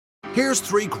Here's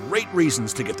 3 great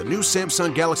reasons to get the new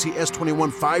Samsung Galaxy S21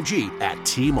 5G at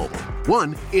T-Mobile.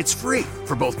 1, it's free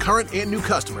for both current and new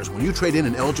customers when you trade in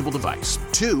an eligible device.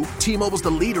 2, T-Mobile's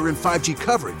the leader in 5G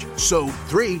coverage. So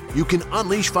 3, you can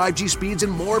unleash 5G speeds in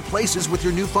more places with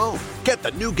your new phone. Get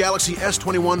the new Galaxy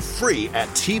S21 free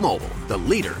at T-Mobile, the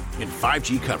leader in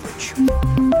 5G coverage.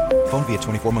 Phone via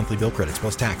 24 monthly bill credits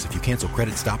plus tax. If you cancel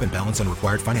credit, stop and balance on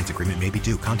required finance agreement may be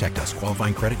due. Contact us.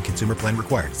 Qualifying credit and consumer plan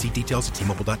required. See details at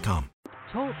T-Mobile.com.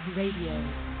 Talk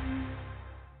Radio.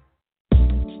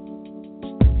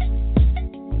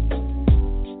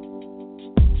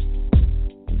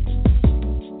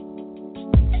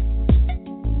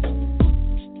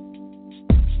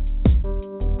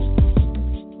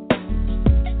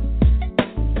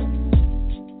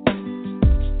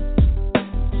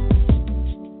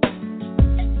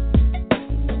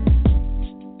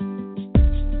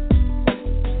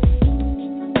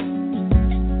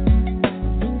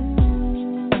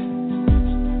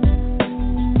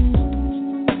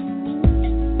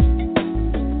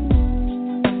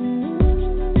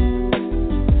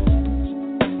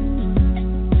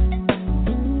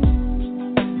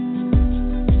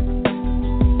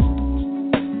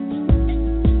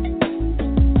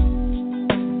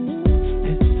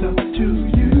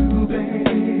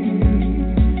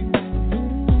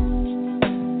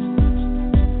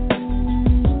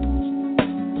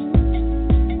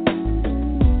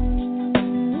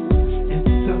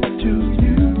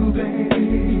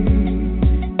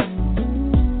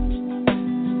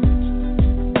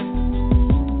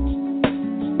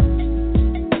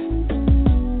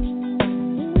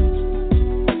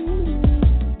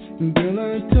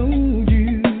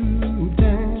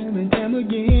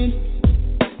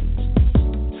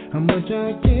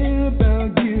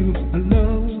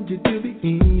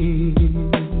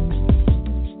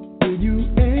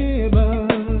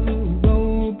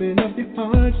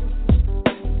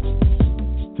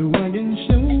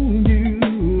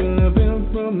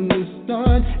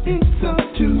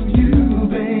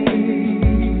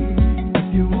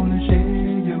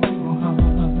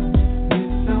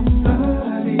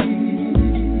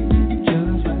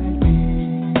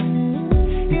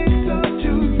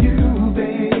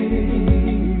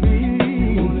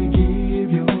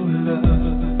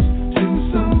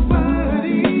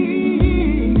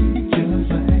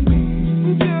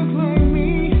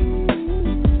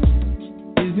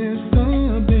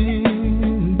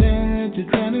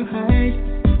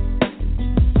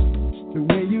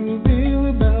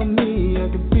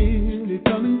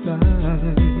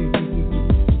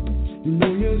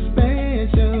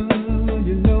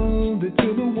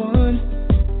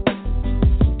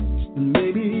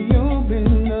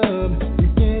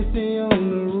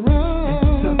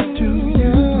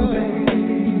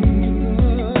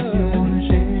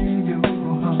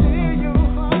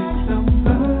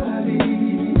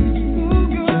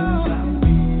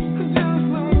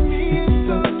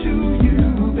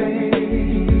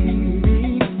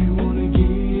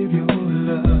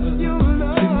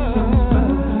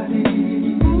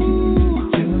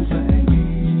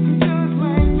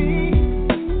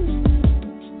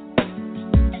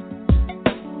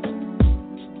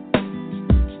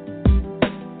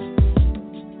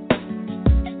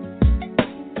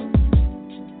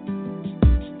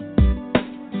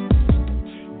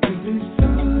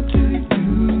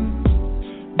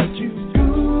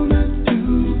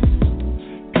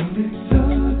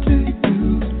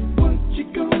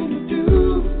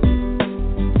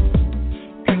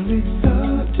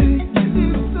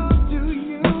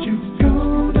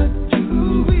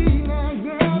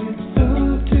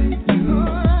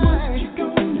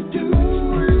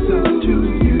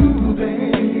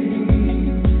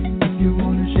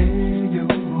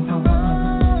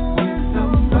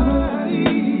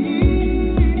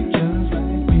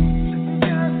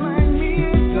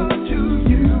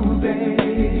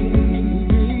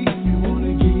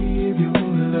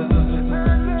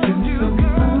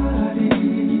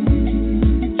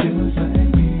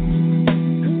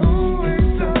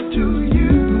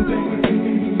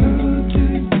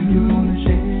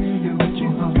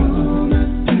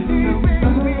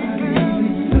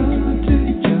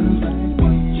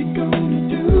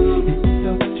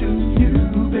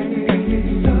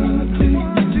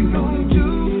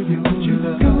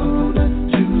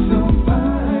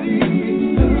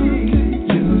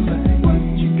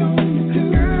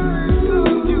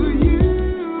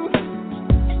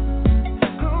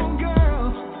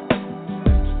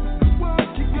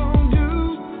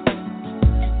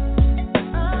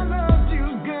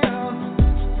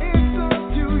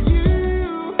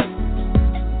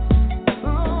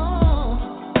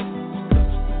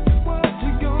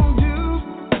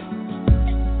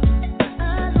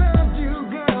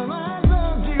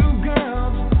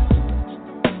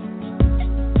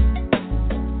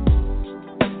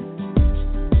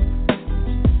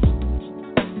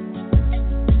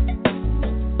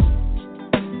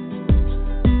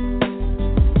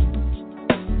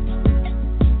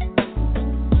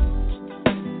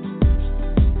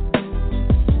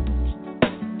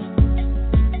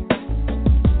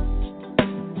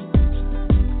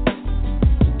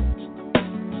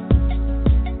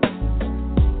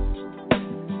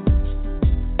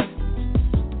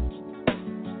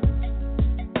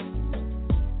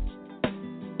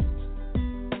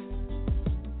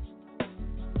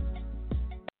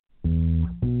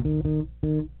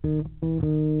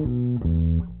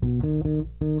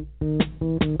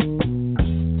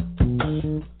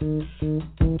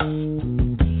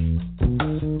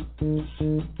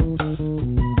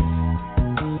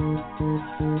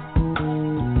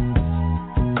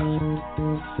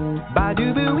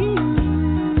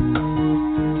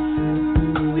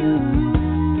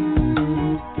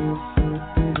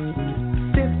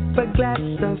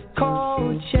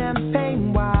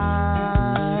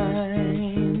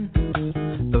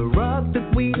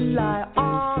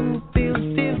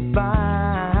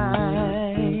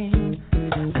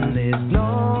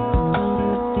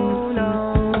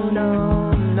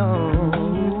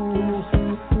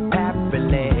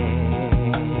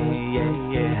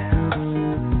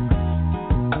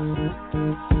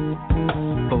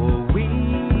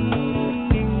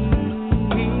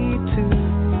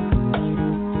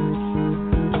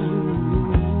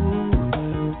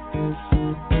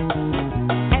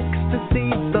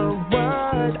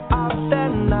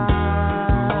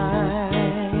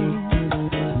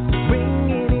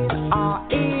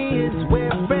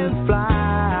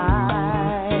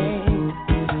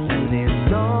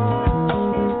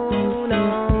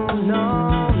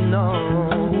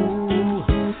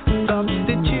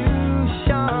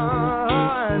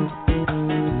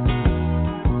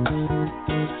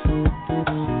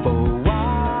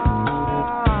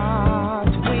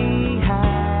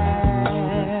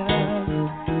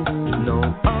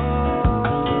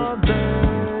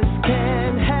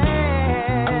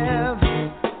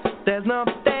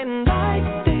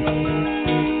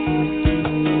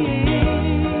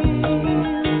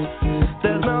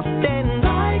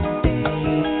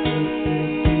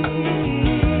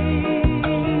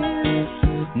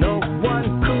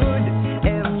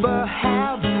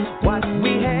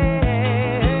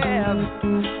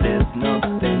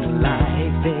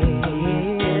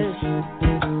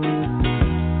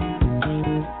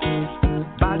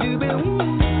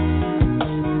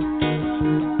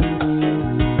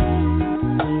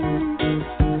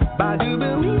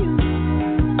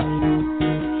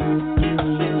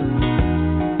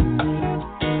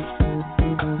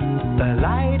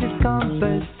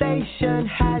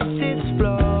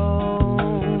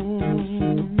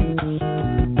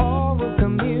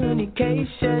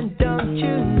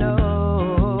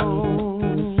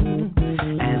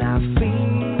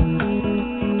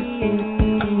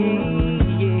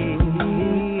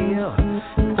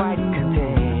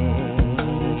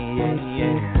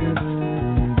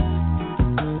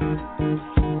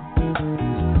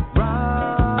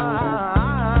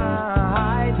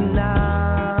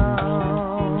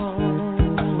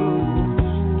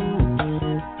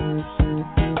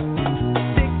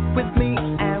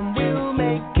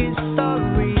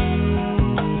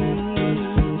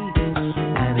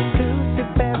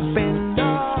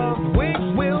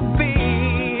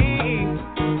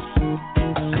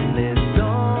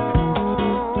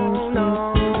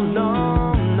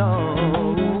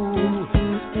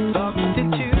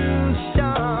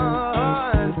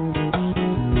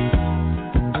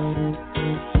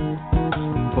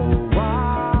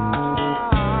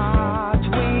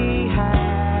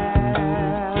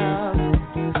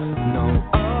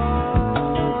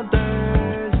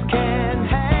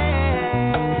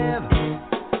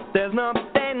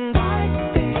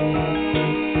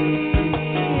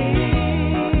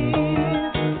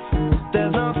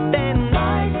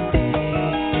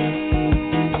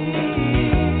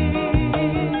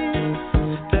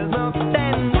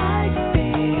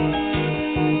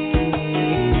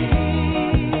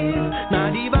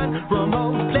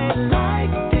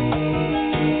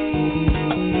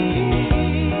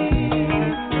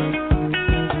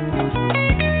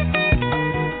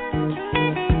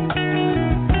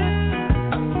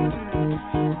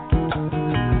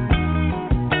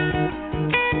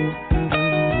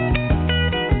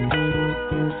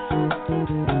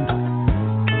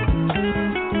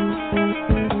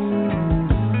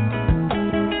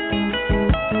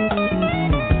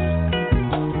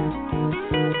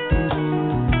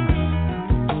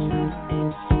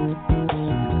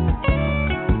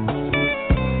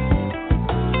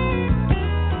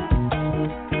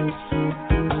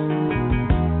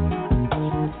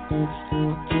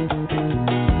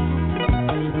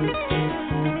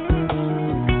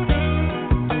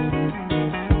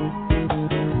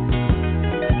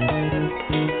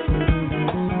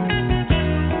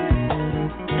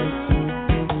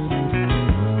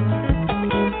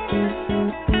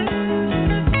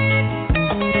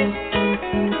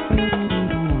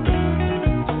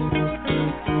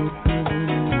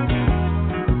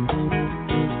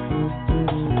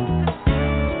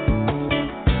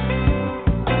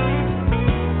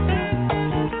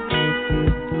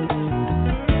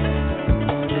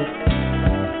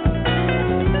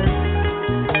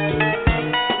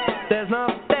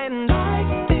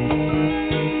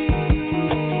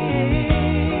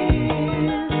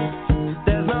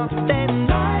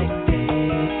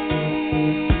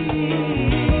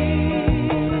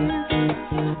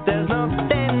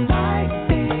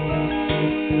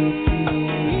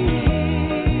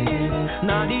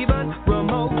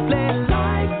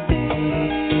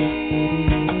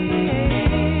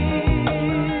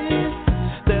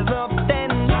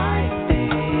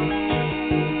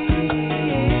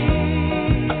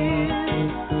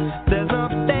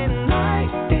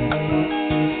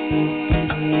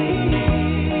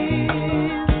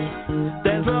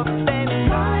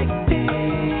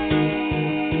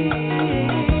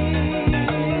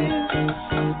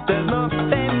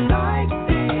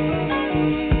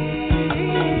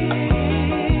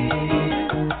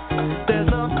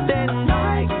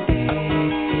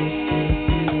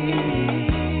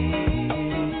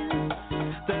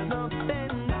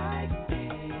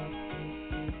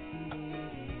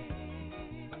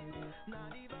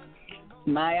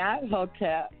 My Eye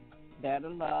Hotep, Better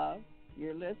Love.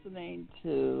 You're listening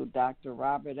to Dr.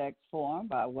 Robert X. Forum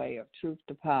by way of Truth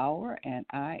to Power, and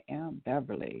I am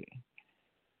Beverly.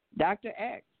 Dr.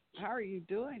 X, how are you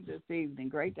doing this evening?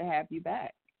 Great to have you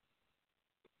back.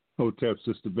 Hotep,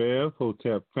 Sister Bev,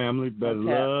 Hotep family, better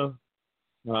love.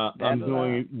 I'm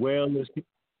doing well.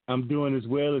 I'm doing as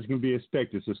well as can be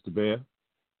expected, Sister Bev.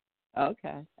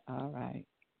 Okay, all right.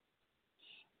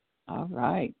 All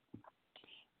right.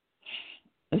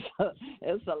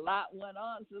 It's a lot went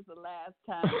on since the last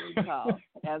time we talked,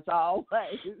 as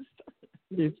always.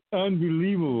 It's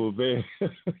unbelievable, man.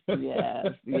 Yes.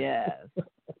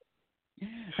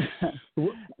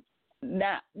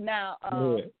 Now,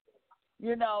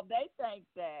 you know, they think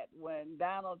that when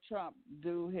Donald Trump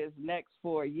do his next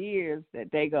 4 years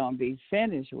that they're going to be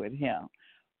finished with him.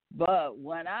 But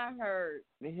when I heard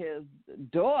his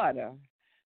daughter,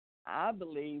 I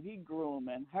believe he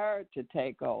grooming her to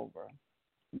take over.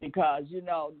 Because, you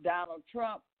know, Donald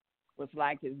Trump was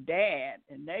like his dad,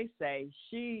 and they say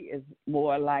she is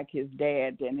more like his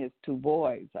dad than his two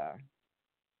boys are.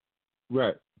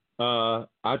 Right.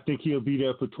 I think he'll be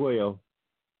there for 12.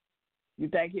 You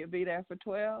think he'll be there for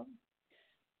 12?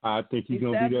 I think he's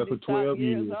going to be there for 12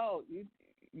 years. Old.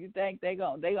 You think they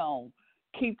gonna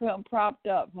keep him propped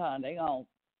up, huh? They gonna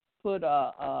put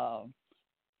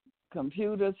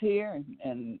computers here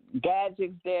and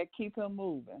gadgets there, keep him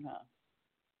moving, huh?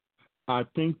 I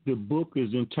think the book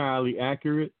is entirely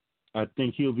accurate. I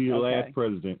think he'll be the last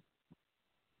president.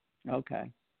 Okay.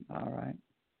 All right.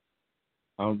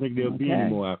 I don't think there'll be any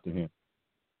more after him.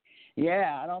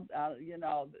 Yeah,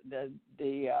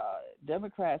 the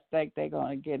Democrats think they're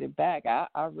going to get it back. I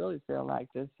really feel like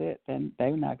that's it. Then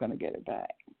they're not going to get it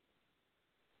back.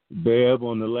 Bev,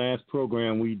 on the last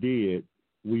program we did,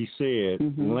 we said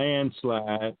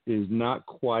landslide is not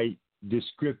quite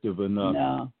descriptive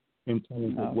enough in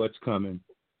terms of what's coming.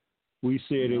 We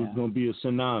said it was going to be a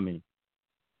tsunami.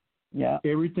 Yeah.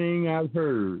 Everything I've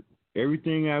heard,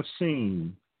 everything I've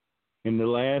seen in the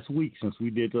last week since we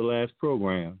did the last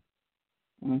program,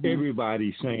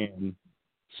 everybody's saying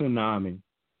tsunami.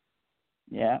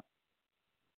 Yeah.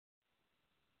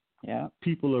 Yeah.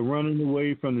 People are running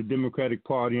away from the Democratic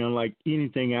Party unlike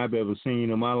anything I've ever seen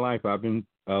in my life. I've been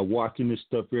watching this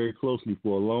stuff very closely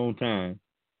for a long time,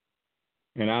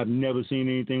 and I've never seen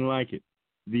anything like it.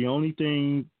 The only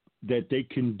thing that they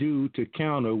can do to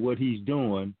counter what he's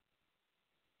doing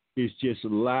is just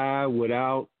lie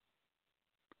without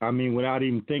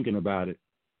even thinking about it,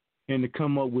 and to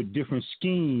come up with different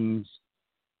schemes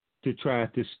to try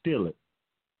to steal it.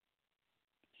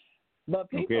 But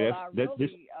people are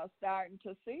really starting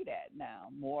to see that now,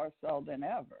 more so than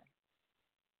ever.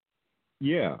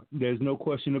 Yeah, there's no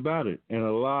question about it. And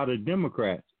a lot of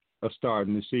Democrats are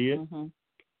starting to see it.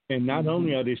 And not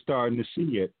only are they starting to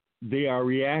see it, they are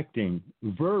reacting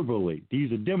verbally.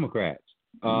 These are Democrats.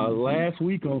 Last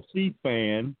week on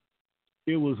C-SPAN,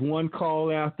 it was one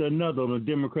call after another on the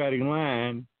Democratic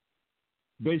line,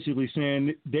 basically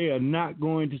saying they are not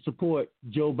going to support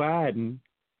Joe Biden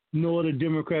nor the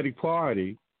Democratic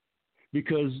Party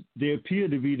because they appear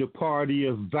to be the party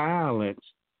of violence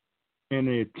and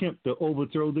the attempt to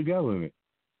overthrow the government.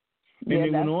 And they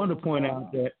went on to point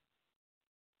out that,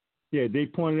 they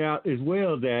pointed out as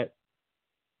well that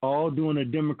all during a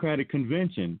Democratic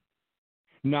convention,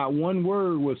 not one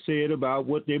word was said about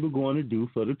what they were going to do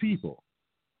for the people.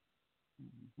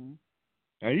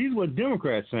 Now, these were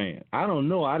Democrats saying. I don't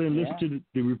know. I didn't listen to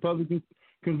the Republican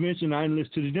convention. I didn't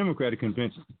listen to the Democratic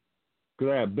convention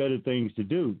because I have better things to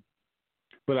do.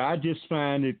 But I just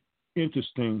find it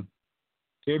interesting.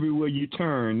 Everywhere you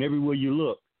turn, everywhere you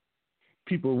look,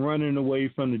 people running away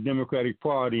from the Democratic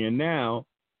Party. And now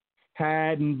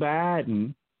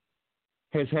Biden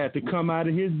has had to come out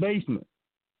of his basement.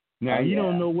 Now, he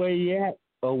don't know where he at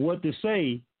or what to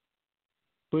say,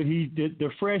 but the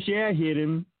fresh air hit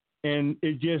him, and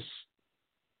it just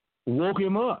woke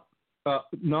him up.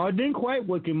 No, it didn't quite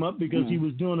wake him up because he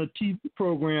was doing a TV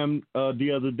program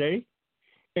the other day,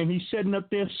 and he's sitting up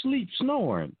there asleep,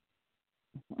 snoring.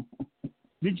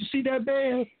 Did you see that,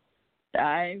 Bev?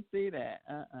 I ain't see that.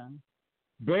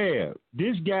 Bev,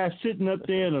 this guy sitting up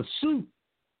there in a suit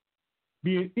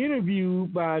being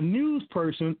interviewed by a news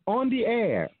person on the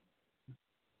air.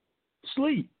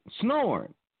 Sleep,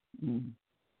 snoring.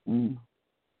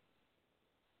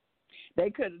 They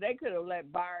could have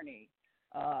let Barney.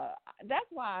 That's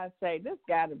why I say this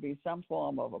got to be some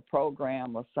form of a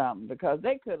program or something, because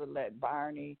they could have let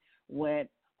Barney,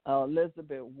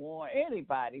 Elizabeth Warren,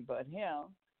 anybody but him.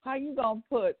 How you gonna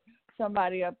put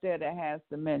somebody up there that has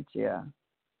dementia,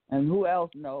 and who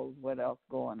else knows what else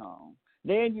going on?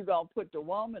 Then you gonna put the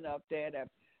woman up there that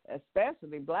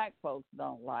especially black folks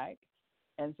don't like.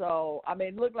 And so,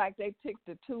 it looked like they picked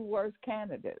the two worst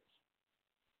candidates.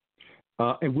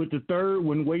 And with the third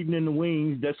one waiting in the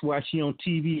wings, that's why she on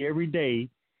TV every day,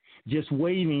 just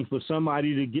waiting for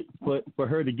somebody to get for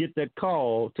her to get that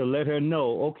call to let her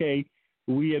know, okay,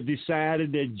 we have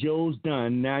decided that Joe's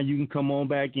done. Now you can come on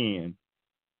back in.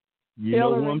 You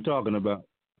know who I'm talking about.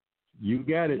 You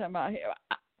got it.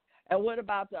 And what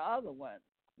about the other one,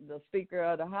 the Speaker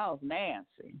of the House,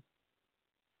 Nancy?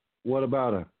 What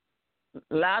about her?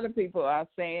 A lot of people are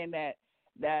saying that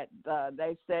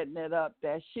they setting it up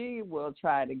that she will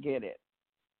try to get it.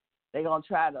 They're gonna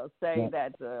try to say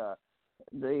that the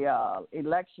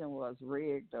election was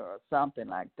rigged or something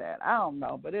like that. I don't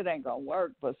know, but it ain't gonna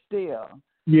work. But still,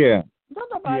 don't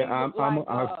nobody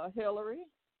like Hillary,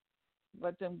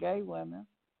 but them gay women.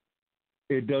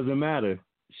 It doesn't matter.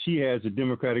 She has a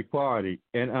Democratic Party,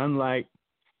 and unlike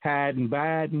Hyde and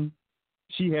Biden,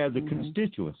 she has a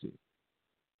constituency.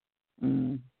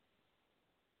 Even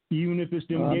if it's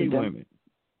them gay women.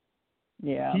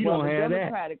 Yeah, she don't have the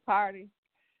Democratic Party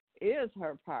is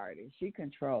her party. She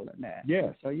controlling that.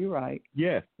 Yes. So you're right.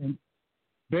 Yes. And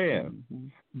Bam.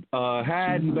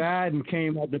 Hyde and Biden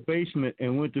came out the basement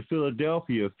and went to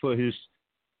Philadelphia for his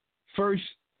first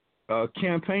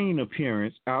campaign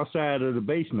appearance outside of the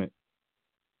basement.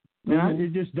 Now,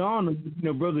 it just dawned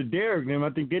on Brother Derek and them, I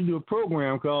think they do a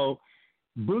program called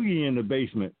Boogie in the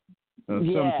Basement,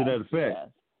 something to that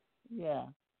effect. Yeah.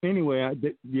 Anyway,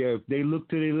 if they look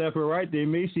to their left or right, they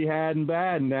may see Hyde and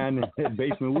Biden down in that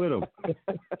basement with them.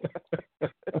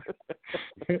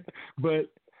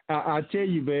 But I tell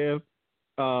you, Bev,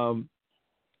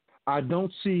 I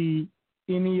don't see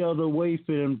any other way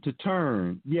for them to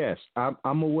turn. Yes,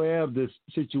 I'm aware of this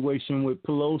situation with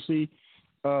Pelosi.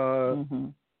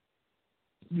 The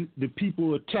people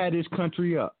will tear this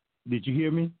country up. Did you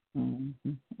hear me?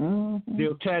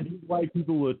 They'll tear, white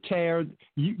people will tear.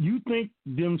 You think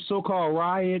them so-called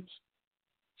riots?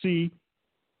 See,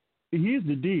 here's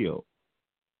the deal.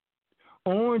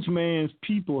 Orange Man's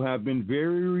people have been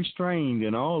very restrained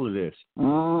in all of this.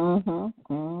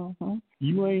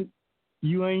 You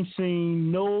ain't seen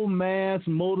no mass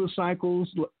motorcycles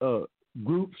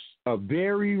groups.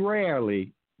 Very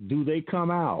rarely do they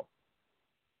come out.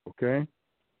 Okay.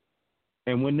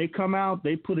 And when they come out,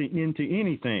 they put an end to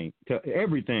anything, to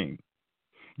everything.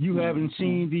 You haven't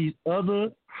seen these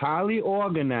other highly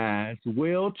organized,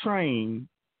 well-trained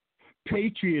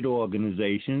patriot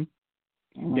organizations.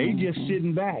 They just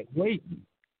sitting back, waiting.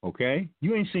 Okay?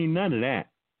 You ain't seen none of that.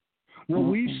 What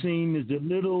we've seen is the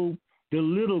little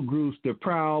groups, the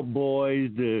Proud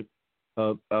Boys, the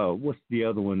what's the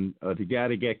other one? The guy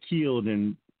that got killed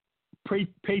in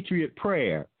Patriot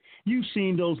Prayer. You've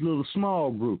seen those little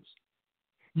small groups.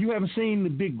 You haven't seen the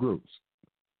big groups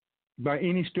by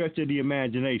any stretch of the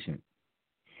imagination.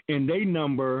 And they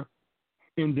number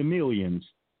in the millions.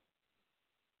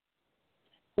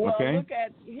 Well, okay? Look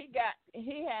at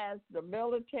he has the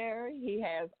military, he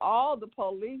has all the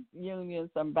police unions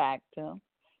back to him.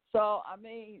 So I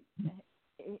mean,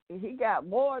 he got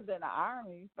more than an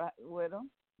army with him.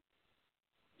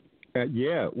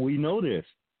 Yeah, we know this.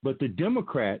 But the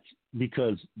Democrats,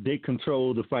 because they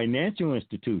control the financial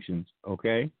institutions,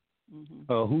 okay,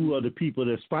 who are the people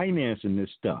that's financing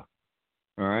this stuff,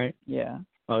 all right? Yeah.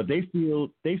 They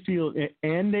feel,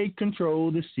 and they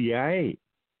control the CIA,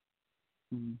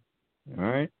 all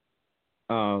right?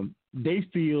 They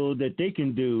feel that they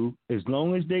can do, as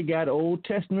long as they got Old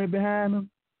Testament behind them,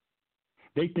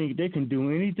 they think they can do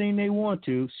anything they want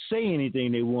to, say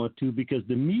anything they want to, because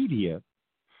the media,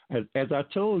 as I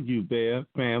told you, Bear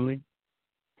family,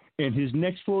 in his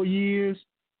next 4 years,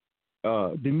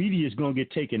 the media is going to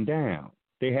get taken down.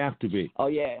 They have to be. Oh,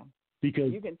 yeah.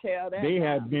 Because you can tell that they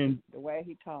now, have been the way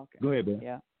he talking. Go ahead, Bear.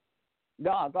 Yeah.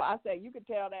 Go. I said you can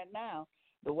tell that now,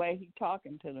 the way he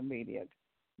talking to the media.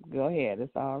 Go ahead.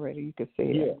 It's already, you can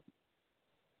see it.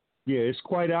 Yeah, it's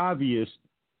quite obvious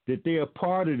that they are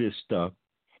part of this stuff.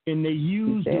 And they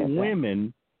use the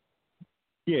women.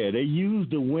 Yeah, they use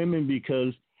the women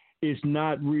because it's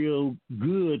not real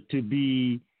good to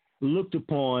be looked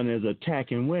upon as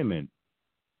attacking women.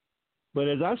 But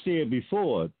as I said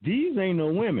before, these ain't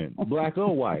no women, black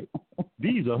or white.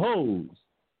 These are hoes.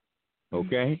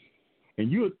 Okay?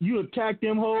 And you attack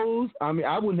them hoes, I mean,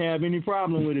 I wouldn't have any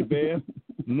problem with it, Bear.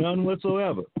 None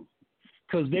whatsoever.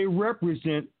 Because they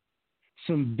represent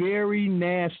some very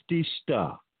nasty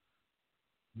stuff.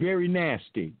 Very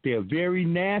nasty. They're very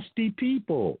nasty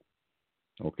people.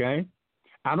 Okay?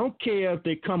 I don't care if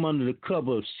they come under the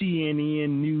cover of CNN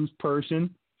news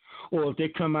person or if they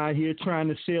come out here trying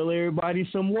to sell everybody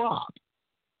some WAP.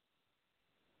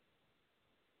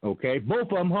 Okay?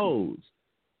 Both of them hoes.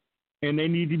 And they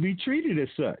need to be treated as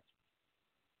such.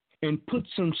 And put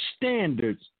some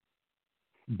standards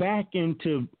back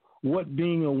into what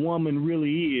being a woman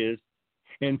really is,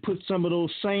 and put some of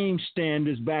those same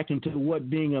standards back into what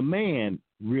being a man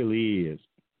really is.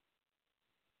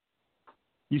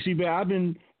 You see, I've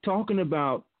been talking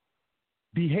about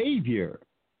behavior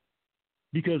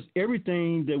because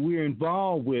everything that we're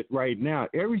involved with right now,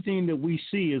 everything that we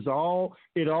see it all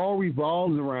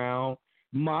revolves around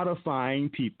modifying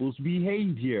people's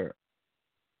behavior.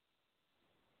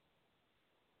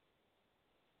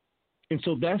 And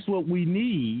so that's what we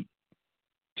need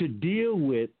to deal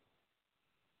with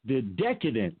the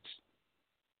decadence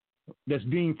that's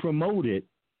being promoted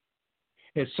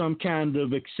as some kind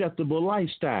of acceptable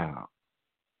lifestyle.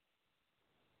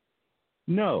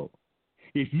 No.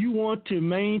 If you want to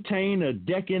maintain a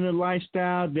decadent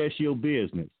lifestyle, that's your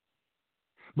business.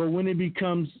 But when it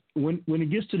becomes, when it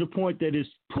gets to the point that it's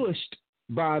pushed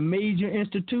by major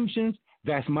institutions,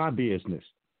 that's my business.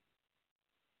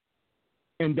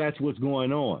 And that's what's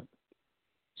going on.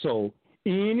 So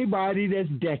anybody that's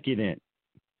decadent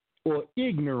or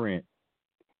ignorant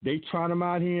They trot them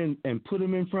out here and put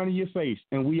them in front of your face,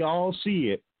 and we all see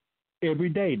it every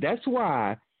day. That's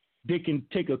why they can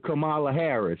take a Kamala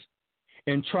Harris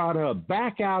and trot her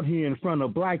back out here in front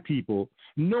of black people,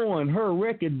 knowing her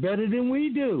record better than we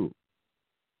do.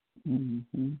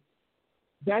 Mm-hmm.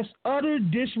 That's utter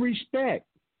disrespect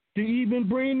to even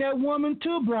bring that woman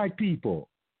to black people.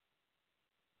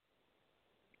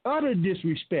 Utter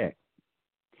disrespect.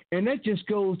 And that just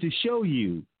goes to show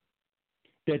you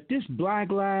that this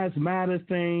Black Lives Matter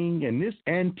thing and this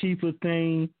Antifa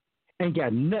thing ain't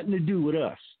got nothing to do with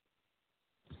us.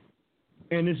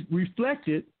 And it's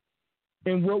reflected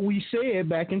in what we said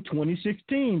back in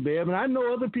 2016, Bev. And I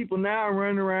know other people now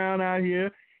running around out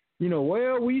here,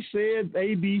 well, we said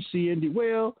A, B, C, and D.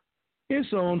 Well,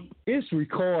 it's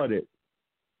recorded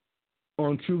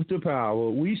on Truth to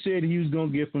Power. We said he was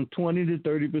going to get from 20 to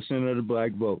 30% of the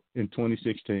black vote in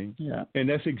 2016. Yeah. And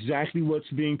that's exactly what's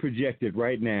being projected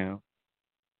right now.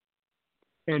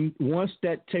 And once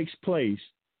that takes place,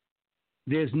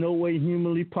 there's no way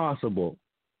humanly possible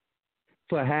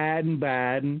for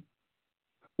Biden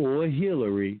or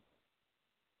Hillary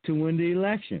to win the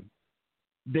election.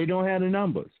 They don't have the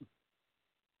numbers.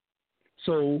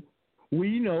 So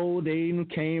we know they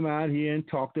came out here and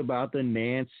talked about the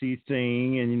Nancy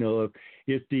thing and,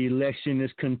 if the election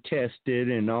is contested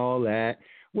and all that.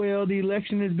 Well, the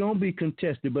election is going to be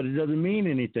contested, but it doesn't mean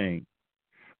anything.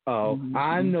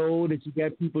 I know that you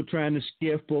got people trying to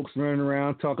scare folks running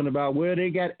around talking about, they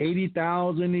got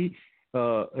 80,000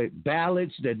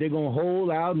 ballots that they're going to hold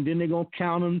out and then they're going to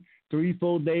count them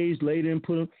 3-4 days later and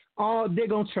put them. They're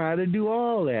going to try to do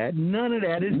all that. None of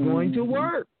that is going to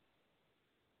work.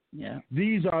 Yeah.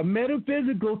 These are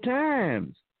metaphysical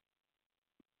times.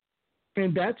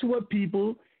 And that's what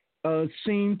people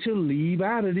seem to leave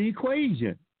out of the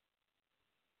equation.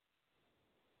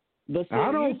 But see,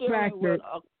 I don't factor.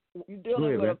 You're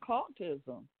dealing with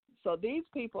occultism. So these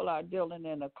people are dealing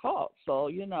in a cult. So,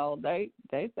 they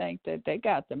think that they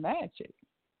got the magic.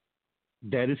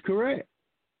 That is correct.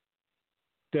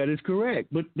 That is correct.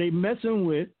 But they messing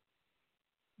with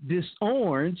this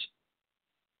orange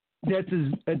that's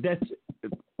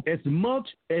as much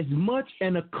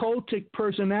an occultic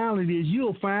personality as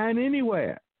you'll find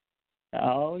anywhere.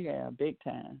 Oh, yeah, big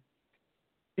time.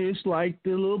 It's like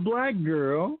the little black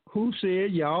girl who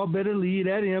said, y'all better leave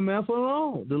that MF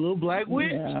alone, the little black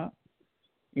witch.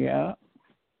 Yeah.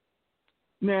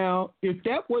 Now, if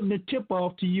that wasn't a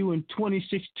tip-off to you in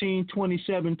 2016,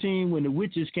 2017, when the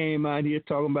witches came out here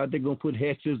talking about they're going to put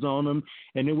hexes on them,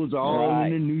 and it was all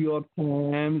in the New York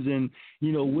Times, and,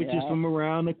 witches from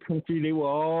around the country, they were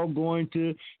all going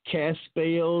to cast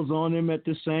spells on him at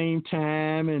the same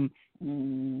time, and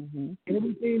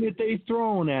everything that they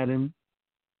thrown at him,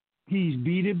 he's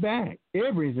beat it back.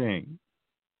 Everything.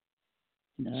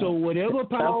 No. So whatever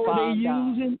power they're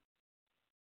using...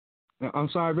 I'm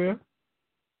sorry, Bear?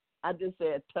 I just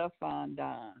said tough on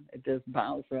down. It just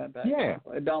bounced right back. Yeah.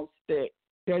 It don't stick.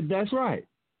 That's right.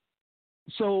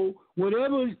 So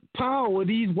whatever power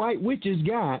these white witches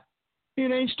got,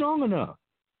 it ain't strong enough.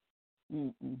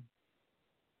 Mm-mm.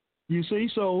 You see?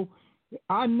 So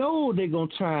I know they're going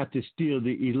to try to steal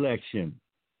the election.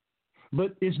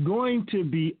 But it's going to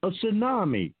be a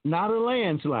tsunami, not a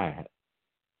landslide.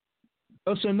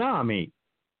 A tsunami.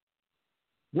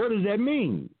 What does that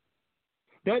mean?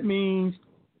 That means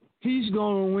he's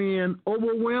going to win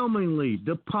overwhelmingly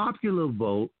the popular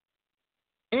vote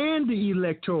and the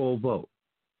electoral vote.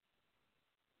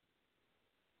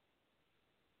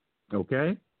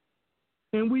 Okay?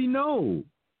 And we know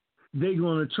they're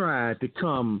going to try to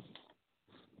come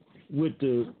with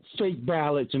the fake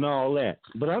ballots and all that.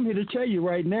 But I'm here to tell you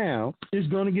right now, it's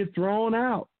going to get thrown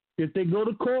out. If they go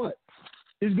to court,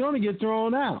 it's going to get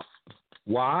thrown out.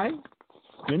 Why?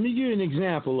 Let me give you an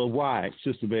example of why,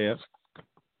 Sister Bev.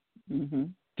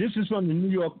 This is from the New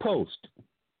York Post,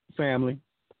 family.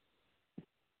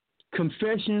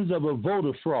 Confessions of a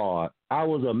voter fraud. I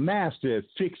was a master at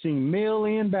fixing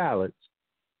mail-in ballots.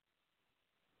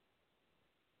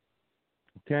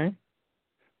 Okay?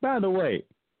 By the way,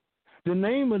 the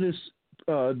name of this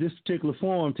particular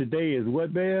forum today is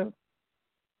what, Bev?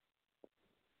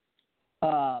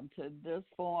 This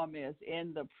forum is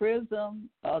in the prism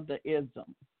of the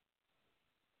ism.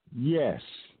 Yes.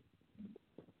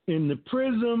 In the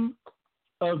prism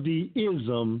of the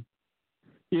ism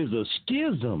is a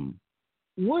schism.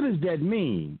 What does that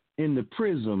mean, in the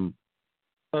prism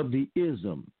of the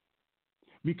ism?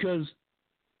 Because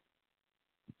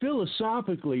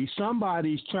philosophically,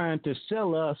 somebody's trying to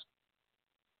sell us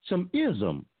some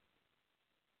ism.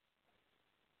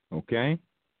 Okay?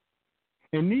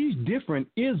 And these different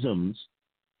isms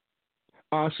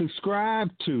are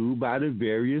subscribed to by the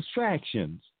various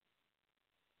factions,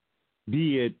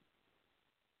 be it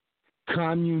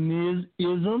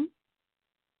communism,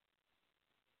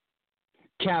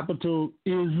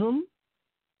 capitalism,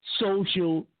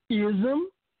 socialism,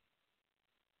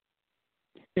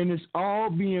 and it's all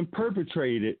being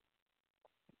perpetrated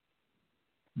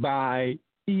by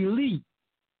elitism.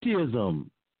 All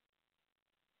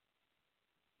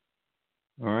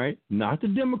right? Not the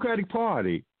Democratic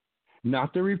Party,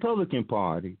 not the Republican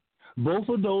Party. Both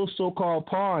of those so-called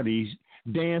parties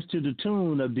dance to the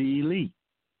tune of the elite.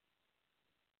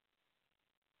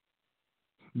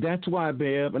 That's why,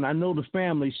 Bev, and I know the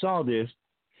family saw this,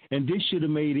 and this should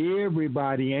have made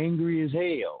everybody angry as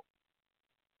hell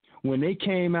when they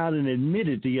came out and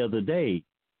admitted the other day,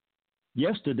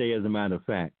 yesterday as a matter of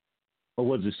fact, or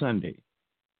was it Sunday?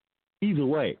 Either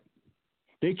way,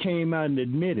 they came out and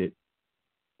admitted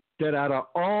that out of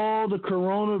all the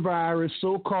coronavirus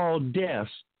so-called deaths,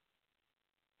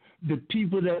 the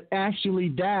people that actually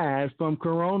died from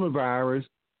coronavirus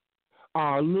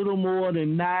are a little more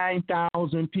than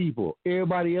 9,000 people.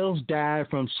 Everybody else died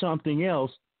from something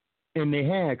else, and they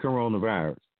had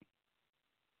coronavirus.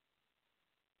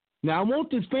 Now, I want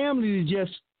this family to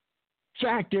just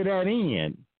factor that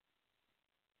in.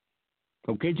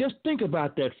 Okay, just think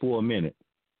about that for a minute.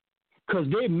 Because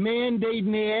they're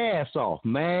mandating their ass off.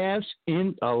 Masks,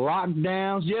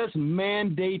 lockdowns, just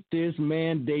mandate this,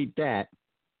 mandate that.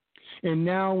 And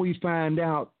now we find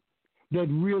out that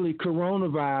really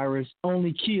coronavirus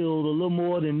only killed a little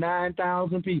more than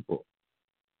 9,000 people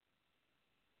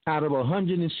out of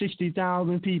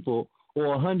 160,000 people or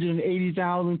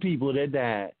 180,000 people that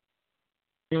died.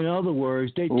 In other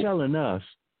words, they're telling us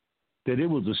that it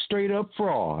was a straight-up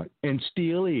fraud and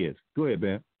still is. Go ahead,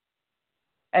 Ben.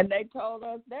 And they told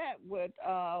us that with,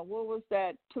 what was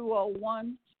that,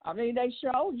 201? I mean, they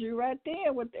showed you right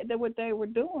there what they were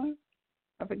doing.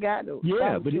 I forgot it.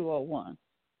 Yeah, but 201.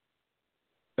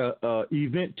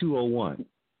 Event 201.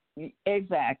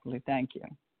 Exactly. Thank you.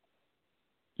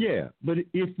 Yeah, but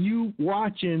if you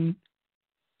watching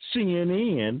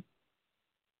CNN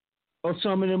or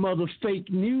some of them other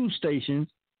fake news stations,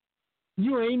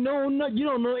 you don't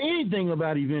know anything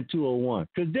about Event 201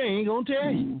 because they ain't gonna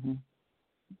tell you. Mm-hmm.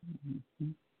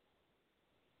 Mm-hmm.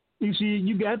 You see,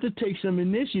 you got to take some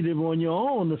initiative on your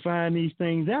own to find these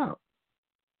things out.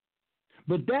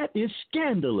 But that is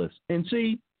scandalous. And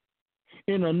see,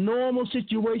 in a normal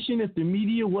situation, if the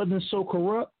media wasn't so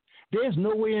corrupt, there's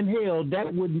no way in hell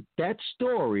that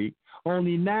story,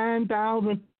 only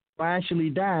 9,000 actually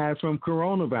died from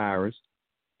coronavirus,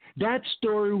 that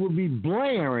story would be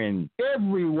blaring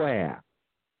everywhere.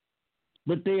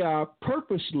 But they are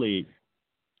purposely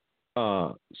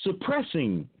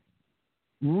suppressing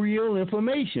real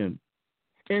information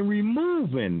and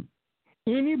removing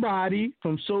anybody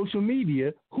from social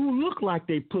media who look like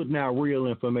they putting out real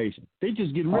information. They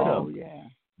just get rid of it. Yeah.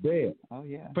 There. Oh,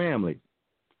 yeah. Family,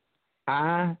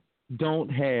 I don't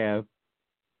have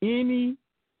any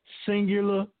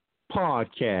singular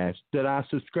podcast that I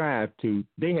subscribe to.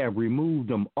 They have removed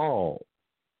them all.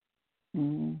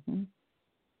 Mm-hmm.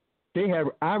 They have.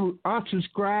 I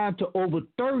subscribe to over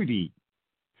 30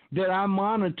 that I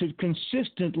monitored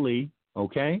consistently.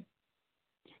 Okay,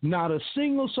 not a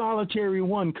single solitary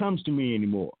one comes to me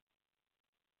anymore.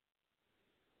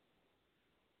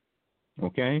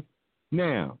 Okay,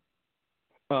 now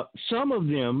some of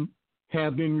them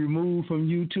have been removed from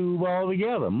YouTube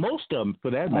altogether. Most of them,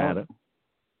 for that matter.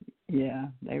 Yeah,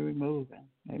 they removed them.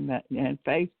 And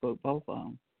Facebook, both of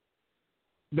them.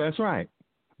 That's right.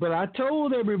 But I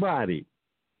told everybody,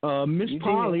 Miss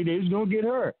Polly, they was going to get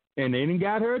her. And they done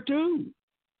got her too.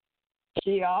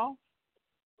 She off?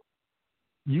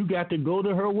 You got to go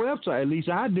to her website. At least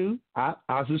I do. I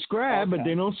subscribe, but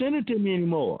they don't send it to me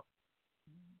anymore.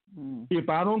 Mm-hmm. If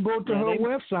I don't go to her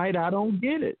website, I don't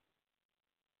get it.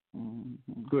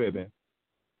 Mm-hmm. Go ahead, man.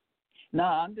 No,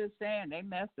 I'm just saying they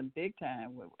messed them big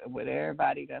time with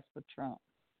everybody that's for Trump.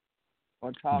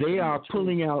 Or they are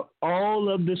pulling out all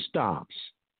of the stops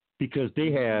because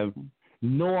they have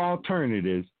no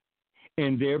alternatives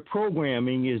and their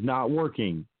programming is not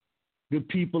working. The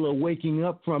people are waking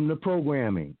up from the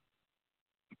programming.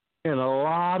 And a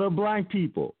lot of black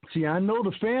people. See, I know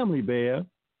the family, Bear.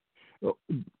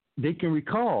 They can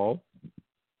recall,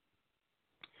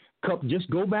 just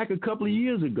go back a couple of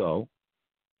years ago,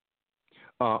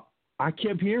 I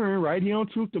kept hearing right here on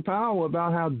Truth to Power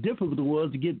about how difficult it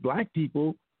was to get black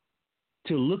people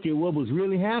to look at what was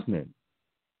really happening.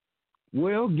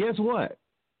 Well, guess what?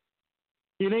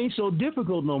 It ain't so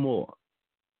difficult no more.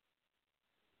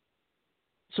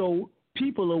 So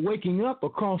people are waking up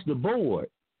across the board.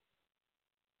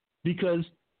 because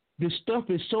the stuff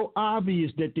is so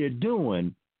obvious that they're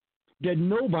doing that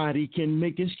nobody can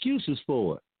make excuses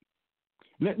for it.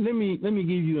 Let me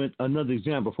give you another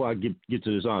example before I get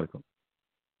to this article.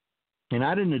 And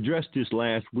I didn't address this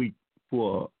last week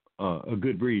for a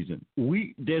good reason.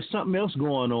 There's something else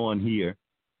going on here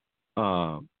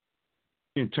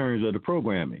in terms of the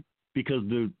programming, because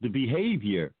the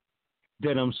behavior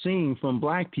that I'm seeing from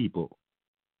black people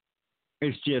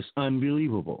is just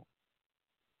unbelievable.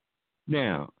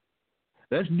 Now,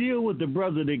 let's deal with the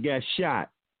brother that got shot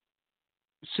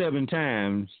 7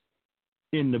 times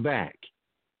in the back.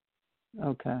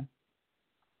 Okay.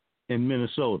 In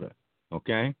Minnesota.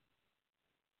 Okay.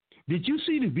 Did you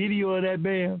see the video of that,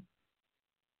 Bam?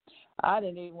 I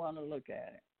didn't even want to look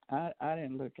at it. I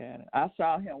didn't look at it. I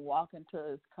saw him walking to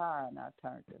his car and I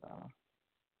turned it off.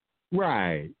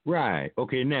 Right.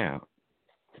 Okay, now,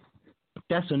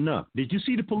 that's enough. Did you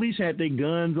see the police had their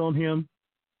guns on him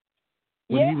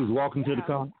when he was walking to the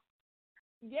car?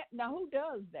 Yeah, now who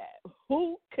does that?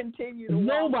 Who continues to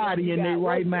Nobody in their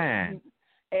right mind.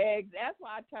 That's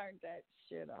why I turned that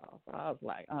shit off. I was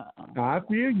like, I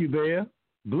feel you, Bear.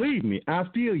 Believe me, I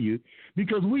feel you,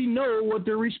 because we know what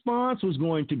the response was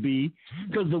going to be,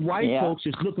 because the white folks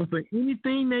is looking for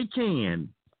anything they can.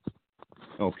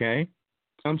 Okay?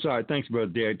 I'm sorry. Thanks,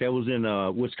 Brother Derek. That was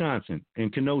in Wisconsin, in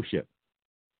Kenosha.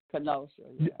 Kenosha,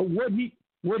 yeah.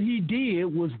 What he did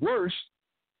was worse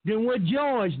than what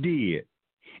George did.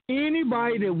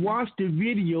 Anybody that watched the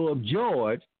video of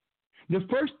George, the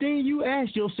first thing you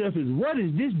ask yourself is, what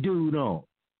is this dude on?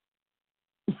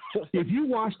 If you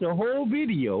watch the whole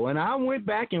video, and I went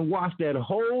back and watched that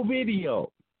whole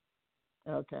video,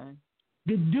 okay,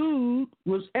 the dude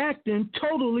was acting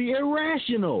totally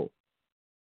irrational.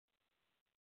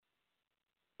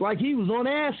 Like he was on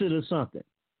acid or something.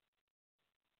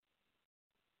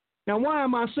 Now, why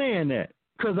am I saying that?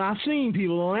 Because I've seen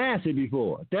people on acid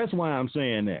before. That's why I'm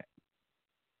saying that.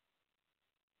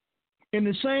 And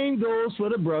the same goes for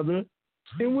the brother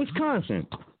in Wisconsin.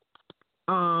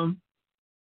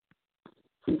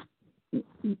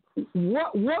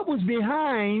 What was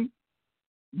behind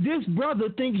this brother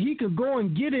thinking he could go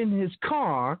and get in his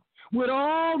car with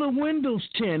all the windows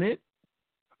tinted,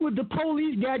 with the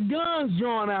police got guns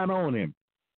drawn out on him?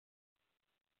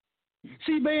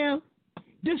 See, Bam,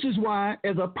 this is why,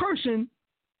 as a person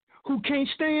who can't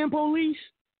stand police,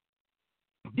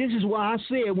 this is why I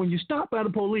said when you stop at the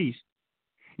police,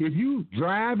 if you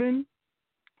driving,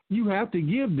 you have to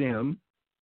give them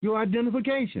your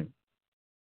identification.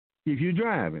 If you're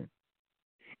driving.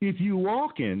 If you're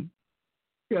walking,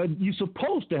 you're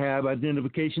supposed to have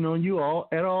identification on you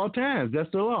at all times.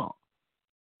 That's the law.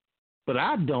 But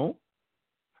I don't.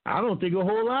 I don't think a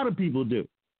whole lot of people do.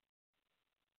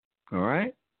 All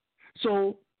right?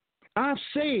 So I've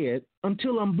said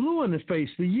until I'm blue in the face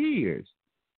for years,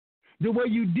 the way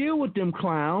you deal with them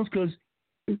clowns, because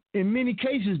in many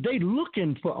cases they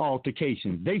looking for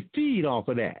altercations. They feed off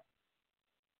of that.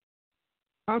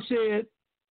 I've said,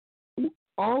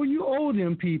 all you owe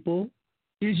them people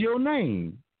is your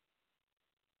name.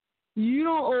 You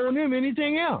don't owe them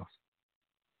anything else.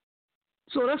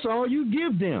 So that's all you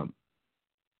give them.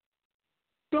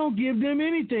 Don't give them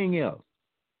anything else.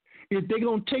 If they're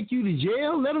going to take you to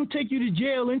jail, let them take you to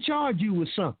jail and charge you with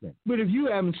something. But if you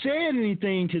haven't said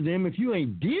anything to them, if you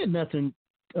ain't did nothing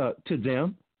to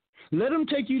them, let them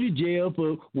take you to jail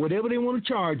for whatever they want to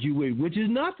charge you with, which is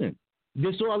nothing.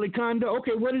 Disorderly conduct,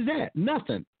 okay, what is that?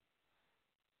 Nothing.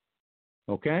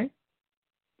 Okay?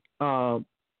 But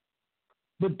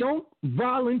don't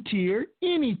volunteer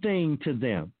anything to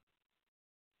them.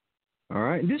 All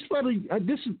right? This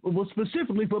was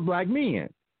specifically for black men.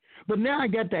 But now I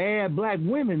got to add black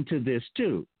women to this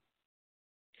too.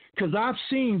 Because I've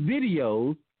seen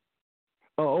videos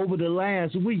over the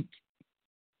last week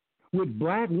with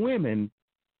black women,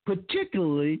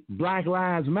 particularly Black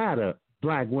Lives Matter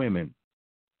black women.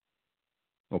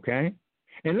 Okay?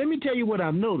 And let me tell you what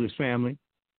I've noticed, family.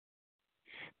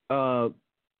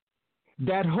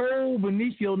 That hole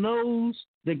beneath your nose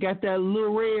that got that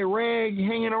little red rag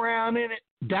hanging around in it,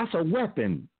 that's a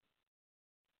weapon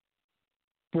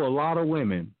for a lot of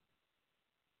women.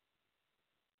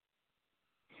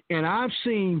 And I've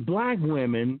seen black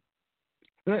women,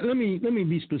 let me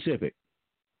be specific.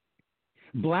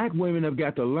 Black women have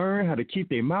got to learn how to keep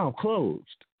their mouth closed.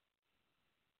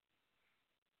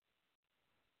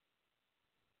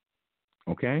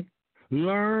 Okay?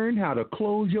 Learn how to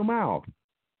close your mouth.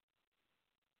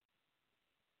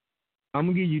 I'm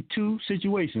going to give you 2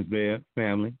 situations there,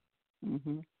 family.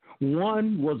 Mm-hmm.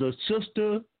 One was a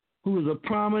sister who was a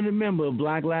prominent member of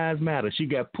Black Lives Matter. She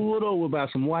got pulled over by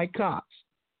some white cops.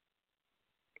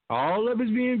 All of it's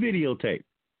being videotaped.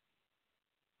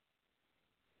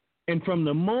 And from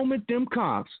the moment them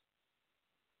cops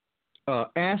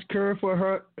ask her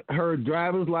for her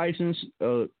driver's license,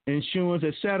 insurance,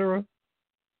 etc.,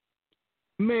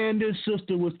 man, this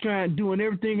sister was doing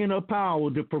everything in her power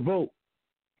to provoke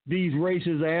these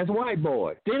racist ass white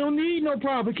boys. They don't need no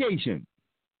provocation.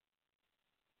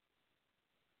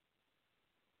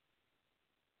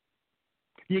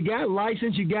 You got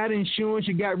license, you got insurance,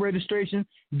 you got registration.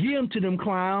 Give them to them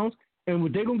clowns, and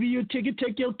when they're gonna give you a ticket,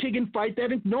 take your ticket and fight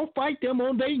that. And don't fight them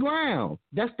on their ground.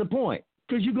 That's the point,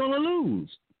 because you're gonna lose.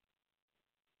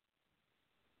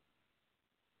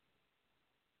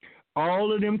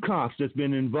 All of them cops that's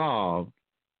been involved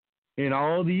in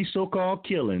all these so-called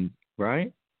killings,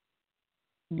 right?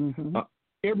 Mm-hmm.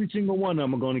 Every single one of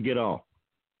them are going to get off.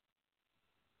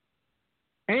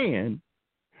 And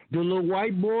the little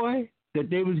white boy that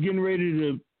they was getting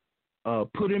ready to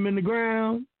put him in the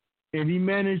ground, and he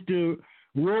managed to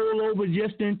roll over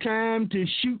just in time to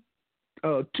shoot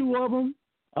two of them.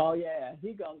 Oh, yeah,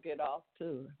 he going to get off,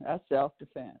 too. That's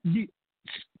self-defense.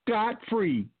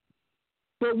 Scot-free.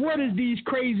 But what is these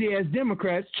crazy-ass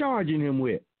Democrats charging him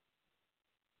with?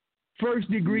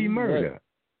 First-degree murder.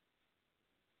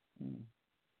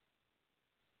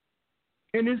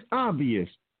 And it's obvious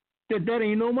that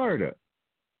ain't no murder.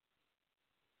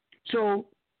 So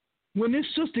when this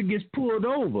sister gets pulled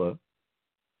over,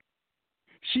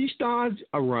 she starts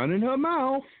running her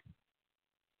mouth.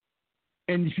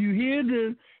 And if you hear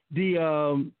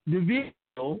the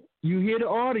video, you hear the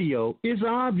audio, it's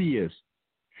obvious.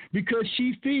 Because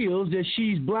she feels that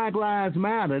she's Black Lives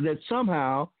Matter, that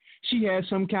somehow she has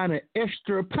some kind of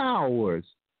extra powers.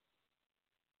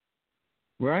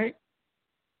 Right?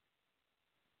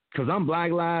 Because I'm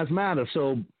Black Lives Matter,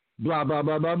 so blah, blah,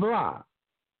 blah, blah, blah.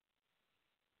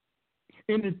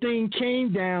 And the thing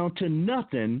came down to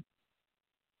nothing,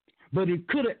 but it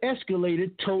could have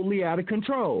escalated totally out of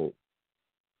control.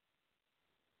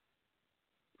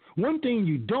 One thing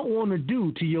you don't want to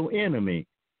do to your enemy,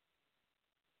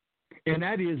 and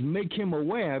that is make him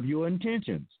aware of your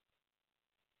intentions.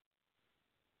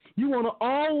 You want to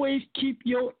always keep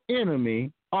your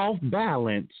enemy off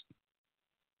balance.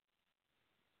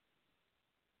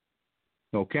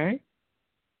 Okay?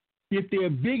 If they're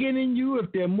bigger than you, if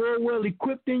they're more well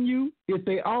equipped than you, if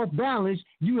they're off balance,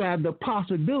 you have the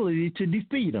possibility to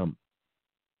defeat them.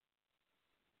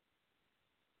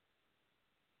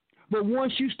 But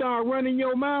once you start running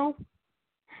your mouth,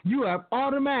 you have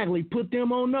automatically put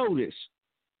them on notice.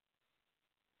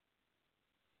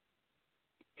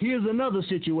 Here's another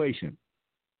situation.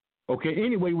 Okay,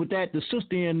 anyway, with that, the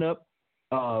sister ended up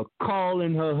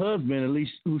calling her husband, at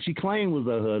least who she claimed was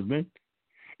her husband,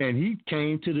 and he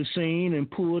came to the scene and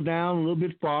pulled down a little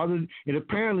bit farther. And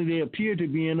apparently they appeared to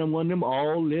be in one of them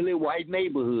all lily white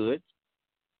neighborhoods,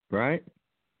 right?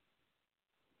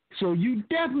 So you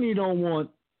definitely don't want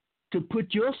to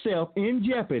put yourself in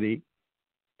jeopardy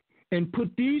and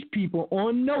put these people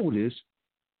on notice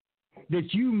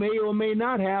that you may or may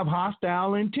not have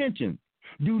hostile intentions.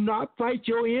 Do not fight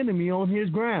your enemy on his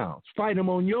grounds. Fight him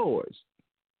on yours.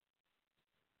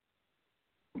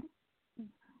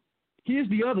 Here's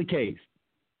the other case,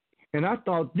 and I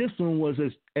thought this one was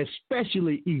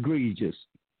especially egregious.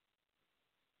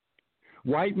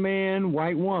 White man,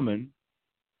 white woman,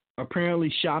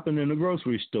 apparently shopping in a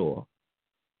grocery store.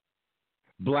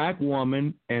 Black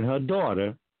woman and her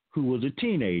daughter, who was a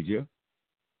teenager,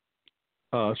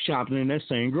 shopping in that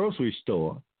same grocery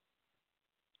store.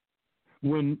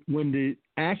 When the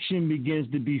action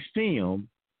begins to be filmed,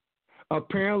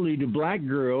 apparently the black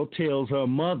girl tells her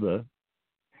mother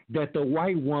that the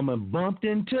white woman bumped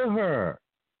into her.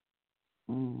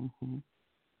 Mm-hmm.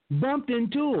 Bumped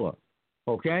into her,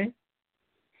 okay?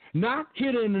 Not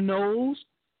hit her in the nose,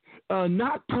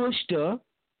 not pushed her,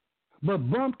 but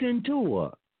bumped into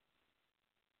her.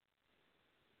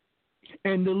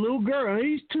 And the little girl,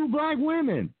 these two black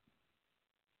women,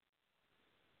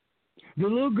 the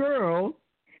little girl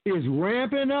is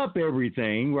ramping up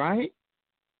everything, right?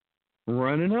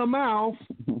 Running her mouth.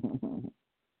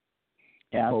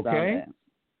 Yeah, I okay.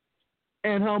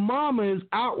 And her mama is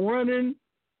outrunning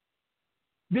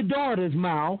the daughter's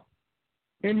mouth.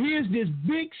 And here's this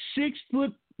big 6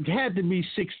 foot, had to be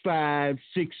 6'5",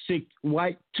 6'6",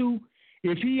 white, two.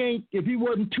 If he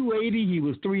wasn't 280, he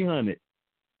was 300.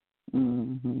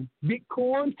 Mm-hmm. Big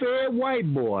corn-fed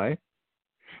white boy.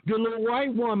 The little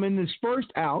white woman is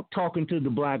first out talking to the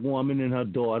black woman and her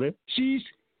daughter. She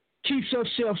keeps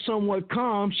herself somewhat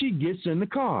calm. She gets in the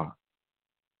car.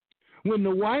 When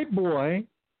the white boy,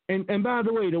 and by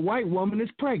the way, the white woman is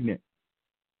pregnant.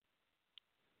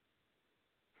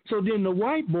 So then the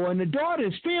white boy and the daughter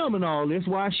is filming all this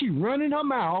while she running her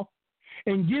mouth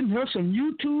and getting her some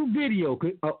YouTube video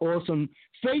or some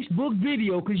Facebook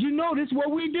video, because you know this is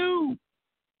what we do.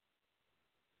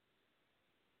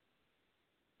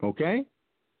 Okay?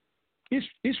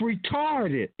 It's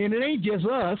retarded, and it ain't just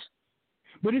us,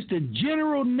 but it's the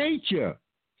general nature,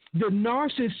 the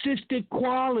narcissistic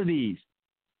qualities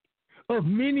of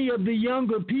many of the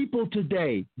younger people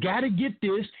today. Got to get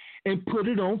this and put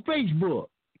it on Facebook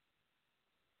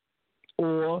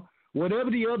or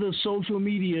whatever the other social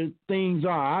media things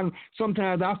are.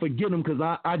 Sometimes I forget them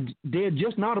because they're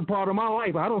just not a part of my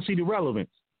life. I don't see the relevance.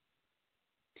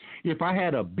 If I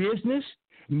had a business,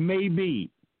 maybe.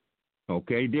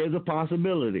 Okay, there's a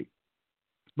possibility.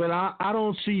 But I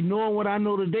don't see, knowing what I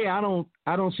know today, I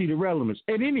don't see the relevance.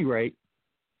 At any rate,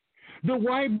 the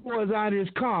white boy's out of his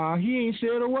car. He ain't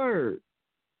said a word.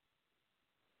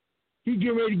 He get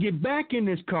ready to get back in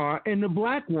his car, and the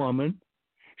black woman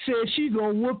says she's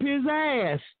going to whoop his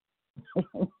ass.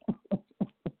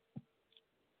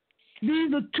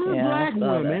 These are two black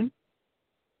women.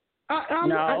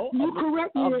 You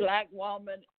correct me.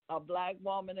 A black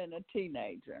woman and a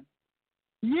teenager.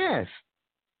 Yes.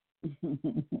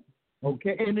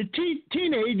 Okay, and the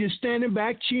teenager is standing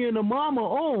back cheering the mama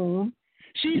on.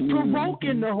 She's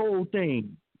provoking the whole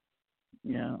thing.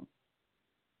 Yeah.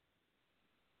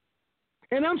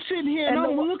 And I'm sitting here and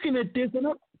I'm looking at this and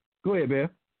go ahead, Bear.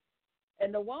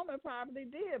 And the woman probably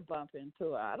did bump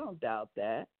into her. I don't doubt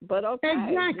that. But okay.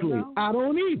 Exactly. You know? I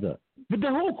don't either. But the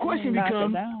whole question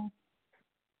becomes,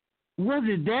 was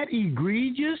it that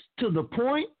egregious to the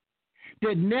point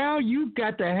that now you've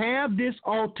got to have this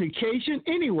altercation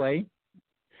anyway?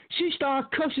 She starts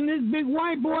cussing this big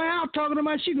white boy out, talking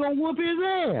about she's going to whoop his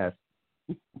ass.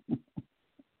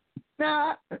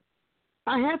 Now,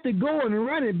 I have to go and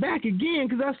run it back again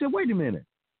because I said, wait a minute.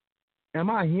 Am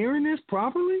I hearing this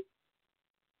properly?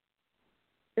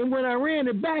 And when I ran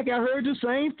it back, I heard the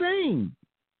same thing.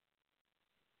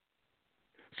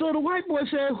 So the white boy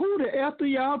said, who the F do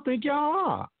y'all think y'all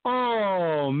are?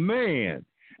 Oh, man.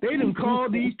 They done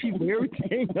called these people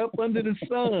everything up under the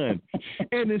sun.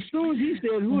 And as soon as he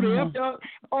said, who the F y'all,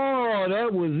 oh,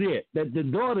 that was it. That the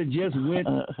daughter just went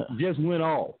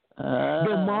off.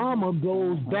 The mama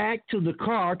goes back to the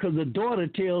car because the daughter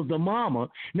tells the mama.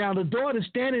 Now, the daughter's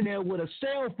standing there with a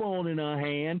cell phone in her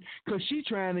hand because she's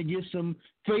trying to get some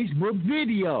Facebook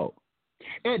video.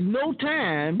 At no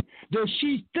time does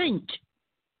she think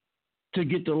to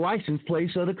get the license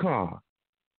plate of the car.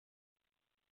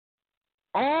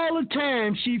 All the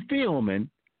time she filming.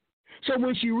 So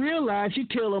when she realized, she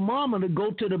tell her mama to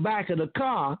go to the back of the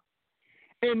car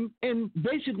and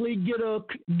basically get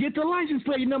the license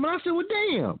plate number. I said, well,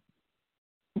 damn.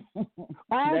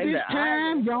 All this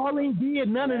time, y'all ain't did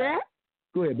none of that?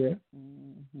 Go ahead, Bear.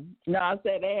 No, I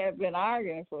said they have been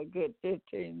arguing for a good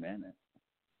 15 minutes.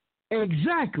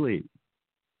 Exactly.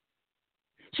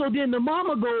 So then the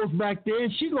mama goes back there,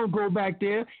 and she going to go back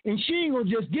there, and she ain't going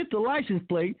to just get the license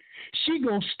plate. She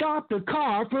going to stop the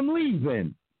car from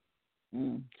leaving.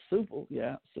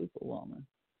 Superwoman.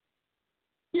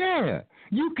 Yeah,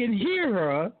 you can hear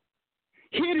her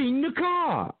hitting the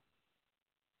car.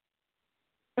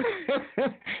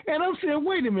 And I'm saying,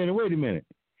 wait a minute.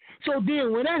 So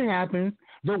then when that happens,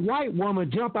 the white woman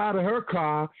jump out of her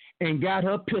car and got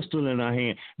her pistol in her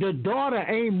hand. The daughter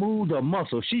ain't moved a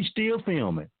muscle. She's still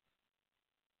filming.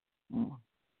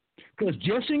 Because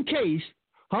just in case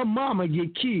her mama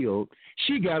get killed,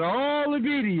 she got all the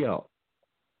video.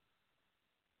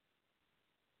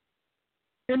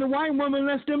 And the white woman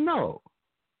lets them know.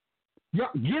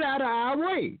 Get out of our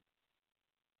way.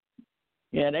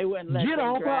 Yeah, they wouldn't let Get them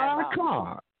off of our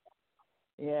car.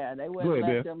 Yeah, they wouldn't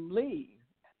let them leave.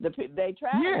 They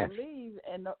tried to leave,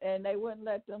 and they wouldn't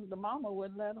let them. The mama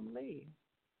wouldn't let them leave.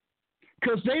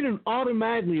 Because they didn't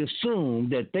automatically assume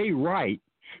that they right,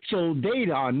 so they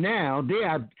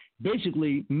have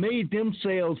basically made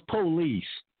themselves police.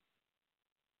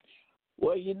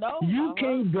 Well, you know, you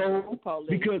can't go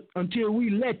because until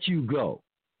we let you go.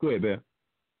 Go ahead, Bear.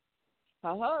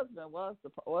 Her husband was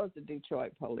the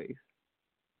Detroit police.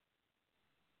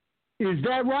 Is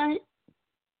that right?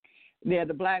 Yeah,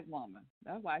 the black woman.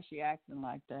 That's why she acting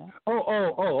like that.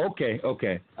 Oh, okay.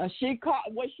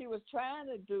 What she was trying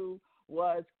to do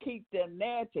was keep them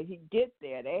there till he get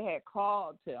there. They had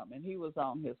called him, and he was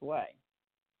on his way.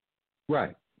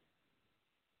 Right.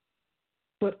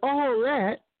 But all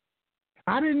that,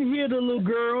 I didn't hear the little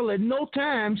girl at no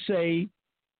time say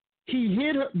he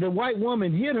hit her. The white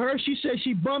woman hit her. She said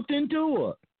she bumped into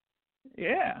her.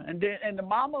 Yeah, and the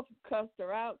mama cussed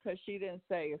her out because she didn't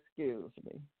say excuse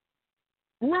me.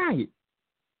 Right.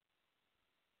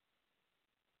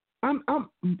 I'm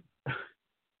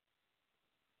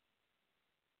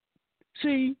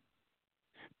see,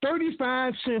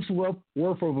 35 cents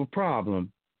worth of a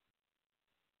problem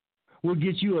will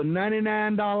get you a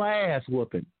 $99 ass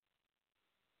whooping.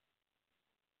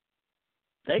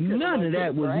 None of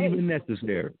that was even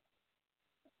necessary.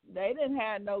 They didn't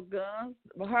have no guns.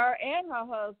 Her and her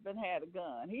husband had a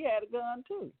gun. He had a gun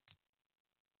too.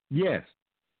 Yes.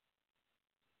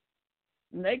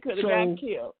 And they could have got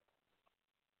killed.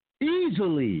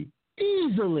 Easily.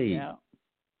 Yeah.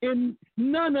 And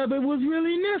none of it was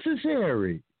really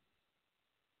necessary.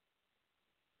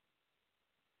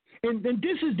 And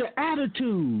this is the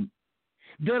attitude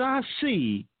that I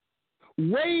see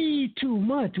way too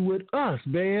much with us,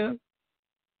 Bear.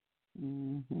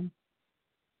 Mm-hmm.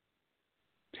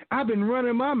 I've been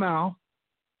running my mouth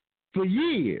for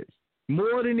years,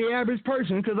 more than the average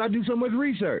person, because I do so much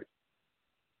research.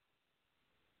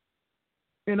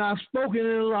 And I've spoken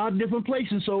in a lot of different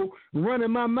places, so running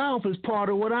my mouth is part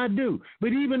of what I do. But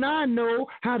even I know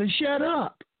how to shut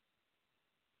up.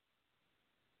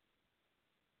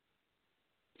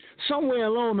 Somewhere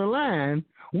along the line,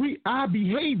 our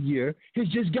behavior has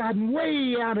just gotten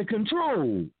way out of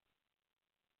control.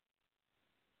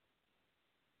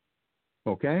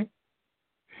 Okay?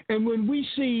 And when we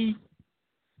see,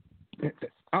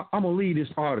 I'm going to leave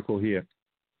this article here.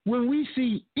 When we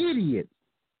see idiots,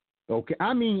 okay,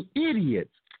 I mean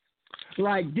idiots,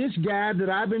 like this guy that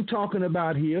I've been talking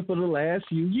about here for the last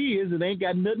few years, it ain't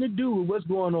got nothing to do with what's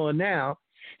going on now,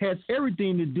 has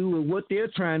everything to do with what they're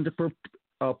trying to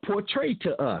portray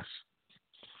to us.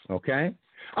 Okay?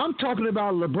 I'm talking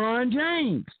about LeBron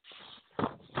James.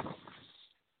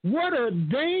 What a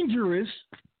dangerous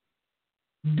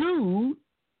dude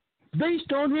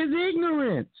based on his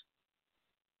ignorance.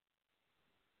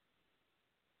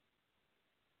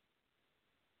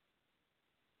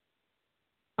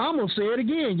 I'm going to say it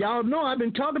again. Y'all know I've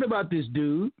been talking about this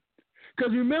dude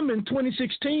because remember in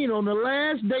 2016 on the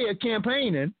last day of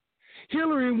campaigning,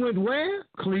 Hillary went where?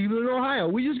 Cleveland, Ohio.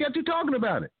 We just got to talking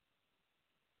about it.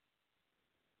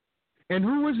 And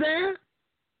who was there?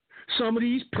 Some of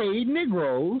these paid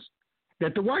Negroes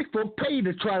that the white folk pay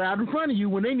to trot out in front of you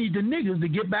when they need the niggers to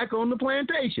get back on the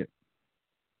plantation.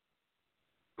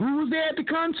 Who was there at the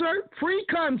concert? Free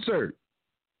concert.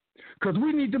 Because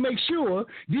we need to make sure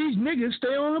these niggers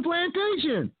stay on the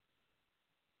plantation.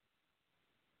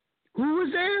 Who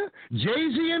was there?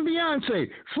 Jay-Z and Beyonce.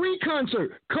 Free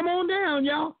concert. Come on down,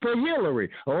 y'all, for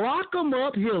Hillary. Lock them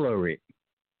up, Hillary.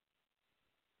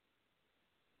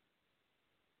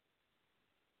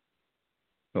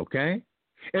 Okay?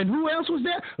 And who else was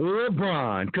there?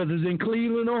 LeBron, because it's in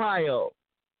Cleveland, Ohio.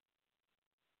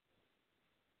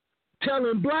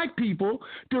 Telling black people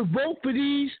to vote for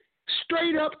these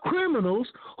straight-up criminals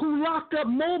who locked up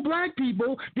more black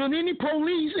people than any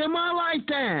police in my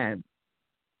lifetime.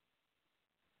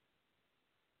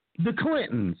 The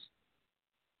Clintons.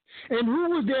 And who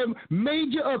was their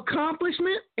major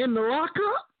accomplishment in the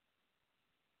lockup?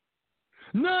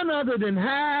 None other than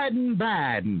hiding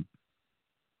Biden.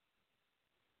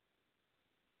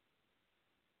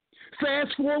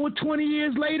 Fast forward 20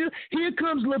 years later, here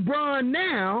comes LeBron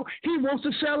now. He wants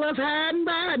to sell us hiding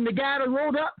Biden, the guy that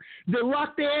wrote up the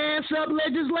lock their ass up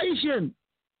legislation.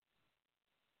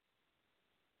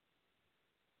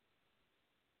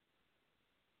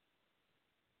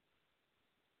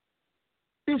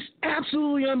 It's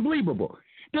absolutely unbelievable.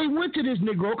 They went to this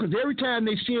Negro because every time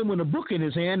they see him with a book in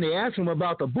his hand, they ask him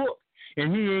about the book,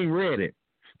 and he ain't read it.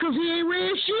 Because he ain't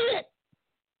read shit.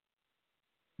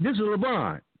 This is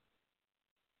LeBron.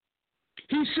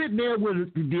 He's sitting there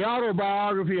with the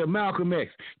autobiography of Malcolm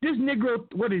X. This Negro,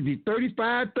 what is he,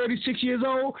 35, 36 years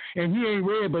old? And he ain't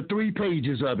read but 3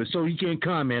 pages of it, so he can't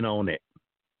comment on it.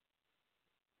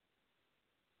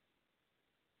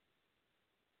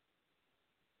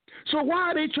 So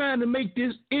why are they trying to make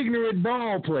this ignorant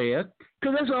ball player?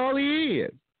 Because that's all he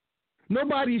is.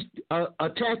 Nobody's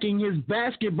attacking his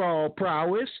basketball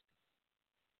prowess.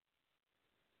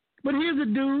 But here's a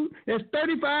dude that's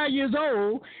 35 years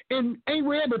old and ain't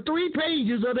read but 3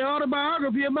 pages of the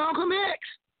autobiography of Malcolm X.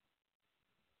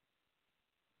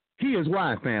 Here's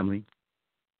why, family.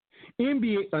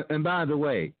 NBA, and by the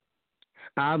way,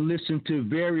 I've listened to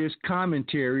various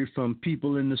commentary from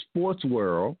people in the sports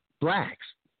world, blacks,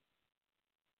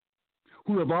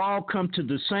 who have all come to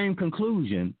the same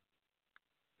conclusion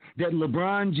that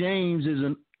LeBron James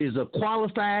is a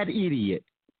qualified idiot.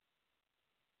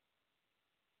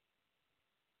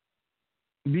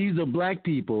 These are black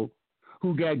people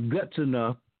who got guts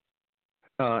enough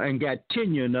and got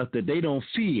tenure enough that they don't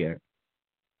fear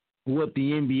what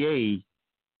the NBA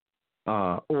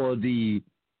or the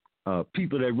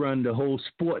people that run the whole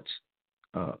sports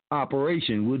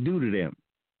operation will do to them.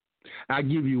 I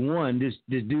give you one. This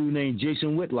dude named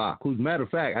Jason Whitlock, who's, matter of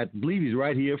fact, I believe he's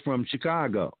right here from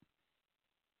Chicago,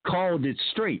 called it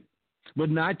straight. But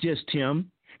not just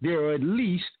him. There are at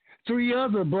least 3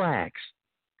 other blacks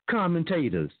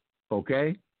commentators,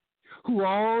 okay, who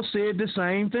all said the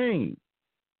same thing.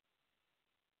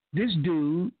 This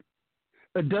dude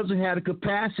doesn't have the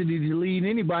capacity to lead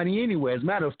anybody anywhere. As a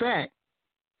matter of fact,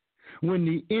 when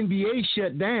the NBA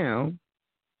shut down,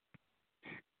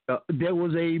 there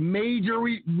was a major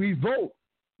revolt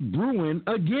brewing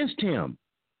against him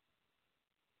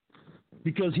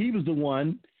because he was the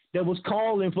one that was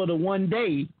calling for the one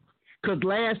day, because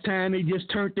last time they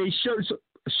just turned their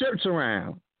shirts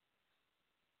around,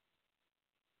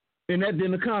 and that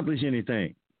didn't accomplish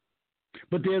anything.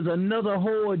 But there's another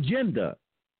whole agenda,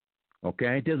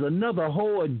 okay? There's another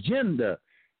whole agenda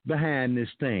behind this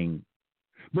thing.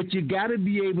 But you got to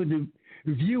be able to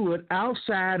view it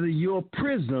outside of your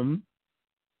prism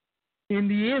in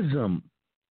the ism.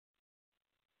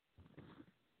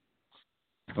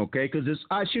 Okay, because it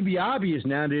should be obvious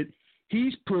now that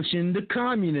he's pushing the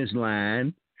communist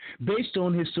line based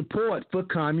on his support for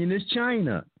communist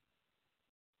China.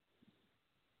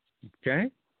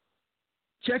 Okay?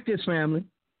 Check this, family.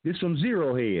 This from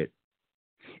Zero Head.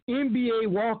 NBA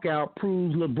walkout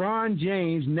proves LeBron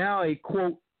James now a,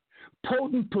 quote,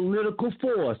 potent political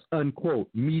force, unquote,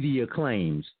 media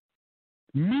claims.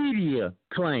 Media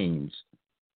claims.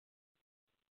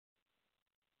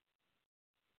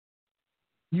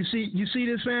 You see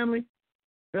this, family?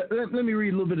 Let me read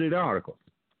a little bit of the article.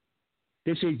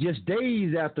 They say just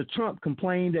days after Trump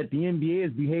complained that the NBA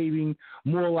is behaving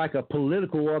more like a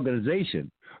political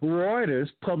organization, Reuters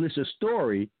published a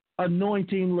story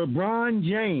anointing LeBron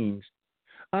James,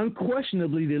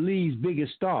 unquestionably the league's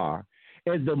biggest star,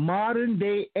 as the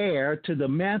modern-day heir to the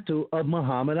mantle of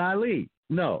Muhammad Ali.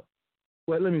 No.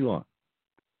 Well, let me go on.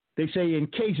 They say in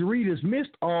case readers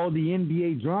missed all the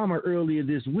NBA drama earlier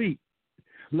this week,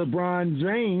 LeBron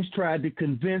James tried to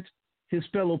convince his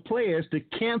fellow players to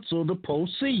cancel the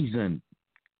postseason.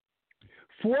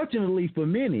 Fortunately for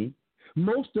many,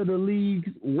 most of the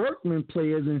league's workman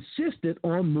players insisted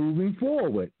on moving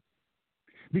forward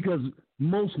because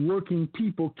most working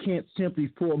people can't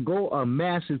simply forego a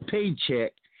massive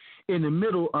paycheck in the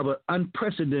middle of an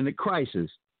unprecedented crisis.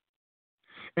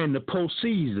 And the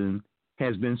postseason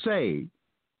has been saved,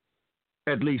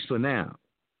 at least for now.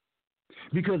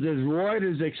 Because as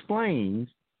Reuters explains,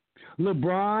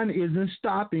 LeBron isn't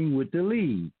stopping with the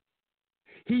league.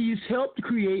 He's helped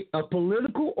create a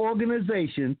political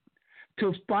organization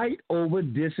to fight over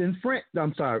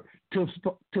to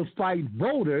fight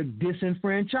voter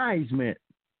disenfranchisement.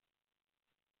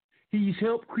 He's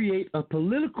helped create a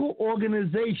political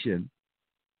organization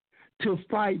to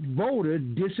fight voter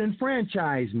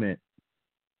disenfranchisement.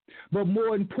 But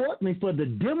more importantly for the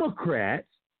Democrats,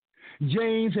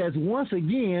 James has once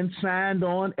again signed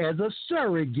on as a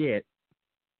surrogate,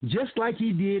 just like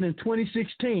he did in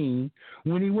 2016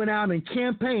 when he went out and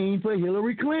campaigned for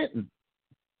Hillary Clinton.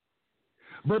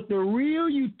 But the real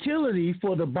utility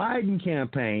for the Biden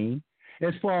campaign,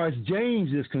 as far as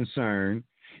James is concerned,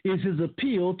 is his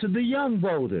appeal to the young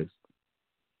voters.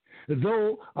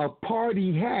 Though a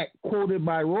party hack quoted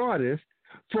by Reuters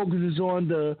focuses on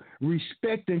the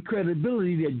respect and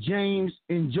credibility that James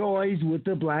enjoys with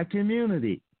the black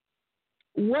community.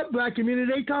 What black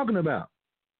community are they talking about?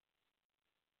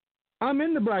 I'm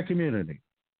in the black community.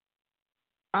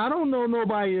 I don't know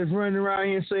nobody that's running around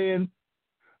here saying,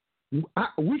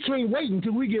 we can't wait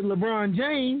until we get LeBron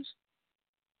James.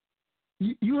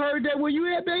 You heard that where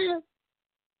you at, Dan?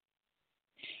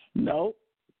 No.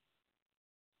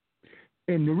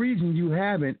 And the reason you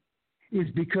haven't is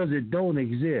because it don't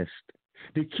exist.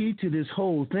 The key to this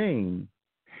whole thing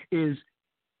is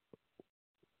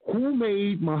who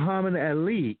made Muhammad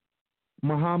Ali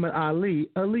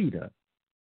a leader?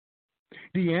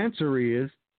 The answer is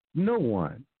no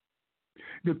one.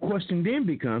 The question then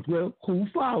becomes, well, who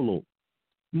followed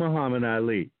Muhammad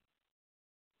Ali?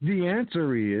 The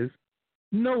answer is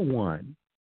no one.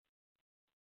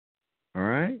 All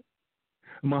right?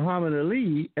 Muhammad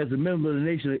Ali, as a member of the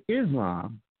Nation of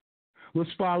Islam, was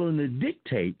following the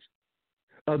dictates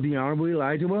of the Honorable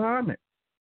Elijah Muhammad.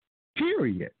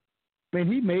 Period.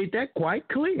 And he made that quite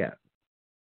clear.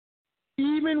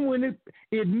 Even when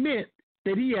it meant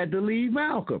that he had to leave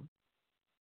Malcolm.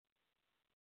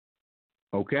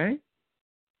 Okay?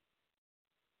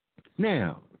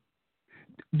 Now,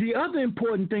 the other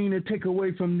important thing to take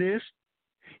away from this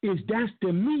is that's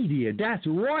the media, that's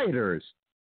Reuters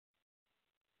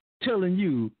telling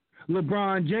you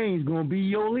LeBron James going to be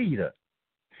your leader.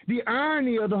 The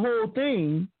irony of the whole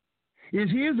thing is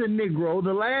here's a Negro,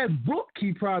 the last book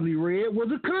he probably read was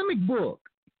a comic book.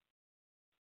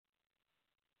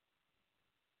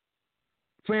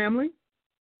 Family.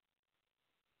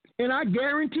 And I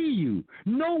guarantee you,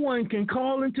 no one can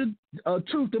call into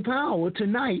truth to power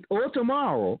tonight or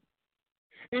tomorrow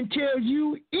and tell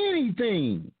you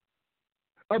anything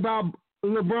about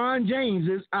LeBron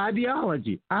James's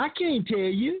ideology. I can't tell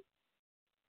you,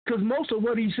 because most of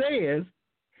what he says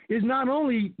is not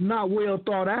only not well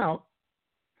thought out,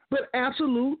 but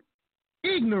absolute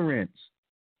ignorance.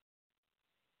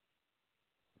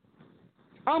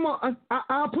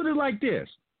 I'll put it like this.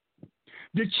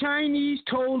 The Chinese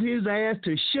told his ass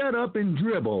to shut up and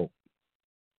dribble.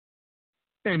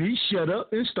 And he shut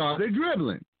up and started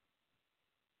dribbling.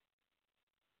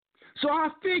 So I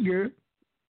figure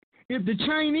if the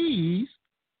Chinese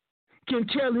can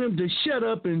tell him to shut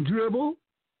up and dribble,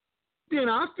 then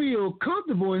I feel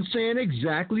comfortable in saying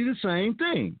exactly the same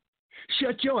thing.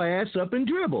 Shut your ass up and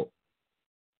dribble.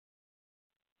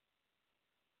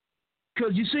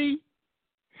 Because you see,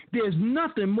 there's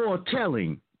nothing more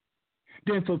telling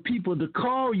than for people to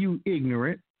call you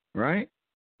ignorant, right?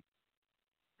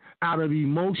 Out of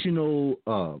emotional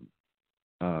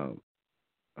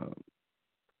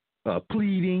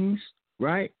pleadings,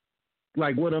 right?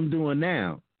 Like what I'm doing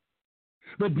now.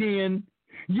 But then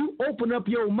you open up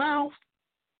your mouth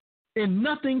and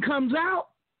nothing comes out,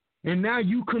 and now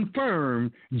you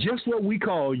confirm just what we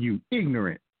call you,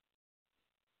 ignorant.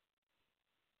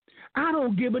 I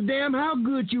don't give a damn how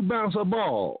good you bounce a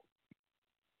ball.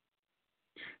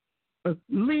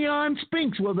 Leon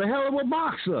Spinks was a hell of a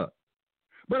boxer,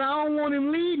 but I don't want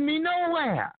him leading me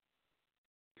nowhere.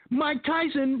 Mike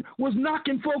Tyson was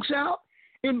knocking folks out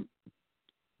in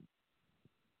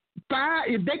 5.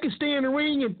 If they could stay in the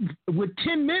ring with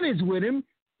 10 minutes with him,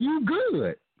 you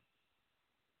good.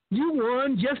 You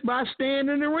won just by staying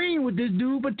in the ring with this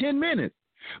dude for 10 minutes.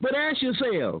 But ask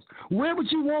yourselves, where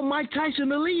would you want Mike Tyson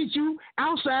to lead you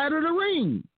outside of the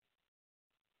ring?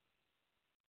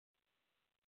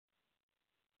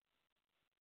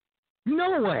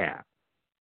 Nowhere.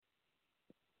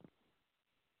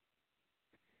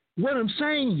 What I'm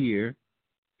saying here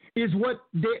is what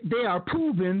they are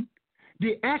proving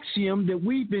the axiom that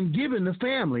we've been given the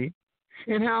family,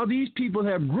 and how these people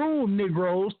have groomed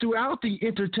Negroes throughout the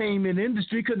entertainment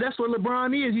industry, because that's what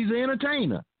LeBron is. He's an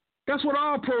entertainer. That's what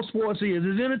all pro sports is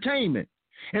entertainment.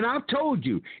 And I've told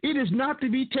you, it is not to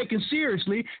be taken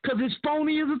seriously because it's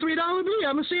phony as a $3 bill.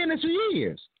 I've been saying this for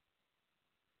years.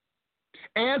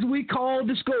 As we call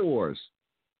the scores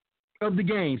of the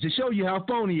games to show you how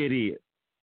phony it is.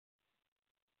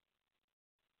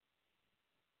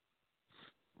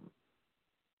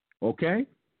 Okay?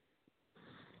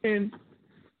 And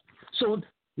so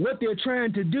what they're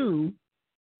trying to do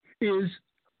is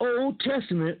Old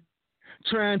Testament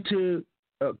trying to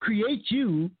create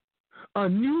you a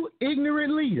new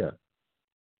ignorant leader.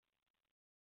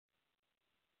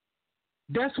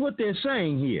 That's what they're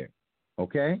saying here,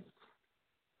 okay?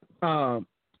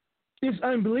 It's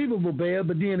unbelievable, Bear,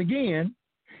 but then again,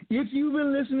 if you've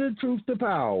been listening to Truth to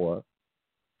Power,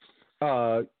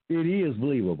 it is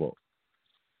believable,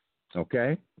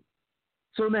 okay?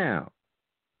 So now,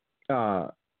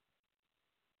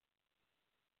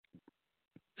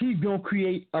 he's going to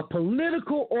create a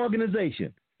political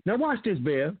organization. Now watch this,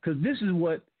 Bear, because this is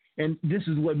what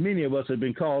many of us have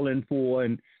been calling for.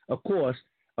 And of course,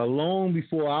 long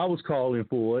before I was calling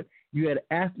for it, you had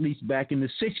athletes back in the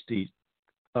 60s,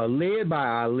 led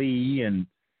by Ali and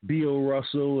Bill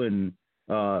Russell and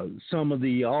some of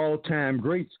the all-time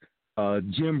greats,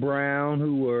 Jim Brown,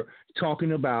 who were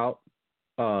talking about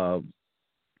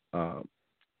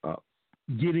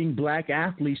getting black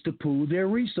athletes to pool their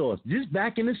resources, just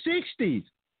back in the 60s.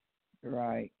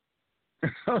 Right.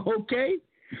 Okay?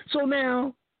 So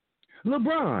now,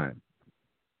 LeBron,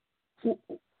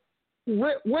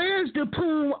 where's the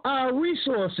pool our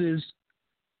resources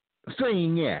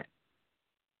thing at?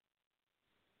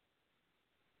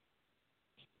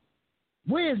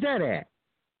 Where's that at?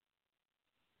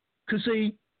 Because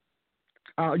see,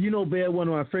 Bear, one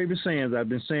of my favorite sayings, I've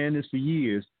been saying this for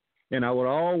years, and I would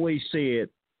always say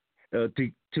it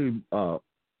to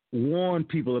warn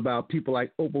people about people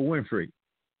like Oprah Winfrey.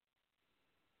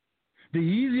 The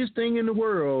easiest thing in the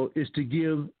world is to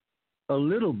give a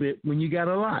little bit when you got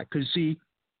a lot. Because, see,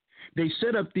 they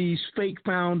set up these fake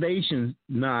foundation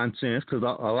nonsense because a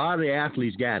lot of the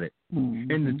athletes got it. Mm-hmm.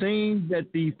 And the things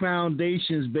that the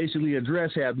foundations basically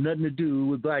address have nothing to do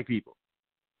with black people.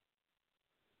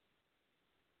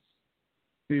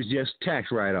 It's just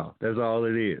tax write-off. That's all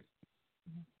it is.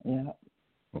 Yeah.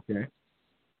 Okay.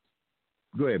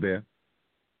 Go ahead, Bear.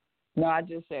 No, I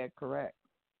just said correct.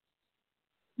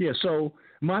 Yeah, so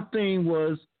my thing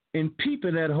was, in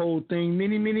peeping that whole thing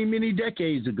many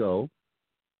decades ago,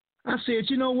 I said,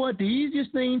 you know what? The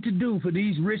easiest thing to do for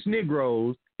these rich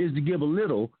Negroes is to give a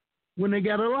little when they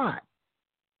got a lot.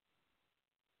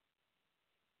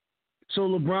 So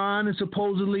LeBron is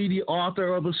supposedly the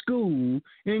author of a school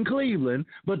in Cleveland,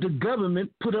 but the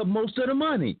government put up most of the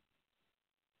money.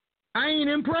 I ain't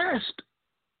impressed.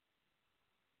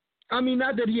 I mean,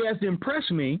 not that he has to impress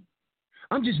me.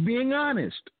 I'm just being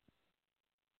honest.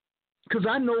 Because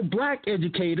I know black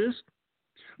educators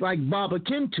like Baba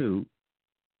Kintu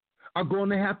are going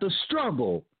to have to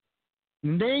struggle.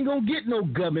 And they ain't going to get no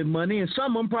government money, and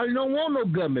some of them probably don't want no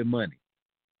government money.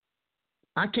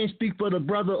 I can't speak for the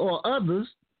brother or others,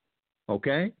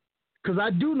 okay? Because I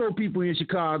do know people in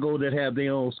Chicago that have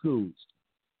their own schools.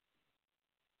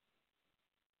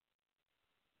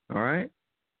 All right?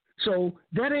 So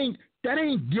that ain't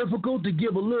difficult to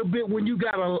give a little bit when you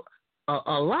got a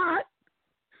lot.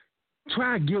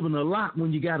 Try giving a lot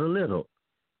when you got a little.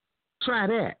 Try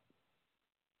that.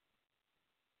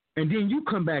 And then you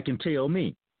come back and tell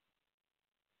me.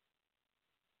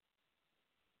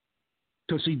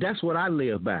 Because, see, that's what I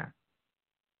live by.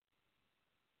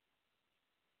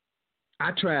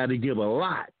 I try to give a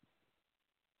lot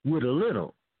with a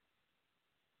little.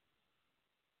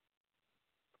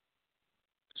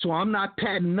 So I'm not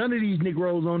patting none of these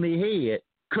Negroes on their head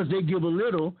because they give a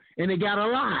little and they got a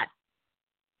lot.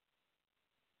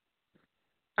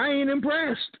 I ain't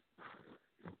impressed.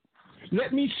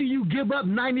 Let me see you give up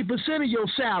 90% of your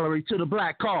salary to the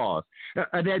black cause,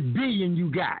 that billion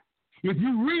you got. If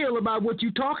you real about what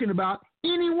you're talking about,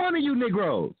 any one of you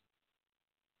Negroes,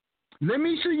 let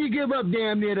me see you give up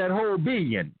damn near that whole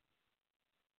billion.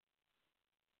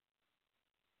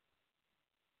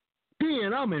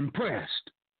 Then I'm impressed.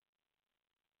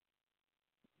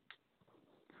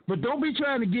 But don't be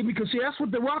trying to give me, because see, that's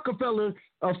what the Rockefeller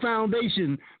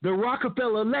Foundation, the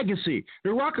Rockefeller legacy.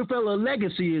 The Rockefeller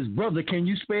legacy is, brother, can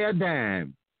you spare a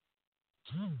dime?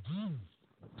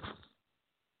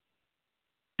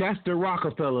 That's the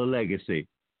Rockefeller legacy.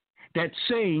 That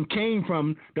saying came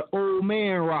from the old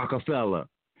man Rockefeller,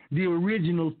 the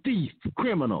original thief,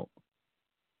 criminal,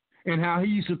 and how he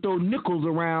used to throw nickels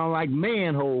around like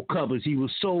manhole covers. He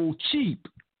was so cheap.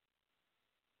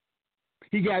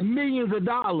 He got millions of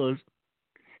dollars,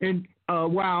 and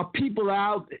while people are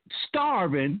out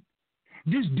starving,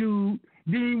 this dude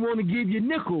didn't even want to give you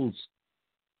nickels.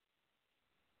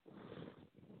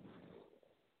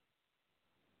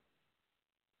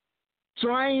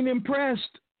 So I ain't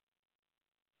impressed,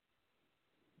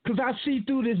 because I see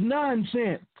through this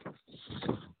nonsense.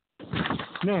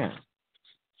 Now,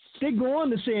 they go on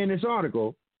to say in this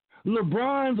article,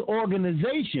 LeBron's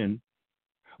organization,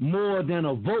 more than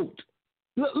a vote.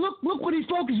 Look what he's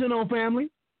focusing on, family.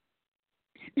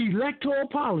 Electoral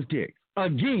politics,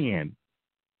 again.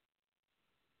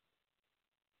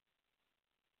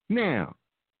 Now,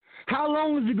 how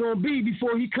long is it going to be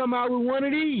before he come out with one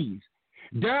of these?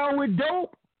 Down with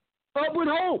dope, up with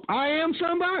hope. I am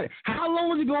somebody. How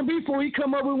long is it going to be before he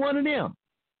come up with one of them?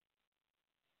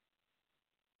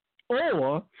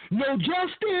 Or no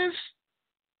justice,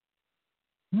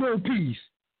 no peace.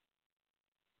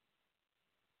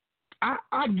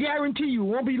 I guarantee you it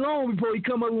won't be long before he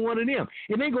come up with one of them.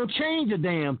 It ain't going to change a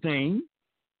damn thing,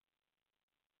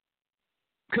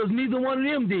 because neither one of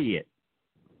them did.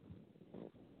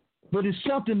 But it's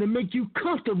something to make you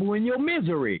comfortable in your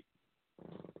misery.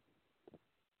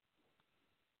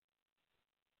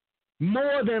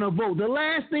 More than a vote. The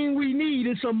last thing we need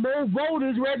is some more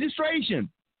voters registration.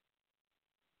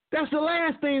 That's the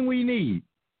last thing we need.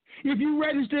 If you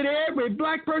registered every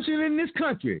black person in this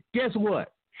country, guess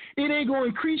what? It ain't going to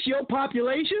increase your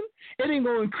population. It ain't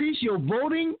going to increase your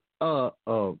voting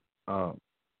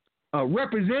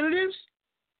representatives.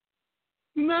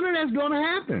 None of that's going to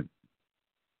happen.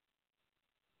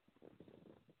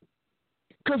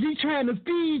 Because he's trying to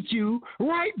feed you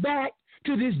right back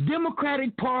to this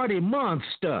Democratic Party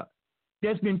monster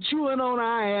that's been chewing on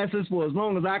our asses for as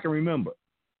long as I can remember.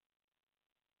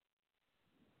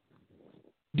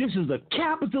 This is a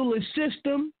capitalist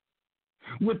system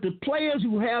with the players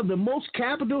who have the most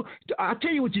capital. I'll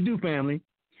tell you what you do, family.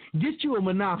 Get you a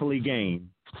Monopoly game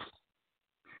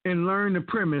and learn the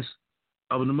premise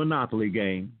of the Monopoly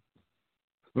game.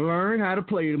 Learn how to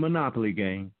play the Monopoly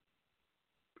game.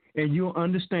 And you'll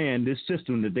understand this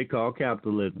system that they call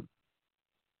capitalism.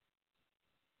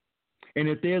 And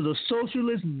if there's a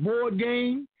socialist board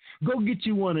game, go get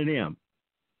you one of them.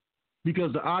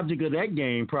 Because the object of that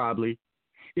game probably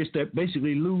is to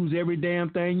basically lose every damn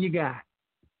thing you got.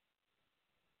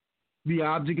 The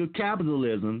object of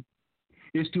capitalism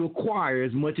is to acquire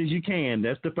as much as you can.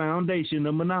 That's the foundation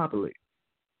of monopoly.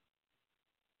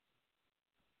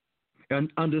 And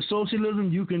under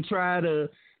socialism, you can try to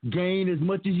gain as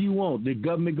much as you want. The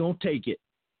government gonna take it.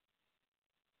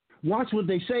 Watch what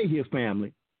they say here,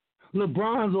 family.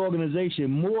 LeBron's organization,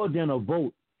 More Than a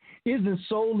Vote, isn't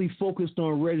solely focused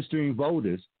on registering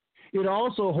voters. It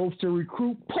also hopes to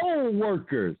recruit poll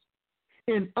workers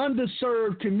in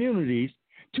underserved communities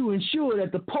to ensure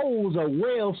that the polls are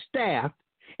well staffed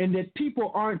and that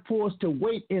people aren't forced to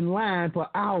wait in line for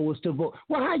hours to vote.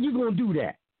 Well, how you going to do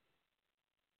that?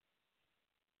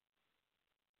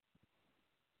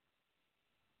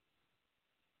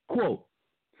 Quote,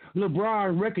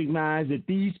 LeBron recognized that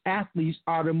these athletes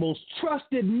are the most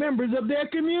trusted members of their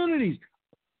communities.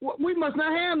 We must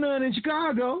not have none in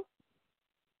Chicago,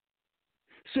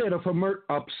 said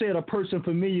a person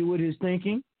familiar with his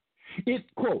thinking.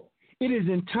 Quote, it is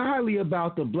entirely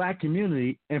about the black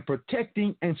community and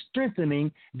protecting and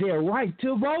strengthening their right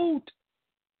to vote.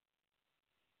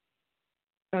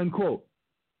 Unquote.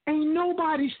 Ain't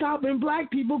nobody stopping black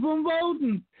people from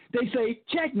voting. They say,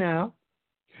 check now.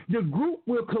 The group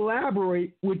will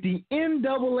collaborate with the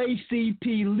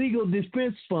NAACP Legal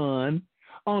Defense Fund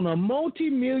on a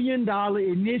multi-million-dollar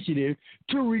initiative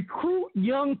to recruit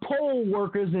young poll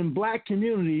workers in black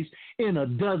communities in a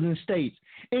dozen states,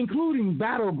 including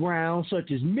battlegrounds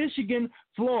such as Michigan,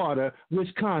 Florida,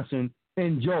 Wisconsin,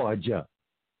 and Georgia.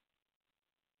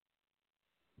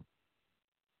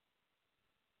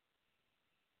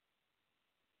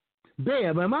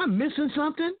 Bev, am I missing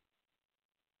something?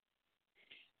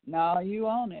 No, you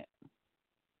own it.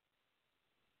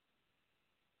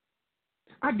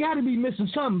 I got to be missing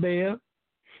something, Bev,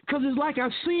 because it's like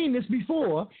I've seen this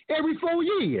before every 4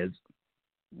 years.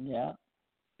 Yeah.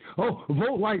 Oh,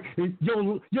 vote like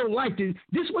your life. This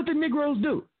is what the Negroes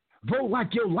do. Vote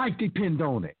like your life depends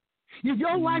on it. If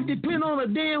your life depends on a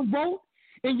damn vote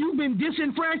and you've been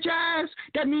disenfranchised,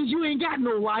 that means you ain't got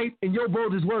no life and your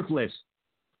vote is worthless.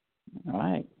 All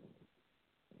right.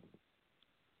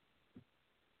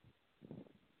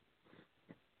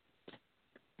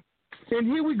 And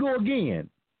here we go again.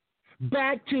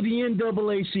 Back to the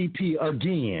NAACP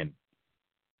again.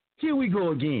 Here we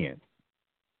go again.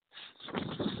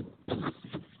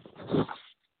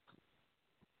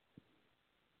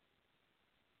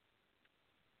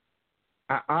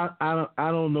 I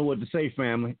don't know what to say,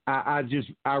 family. I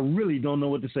really don't know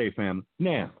what to say, family.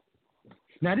 Now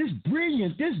this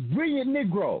brilliant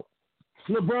Negro,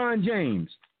 LeBron James,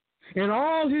 and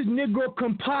all his Negro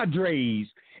compadres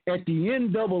at the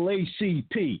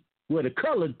NAACP, where the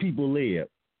colored people live.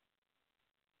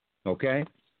 Okay?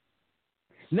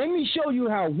 Let me show you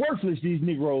how worthless these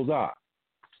Negroes are.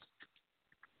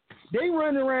 They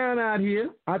run around out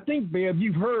here. I think, Bev,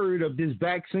 you've heard of this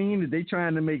vaccine that they're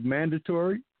trying to make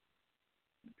mandatory.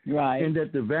 Right. And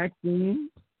that the vaccine,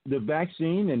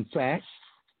 in fact,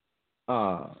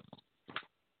 has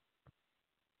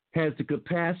the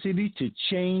capacity to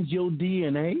change your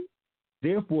DNA,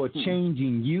 therefore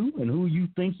changing you and who you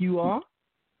think you are.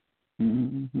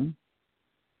 Mm-hmm.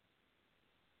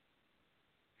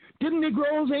 Them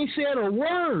Negroes ain't said a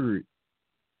word.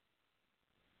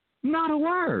 Not a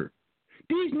word.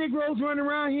 These Negroes running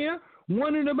around here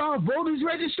wondering about voters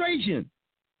registration.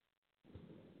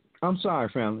 I'm sorry,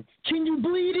 family. Can you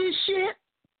believe this shit?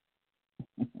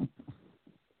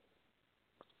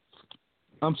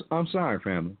 I'm sorry,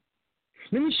 family.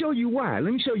 Let me show you why.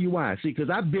 See, because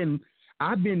I've been,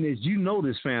 as you know,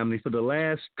 this family, for the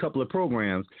last couple of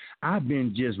programs, I've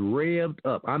been just revved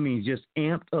up. I mean, just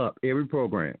amped up every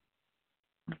program.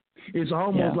 It's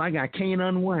almost like I can't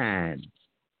unwind.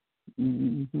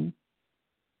 Mm-hmm.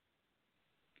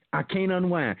 I can't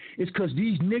unwind. It's because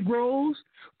these Negroes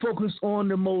focus on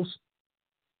the most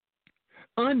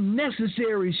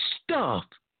unnecessary stuff.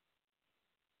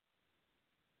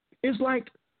 It's like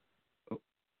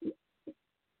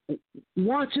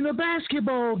watching a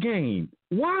basketball game.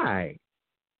 Why?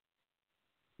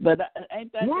 But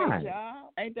ain't that Why? their job?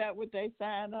 Ain't that what they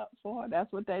signed up for?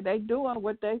 That's what they doing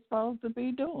what they supposed to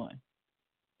be doing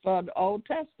for the Old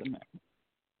Testament.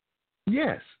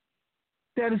 Yes,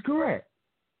 that is correct.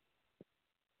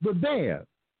 But Bear,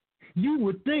 you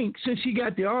would think, since he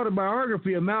got the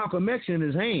autobiography of Malcolm X in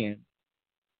his hand,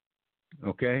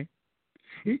 okay,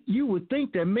 you would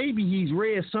think that maybe he's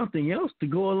read something else to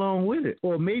go along with it,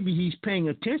 or maybe he's paying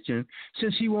attention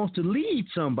since he wants to lead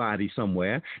somebody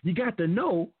somewhere. You got to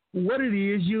know what it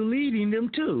is you're leading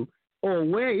them to, or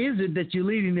where is it that you're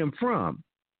leading them from.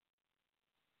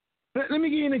 Let me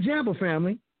give you an example,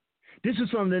 family. This is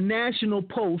from the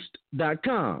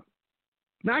nationalpost.com.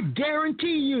 Now, I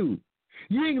guarantee you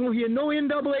ain't going to hear no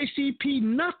NAACP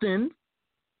nothing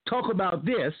talk about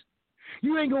this.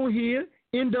 You ain't going to hear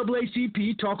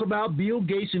NAACP talk about Bill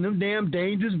Gates and them damn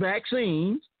dangerous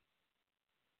vaccines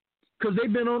because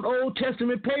they've been on Old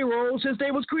Testament payroll since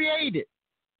they was created.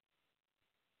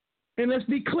 And let's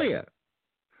be clear.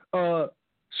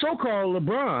 So-called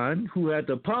LeBron, who had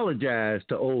to apologize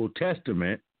to Old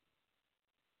Testament,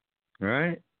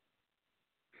 right?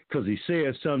 Because he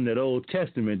said something that Old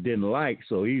Testament didn't like,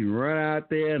 so he run out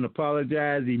there and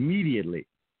apologize immediately.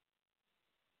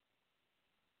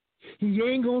 He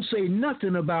ain't going to say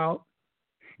nothing about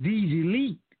these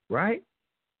elite, right?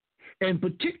 And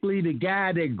particularly the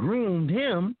guy that groomed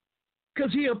him,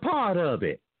 because he a part of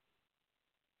it.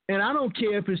 And I don't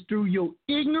care if it's through your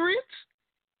ignorance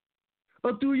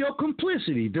or through your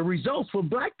complicity. The results for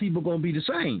black people going to be the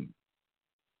same.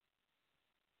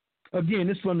 Again,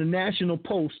 it's from the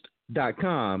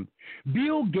nationalpost.com.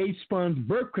 Bill Gates funds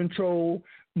birth control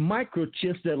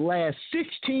microchips that last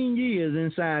 16 years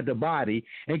inside the body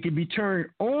and can be turned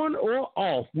on or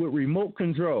off with remote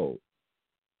control.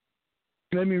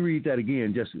 Let me read that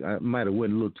again. I might have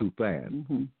went a little too fast.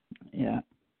 Mm-hmm. Yeah.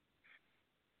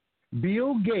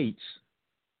 Bill Gates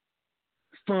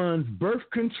funds birth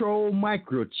control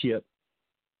microchip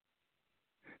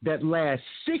that lasts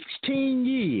 16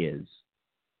 years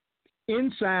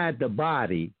inside the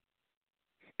body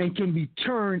and can be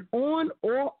turned on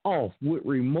or off with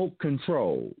remote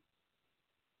control.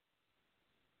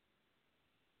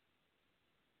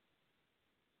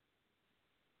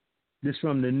 This is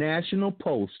from the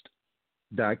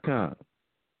nationalpost.com.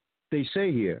 They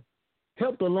say here,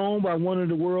 helped along by one of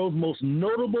the world's most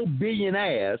notable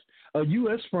billionaires, a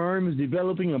U.S. firm is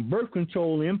developing a birth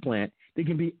control implant that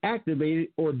can be activated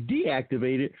or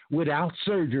deactivated without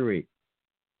surgery.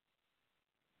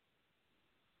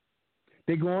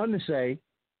 They go on to say,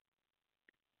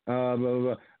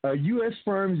 a U.S.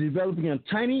 firm is developing a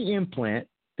tiny implant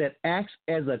that acts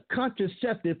as a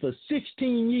contraceptive for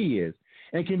 16 years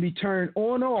and can be turned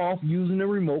on or off using a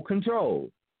remote control.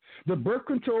 The birth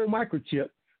control microchip,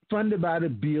 funded by the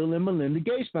Bill and Melinda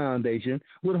Gates Foundation,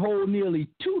 would hold nearly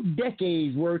 2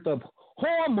 decades worth of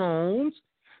hormones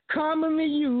commonly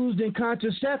used in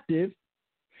contraceptive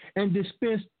and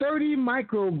dispense 30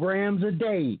 micrograms a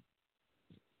day.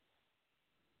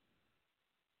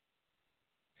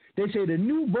 They say the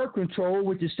new birth control,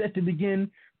 which is set to begin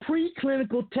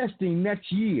preclinical testing next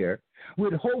year,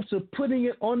 with hopes of putting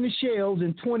it on the shelves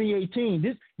in 2018.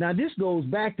 This goes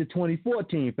back to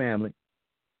 2014, family.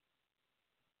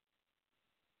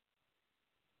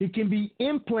 It can be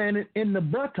implanted in the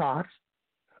buttocks,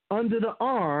 under the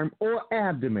arm, or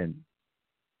abdomen.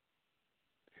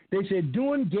 They said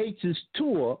during Gates'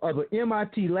 tour of an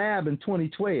MIT lab in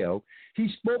 2012, he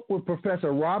spoke with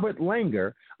Professor Robert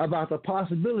Langer about the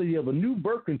possibility of a new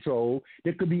birth control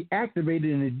that could be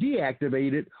activated and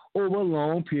deactivated over a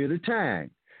long period of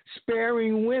time,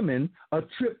 sparing women a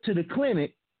trip to the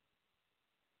clinic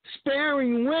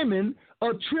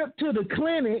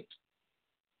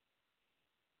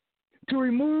to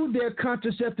remove their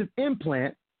contraceptive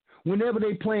implant whenever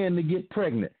they plan to get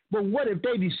pregnant. But what if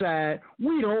they decide,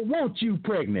 we don't want you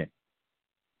pregnant?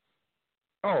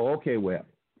 Oh, okay, well,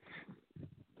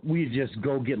 we just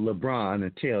go get LeBron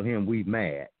and tell him we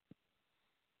mad.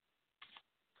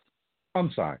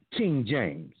 I'm sorry, King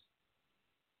James.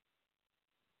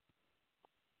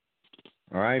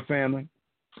 All right, family?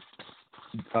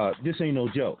 This ain't no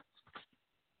joke.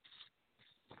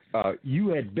 You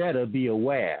had better be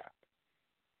aware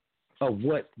of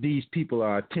what these people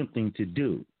are attempting to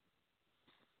do.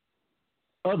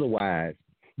 Otherwise,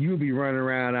 you'll be running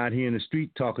around out here in the street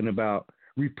talking about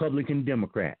Republican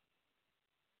Democrat.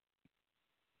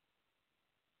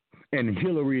 And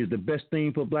Hillary is the best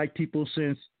thing for black people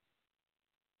since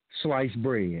sliced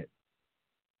bread.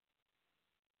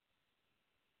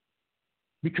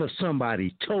 Because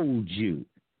somebody told you.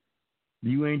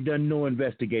 You ain't done no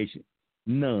investigation.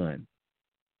 None.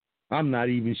 I'm not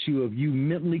even sure if you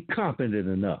mentally competent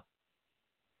enough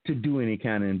to do any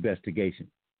kind of investigation.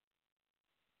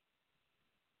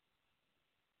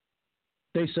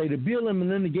 They say the Bill and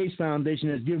Melinda Gates Foundation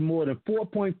has given more than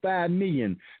 $4.5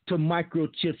 million to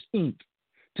Microchips Inc.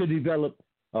 to develop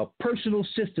a personal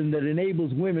system that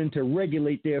enables women to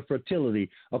regulate their fertility,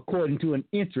 according to an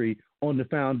entry on the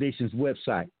foundation's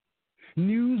website.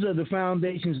 News of the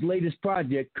foundation's latest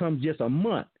project comes just a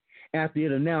month after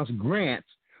it announced grants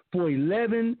for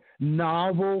 11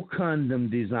 novel condom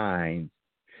designs,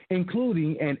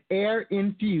 including an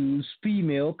air-infused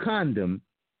female condom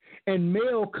and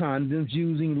male condoms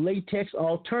using latex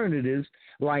alternatives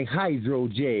like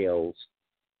hydrogels.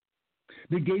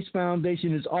 The Gates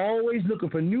Foundation is always looking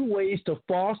for new ways to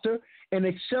foster and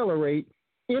accelerate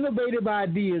innovative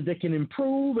ideas that can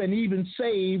improve and even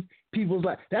save people's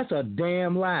lives. That's a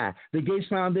damn lie. The Gates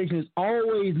Foundation is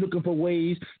always looking for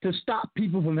ways to stop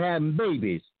people from having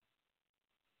babies.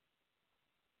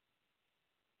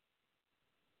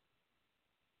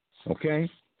 Okay?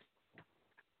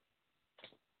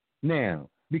 Now,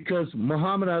 because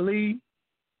Muhammad Ali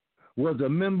was a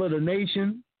member of the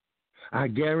nation, I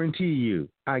guarantee you,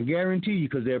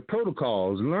 because there are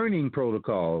protocols, learning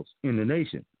protocols in the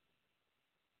nation.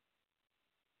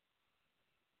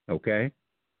 Okay?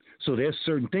 So there's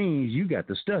certain things you got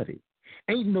to study.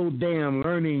 Ain't no damn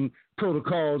learning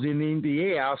protocols in the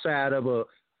NBA outside of a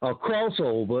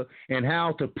crossover and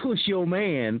how to push your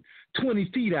man 20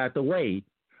 feet out the way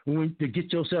to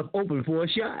get yourself open for a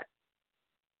shot.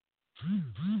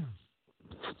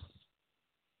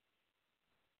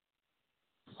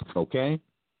 Okay?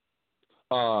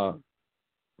 And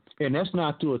that's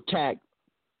not to attack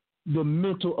the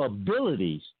mental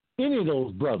abilities, any of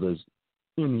those brothers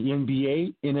in the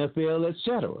NBA, NFL,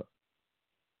 etc.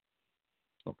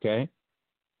 Okay?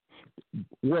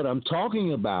 What I'm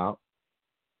talking about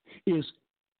is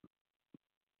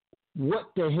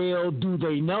what the hell do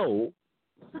they know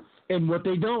and what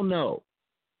they don't know.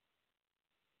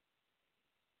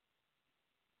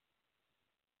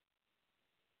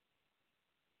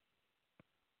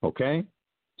 Okay?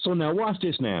 So now watch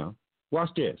this now.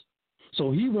 Watch this.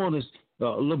 So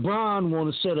LeBron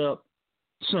want to set up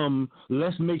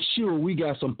let's make sure we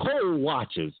got some poll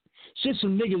watchers. Sit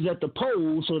some niggas at the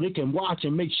polls so they can watch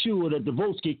and make sure that the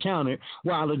votes get counted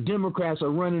while the Democrats are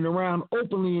running around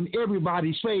openly in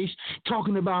everybody's face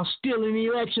talking about stealing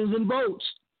elections and votes.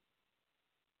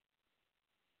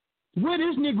 Where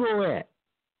this Negro at?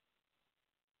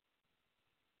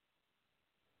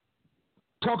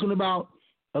 Talking about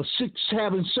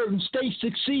having certain states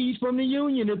succeed from the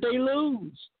Union if they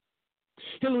lose.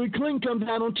 Hillary Clinton comes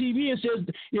out on TV and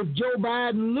says if Joe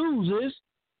Biden loses,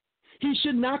 he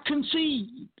should not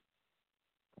concede,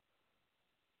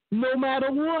 no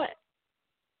matter what.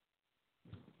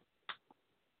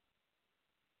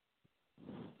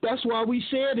 That's why we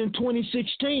said in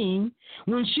 2016,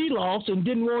 when she lost and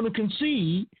didn't want to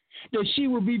concede, that she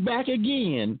would be back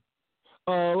again,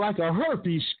 like a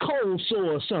herpes cold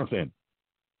sore or something.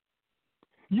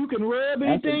 You can rub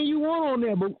anything you want on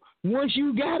there, but once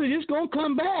you got it, it's going to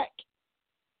come back.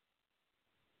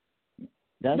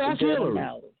 That's Hillary.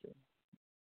 Analogy.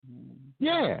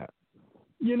 Yeah.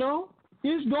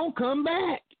 It's going to come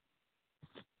back.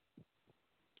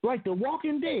 Like the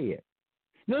Walking Dead.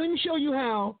 Now, let me show you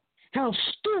how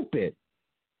stupid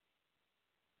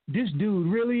this dude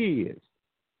really is.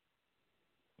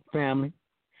 Family.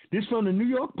 This from the New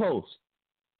York Post.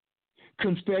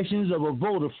 Confessions of a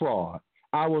voter fraud.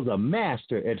 I was a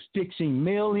master at fixing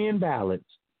mail-in ballots.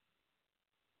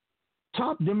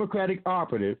 Top Democratic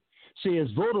operative says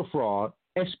voter fraud,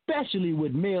 especially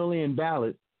with mail-in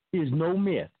ballots, is no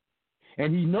myth.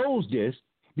 And he knows this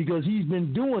because he's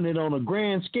been doing it on a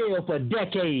grand scale for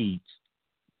decades.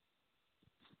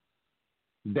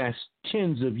 That's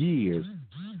tens of years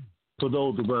for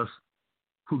those of us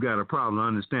who got a problem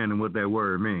understanding what that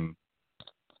word means.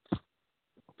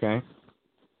 Okay?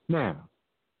 Now,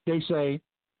 they say,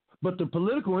 but the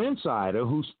political insider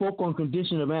who spoke on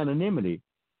condition of anonymity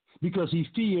because he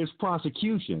fears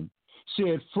prosecution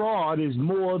said fraud is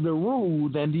more the rule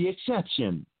than the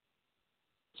exception.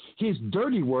 His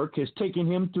dirty work has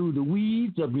taken him through the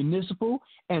weeds of municipal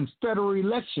and federal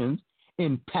elections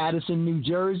in Paterson, New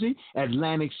Jersey,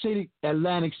 Atlantic City,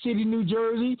 New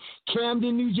Jersey,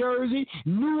 Camden, New Jersey,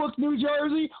 Newark, New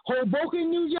Jersey, Hoboken,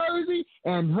 New Jersey,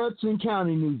 and Hudson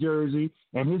County, New Jersey,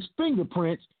 and his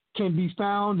fingerprints can be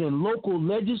found in local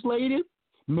legislative,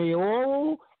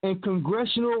 mayoral, and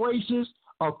congressional races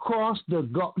across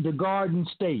the Garden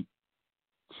State.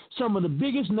 Some of the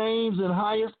biggest names and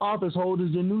highest office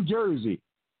holders in New Jersey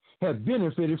have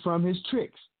benefited from his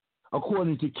tricks,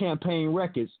 according to campaign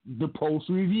records the Post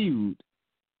reviewed.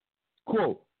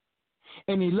 Quote,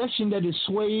 an election that is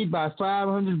swayed by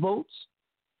 500 votes,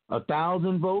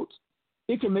 1,000 votes,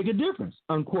 it can make a difference,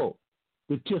 unquote.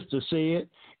 The tipster said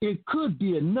it could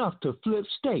be enough to flip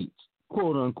states,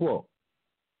 quote unquote.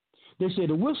 They say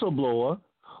the whistleblower,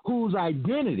 whose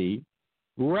identity,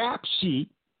 rap sheet,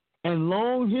 and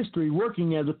long history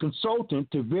working as a consultant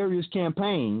to various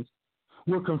campaigns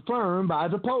were confirmed by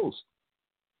the Post.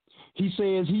 He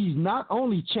says he's not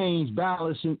only changed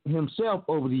ballots himself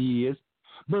over the years,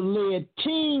 but led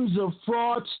teams of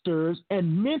fraudsters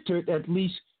and mentored at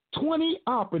least 20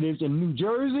 operatives in New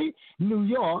Jersey, New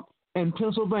York, and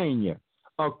Pennsylvania,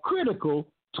 a critical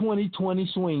 2020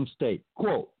 swing state.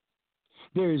 Quote,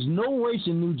 there is no race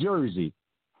in New Jersey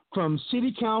from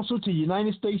city council to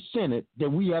United States Senate that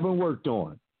we haven't worked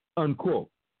on, unquote.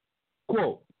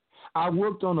 Quote, I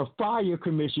worked on a fire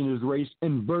commissioner's race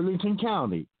in Burlington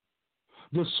County.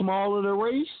 The smaller the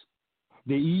race,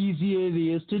 the easier it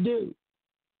is to do.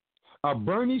 A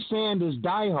Bernie Sanders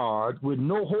diehard with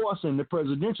no horse in the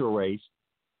presidential race,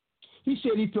 he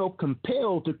said he felt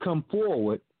compelled to come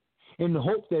forward in the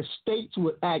hope that states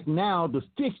would act now to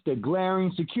fix the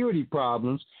glaring security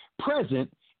problems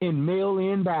present in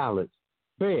mail-in ballots.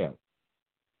 Bear,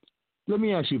 let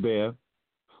me ask you, Bear,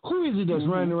 who is it that's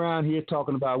running around here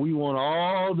talking about we want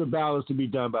all the ballots to be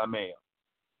done by mail?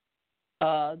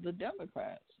 The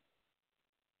Democrats.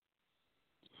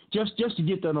 Just to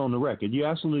get that on the record, you're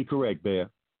absolutely correct, Bear.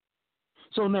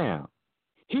 So now,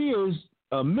 here's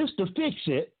Mr.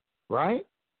 Fix-It, right?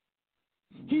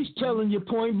 He's telling you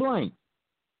point blank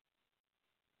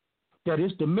that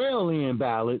it's the mail-in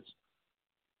ballots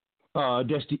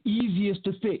that's the easiest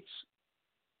to fix.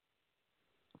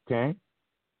 Okay?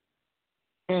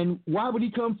 And why would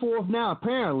he come forth now?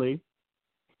 Apparently,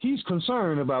 he's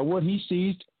concerned about what he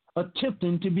sees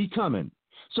attempting to be coming.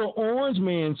 So Orange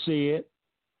Man said,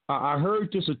 I heard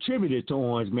this attributed to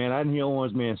Orange Man. I didn't hear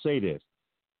Orange Man say this.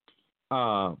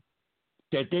 That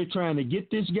they're trying to get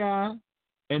this guy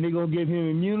and they're going to give him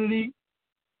immunity,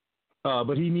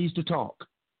 but he needs to talk.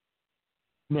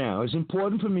 Now, it's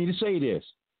important for me to say this.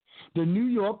 The New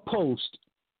York Post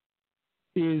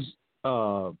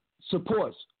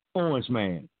supports Orange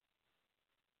Man.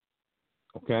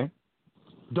 Okay?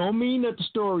 Don't mean that the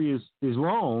story is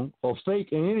wrong or fake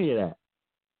or any of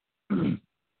that.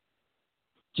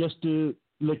 Just to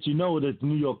let you know that the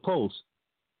New York Post,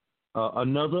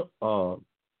 another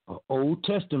Old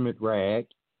Testament rag,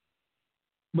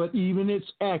 but even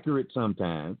it's accurate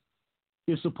sometimes,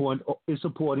 is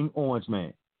supporting Orange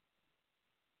Man.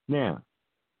 Now,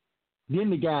 then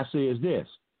the guy says this,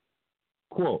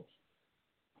 quote,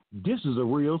 this is a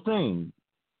real thing.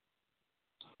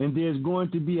 And there's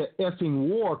going to be an effing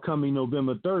war coming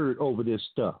November 3rd over this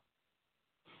stuff.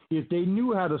 If they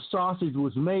knew how the sausage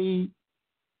was made,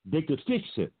 they could fix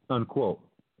it, unquote.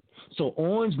 So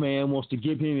Orange Man wants to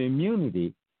give him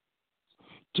immunity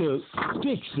to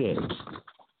fix it.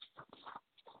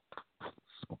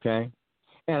 Okay?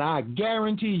 And I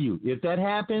guarantee you, if that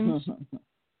happens,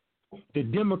 the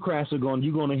Democrats you're going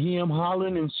to hear them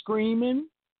hollering and screaming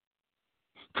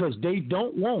because they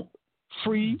don't want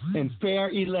free and fair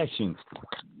elections.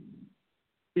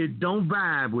 It don't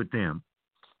vibe with them.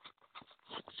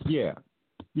 Yeah.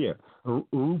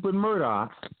 Rupert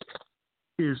Murdoch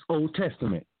is Old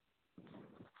Testament.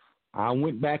 I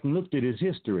went back and looked at his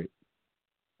history.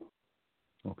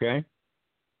 Okay?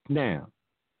 Now,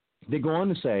 they go on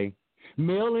to say,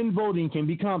 mail-in voting can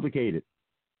be complicated.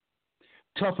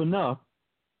 Tough enough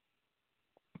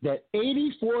that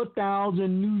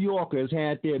 84,000 New Yorkers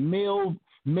had their mailed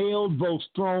votes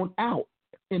thrown out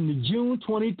in the June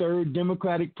 23rd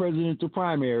Democratic presidential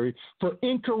primary for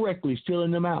incorrectly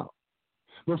filling them out.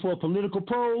 But for political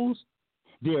pros,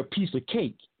 they're a piece of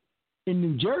cake. In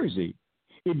New Jersey,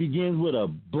 it begins with a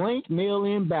blank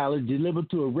mail-in ballot delivered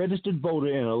to a registered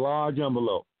voter in a large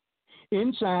envelope.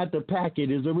 Inside the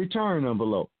packet is a return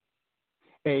envelope,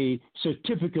 a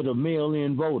certificate of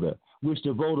mail-in voter, which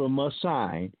the voter must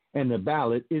sign, and the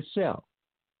ballot itself.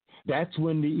 That's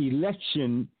when the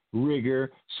election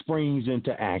rigor springs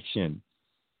into action.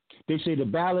 They say the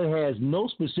ballot has no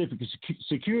specific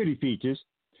security features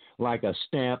like a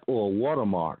stamp or a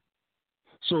watermark.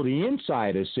 So the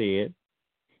insider said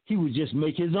he would just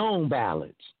make his own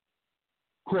ballots.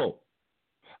 Quote,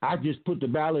 I just put the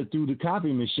ballot through the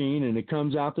copy machine and it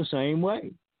comes out the same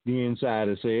way, the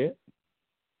insider said.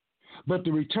 But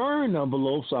the return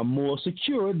envelopes are more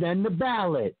secure than the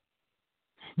ballot.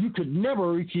 You could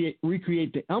never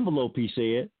recreate the envelope, he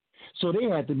said, so they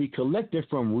had to be collected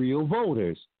from real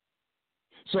voters.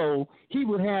 So he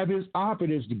would have his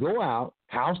operatives to go out,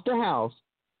 house to house,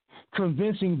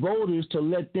 convincing voters to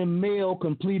let them mail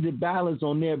completed ballots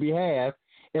on their behalf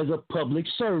as a public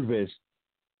service.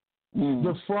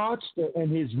 The fraudster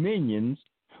and his minions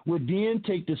would then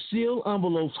take the sealed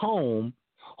envelopes home,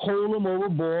 hold them over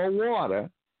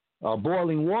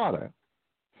boiling water,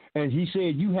 and he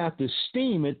said you have to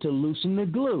steam it to loosen the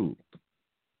glue.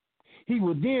 He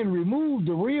would then remove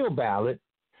the real ballot,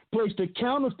 place the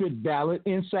counterfeit ballot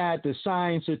inside the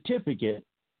signed certificate,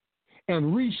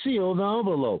 and reseal the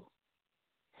envelope.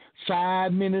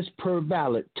 5 minutes per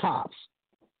ballot tops,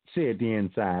 said the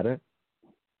insider.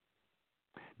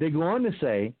 They go on to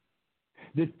say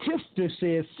The tipster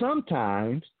says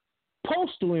sometimes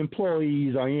postal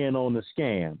employees are in on the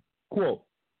scam. Quote,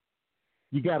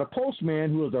 you got a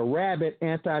postman who is a rabid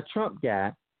anti-Trump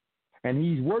guy, and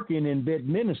he's working in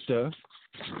Bedminster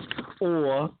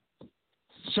or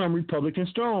some Republican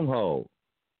stronghold.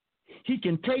 He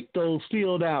can take those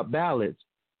filled out ballots,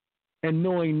 and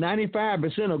knowing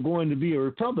 95% are going to be a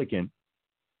Republican,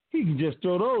 he can just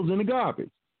throw those in the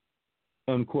garbage,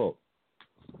 unquote.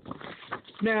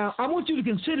 Now, I want you to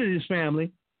consider this,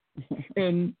 family,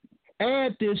 and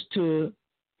add this to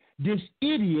this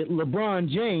idiot LeBron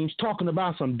James talking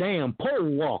about some damn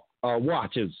poll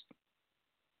watchers.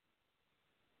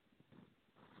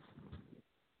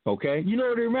 Okay? You know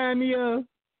what it remind me of?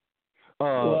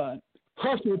 What?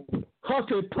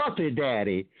 Huffy Puffy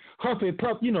Daddy. Huffy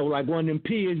Puff, you know, like one of them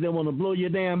pigs that want to blow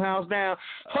your damn house down.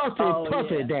 Huffy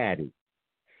Puffy Daddy.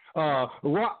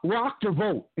 Rock the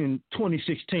vote in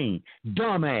 2016.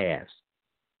 Dumbass.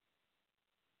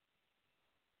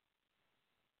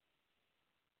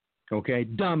 Okay,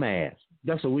 dumbass.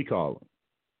 That's what we call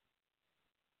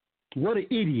him. What an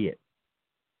idiot.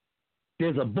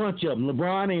 There's a bunch of them.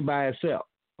 LeBron ain't by himself.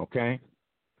 Okay?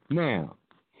 Now,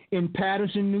 in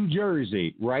Paterson, New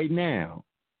Jersey, right now,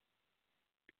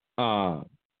 a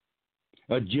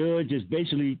judge has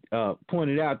basically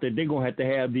pointed out that they're going to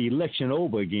have the election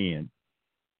over again.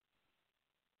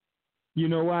 You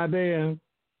know why, Bear?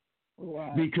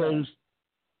 Why? Because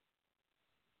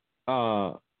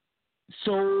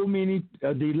so many,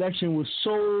 the election was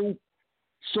so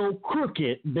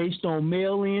crooked based on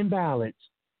mail-in ballots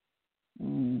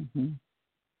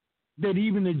that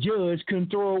even the judge couldn't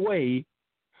throw away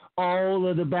all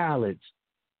of the ballots.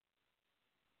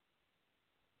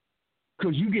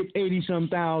 Because you get 80-some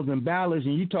thousand ballots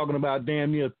and you're talking about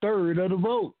damn near a third of the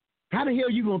vote. How the hell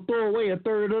are you going to throw away a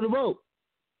third of the vote?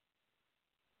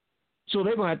 So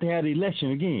they're going to have the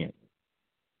election again.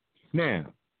 Now,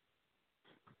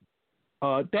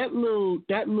 that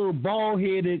little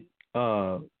bald-headed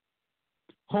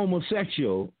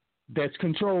homosexual that's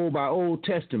controlled by Old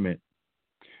Testament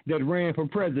that ran for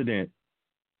president,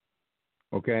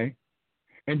 okay,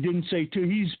 and didn't say too.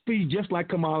 He's just like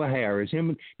Kamala Harris.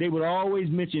 They would always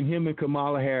mention him and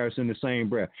Kamala Harris in the same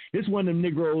breath. This one of them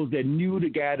Negroes that knew the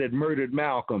guy that murdered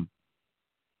Malcolm.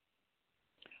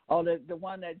 Oh, the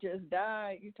one that just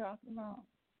died. You talking about?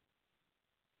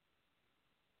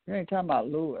 You ain't talking about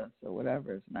Lewis or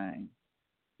whatever his name.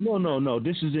 No.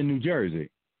 This is in New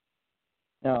Jersey.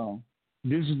 No.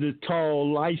 This is the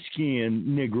tall, light-skinned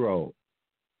Negro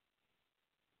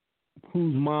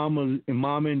whose mom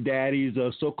and daddies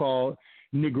are so-called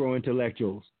Negro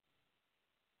intellectuals.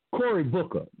 Cory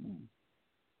Booker.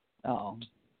 Oh.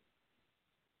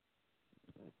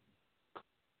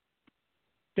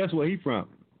 That's where he's from.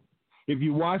 If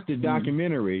you watch the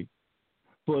documentary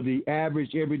for the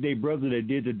average everyday brother that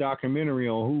did the documentary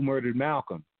on who murdered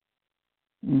Malcolm,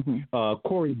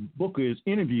 Cory Booker is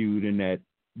interviewed in that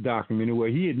documentary where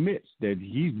he admits that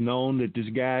he's known that this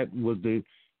guy was the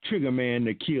trigger man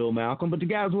that killed Malcolm, but the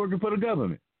guy was working for the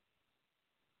government.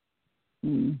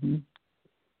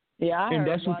 Yeah, I and heard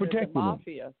that's what protected him.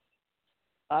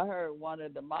 I heard one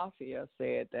of the mafia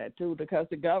said that too, because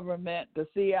the government, the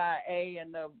CIA,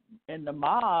 and the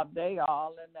mob, they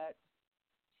all in that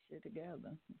shit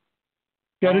together.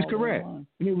 That is correct. And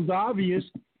it was obvious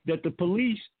that the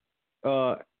police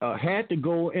had to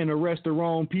go and arrest the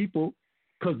wrong people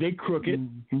because they crooked,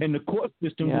 and the court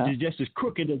system, which is just as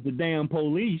crooked as the damn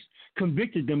police,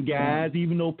 convicted them guys,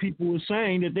 even though people were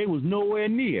saying that they was nowhere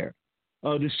near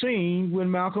the scene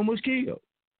when Malcolm was killed.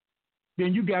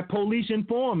 Then you got police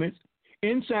informants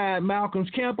inside Malcolm's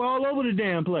camp all over the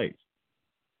damn place.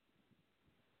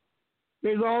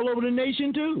 There's all over the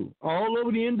nation, too. All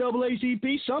over the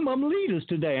NAACP. Some of them leaders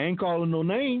today. I ain't calling no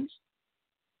names.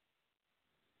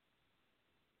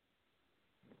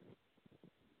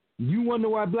 You wonder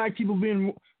why black people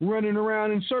been running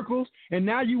around in circles, and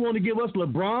now you want to give us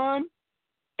LeBron?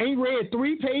 Ain't read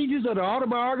 3 pages of the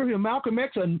autobiography of Malcolm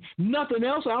X and nothing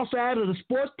else outside of the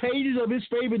sports pages of his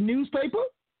favorite newspaper?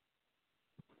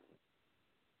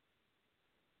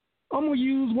 I'm going to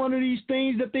use one of these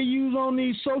things that they use on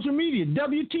these social media,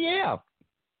 WTF.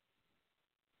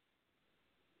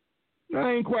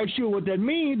 I ain't quite sure what that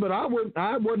means, but I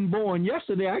wasn't born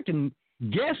yesterday. I can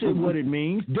guess at what it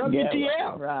means. WTF.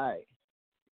 Yeah, right.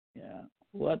 Yeah.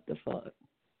 What the fuck?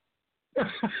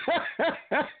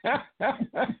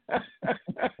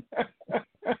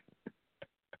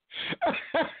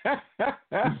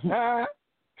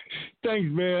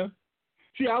 Thanks, man.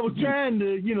 See, I was trying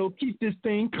to, keep this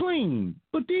thing clean.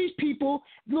 But these people,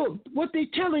 look, what they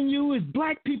telling you is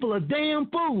black people are damn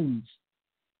fools.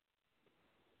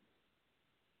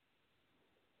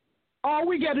 All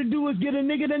we got to do is get a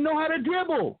nigga that know how to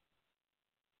dribble.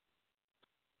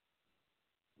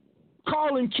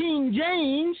 Call him King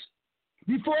James.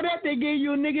 Before that, they gave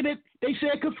you a nigga that they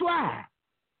said could fly.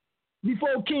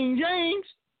 Before King James.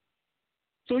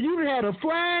 So you had a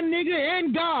flying nigga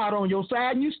and God on your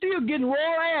side, and you still getting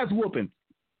raw ass whooping.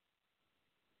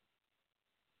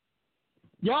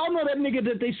 Y'all know that nigga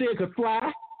that they said could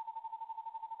fly?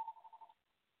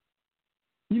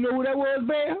 You know who that was,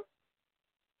 Bear?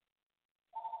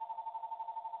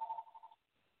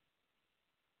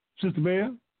 Sister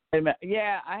Bear?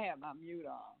 Yeah, I have my mute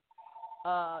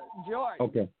on. Jordan.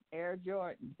 Okay. Air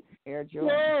Jordan.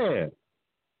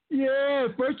 Yeah.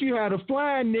 First you had a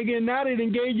flying nigga, and now they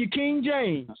done gave you King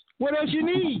James. What else you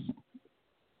need?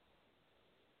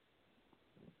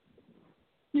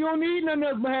 You don't need nothing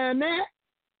else behind that.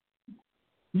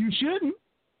 You shouldn't,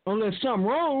 unless something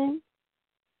wrong.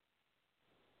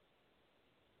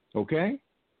 Okay?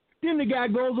 Then the guy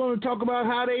goes on to talk about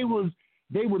how they would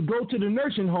go to the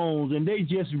nursing homes and they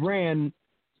just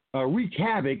wreaked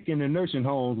havoc in the nursing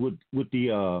homes with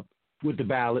the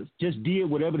ballots. Just did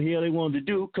whatever the hell they wanted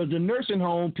to do because the nursing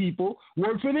home people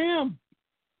work for them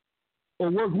or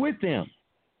work with them.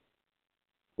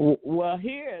 Well,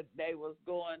 here they was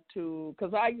going to,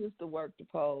 because I used to work the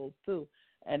polls too,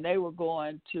 and they were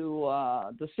going to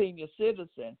the senior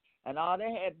citizen, and all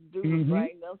they had to do was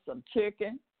bring them some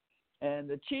chicken, and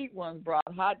the cheap ones brought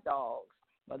hot dogs,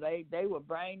 but they would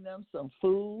bring them some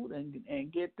food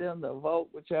and get them to vote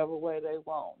whichever way they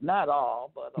want. Not all,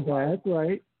 but a lot. That's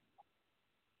right.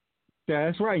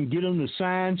 That's right. And get them to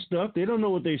sign stuff. They don't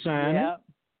know what they signing.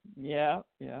 Yeah.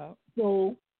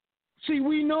 So, see,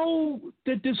 we know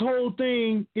that this whole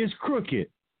thing is crooked.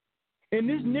 And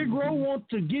this Negro wants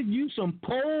to give you some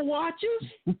poll watchers?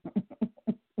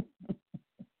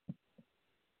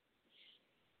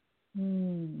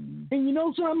 And you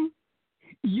know something?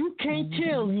 You can't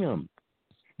tell him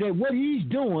that what he's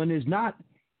doing is not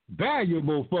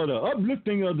valuable for the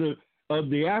uplifting of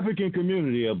the African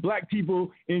community, of black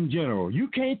people in general. You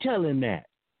can't tell him that.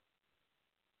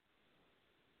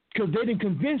 Because they didn't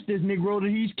convince this Negro that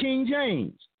he's King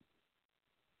James.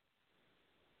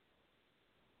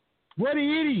 What an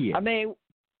idiot. I mean,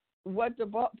 what the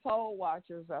poll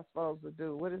watchers are supposed to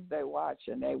do, what is they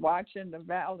watching? They watching the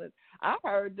ballot. I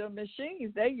heard the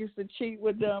machines, they used to cheat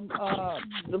with them,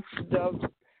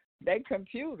 they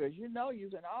computers. You know you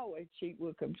can always cheat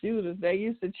with computers. They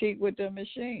used to cheat with the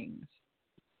machines.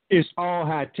 It's all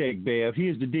high tech, Bev.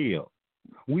 Here's the deal.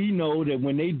 We know that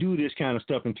when they do this kind of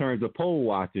stuff in terms of poll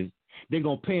watchers, they're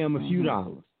going to pay them a few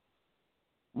dollars.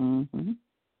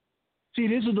 See,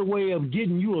 this is the way of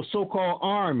getting you a so-called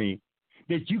army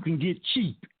that you can get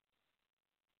cheap.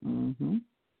 You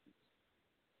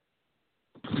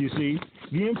see,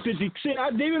 the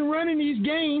M50, they've been running these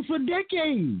games for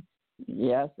decades.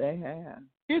 Yes, they have.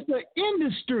 It's an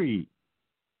industry.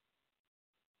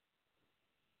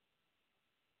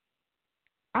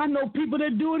 I know people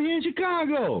that do it here in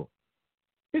Chicago.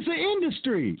 It's an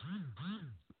industry.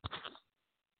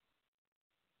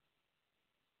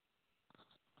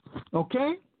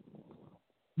 Okay?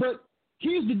 But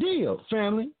here's the deal,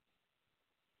 family.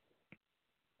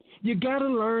 You got to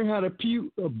learn how to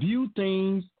view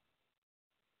things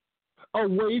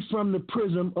away from the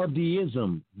prism of the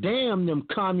ism. Damn them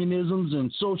communisms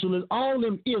and socialism, all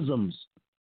them isms.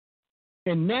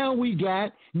 And now we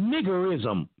got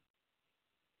niggerism.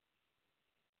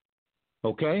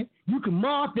 Okay? You can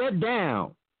mark that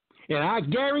down. And I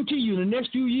guarantee you, in the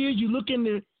next few years, you look in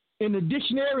the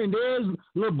dictionary and there's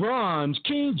LeBron's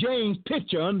King James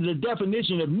picture under the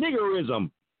definition of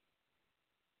niggerism.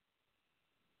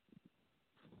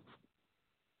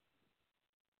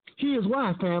 Here's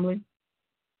why, family.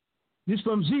 This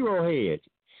from Zero Hedge.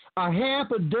 A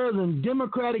half a dozen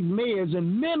Democratic mayors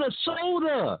in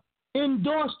Minnesota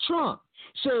endorsed Trump.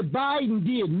 Said Biden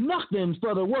did nothing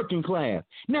for the working class.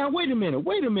 Now, wait a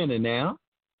minute now.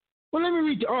 Well, let me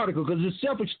read the article because it's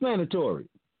self-explanatory.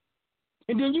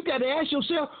 And then you got to ask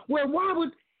yourself, well, why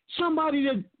would somebody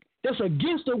that's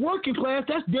against the working class,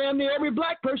 that's damn near every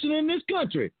black person in this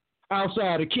country,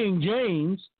 outside of King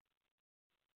James.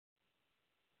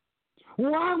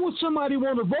 Why would somebody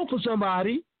want to vote for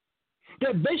somebody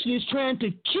that basically is trying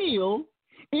to kill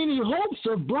any hopes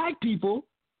of black people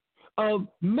of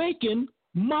making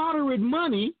moderate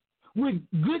money with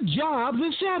good jobs,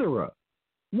 etc.?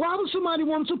 Why would somebody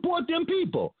want to support them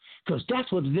people? Because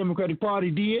that's what the Democratic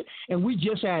Party did, and we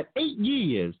just had 8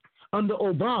 years under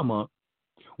Obama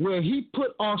where he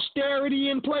put austerity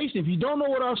in place. If you don't know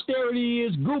what austerity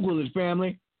is, Google it,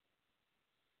 family.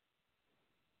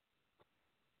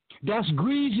 That's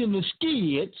greasing the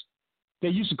skids They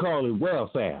used to call it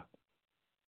welfare.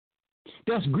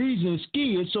 That's greasing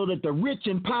skids so that the rich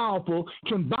and powerful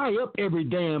can buy up every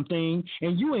damn thing,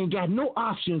 and you ain't got no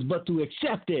options but to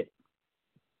accept it.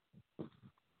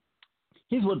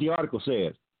 Here's what the article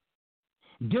says.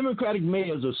 Democratic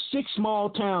mayors of 6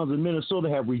 small towns in Minnesota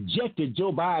have rejected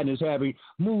Joe Biden as having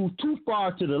moved too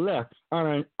far to the left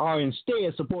and are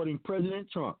instead supporting President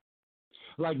Trump.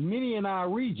 Like many in our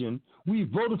region, we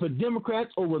voted for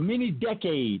Democrats over many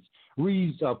decades,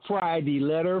 reads a Friday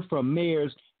letter from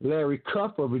mayors Larry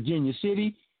Cuff of Virginia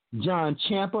City, John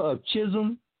Champa of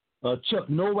Chisholm, Chuck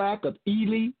Nowak of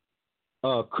Ely,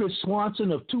 Chris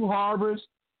Swanson of Two Harbors,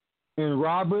 and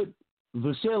Robert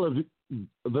Vasiljevic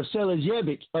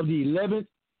of the 11th,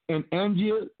 and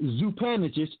Andrea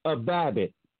Zupanich of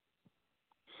Babbitt.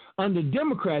 Under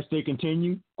Democrats, they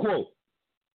continue, quote,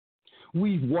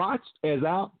 we've watched as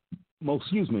our,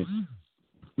 excuse me,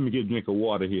 let me get a drink of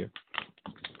water here.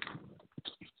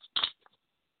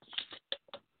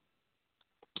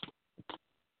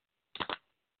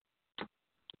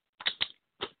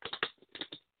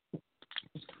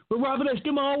 But Robert, that's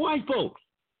them all white folks.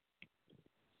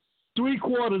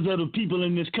 3/4 of the people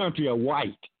in this country are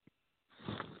white.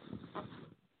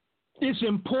 It's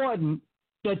important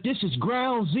that this is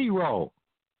ground zero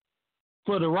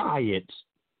for the riots.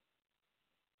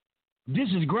 This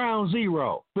is ground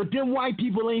zero. But them white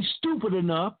people ain't stupid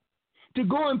enough to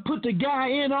go and put the guy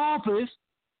in office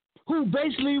who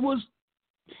basically was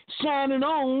signing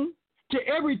on to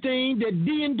everything that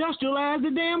deindustrialized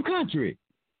the damn country.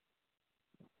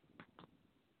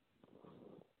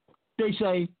 They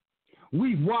say,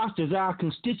 we've watched as our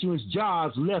constituents'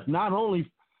 jobs left not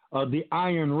only the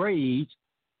Iron Rage,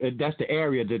 that's the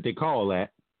area that they call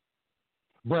that,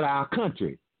 but our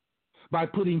country. By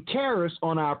putting tariffs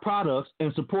on our products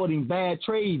and supporting bad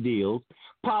trade deals,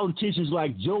 politicians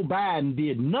like Joe Biden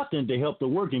did nothing to help the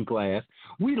working class.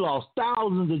 We lost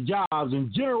thousands of jobs,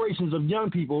 and generations of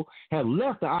young people have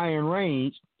left the Iron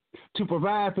Range to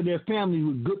provide for their families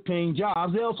with good-paying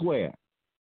jobs elsewhere.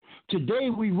 Today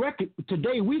we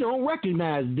don't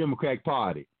recognize the Democratic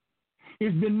Party.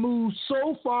 It's been moved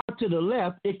so far to the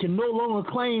left, it can no longer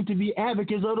claim to be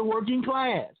advocates of the working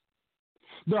class.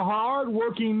 The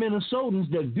hard-working Minnesotans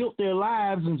that built their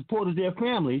lives and supported their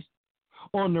families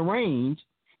on the range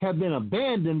have been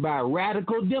abandoned by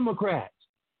radical Democrats.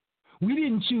 We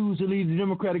didn't choose to leave the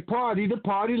Democratic Party. The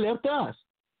party left us.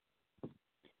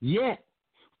 Yet,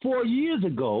 4 years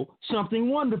ago, something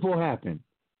wonderful happened.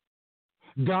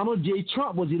 Donald J.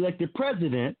 Trump was elected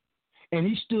president, and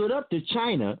he stood up to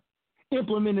China,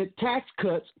 implemented tax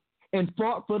cuts, and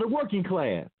fought for the working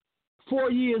class. 4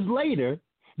 years later,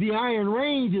 the Iron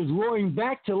Range is roaring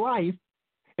back to life,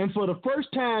 and for the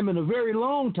first time in a very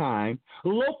long time,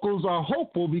 locals are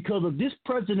hopeful because of this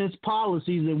president's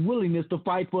policies and willingness to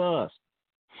fight for us.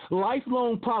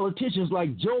 Lifelong politicians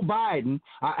like Joe Biden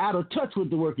are out of touch with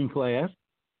the working class,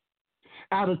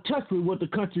 out of touch with what the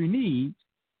country needs,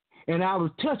 and out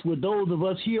of touch with those of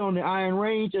us here on the Iron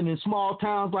Range and in small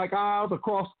towns like ours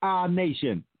across our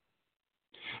nation.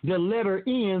 The letter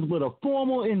ends with a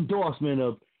formal endorsement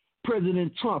of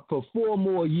President Trump for 4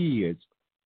 more years.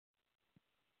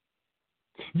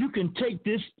 You can take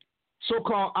this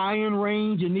so-called Iron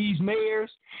Range and these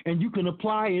mayors, and you can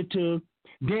apply it to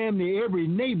damn near every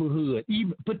neighborhood,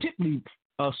 even particularly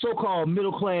so-called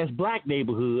middle-class black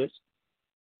neighborhoods,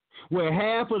 where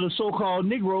half of the so-called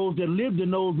Negroes that lived in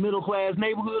those middle-class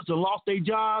neighborhoods have lost their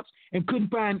jobs and couldn't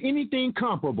find anything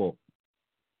comparable.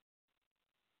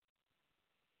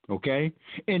 Okay?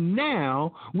 And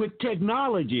now, with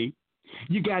technology,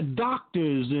 you got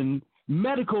doctors and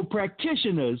medical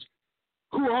practitioners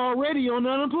who are already on the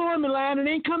unemployment line and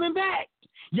ain't coming back.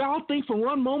 Y'all think for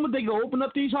one moment they can open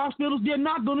up these hospitals? They're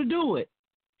not going to do it.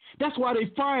 That's why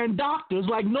they're firing doctors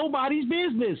like nobody's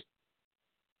business.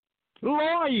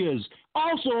 Lawyers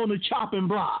also on the chopping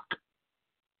block.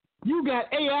 You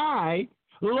got AI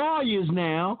lawyers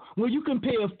now where you can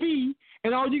pay a fee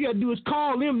and all you got to do is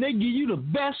call them. They give you the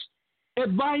best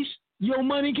advice your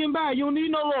money can buy. You don't need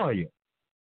no lawyer.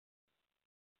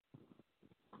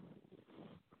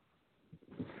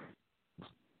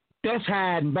 That's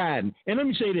hiding Biden. And let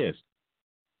me say this.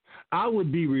 I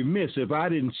would be remiss if I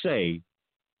didn't say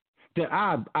that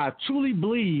I truly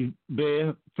believe,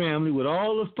 Bear family, with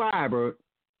all the fiber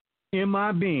in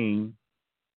my being,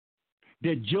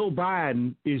 that Joe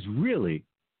Biden is really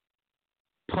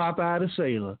Popeye the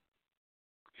Sailor.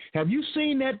 Have you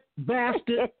seen that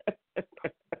bastard?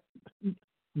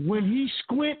 When he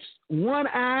squints one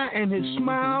eye and his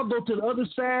smile go to the other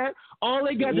side, all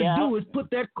they got to do is put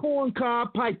that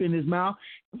corncob pipe in his mouth.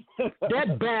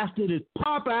 That bastard is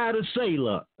Popeye the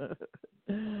Sailor.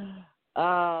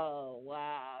 Oh,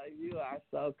 wow. You are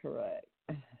so correct.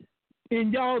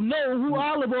 And y'all know who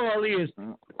olive oil is.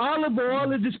 Olive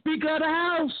oil is the Speaker of the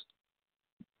House.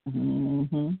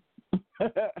 Mm-hmm.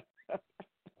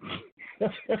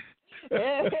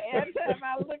 Every time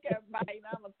I look at Biden,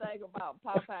 I'm going to think about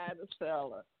Popeye the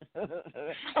Sailor. But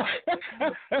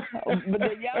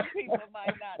the young people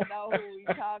might not know who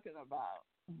he's talking about.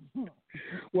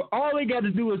 Well, all they got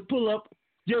to do is pull up,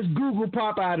 just Google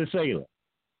Popeye the Sailor.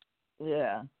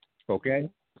 Yeah. Okay?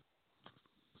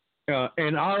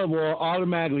 And olive oil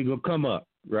automatically will come up,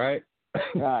 right?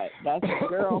 Right. That's his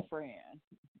girlfriend.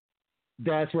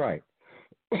 That's right.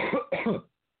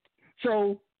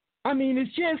 So, I mean,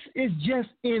 it's just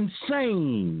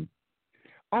insane.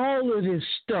 All of this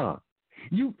stuff.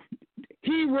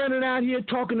 He running out here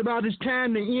talking about it's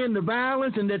time to end the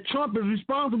violence and that Trump is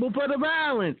responsible for the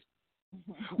violence.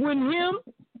 When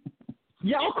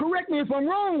y'all correct me if I'm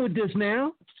wrong with this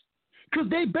now, because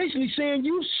they basically saying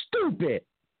you stupid.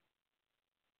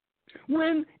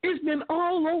 When it's been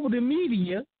all over the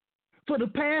media for the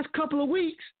past couple of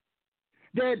weeks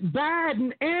that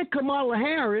Biden and Kamala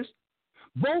Harris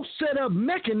both set up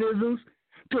mechanisms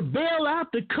to bail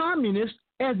out the communists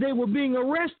as they were being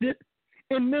arrested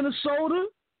in Minnesota,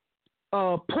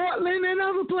 Portland, and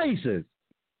other places.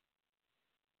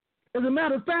 As a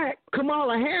matter of fact,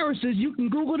 Kamala Harris says you can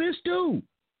Google this too.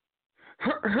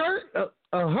 Her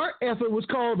effort was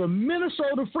called the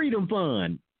Minnesota Freedom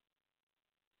Fund.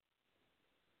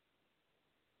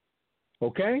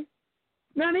 Okay?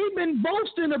 Now, they've been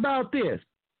boasting about this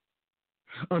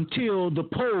until the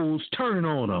polls turn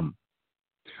on them,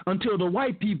 until the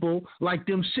white people, like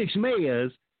them 6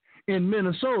 mayors in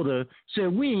Minnesota,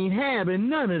 said we ain't having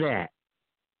none of that.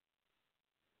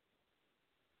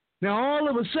 Now, all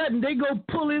of a sudden, they go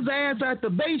pull his ass out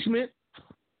the basement,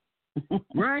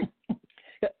 right?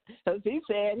 Because he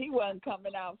said he wasn't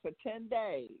coming out for 10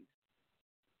 days.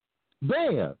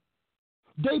 Bear.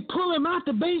 They pull him out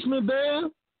the basement, Bear,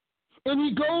 and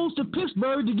he goes to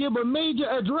Pittsburgh to give a major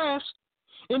address,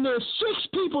 and there's 6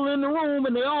 people in the room,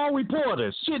 and they're all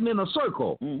reporters sitting in a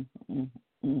circle. And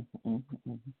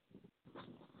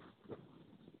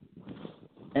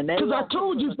they because I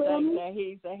told you, family, that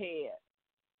he's ahead.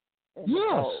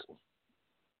 Yes.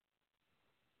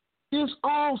 It's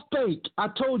all fake. I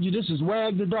told you this is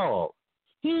Wag the Dog.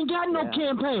 He ain't got no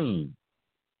campaign.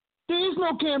 There is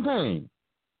no campaign.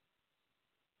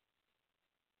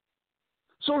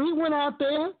 So he went out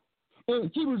there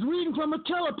and he was reading from a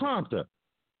teleprompter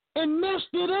and messed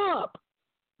it up.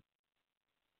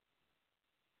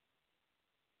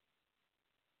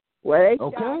 Well, they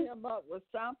shot him up with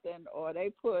something, or they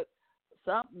put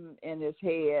something in his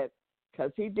head,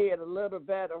 because he did a little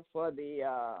better for the,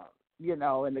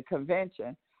 in the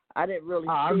convention. I didn't really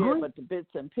see it, but the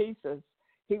bits and pieces,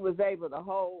 he was able to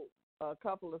hold a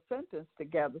couple of sentences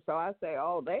together. So I say,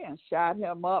 they shot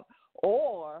him up.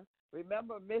 Or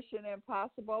remember Mission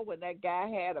Impossible when that guy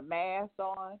had a mask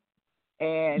on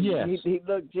and he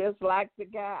looked just like the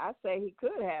guy? I say he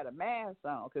could have had a mask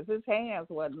on because his hands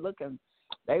wasn't looking.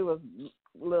 They was a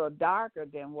little darker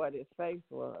than what his face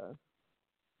was.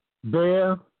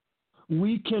 Bear,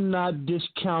 we cannot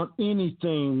discount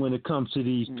anything when it comes to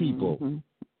these people.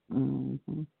 And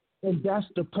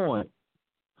that's the point.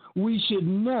 We should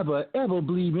never, ever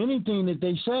believe anything that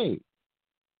they say.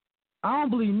 I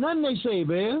don't believe nothing they say,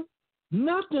 Bear.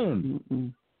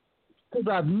 Nothing. Because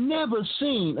I've never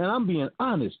seen, and I'm being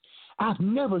honest, I've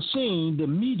never seen the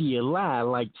media lie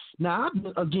like, now,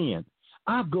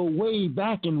 I go way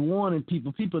back in warning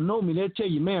people. People know me. They'll tell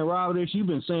you, man, Robert, you've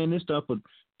been saying this stuff for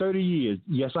 30 years.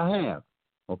 Yes, I have.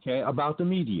 Okay, about the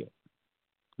media.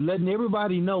 Letting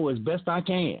everybody know as best I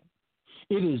can.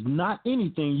 It is not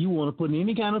anything you want to put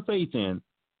any kind of faith in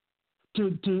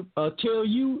to tell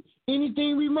you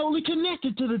anything remotely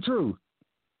connected to the truth.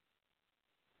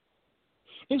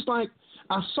 It's like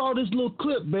I saw this little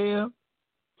clip, Bear,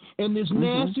 and this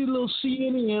nasty little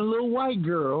CNN little white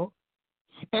girl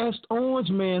asked Orange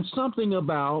Man something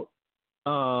about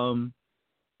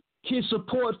his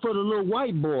support for the little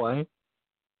white boy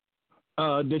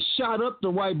that shot up the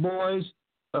white boys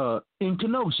in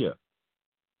Kenosha.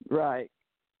 Right.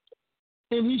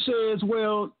 And he says,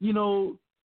 well, the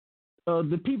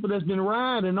people that's been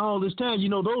rioting all this time,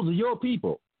 those are your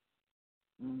people.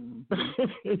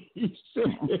 He said,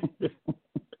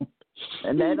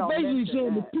 and they don't basically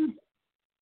said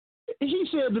he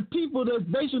said the people that's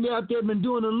basically out there been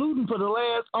doing the looting for the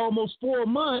last almost 4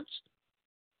 months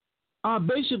are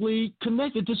basically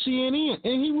connected to CNN,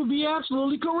 and he would be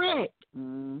absolutely correct.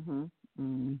 Because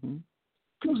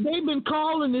they've been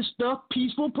calling this stuff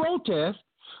peaceful protest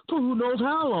for who knows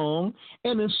how long.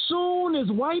 And as soon as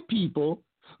white people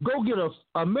go get a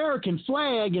American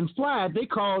flag and fly it, they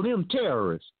call them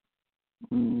terrorists.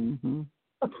 Mm-hmm.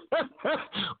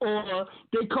 Or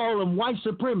they call them white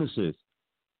supremacists.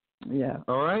 Yeah.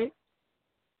 All right?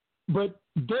 But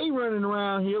they running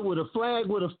around here with a flag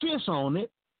with a fist on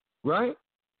it, right?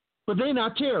 But they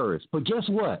not terrorists. But guess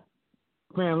what,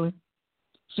 family?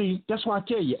 See, that's why I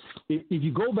tell you, if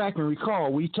you go back and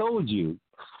recall, we told you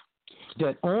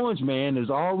that Orange Man has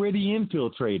already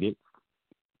infiltrated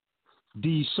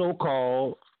the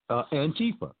so-called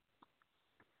Antifa.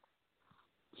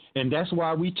 And that's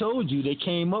why we told you they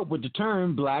came up with the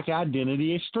term black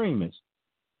identity extremists.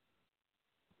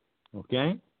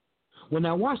 Okay? Well,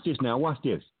 now watch this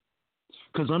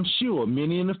Because I'm sure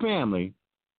many in the family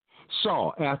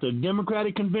saw after the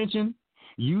Democratic convention,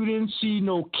 you didn't see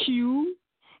no Q,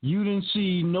 you didn't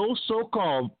see no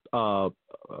so-called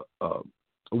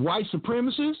white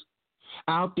supremacists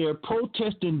out there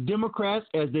protesting Democrats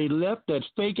as they left that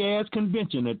fake-ass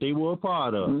convention that they were a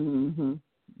part of. Mm-hmm.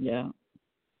 Yeah.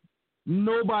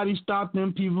 Nobody stopped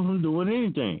them people from doing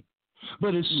anything.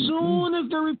 But as soon as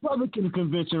the Republican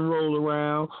convention rolled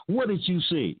around, what did you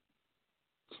see?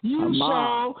 You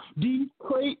saw these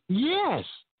yes.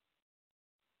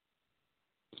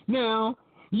 Now,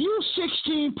 you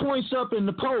 16 points up in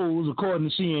the polls, according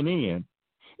to CNN.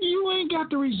 You ain't got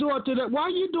to resort to that. Why are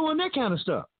you doing that kind of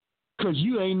stuff? Because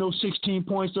you ain't no 16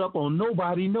 points up on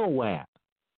nobody nowhere.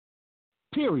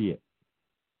 Period.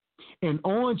 And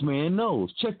Orange Man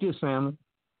knows. Check this, family.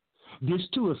 This,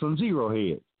 too, is from Zero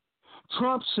Head.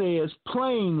 Trump says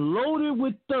plane loaded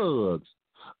with thugs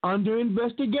under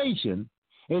investigation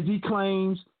as he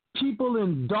claims people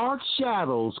in dark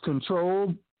shadows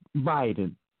control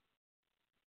Biden.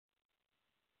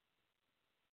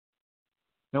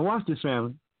 Now watch this,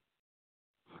 family.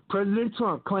 President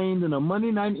Trump claimed in a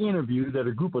Monday night interview that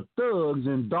a group of thugs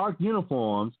in dark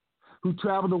uniforms who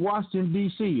traveled to Washington,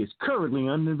 D.C. is currently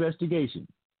under investigation.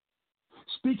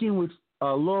 Speaking with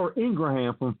Laura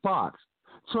Ingraham from Fox,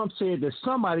 Trump said that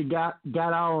somebody got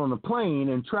out on a plane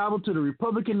and traveled to the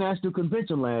Republican National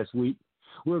Convention last week,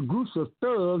 where groups of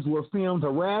thugs were filmed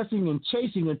harassing and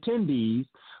chasing attendees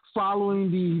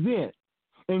following the event,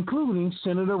 including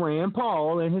Senator Rand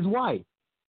Paul and his wife.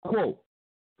 Quote,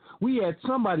 "We had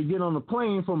somebody get on a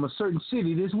plane from a certain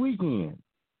city this weekend,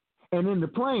 and in the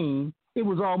plane, it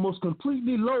was almost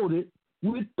completely loaded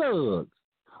with thugs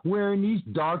wearing these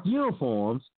dark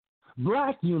uniforms,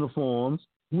 black uniforms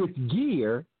with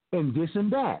gear and this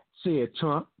and that," said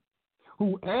Trump,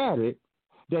 who added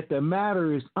that the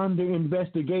matter is under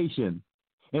investigation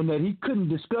and that he couldn't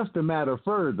discuss the matter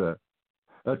further,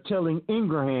 telling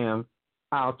Ingraham,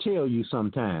 "I'll tell you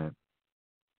sometime."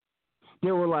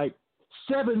 There were like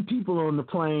 7 people on the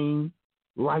plane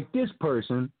like this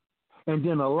person, and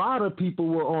then a lot of people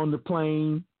were on the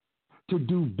plane to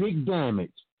do big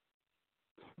damage.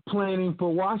 Planning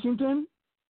for Washington,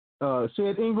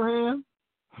 said Ingraham.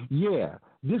 "Yeah,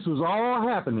 this was all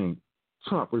happening,"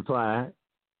 Trump replied.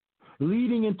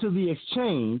 Leading into the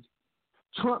exchange,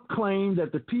 Trump claimed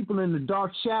that the people in the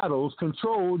dark shadows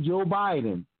controlled Joe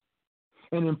Biden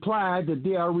and implied that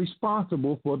they are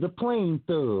responsible for the plane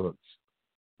thugs.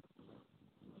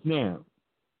 Now,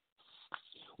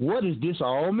 what does this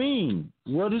all mean?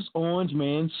 What is Orange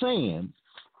Man saying?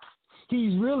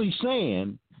 He's really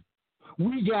saying,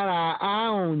 we got our eye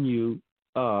on you,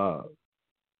 Mr.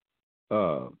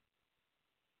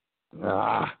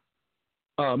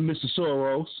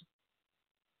 Soros.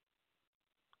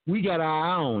 We got our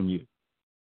eye on you.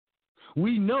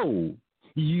 We know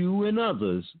you and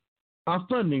others are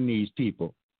funding these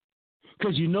people.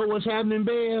 Because you know what's happening,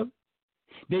 Bev?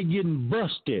 They're getting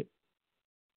busted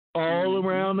all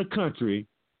around the country.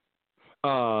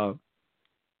 And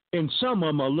some of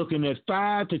them are looking at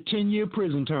 5 to 10-year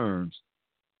prison terms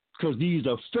because these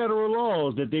are federal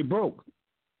laws that they broke.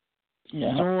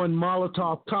 Yeah. Throwing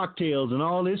Molotov cocktails and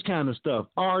all this kind of stuff.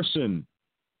 Arson.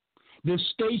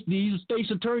 These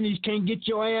state's attorneys can't get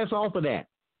your ass off of that.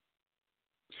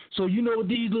 So you know what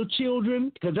these little children,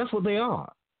 because that's what they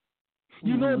are.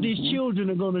 You know what these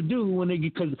children are going to do when they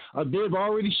get, because they've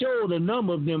already showed a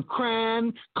number of them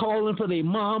crying, calling for their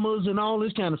mamas and all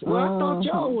this kind of stuff. Well, I thought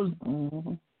y'all was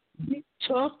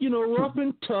tough, rough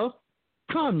and tough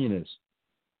communists.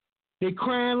 They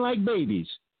crying like babies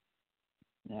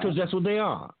because that's what they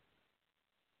are.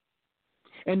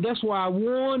 And that's why I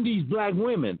warn these black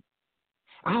women.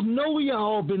 I know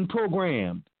y'all been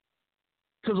programmed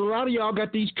because a lot of y'all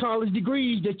got these college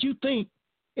degrees that you think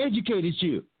educated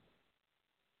you.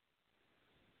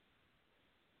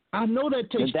 I know that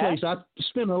takes place. I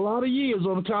spent a lot of years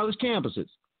on the college campuses.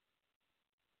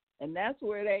 And that's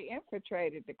where they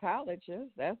infiltrated the colleges.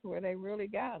 That's where they really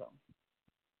got them.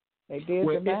 They did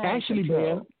the mind actually,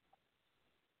 control.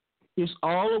 It's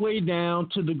all the way down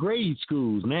to the grade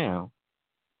schools now.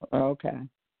 Okay.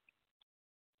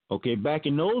 Okay, back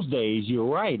in those days, you're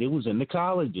right. It was in the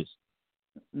colleges.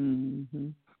 Mm-hmm.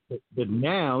 But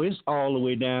now it's all the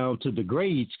way down to the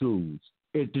grade schools.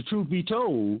 If the truth be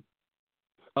told,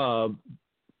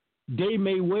 they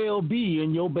may well be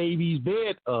in your baby's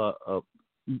bed,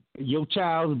 your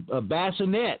child's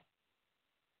bassinet.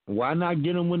 Why not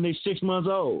get them when they're 6 months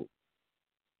old?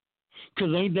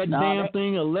 Because ain't that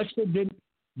thing Alexa?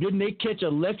 Didn't they catch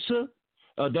Alexa?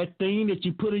 That thing that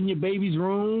you put in your baby's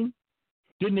room?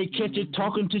 Didn't they catch it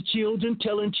talking to children,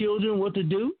 telling children what to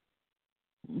do?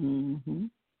 Mm-hmm.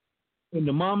 And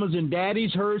the mamas and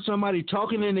daddies heard somebody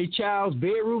talking in their child's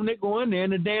bedroom. They go in there,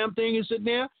 and the damn thing is sitting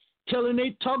there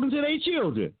talking to their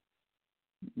children.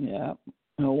 Yeah.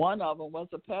 And one of them was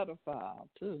a pedophile,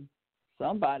 too.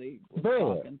 Somebody was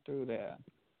talking through there.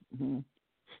 Mm-hmm.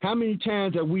 How many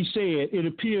times have we said it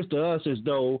appears to us as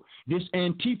though this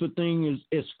Antifa thing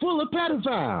is full of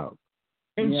pedophiles?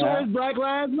 And so is Black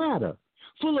Lives Matter.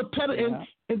 Full of pedophiles.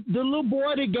 And the little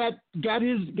boy that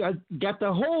got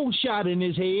the whole shot in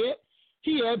his head,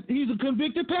 he's a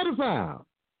convicted pedophile.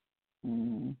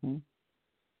 Mm-hmm.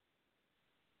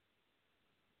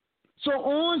 So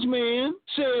Orange Man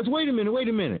says, wait a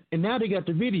minute. And now they got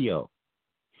the video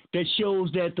that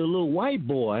shows that the little white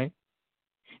boy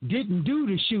didn't do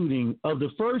the shooting of the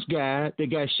first guy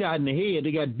that got shot in the head.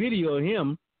 They got video of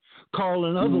him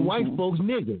calling other white folks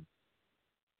niggas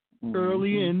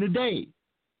earlier in the day.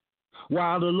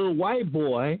 While the little white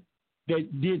boy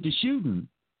that did the shooting,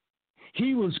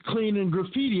 he was cleaning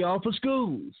graffiti off of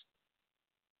schools.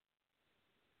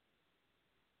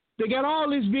 They got all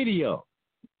this video.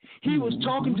 He was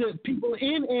talking to people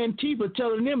in Antifa,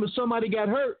 telling them if somebody got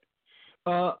hurt,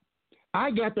 I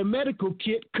got the medical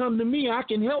kit. Come to me. I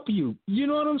can help you. You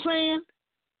know what I'm saying?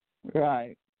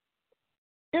 Right.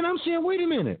 And I'm saying, wait a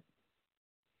minute.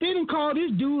 They didn't call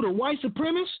this dude a white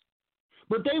supremacist,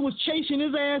 but they was chasing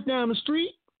his ass down the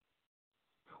street.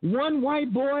 One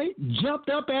white boy jumped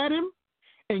up at him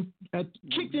and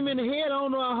kicked him in the head. I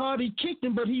don't know how hard he kicked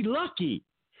him, but he lucky.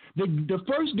 The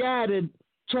first guy that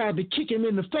tried to kick him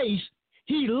in the face,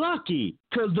 he lucky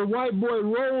because the white boy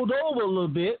rolled over a little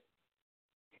bit.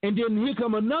 And then here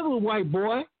come another white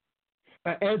boy.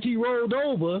 As he rolled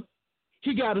over,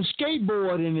 he got a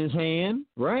skateboard in his hand,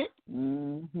 right?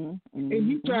 And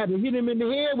he tried to hit him in the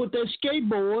head with that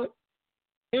skateboard.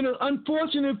 And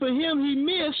unfortunate for him, he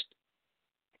missed.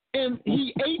 And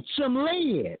he ate some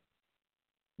lead.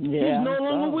 Yeah, he's no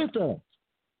longer with us.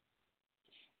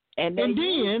 And then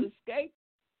the skate.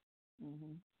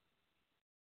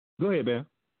 Go ahead, Ben.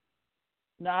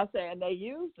 No, I'm saying they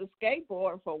used the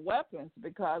skateboard for weapons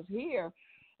because here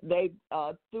they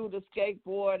threw the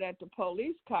skateboard at the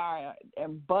police car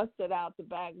and busted out the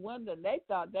back window. And they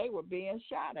thought they were being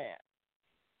shot at.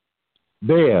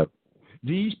 Bev,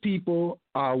 these people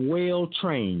are well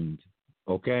trained,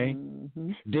 okay?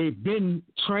 They've been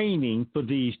training for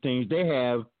these things. They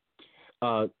have,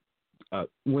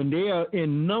 when they are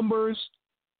in numbers,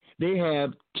 they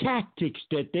have tactics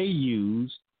that they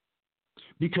use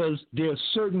because there are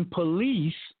certain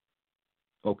police,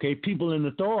 okay, people in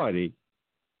authority,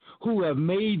 who have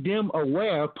made them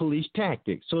aware of police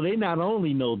tactics. So they not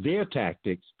only know their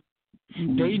tactics,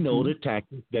 they know the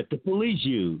tactics that the police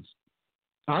use.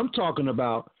 I'm talking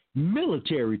about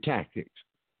military tactics.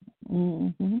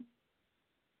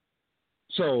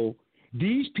 So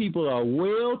these people are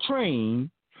well trained,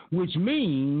 which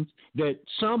means that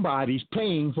somebody's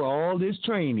paying for all this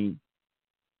training.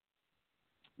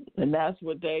 And that's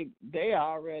what they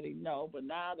already know, but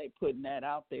now they're putting that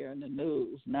out there in the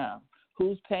news now.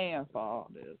 Who's paying for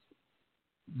all this?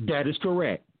 That is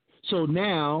correct. So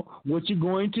now what you're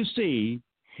going to see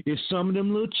is some of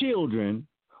them little children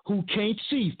who can't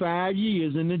see 5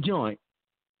 years in the joint.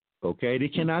 Okay, they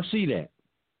cannot see that.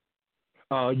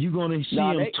 You're going to see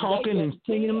them talking and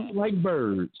singing like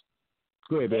birds.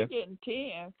 Go ahead, They're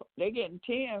getting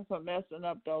 10 for messing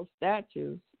up those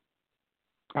statues.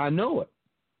 I know it.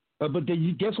 But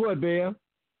then guess what, Bear?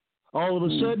 All of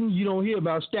a sudden, you don't hear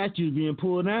about statues being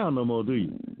pulled down no more, do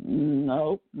you?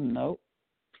 Nope.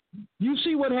 You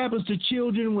see what happens to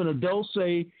children when adults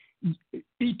say,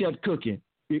 eat that cookie.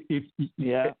 You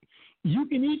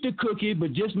can eat the cookie,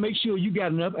 but just make sure you got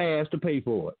enough ass to pay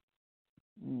for it.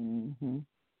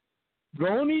 Go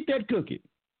on, eat that cookie.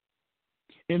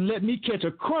 And let me catch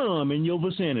a crumb in your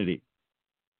vicinity.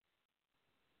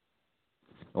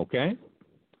 Okay?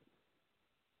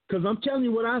 Because I'm telling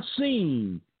you what I've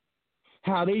seen.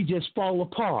 how they just fall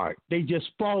apart. They just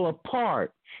fall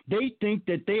apart. They think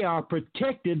that they are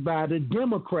protected by the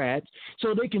Democrats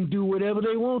so they can do whatever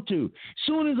they want to.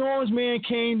 Soon as Orange Man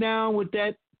came down with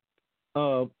that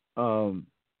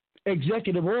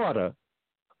executive order,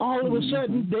 all of a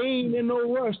sudden they ain't in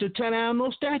no rush to tear down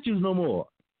no statues no more.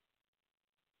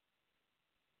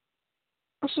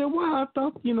 I said, wow, I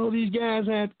thought, these guys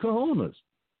had cojones.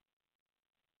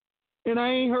 And I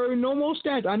ain't heard no more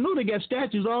statues. I know they got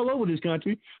statues all over this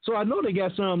country, so I know they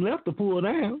got some left to pull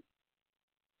down.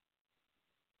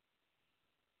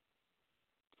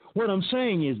 What I'm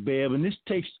saying is, Bev, and this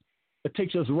takes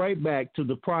us right back to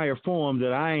the prior form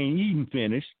that I ain't even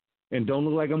finished and don't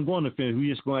look like I'm going to finish.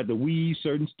 We're just going to have to weave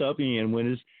certain stuff in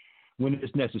when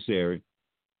it's necessary.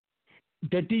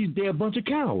 That they're a bunch of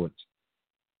cowards.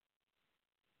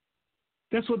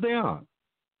 That's what they are.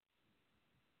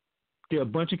 They're a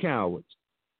bunch of cowards.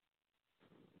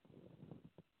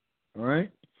 All right?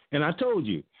 And I told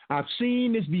you, I've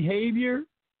seen this behavior,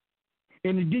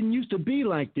 and it didn't used to be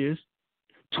like this.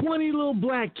 20 little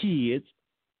black kids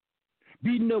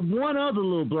beating up one other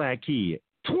little black kid.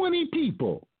 20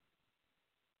 people.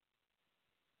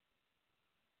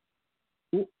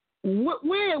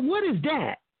 What is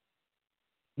that?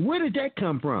 Where did that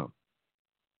come from?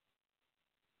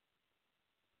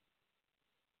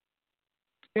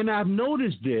 And I've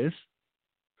noticed this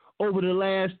over the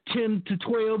last 10 to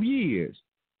 12 years,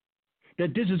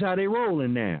 that this is how they're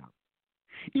rolling now.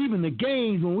 Even the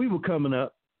gangs when we were coming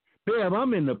up, Bev,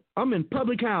 I'm in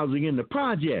public housing in the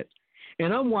project,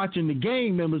 and I'm watching the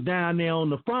gang members down there on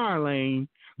the fire lane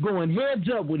going heads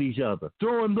up with each other,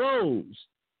 throwing blows.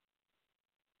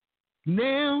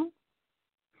 Now,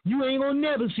 you ain't gonna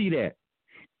never see that.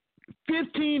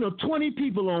 15 or 20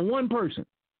 people on one person.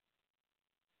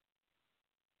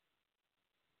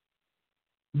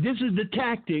 This is the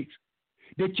tactics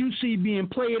that you see being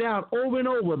played out over and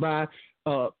over by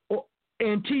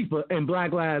Antifa and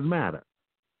Black Lives Matter.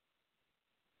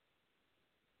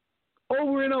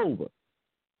 Over and over.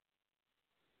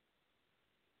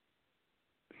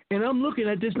 And I'm looking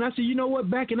at this and I say, you know what?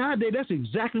 Back in our day, that's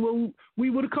exactly what we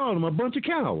would have called them, a bunch of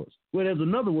cowards. Well, there's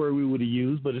another word we would have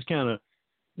used, but it's kind of,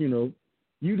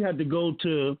 you'd have to go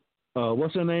to,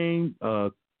 what's her name?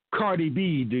 Cardi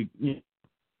B,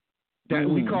 that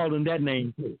we called them that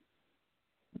name too.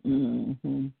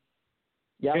 And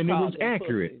it was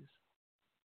accurate.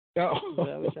 That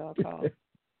was y'all called.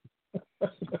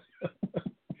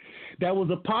 That was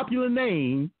a popular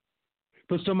name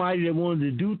for somebody that wanted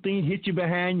to do things, hit you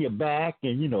behind your back,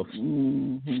 and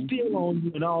steal on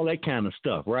you and all that kind of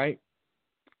stuff, right?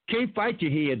 Can't fight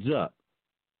your heads up.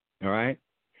 All right,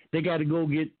 they got to go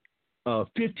get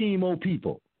 15 more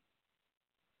people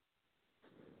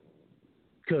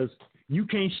because you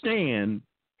can't stand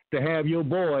to have your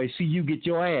boy see you get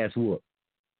your ass whooped.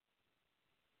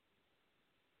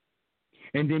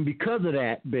 And then because of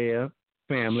that, Bear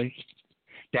family,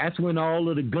 that's when all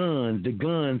of the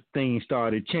guns thing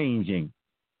started changing.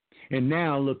 And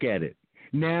now look at it.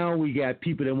 Now we got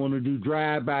people that want to do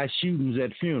drive-by shootings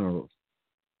at funerals.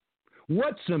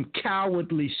 What's some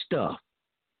cowardly stuff?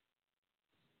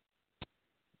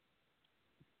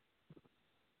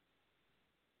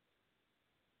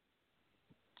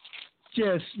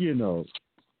 Just,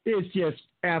 it's just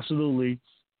absolutely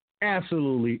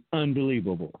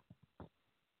unbelievable.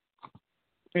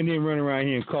 And then run around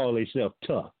here and call themselves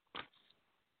tough.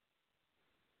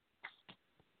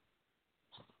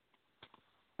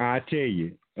 I tell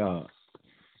you,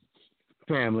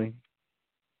 family,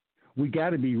 we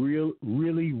got to be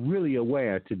really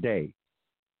aware today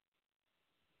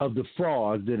of the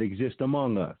frauds that exist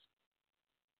among us.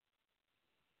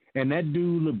 And that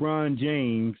dude, LeBron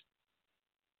James,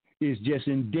 is just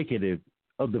indicative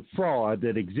of the fraud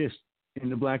that exists in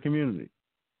the black community.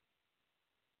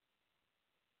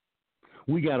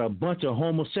 We got a bunch of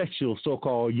homosexual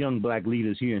so-called young black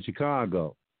leaders here in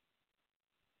Chicago.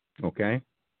 Okay?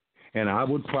 And I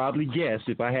would probably guess,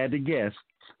 if I had to guess,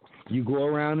 you go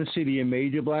around the city in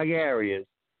major black areas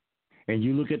and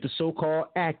you look at the so-called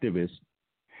activists,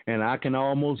 and I can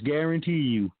almost guarantee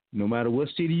you, no matter what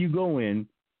city you go in,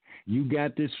 you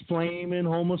got this flaming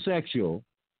homosexual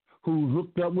who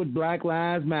hooked up with Black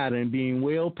Lives Matter and being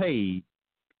well paid,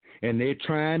 and they're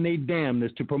trying their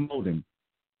damnedest to promote him.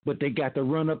 But they got to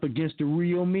run up against the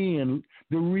real men,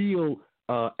 the real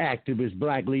activist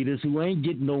black leaders who ain't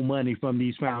getting no money from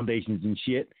these foundations and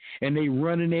shit, and they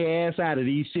running their ass out of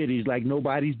these cities like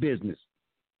nobody's business.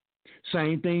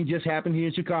 Same thing just happened here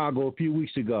in Chicago a few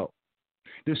weeks ago.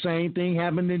 The same thing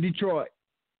happened in Detroit.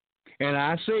 And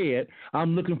I said,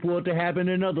 I'm looking for it to happen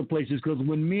in other places because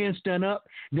when men stand up,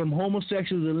 them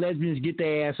homosexuals and lesbians get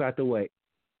their ass out the way.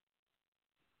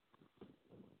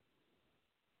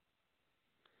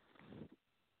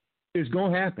 It's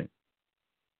going to happen.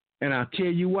 And I'll tell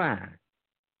you why.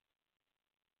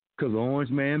 Because the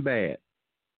orange man bad.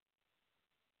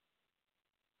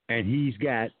 And he's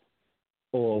got,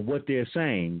 or what they're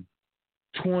saying,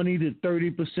 20 to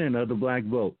 30% of the black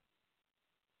vote.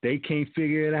 They can't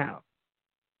figure it out.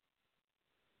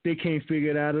 They can't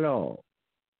figure it out at all.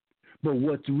 But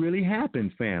what's really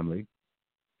happened, family,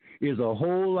 is a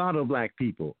whole lot of black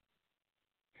people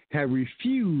have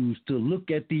refused to look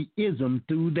at the ism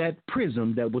through that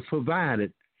prism that was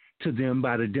provided to them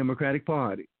by the Democratic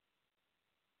Party.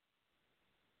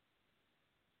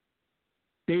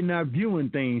 They're not viewing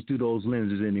things through those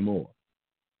lenses anymore.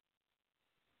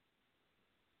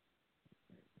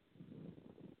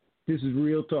 This is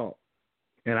real talk.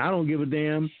 And I don't give a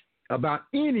damn about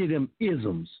any of them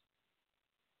isms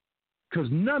because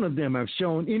none of them have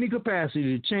shown any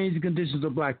capacity to change the conditions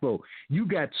of black folk. You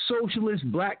got socialist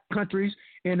black countries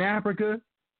in Africa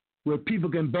where people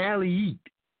can barely eat.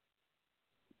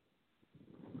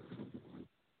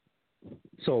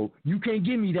 So you can't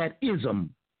give me that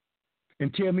ism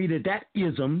and tell me that that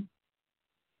ism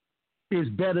is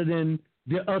better than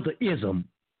the other ism.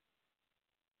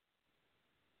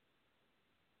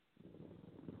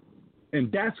 And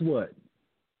that's what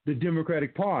the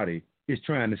Democratic Party is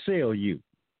trying to sell you.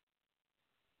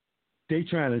 They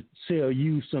trying to sell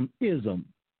you some ism.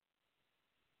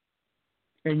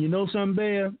 And you know something,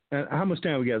 Bear? How much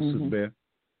time we got, Sister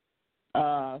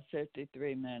Bear?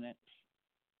 53 minutes.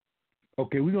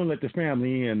 Okay, we're going to let the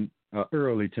family in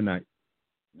early tonight.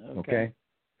 Okay?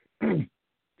 I'm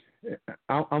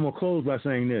going to close by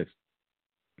saying this.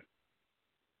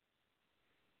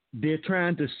 They're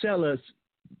trying to sell us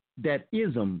that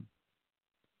ism.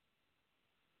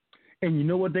 And you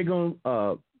know what they're going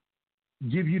to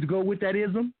give you to go with that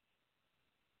ism?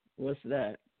 What's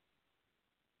that?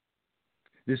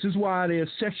 This is why they're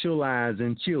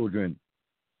sexualizing children.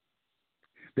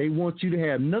 They want you to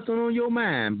have nothing on your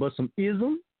mind but some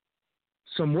ism,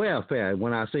 some welfare,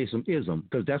 when I say some ism,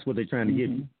 because that's what they're trying to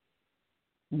give you.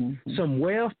 Mm-hmm. Some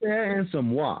welfare and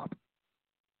some WAP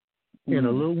and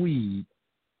a little weed.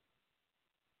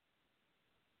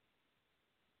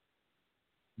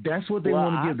 That's what they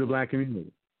want to give the black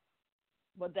community.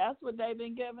 But that's what they've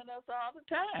been giving us all the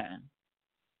time.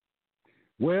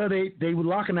 Well, they were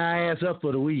locking our ass up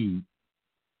for the weed.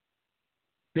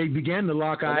 They began to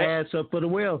lock our ass up for the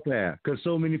welfare because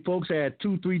so many folks had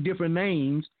 2-3 different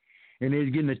names, and they're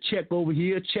getting a check over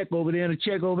here, check over there, and a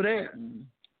check over there.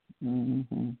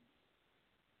 Mm-hmm.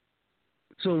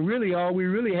 So really, all we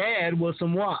really had was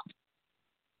some WAP.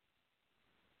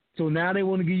 So now they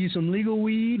want to give you some legal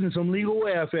weed and some legal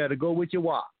welfare to go with your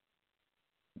WAP.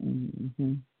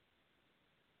 Mm-hmm.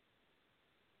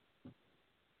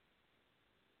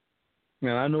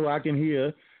 Now, I know I can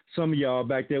hear some of y'all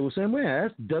back there were saying, well,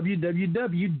 that's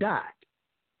www.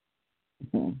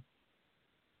 Mm-hmm.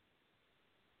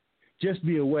 Just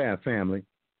be aware, family,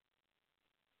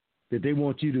 that they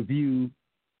want you to view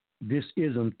this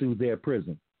ism through their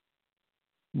prism.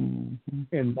 Mm-hmm.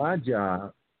 And my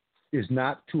job is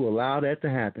not to allow that to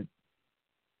happen.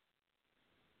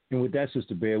 And with that,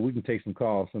 Sister Bear, we can take some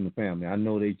calls from the family. I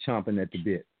know they chomping at the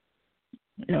bit.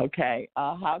 Okay.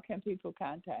 How can people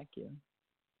contact you?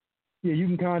 Yeah, you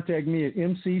can contact me at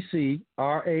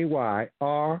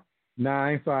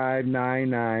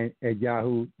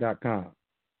mccyr9599@yahoo.com.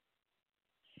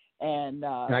 And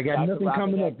I got nothing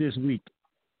coming up this week.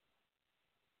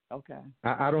 Okay.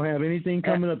 I don't have anything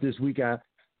coming up this week.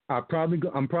 I'm probably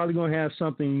going to have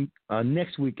something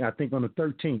next week. I think on the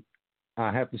 13th.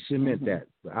 I have to submit that,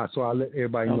 so I'll let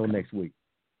everybody know next week.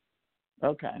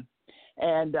 Okay.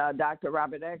 And Dr.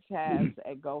 Robert X has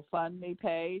a GoFundMe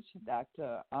page,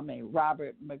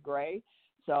 Robert McGray.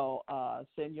 So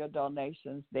send your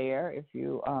donations there if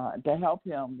you to help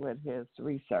him with his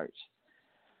research.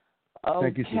 Okay.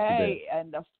 Thank you, Sister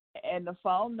and the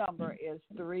phone number is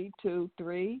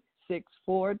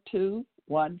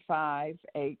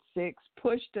 323-642-1586.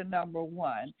 Push the number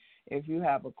 1 if you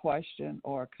have a question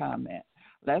or a comment.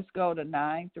 Let's go to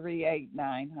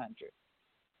 938-900.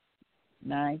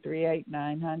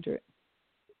 938-900.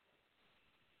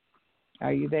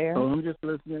 Are you there? Oh, I'm just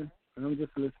listening.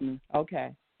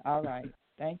 Okay. All right.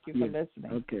 Thank you for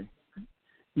listening. Okay.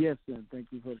 Yes, sir.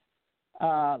 Thank you for.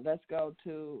 Let's go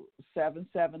to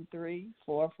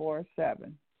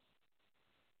 773-447.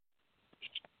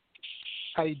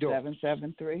 How you doing?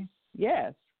 773.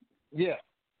 Yes. Yeah.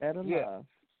 Better love.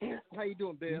 How you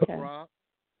doing, Bill? Okay. Rob?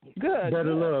 Good. Better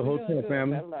good. love, We're hotel doing good.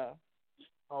 family. Better love.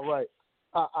 All right.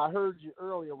 I heard you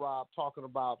earlier, Rob, talking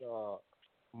about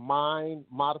mind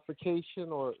modification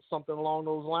or something along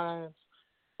those lines.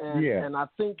 And I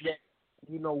think that,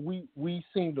 we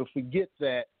seem to forget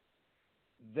that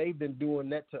they've been doing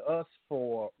that to us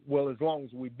for, well, as long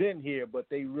as we've been here, but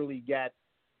they really got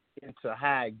into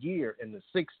high gear in the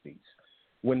 60s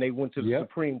when they went to the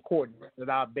Supreme Court and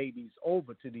handed our babies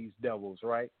over to these devils,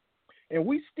 right? And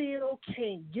we still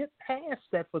can't get past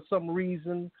that for some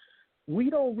reason. We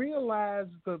don't realize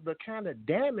the kind of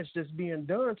damage that's being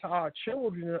done to our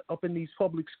children up in these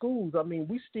public schools. I mean,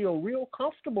 we still real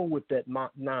comfortable with that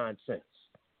nonsense,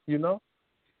 We why?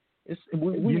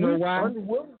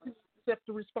 unwilling to accept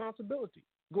the responsibility.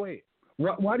 Go ahead.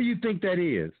 Why do you think that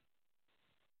is?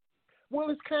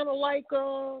 Well, it's kind of like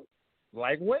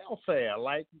welfare,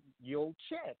 like your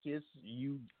check.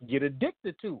 You get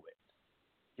addicted to it.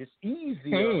 It's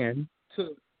easier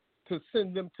to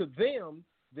send them to them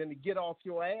than to get off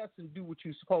your ass and do what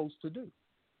you're supposed to do.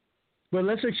 But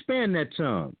let's expand that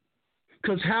some.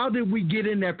 Because how did we get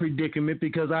in that predicament?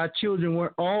 Because our children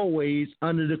weren't always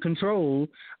under the control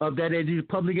of that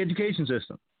public education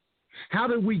system. How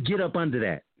did we get up under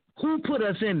that? Who put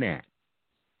us in that?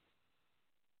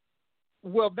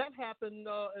 Well, that happened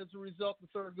as a result of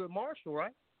Thurgood Marshall,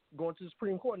 right? Going to the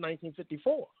Supreme Court in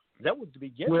 1954. That was the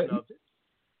beginning of it.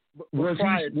 We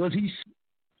had more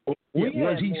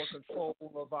control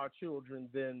of our children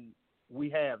than we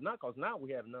have now, because now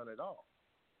we have none at all.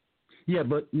 Yeah,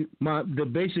 but the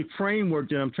basic framework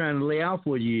that I'm trying to lay out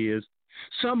for you is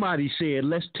somebody said,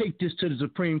 let's take this to the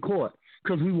Supreme Court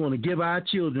because we want to give our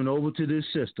children over to this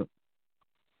system.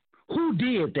 Who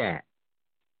did that?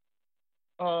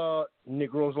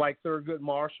 Negroes like Thurgood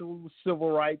Marshall,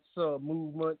 civil rights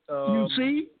movement. You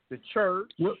see? The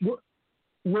church.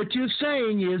 What you're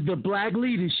saying is the black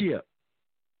leadership.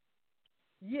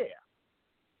 Yeah.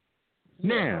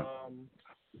 Now,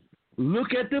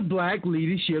 look at the black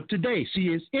leadership today. See,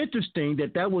 it's interesting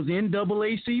that was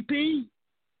NAACP.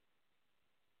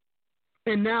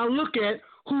 And now look at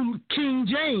who King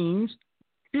James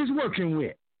is working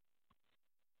with.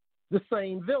 The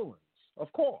same villains,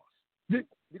 of course.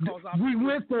 We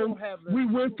went from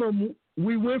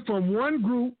one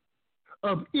group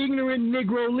of ignorant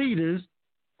Negro leaders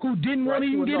who didn't want to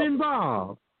even get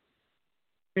involved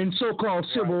in so-called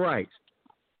civil rights.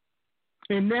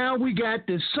 And now we got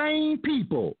the same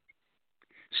people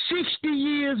 60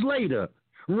 years later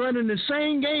running the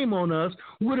same game on us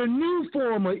with a new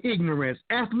form of ignorance,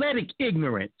 athletic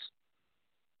ignorance.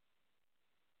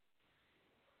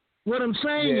 What I'm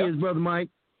saying is, Brother Mike,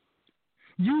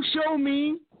 you show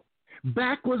me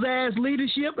backwards ass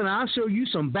leadership and I'll show you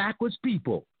some backwards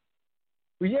people.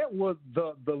 Yeah, well,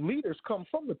 the leaders come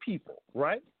from the people,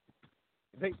 right?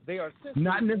 They are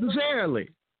not necessarily.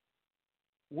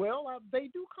 Well, they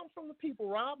do come from the people,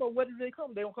 Rob. But where do they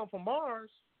come? They don't come from Mars.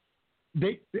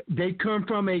 They come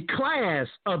from a class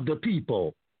of the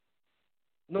people.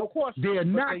 No question. They are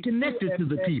not connected to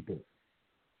the people.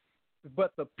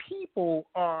 But the people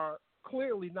are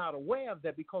clearly not aware of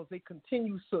that because they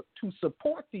continue to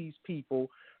support these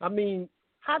people. I mean,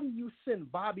 how do you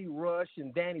send Bobby Rush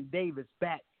and Danny Davis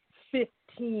back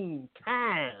 15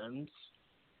 times,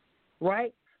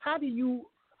 right? How do you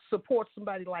support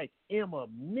somebody like Emma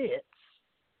Mitz?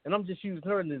 And I'm just using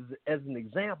her as an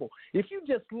example. If you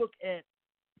just look at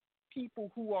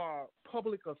people who are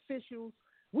public officials,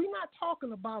 we're not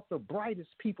talking about the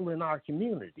brightest people in our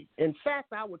community. In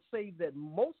fact, I would say that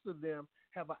most of them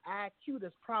have an IQ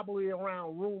that's probably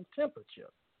around room temperature.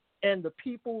 And the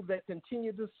people that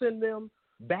continue to send them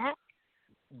back,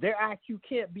 their IQ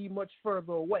can't be much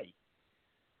further away.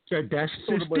 So that's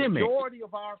systemic. The majority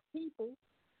of our people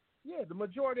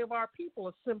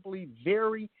are simply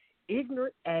very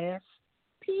ignorant ass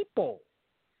people.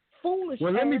 Foolish.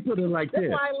 Well, let me put it like this.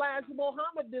 That's why Elijah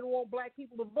Muhammad didn't want black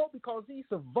people to vote, because he used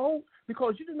to vote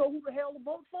because you didn't know who the hell to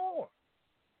vote for.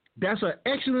 That's an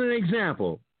excellent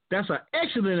example.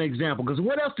 Because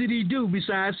what else did he do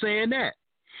besides saying that?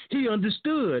 He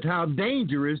understood how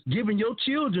dangerous giving your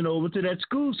children over to that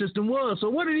school system was. So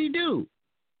what did he do?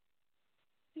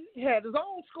 He had his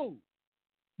own school.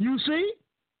 You see?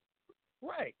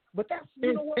 Right. But that's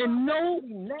natural.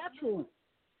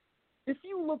 If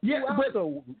you look throughout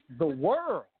the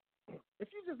world,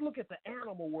 if you just look at the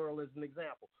animal world as an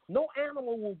example, no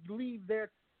animal will leave their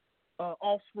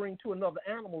offspring to another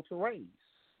animal to raise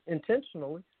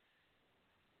intentionally.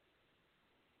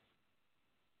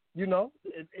 You know,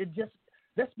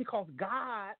 that's because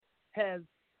God has,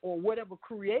 or whatever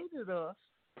created us,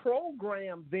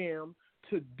 programmed them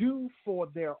to do for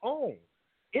their own.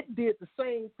 it did the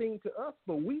same thing to us,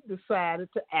 but we decided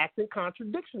to act in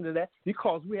contradiction to that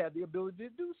because we had the ability to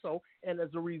do so. And as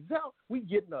a result, we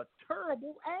getting a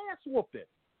terrible ass whooping.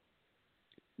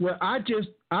 Well, I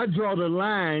draw the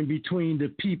line between the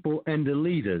people and the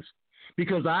leaders,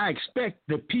 because I expect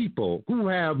the people who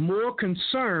have more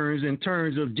concerns in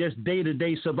terms of just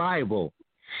day-to-day survival,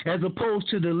 as opposed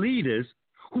to the leaders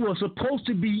who are supposed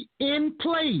to be in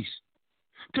place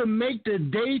to make the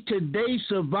day-to-day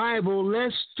survival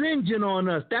less stringent on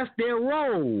us. That's their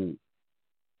role.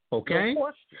 Okay?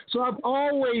 So I've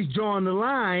always drawn the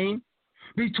line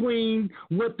between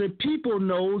what the people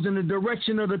knows and the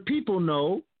direction of the people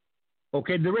know,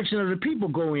 okay, direction of the people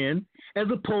go in, as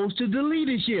opposed to the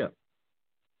leadership.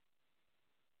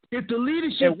 If the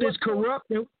leadership is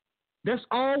corrupt, that's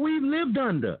all we've lived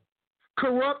under.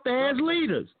 Corrupt as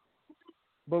leaders.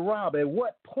 But Rob, at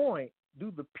what point do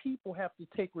the people have to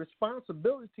take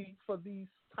responsibility for these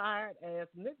tired-ass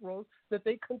Negroes that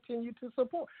they continue to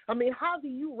support? I mean, how do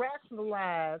you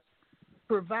rationalize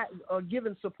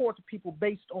giving support to people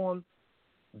based on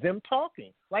them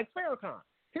talking? Like Farrakhan,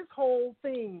 his whole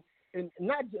thing, and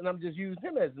I'm just using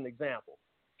him as an example,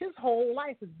 his whole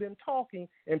life has been talking,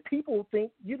 and people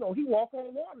think, he walk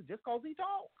on water just because he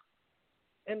talks.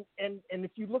 And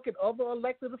if you look at other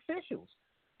elected officials,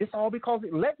 it's all because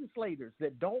legislators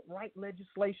that don't write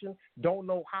legislation, don't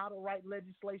know how to write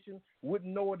legislation,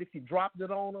 wouldn't know it if you dropped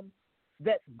it on them.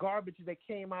 That garbage that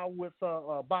came out with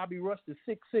Bobby Rush, the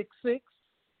 666,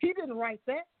 he didn't write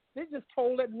that. They just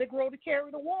told that Negro to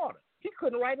carry the water. He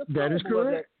couldn't write a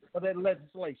syllable of that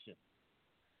legislation.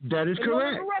 That is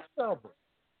correct. The rest of them.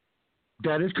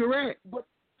 That is correct. But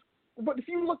if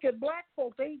you look at black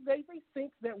folk, they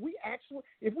think that we actually,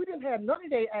 if we didn't have none of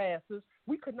their asses,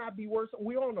 we could not be worse.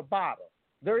 We're on the bottom.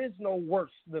 There is no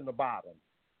worse than the bottom.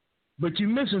 But you're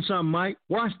missing something, Mike.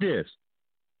 Watch this.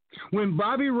 When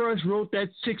Bobby Rush wrote that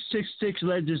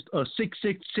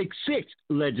 6666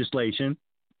 legislation,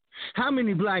 how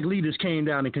many black leaders came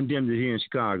down and condemned it here in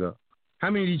Chicago? How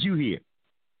many did you hear?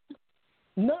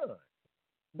 None.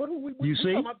 But we see?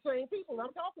 Talking about the same people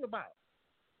I'm talking about.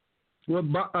 Well,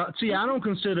 see, I don't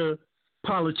consider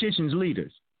politicians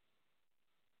leaders.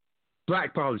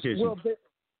 Black politicians. Well,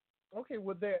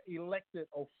 they're elected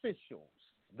officials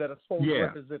that are supposed to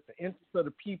represent the interests of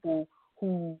the people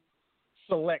who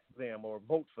select them or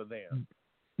vote for them.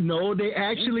 No, they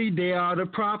are the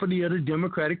property of the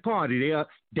Democratic Party.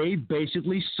 They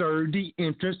basically serve the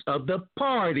interests of the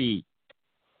party,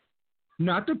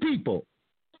 not the people.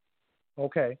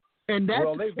 Okay. And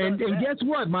guess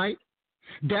what, Mike?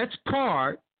 That's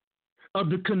part of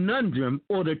the conundrum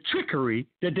or the trickery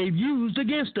that they've used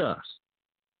against us.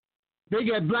 They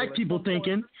got black people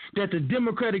thinking that the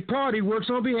Democratic Party works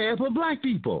on behalf of black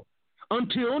people.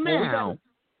 Until now.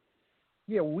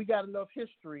 We got enough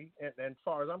history, and as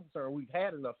far as I'm concerned, we've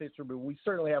had enough history, but we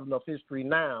certainly have enough history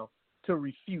now to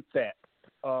refute that.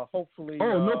 Hopefully.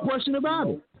 No question about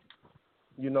it.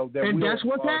 And that's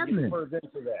what's happening.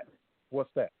 Into that.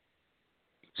 What's that?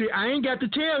 See, I ain't got to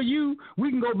tell you. We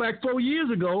can go back 4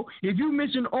 years ago. If you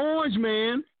mention Orange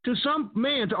Man to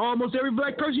almost every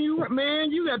black person, you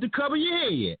have to cover your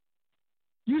head.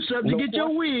 You subject to get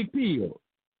your wig peeled.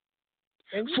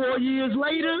 4 years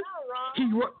later,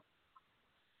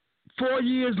 4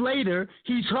 years later,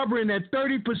 he's hovering at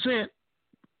 30%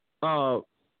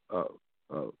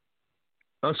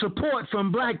 support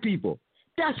from black people.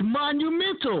 That's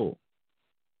monumental.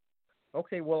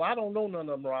 Okay, well, I don't know none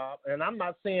of them, Rob, and I'm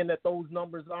not saying that those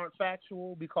numbers aren't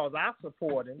factual because I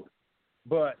support him,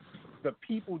 but the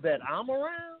people that I'm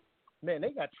around, man,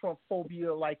 they got Trump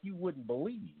phobia like you wouldn't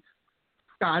believe.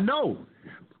 I know,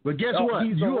 but guess what?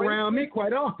 You're around me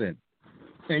quite often,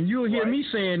 and you'll hear me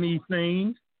saying these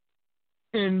things,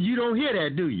 and you don't hear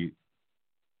that, do you?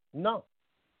 No.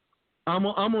 I'm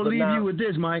gonna leave you with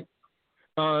this, Mike.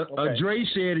 Dre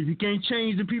said, if you can't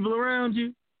change the people around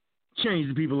you, change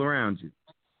the people around you.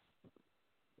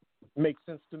 Makes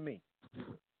sense to me.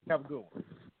 Have a good one.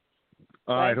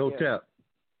 All right, Hotel.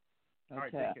 All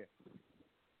right, take care.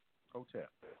 Hotel.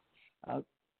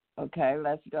 Okay,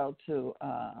 let's go to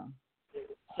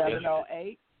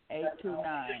 708-829.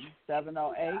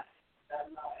 708.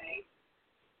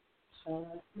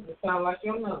 It sounds like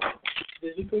your number.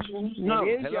 Did you push me? No.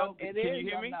 Can you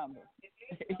hear me? Number.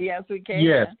 Yes, we can.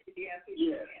 Yes.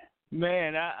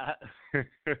 Man, I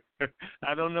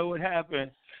don't know what happened,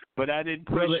 but I didn't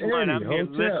push one. I'm here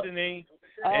listening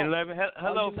and loving.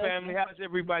 Hello, family. How's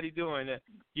everybody doing?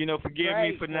 Forgive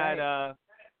me for not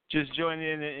just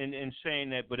joining in and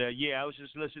saying that, but I was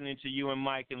just listening to you and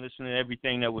Mike and listening to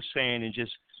everything that was saying and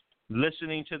just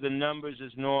listening to the numbers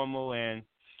is normal. And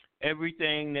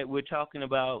everything that we're talking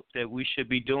about that we should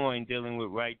be doing, dealing with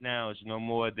right now, is no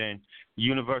more than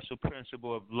universal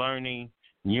principle of learning,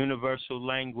 universal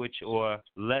language or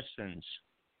lessons,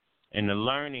 and the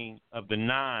learning of the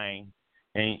 9.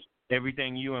 And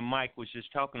everything you and Mike was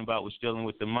just talking about was dealing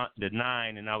with the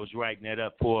 9, and I was writing that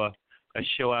up for a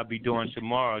show I'll be doing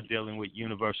tomorrow dealing with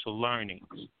universal learning,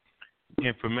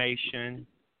 information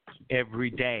every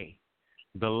day,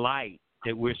 the light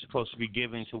that we're supposed to be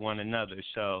giving to one another.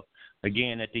 So,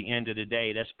 again, at the end of the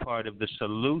day, that's part of the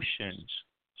solutions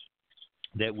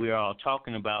that we're all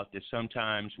talking about that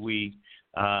sometimes we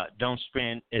don't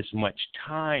spend as much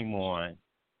time on,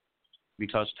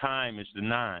 because time is the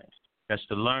 9. That's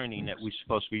the learning that we're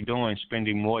supposed to be doing,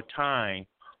 spending more time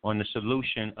on the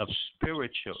solution of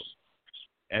spiritual,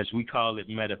 as we call it,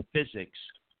 metaphysics.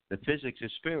 The physics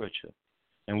is spiritual.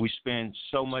 And we spend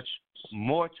so much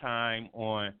more time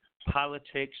on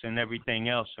politics and everything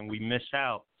else, and we miss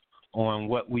out on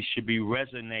what we should be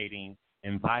resonating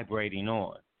and vibrating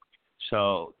on.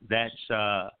 So that's,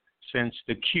 since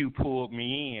the Q pulled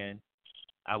me in,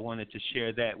 I wanted to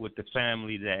share that with the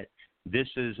family, that this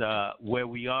is where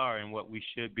we are and what we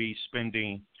should be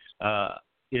spending,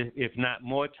 if not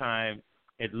more time,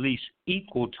 at least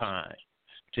equal time,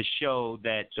 to show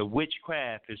that the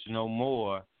witchcraft is no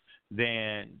more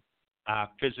than our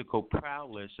physical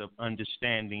prowess of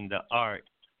understanding the art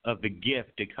of the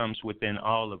gift that comes within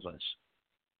all of us.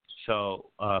 So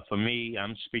for me,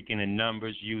 I'm speaking in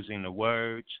numbers, using the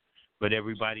words, but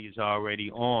everybody is already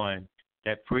on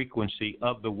that frequency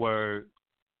of the word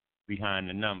behind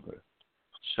the number.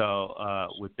 So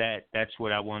with that, that's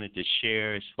what I wanted to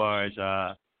share as far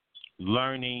as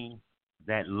learning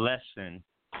that lesson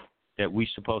that we're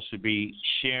supposed to be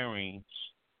sharing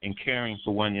and caring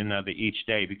for one another each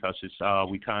day, because it's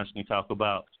we constantly talk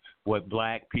about what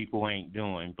black people ain't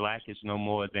doing. Black is no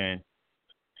more than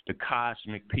the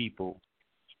cosmic people.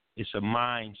 It's a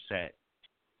mindset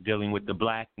dealing with the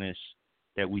blackness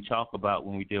that we talk about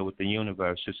when we deal with the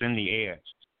universe. It's in the air.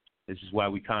 This is why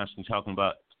we constantly talking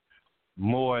about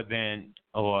more than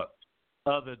or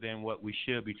other than what we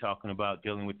should be talking about,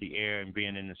 dealing with the air and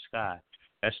being in the sky.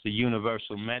 That's the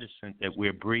universal medicine that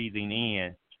we're breathing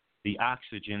in, the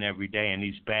oxygen every day, and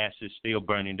these bastards still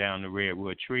burning down the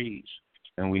redwood trees.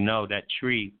 And we know that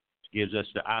tree gives us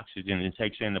the oxygen and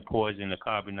takes in the poison, the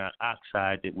carbon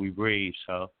dioxide that we breathe.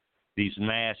 So these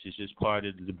masks is just part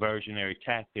of the diversionary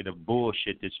tactic of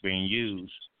bullshit that's being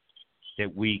used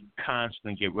that we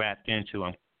constantly get wrapped into.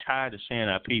 I'm tired of seeing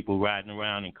our people riding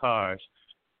around in cars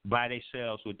by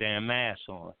themselves with damn masks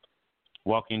on,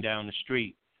 walking down the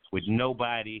street with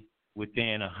nobody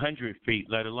within 100 feet,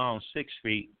 let alone 6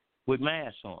 feet, with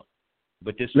masks on.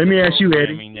 But this Let is me the ask you, Eddie.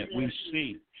 programming that we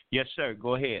see. Yes, sir.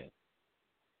 Go ahead.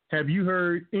 Have you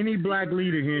heard any black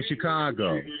leader here in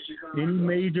Chicago, any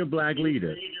major black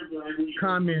leader,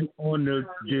 comment on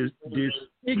this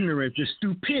ignorance, the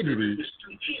stupidity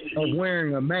of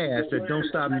wearing a mask that don't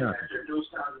stop nothing?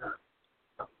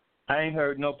 I ain't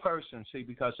heard no person, see,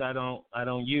 because I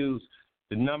don't use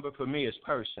the number. For me is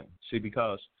person, see,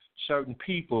 because certain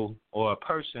people or a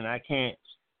person, I can't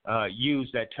use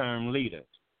that term leader.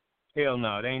 Hell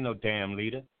no, there ain't no damn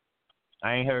leader.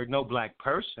 I ain't heard no black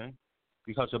person,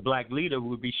 because a black leader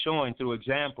would be showing through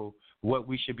example what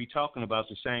we should be talking about,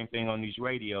 the same thing on these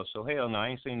radios. So hell no, I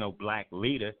ain't seen no black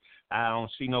leader. I don't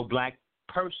see no black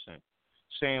person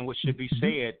saying what should be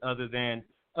said other than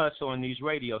us on these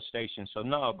radio stations. So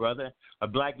no, brother, a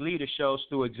black leader shows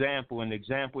through example, and the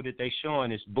example that they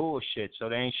showing is bullshit. So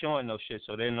they ain't showing no shit.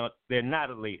 So they're not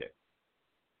a leader.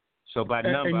 So by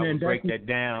number, I would break that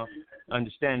down,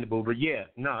 understandable. But yeah,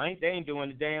 no, they ain't doing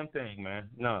the damn thing, man.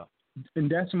 No.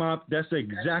 And that's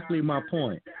exactly my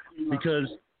point, because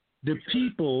the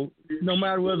people, no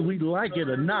matter whether we like it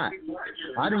or not,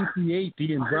 I didn't create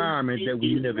the environment that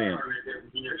we live in,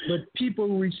 but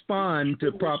people respond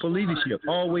to proper leadership.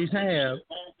 Always have,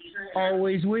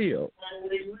 always will.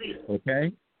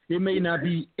 Okay? It may not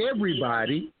be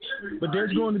everybody, but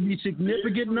there's going to be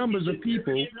significant numbers of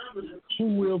people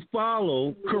who will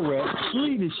follow correct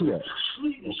leadership.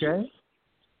 Okay?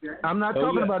 I'm not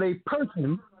talking about a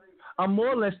person. I'm more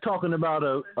or less talking about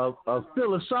a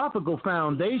philosophical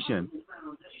foundation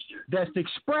that's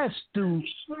expressed through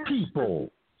people,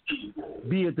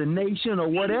 be it the nation or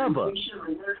whatever.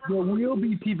 There will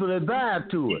be people that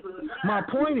vibe to it. My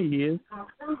point is,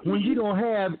 when you don't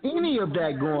have any of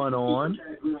that going on,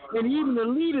 and even the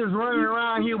leaders running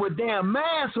around here with damn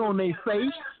masks on their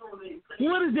face,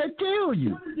 what does that tell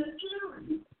you?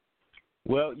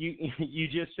 Well, you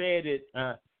just said it.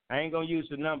 I ain't going to use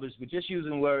the numbers, but just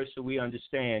using words so we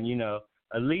understand,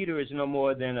 A leader is no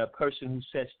more than a person who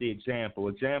sets the example.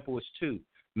 Example is two.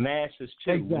 Mass is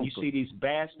two. Exactly. When you see these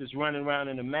bastards running around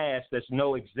in the mass, that's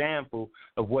no example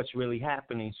of what's really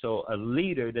happening. So a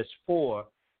leader that's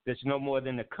no more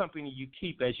than the company you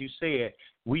keep. As you said,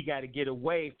 we got to get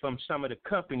away from some of the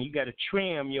company. You got to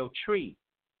trim your tree.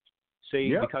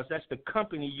 See, because that's the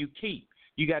company you keep.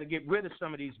 You got to get rid of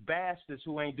some of these bastards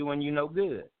who ain't doing you no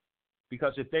good.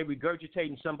 Because if they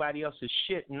regurgitating somebody else's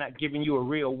shit and not giving you a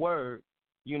real word,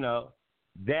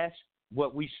 that's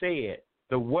what we said.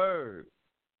 The word.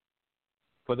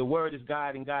 For the word is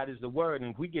God and God is the word.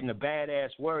 And if we getting a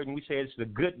badass word and we say it's the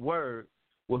good word,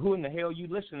 well, who in the hell are you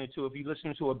listening to if you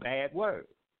listen to a bad word?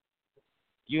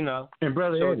 And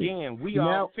brother so Eddie, again, we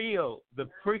all feel the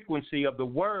frequency of the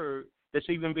word that's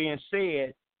even being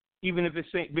said, even if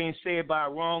it's being said by a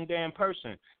wrong damn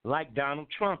person, like Donald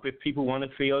Trump, if people want to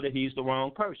feel that he's the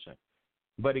wrong person.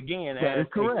 But again, as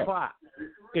a clock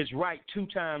is right 2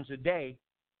 times a day,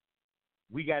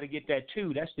 we got to get that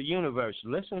too. That's the universe.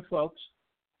 Listen, folks.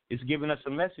 It's giving us a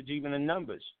message, even in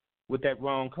numbers, with that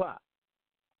wrong clock.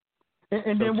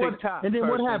 And then what happens?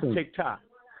 Tick-tock.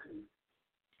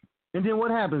 And then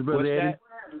what happens, brother Eddie?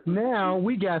 Now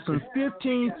we got some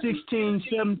 15, 16,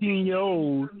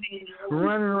 17-year-olds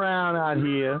running around out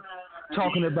here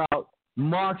talking about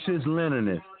Marxist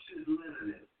Leninists.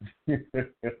 They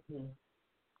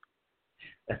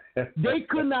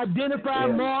couldn't identify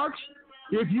Marx.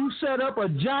 If you set up a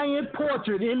giant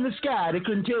portrait in the sky, they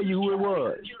couldn't tell you who it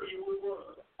was.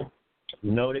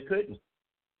 No, they couldn't.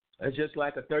 It's just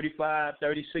like a 35,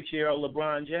 36-year-old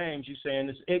LeBron James, you saying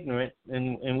is ignorant,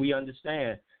 and we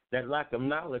understand that lack of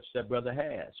knowledge that brother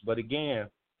has. But again,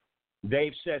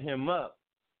 they've set him up,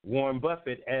 Warren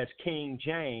Buffett, as King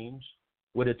James,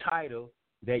 with a title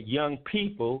that young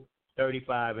people,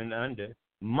 35 and under,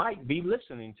 might be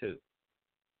listening to.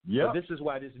 Yeah. This is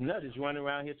why this nut is running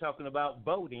around here talking about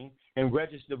voting and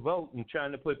register vote and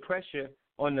trying to put pressure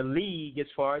on the league as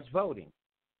far as voting.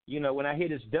 When I hear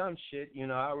this dumb shit, I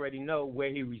already know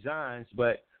where he resigns.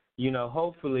 But,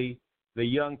 hopefully the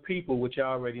young people, which I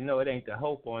already know, it ain't the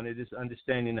hope on it, it's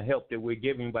understanding the help that we're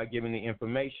giving by giving the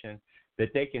information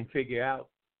that they can figure out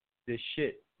this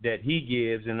shit that he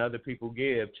gives and other people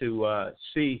give to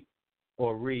see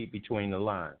or read between the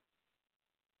lines.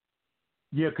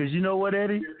 Yeah, because you know what,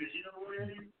 Eddie?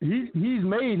 He's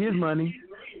made his money.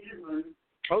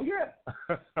 Oh, yeah.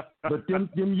 But them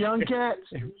young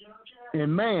cats,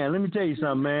 and man, let me tell you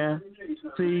something, man.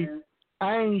 See,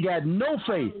 I ain't got no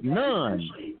faith, none.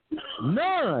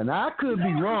 I could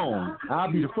be wrong. I'll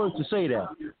be the first to say that.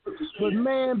 But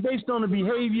man, based on the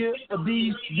behavior of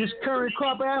this current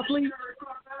crop athlete,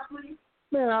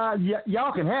 man,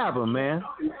 y'all can have them, man.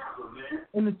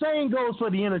 And the same goes for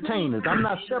the entertainers. I'm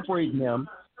not separating them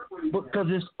because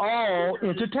it's all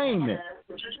entertainment.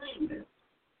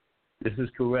 This is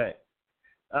correct.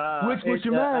 Which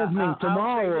reminds me,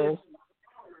 tomorrow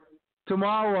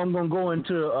I'm going to go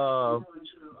into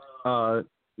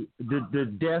the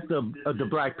death of the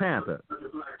Black Panther.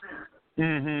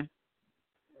 Mm-hmm.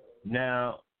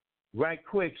 Now, right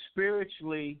quick,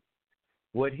 spiritually,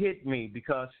 what hit me,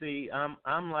 because see,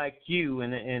 I'm like you,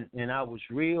 and I was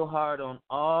real hard on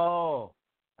all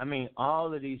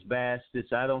of these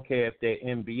bastards. I don't care if they're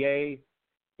NBA,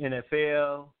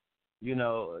 NFL,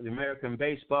 the American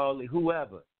baseball,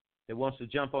 whoever that wants to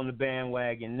jump on the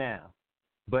bandwagon now.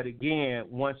 But again,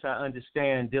 once I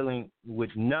understand dealing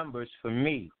with numbers for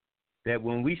me, that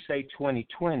when we say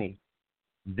 2020,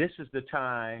 this is the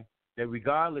time that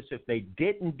regardless if they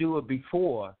didn't do it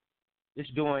before,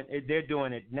 they're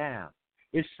doing it now.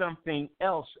 It's something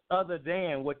else other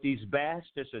than what these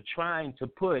bastards are trying to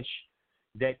push,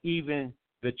 that even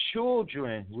the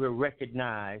children will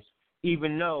recognize,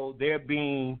 even though they're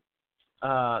being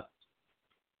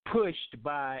pushed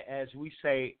by, as we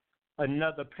say,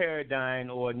 another paradigm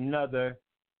or another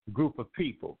group of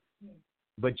people.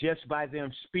 But just by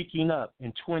them speaking up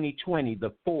in 2020,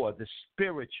 the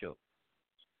spiritual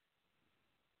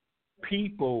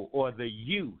people or the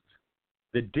youth,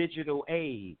 the digital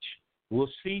age, will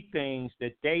see things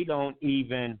that they don't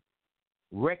even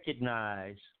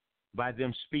recognize by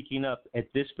them speaking up at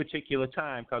this particular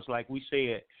time. Because like we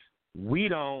said, we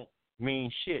don't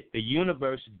mean shit. The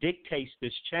universe dictates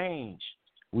this change.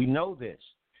 We know this.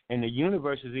 And the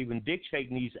universe is even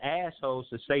dictating these assholes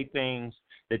to say things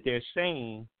that they're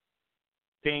saying,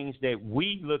 things that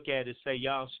we look at and say,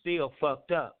 y'all still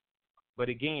fucked up. But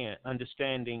again,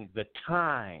 understanding the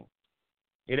time.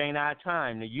 It ain't our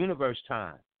time, the universe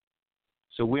time.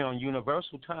 So we're on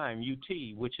universal time,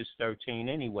 UT, which is 13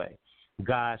 anyway.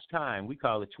 God's time. We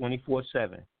call it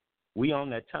 24/7. We on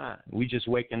that time. We just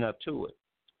waking up to it.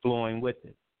 flowing with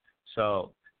it.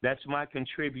 So that's my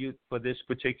contribute for this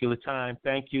particular time.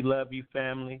 Thank you, love you,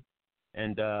 family,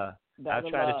 and I'll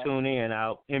try to tune in.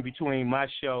 I'll in between my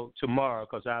show tomorrow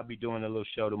because I'll be doing a little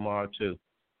show tomorrow too.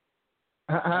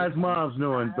 How's Mom's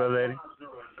doing, brother Eddie?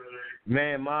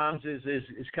 Man, Mom's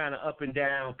is kind of up and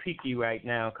down, peaky right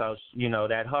now because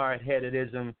that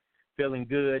hard-headedism, feeling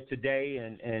good today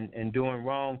and doing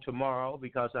wrong tomorrow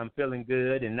because I'm feeling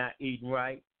good and not eating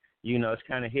right. It's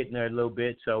kind of hitting her a little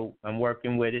bit, so I'm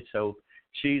working with it. So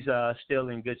she's still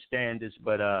in good standards,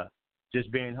 but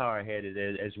just being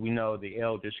hard-headed, as we know the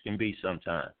elders can be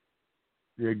sometimes.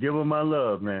 Yeah, give her my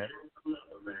love, man.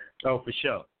 Oh, for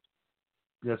sure.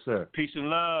 Yes, sir. Peace and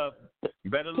love.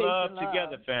 Better love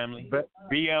together, family.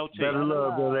 BLT. Better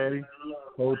love, brother Eddie.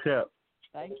 Hotep.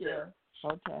 Thank you.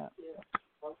 Hotep.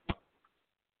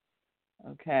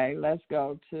 Okay, let's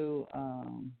go to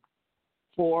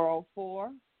 404-453.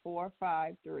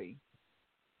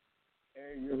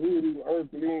 Hey, Yehudi,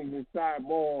 Earthlings, and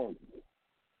Cyborgs.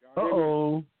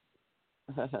 Uh-oh.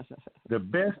 The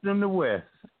best in the West.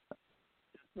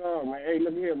 So, man, hey,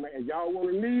 look here, man. Y'all want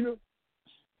a leader?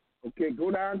 Okay, go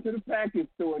down to the package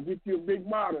store and get you a big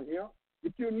bottle,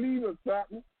 Get you a leader or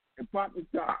something and pop the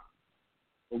top.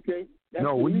 Okay?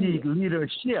 No, we need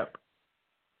leadership.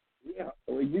 Yeah,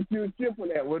 we get you a ship for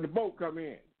that when the boat come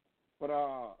in. But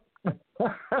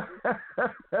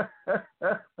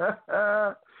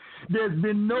there's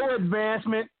been no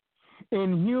advancement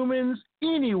in humans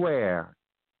anywhere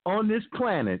on this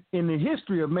planet in the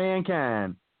history of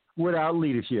mankind without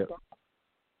leadership.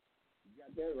 You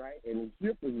got that right. And the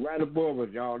ship is right above us,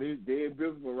 y'all. They're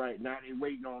invisible right now. They're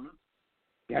waiting on us.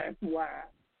 That's why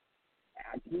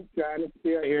I keep trying to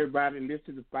tell everybody,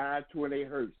 listen to 528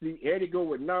 hertz. See, Eddie go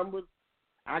with numbers.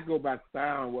 I go by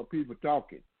sound, what people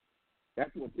talking.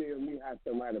 That's what tells me how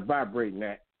somebody vibrating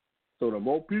that. So the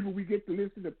more people we get to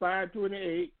listen to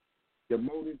 528, the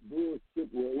more this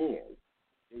bullshit will end.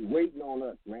 They waiting on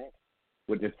us, man.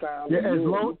 With the sound. Yeah, as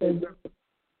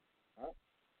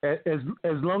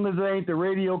long as it ain't the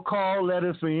radio call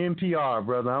letters for NPR,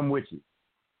 brother, I'm with you.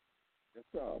 That's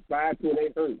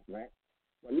 528 hertz, man.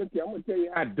 But look, I'm gonna tell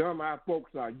you how dumb our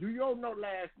folks are. You all know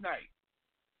last night,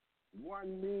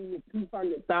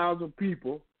 1,200,000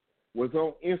 people was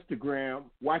on Instagram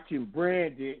watching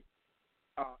Brandy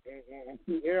and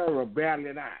Sierra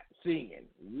battling out, singing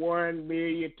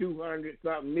 1,200,000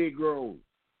 something Negroes.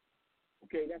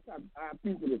 Okay, that's how our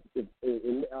people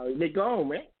they gone,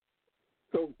 man.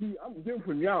 So see, I'm different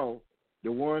from y'all.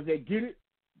 The ones that get it,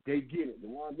 they get it. The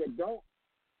ones that don't,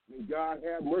 may God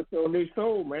have mercy on their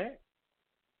soul, man.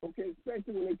 Okay,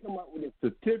 especially when they come out with a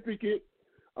certificate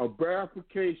of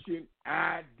verification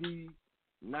ID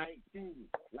 19.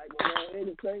 Like my man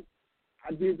Eddie say,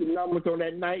 I did the numbers on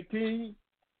that 19.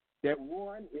 That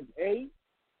 1 is A.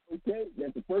 Okay,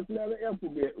 that's the first letter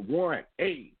alphabet. 1,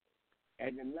 A.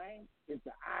 And the 9 is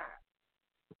the I.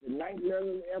 The 9th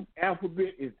letter of the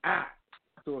alphabet is I.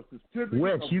 So a certificate.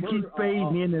 Wes, you keep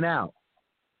fading in and out.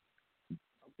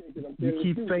 Okay, you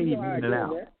keep fading in and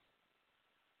out.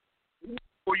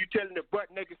 Or you telling the butt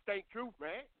niggas stay truth,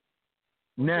 man?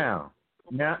 Now,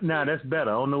 that's better.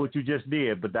 I don't know what you just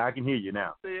did, but I can hear you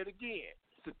now. Say it again.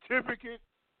 Certificate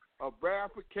of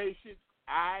verification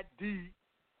ID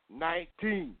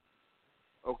 19.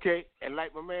 Okay, and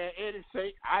like my man Eddie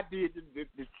say, I did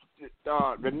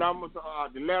the numbers,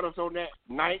 the letters on that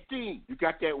 19. You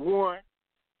got that 1,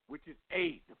 which is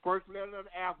A. The first letter of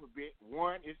the alphabet,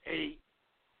 1 is A,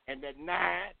 and that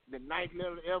 9, the 9th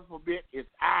letter of the alphabet is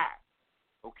I.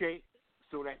 Okay,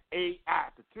 so that's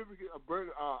AI, certificate of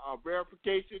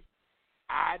verification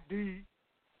ID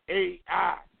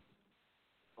AI.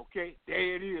 Okay,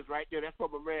 there it is right there. That's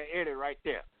what my man Eddie right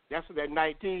there. That's what that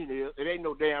 19 is. It ain't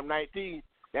no damn 19.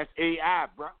 That's AI,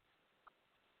 bro.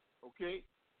 Okay?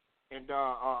 And,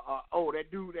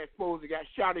 that dude that supposed to got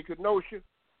shot in Kenosha,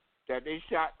 that they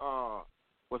shot,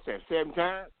 7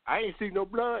 times? I ain't seen no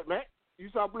blood, man. You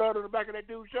saw blood on the back of that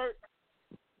dude's shirt?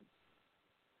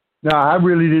 No, I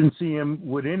really didn't see him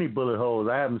with any bullet holes.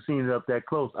 I haven't seen it up that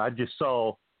close. I just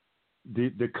saw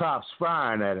the cops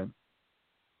firing at him.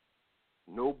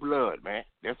 No blood, man.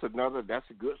 That's a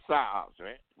good psyops,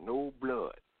 man. No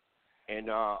blood.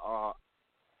 And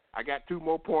I got 2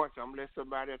 more points. I'm gonna let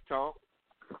somebody talk.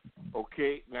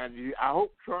 Okay. Now I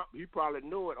hope Trump, he probably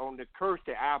know it on the curse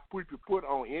that our people put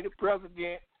on any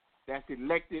president that's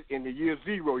elected in the year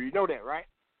 0. You know that, right?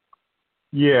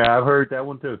 Yeah, I've heard that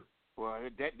one too. Well,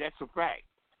 that's a fact.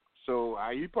 So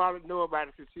you probably know about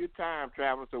it since you're a time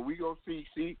traveler. So we gonna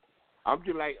see. I'm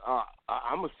just like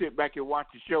I'm gonna sit back and watch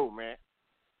the show, man.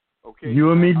 Okay.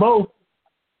 You and me both.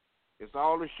 It's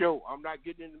all a show. I'm not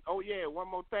getting in. Oh, yeah, one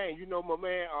more thing. You know my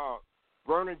man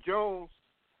Vernon Jones,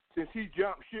 since he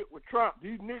jumped shit with Trump,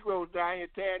 these Negroes down here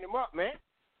tearing him up, man.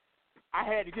 I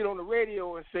had to get on the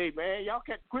radio and say, man, y'all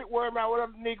can't quit worrying about what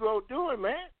other Negroes doing,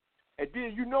 man. And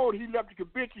then he left the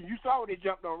convention. You saw they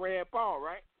jumped on Rand Paul,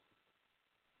 right?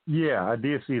 Yeah, I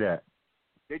did see that.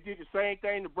 They did the same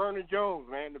thing to Vernon Jones,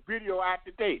 man. The video out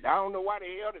to date. I don't know why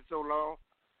they held it so long,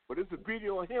 but it's a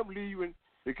video of him leaving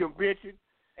the convention,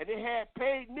 and they had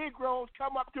paid Negroes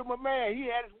come up to my man. He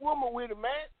had his woman with him,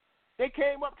 man. They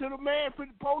came up to the man for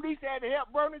the police had to help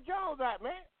Vernon Jones out,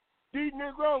 man. These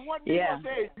Negroes, one Negro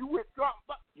said, you with Trump.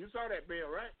 You saw that bill,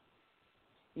 right?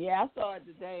 Yeah, I saw it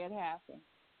the day it happened.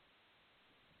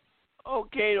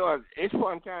 Okay, it's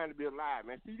fun time to be alive,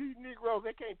 man. See, these Negroes,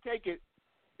 they can't take it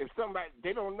if somebody,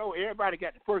 they don't know. Everybody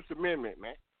got the First Amendment,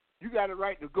 man. You got the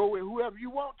right to go with whoever you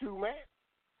want to, man.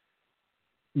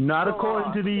 Not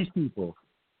according to these people.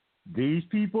 These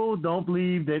people don't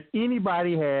believe that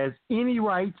anybody has any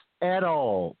rights at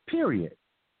all, period.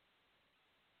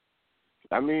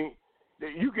 I mean,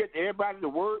 you get everybody the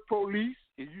word police.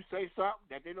 If you say something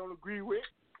that they don't agree with,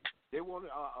 they want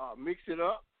to mix it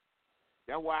up.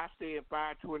 That's why I stay in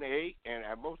 528, and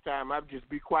most time I just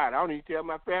be quiet. I don't even tell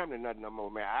my family nothing no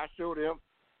more, man. I show them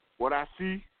what I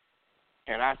see,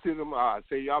 and I see them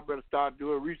say, y'all better start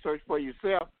doing research for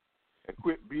yourself and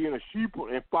quit being a sheep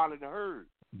and following the herd.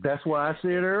 That's why I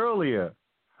said earlier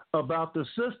about the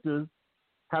sisters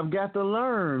have got to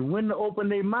learn when to open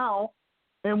their mouth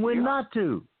and when not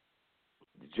to.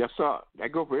 Just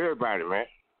that go for everybody, man.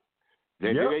 They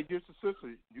ain't just a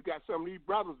sister. You got some of these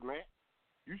brothers, man.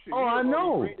 You should. Oh, I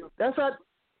know. That's how.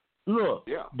 Look,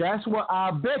 that's what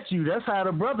I bet you. That's how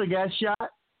the brother got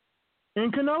shot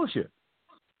in Kenosha.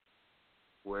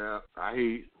 Well, I hear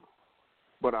you.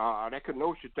 But that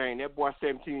Kenosha thing, that boy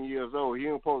 17 years old. He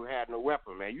ain't supposed to have no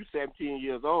weapon, man. You 17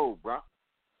 years old, bro.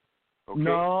 Okay?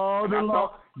 No, the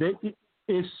law.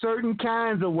 It's certain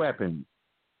kinds of weapons.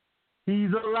 He's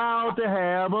allowed to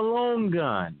have a long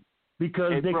gun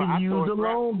because they can use a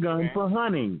long gun for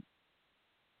hunting.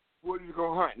 What are you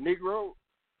going to hunt, Negro?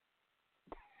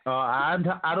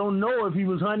 I don't know if he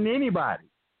was hunting anybody.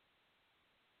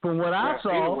 From what I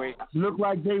saw, looked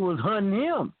like they was hunting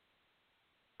him.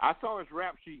 I saw his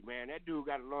rap sheet, man. That dude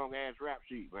got a long-ass rap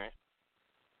sheet, man.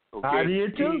 Okay? I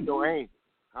did, too. He ain't no angel.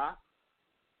 Huh?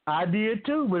 I did,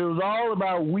 too, but it was all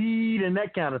about weed and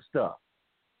that kind of stuff.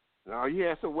 No,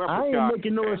 yeah, it's a weapon. I ain't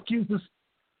making no excuses.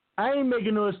 I ain't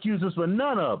making no excuses for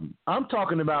none of them. I'm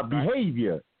talking about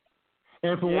behavior.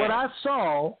 And from what I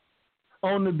saw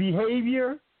on the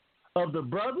behavior of the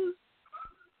brothers,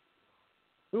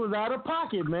 it was out of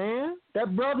pocket, man.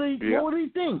 That brother, what do you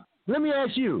think? Let me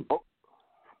ask you.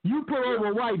 You pull over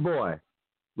a white boy,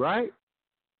 right?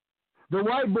 The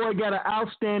white boy got an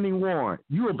outstanding warrant.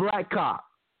 You a black cop.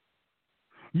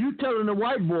 You telling the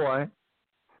white boy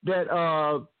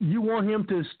that you want him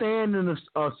to stand in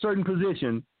a certain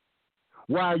position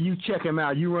while you check him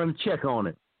out. You run a check on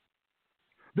it.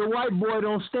 The white boy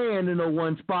don't stand in no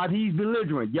one spot. He's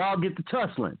belligerent. Y'all get to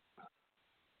tussling.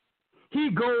 He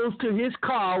goes to his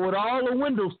car with all the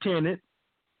windows tinted,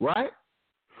 right?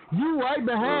 You right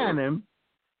behind him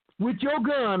with your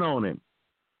gun on him.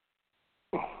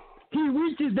 He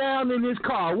reaches down in his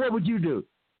car. What would you do?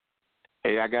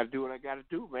 Hey, I got to do what I got to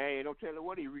do, man. Ain't no telling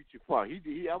what he reaching for.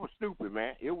 That was stupid,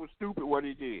 man. It was stupid what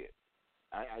he did.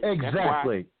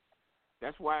 Exactly.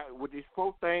 That's why with these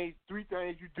three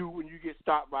things you do when you get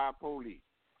stopped by a police.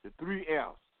 The 3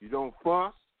 F's. You don't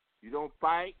fuss, you don't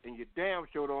fight, and you damn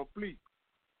sure don't flee.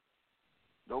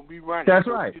 Don't be running. That's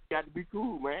right. You just got to be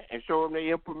cool, man, and show them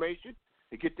their information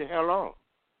and get the hell on.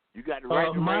 You got the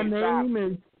right to remain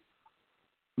silent.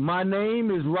 My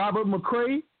name is Robert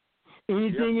McCray.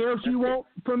 Anything else you want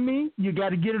from me, you got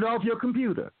to get it off your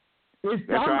computer.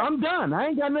 I'm done. I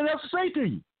ain't got nothing else to say to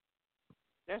you.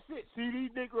 That's it. See, these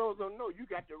Negroes don't know. You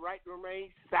got the right to remain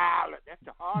silent. That's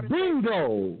the hardest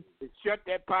Bingo. thing. Shut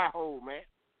that pie hole, man.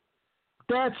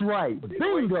 That's right.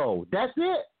 Bingo. That's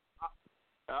it.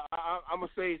 I'm going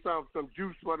to say some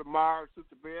juice for the Mars,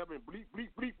 Sister Beb, and bleep, bleep,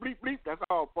 bleep, bleep, bleep. That's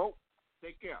all, folks.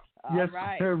 Take care. Yes,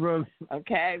 right. sir, brother.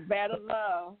 Okay, better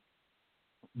love.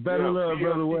 Better love,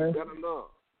 Brother West. Better love.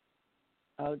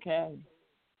 Okay.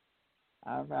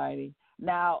 All righty.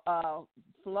 Now,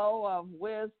 flow of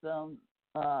wisdom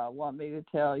want me to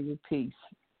tell you peace.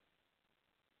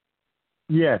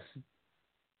 Yes.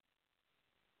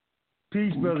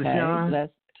 Peace, Brother Sean.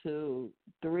 That's 2,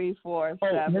 3, 4,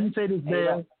 7. Let me say this,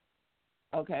 Dale.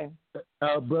 Okay.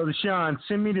 Brother Sean,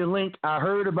 send me the link. I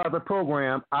heard about the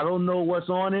program. I don't know what's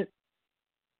on it.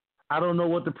 I don't know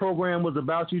what the program was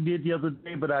about you did the other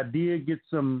day, but I did get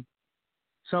some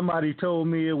Somebody told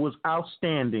me it was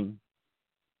outstanding.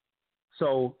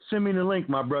 So send me the link,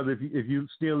 my brother, if you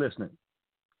still listening.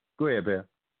 Go ahead, Bear.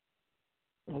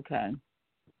 Okay,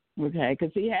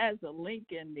 because he has a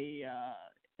link in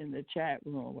the chat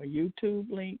room, a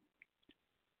YouTube link.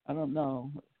 I don't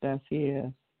know if that's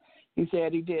his. He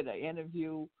said he did an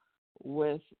interview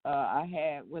with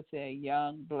with a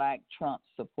young black Trump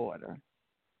supporter.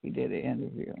 He did an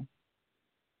interview.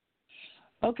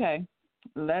 Okay,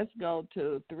 let's go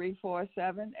to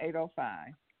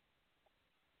 347-805.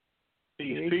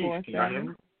 Peace,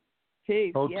 347.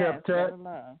 Peace. Oh, yes, better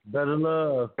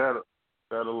love.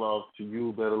 Better love to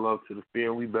you. Better love to the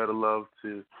family. Better love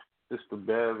to Sister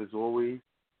Bev as always.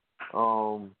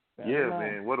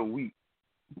 Man, what a week.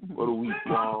 What a week.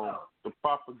 The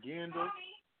propaganda,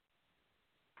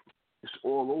 it's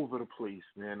all over the place,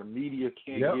 man. The media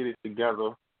can't get it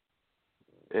together.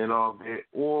 And they're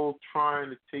all trying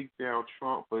to take down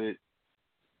Trump, but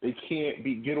they can't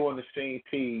get on the same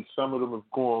page. Some of them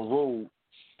have gone rogue.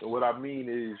 And what I mean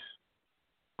is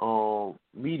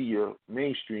media,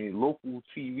 mainstream, local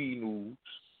TV news,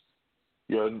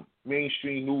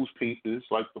 mainstream newspapers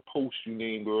like the Post you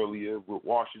named earlier, with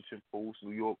Washington Post,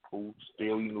 New York Post,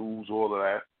 Daily News, all of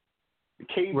that. The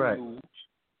cable news,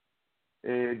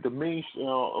 and the main,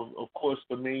 of course,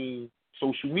 the main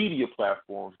social media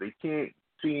platforms. They can't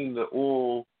seem to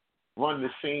all run the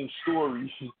same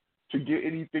story to get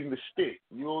anything to stick.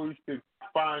 You always can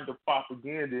find the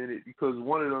propaganda in it because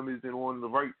one of them isn't on the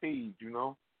right page,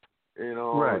 And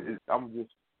I'm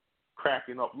just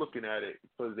cracking up looking at it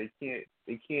because they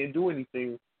can't do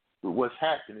anything with what's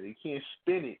happening. They can't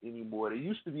spin it anymore. They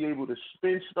used to be able to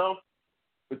spin stuff,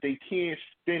 but they can't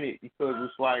spin it because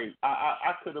it's like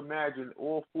I could imagine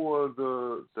all four of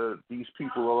these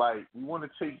people are like, we want to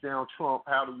take down Trump.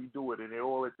 How do we do it? And they're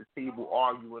all at the table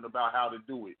arguing about how to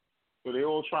do it. So they're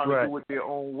all trying to do it their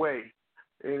own way,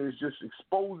 and it's just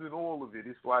exposing all of it.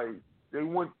 It's like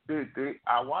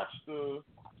I watched the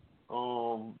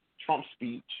Trump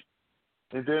speech,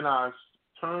 and then I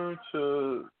turned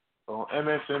to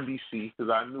MSNBC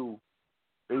because I knew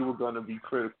they were going to be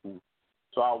critical.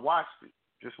 So I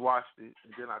just watched it,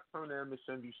 and then I turned to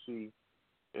MSNBC,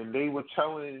 and they were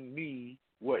telling me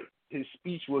what his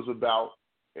speech was about.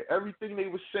 And everything they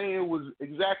were saying was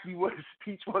exactly what his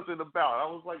speech wasn't about. I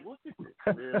was like, look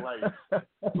at this, man.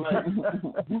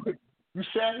 Like you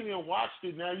sat here and watched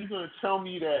it. Now you're going to tell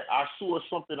me that I saw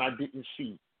something I didn't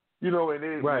see. And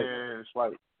then, man, it's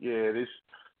like,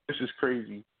 this is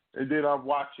crazy. And then I'm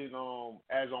watching,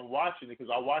 as I'm watching it,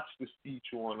 because I watched the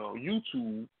speech on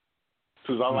YouTube,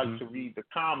 because I like to read the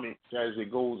comments as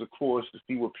it goes across to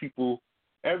see what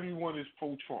everyone is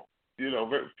pro-Trump.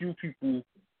 Very few people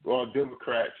are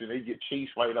Democrats, and they get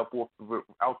chased right up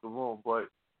out the room. But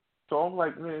so I'm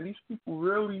like, man, these people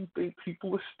really think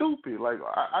people are stupid. Like,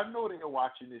 I know they're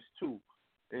watching this too,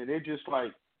 and they're just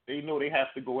like, they know they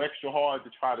have to go extra hard to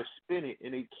try to spin it,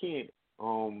 and they can't.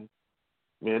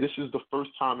 Man, this is the first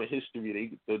time in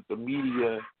history the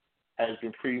media has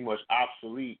been pretty much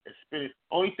obsolete and spinning.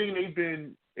 Only thing they've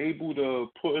been able to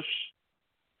push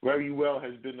very well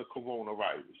has been the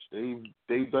coronavirus.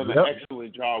 They've done an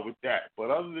excellent job with that.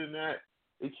 But other than that,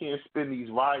 they can't spin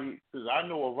these riots. Because I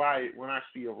know a riot when I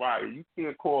see a riot. You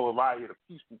can't call a riot a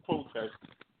peaceful protest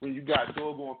when you got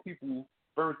doggone people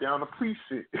burnt down a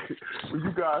precinct. When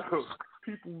you got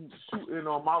people shooting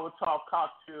Molotov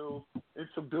cocktails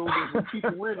into buildings with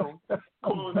people in them,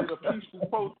 calling it a peaceful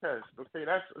protest. Okay,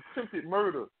 that's attempted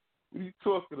murder. What are you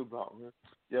talking about, man?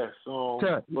 Yes.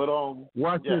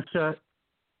 Watch this, Chuck.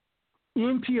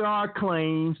 NPR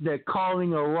claims that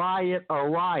calling a riot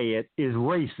is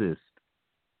racist.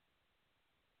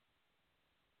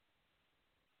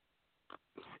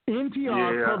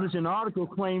 NPR published an article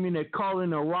claiming that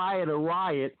calling a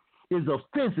riot is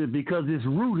offensive because it's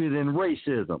rooted in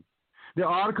racism. The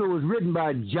article was written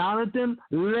by Jonathan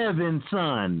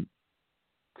Levinson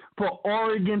for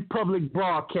Oregon Public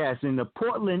Broadcasting, the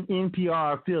Portland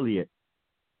NPR affiliate.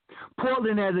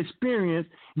 Portland has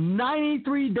experienced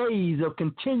 93 days of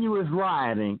continuous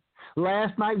rioting.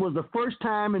 Last night was the first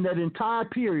time in that entire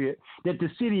period that the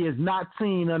city has not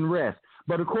seen unrest.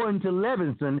 But according to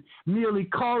Levinson, merely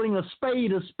calling a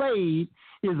spade is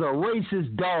a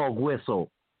racist dog whistle.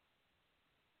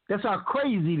 That's how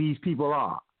crazy these people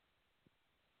are.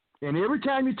 And every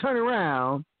time you turn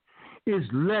around, it's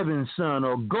Levinson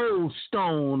or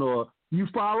Goldstone, or you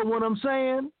follow what I'm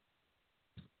saying?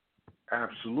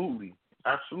 Absolutely.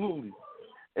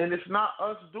 And it's not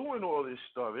us doing all this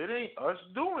stuff. It ain't us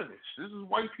doing this. This is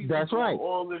white people doing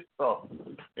all this stuff.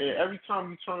 And every time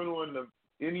you turn on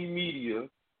any media,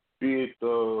 be it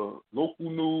the local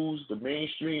news, the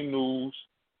mainstream news,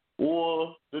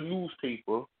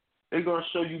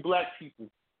 want to show you black people.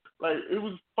 Like, it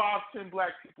was 5-10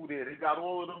 black people there. They got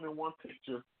all of them in one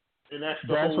picture, and that's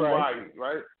the whole riot,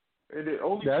 right? And the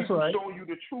only people showing you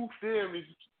the truth there is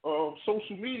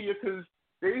social media, because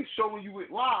they showing you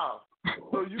it live.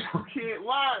 So you can't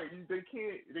lie. They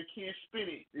can't spin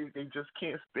it. They just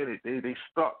can't spin it. They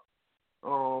stuck.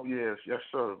 Yes,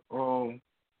 sir.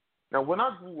 Now when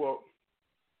I grew up,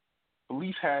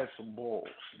 police had some balls,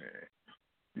 man.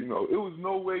 You know, it was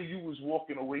no way you was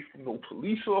walking away from no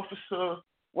police officer.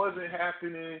 Wasn't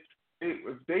happening.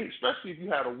 Especially if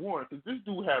you had a warrant, because this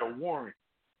dude had a warrant.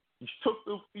 He took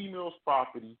the female's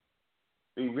property.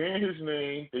 They ran his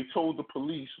name. They told the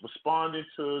police, responding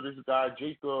to this guy,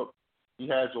 Jacob, he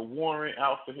has a warrant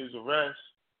out for his arrest.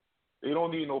 They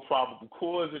don't need no probable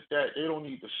cause at that. They don't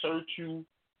need to search you.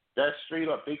 That's straight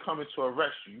up. They coming to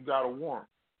arrest you. You got a warrant.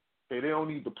 Okay, they don't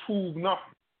need to prove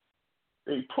nothing.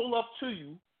 They pull up to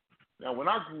you. Now, when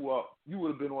I grew up, you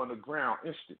would have been on the ground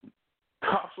instantly.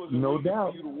 Cops wasn't waiting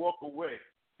for you to walk away.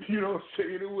 You know what I'm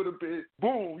saying? It would have been,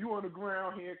 boom, you on the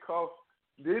ground, handcuffed.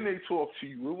 Then they talk to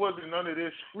you. It wasn't none of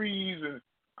this freeze, and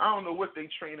I don't know what they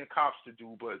training cops to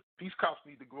do, but these cops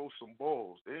need to grow some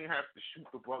balls. They didn't have to shoot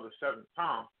the brother 7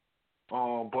 times.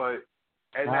 But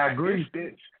at that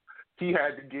instance,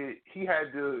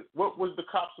 what was the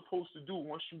cop supposed to do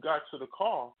once you got to the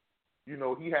car? You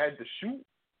know, he had to shoot.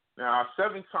 Now,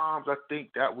 7 times, I think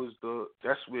that's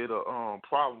where the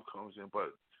problem comes in.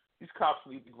 But these cops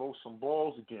need to grow some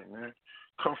balls again, man.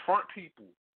 Confront people.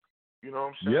 You know what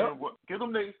I'm saying? Yep. Get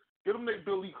them they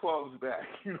Billy Clubs back.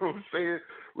 You know what I'm saying?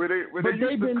 But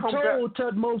they've been told,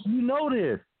 Tutmos, you know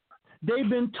this. They've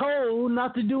been told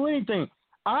not to do anything.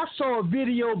 I saw a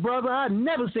video, brother. I'd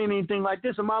never seen anything like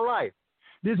this in my life.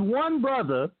 This one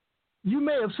brother, you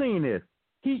may have seen this.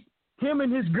 Him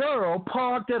and his girl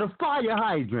parked at a fire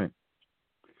hydrant.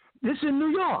 This in New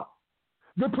York.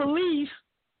 The police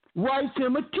writes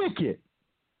him a ticket.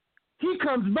 He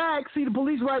comes back, see the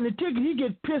police writing a ticket. He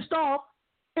gets pissed off,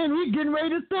 and he getting ready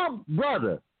to thump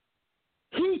brother.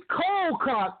 He cold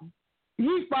cocked.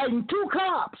 He's fighting 2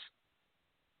 cops.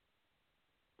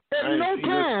 At no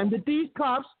time did these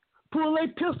cops pull a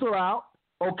pistol out,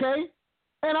 okay?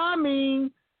 And I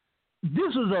mean,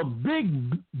 this was a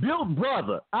big built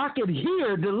brother. I could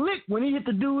hear the lick when he hit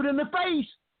the dude in the face,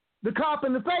 the cop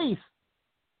in the face.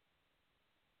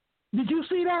 Did you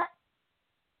see that?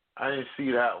 I didn't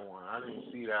see that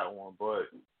one, but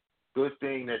good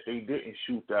thing that they didn't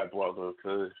shoot that brother,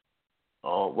 because,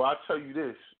 well, I'll tell you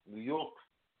this, New York,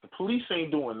 the police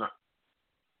ain't doing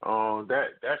nothing.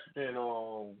 That's been,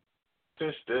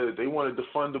 since they wanted to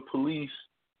fund the police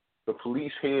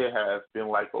here have been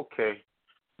like, okay,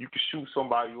 you can shoot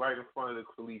somebody right in front of the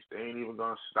police. They ain't even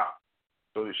going to stop.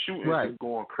 So the shooting is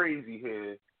going crazy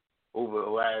here over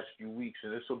the last few weeks,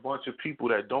 and it's a bunch of people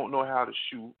that don't know how to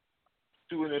shoot,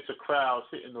 shooting into crowds,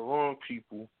 hitting the wrong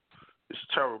people. It's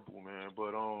terrible, man.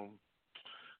 But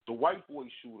the white boy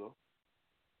shooter,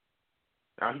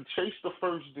 now he chased the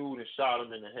first dude and shot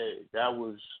him in the head. That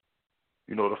was,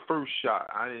 you know, the first shot.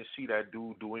 I didn't see that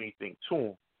dude do anything to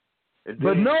him.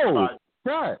 But no,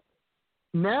 right.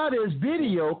 Now there's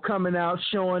video coming out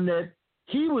showing that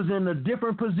he was in a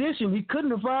different position. He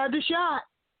couldn't have fired the shot.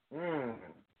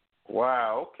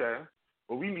 Wow, okay.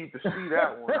 Well, we need to see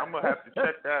that one. I'm going to have to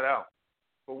check that out.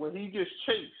 But when he gets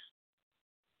chased,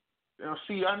 now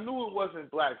see, I knew it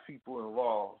wasn't black people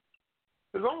involved.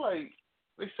 Because I'm like,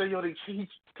 they say, yo, they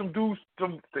chased some dudes,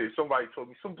 somebody told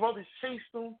me, some brothers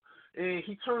chased him, and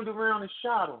he turned around and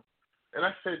shot him. And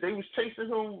I said, they was chasing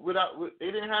him they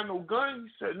didn't have no gun?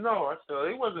 He said, no. I said,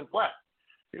 they wasn't black.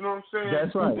 You know what I'm saying?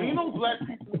 That's right. Ain't no black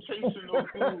people chasing no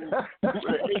dudes with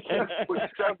an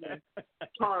AK-47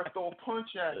 trying to throw a punch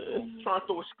at him, trying to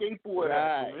throw a skateboard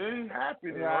at him. It ain't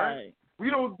happening, right? We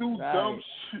don't do dumb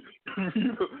shit.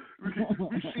 You know,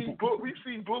 we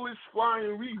see bullets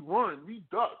flying, we run, we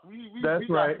duck. We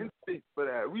got instinct for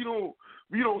that. We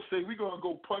don't say we're gonna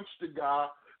go punch the guy.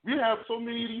 We have so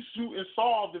many of these shootings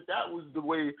solved if that was the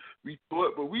way we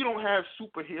thought, but we don't have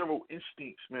superhero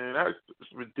instincts, man.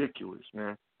 That's ridiculous,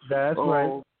 man. That's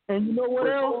right. And you know what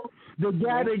else? The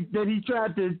guy that he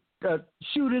tried to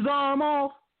shoot his arm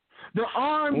off, the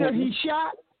arm that he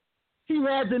shot, he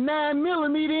had the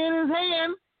 9mm in his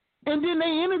hand, and then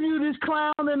they interviewed this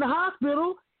clown in the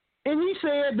hospital, and he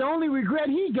said the only regret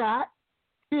he got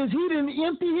is he didn't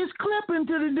empty his clip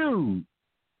into the dude.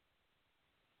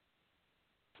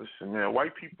 Listen, man,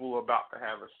 white people are about to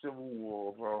have a civil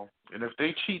war, bro. And if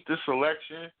they cheat this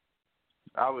election,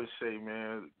 I would say,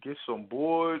 man, get some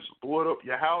boards, board up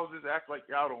your houses, act like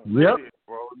y'all don't live here,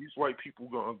 bro. These white people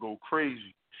gonna go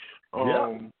crazy.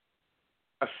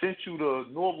 I sent you the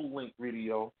Norval Link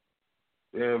video.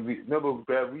 And remember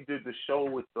that we did the show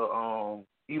with the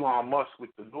Elon Musk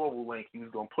with the normal link. He was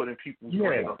gonna put in people's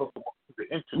brain to hook them up to the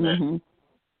internet. Mm-hmm.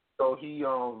 So he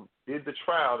did the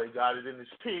trial. They got it in his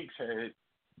pig's head.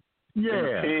 Yeah. And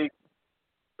the pig,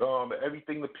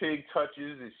 everything the pig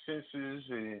touches, it senses,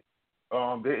 and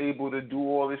they're able to do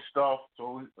all this stuff.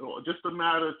 So it's just a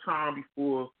matter of time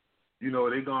before,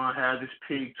 they're gonna have this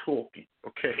pig talking.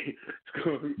 Okay.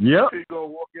 Yep. The pig gonna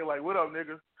walk in like, "What up,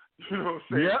 nigga?" You know what I'm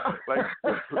saying? Yeah. Like,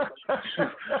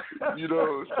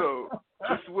 so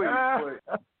just wait.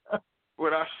 But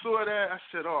when I saw that, I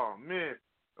said, "Oh man,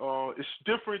 it's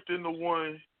different than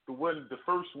the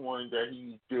first one that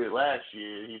he did last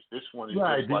year. This one is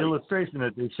right. Just the illustration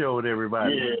that they showed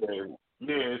everybody. Yeah.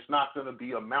 It's not going to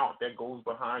be a mount that goes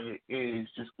behind your ear.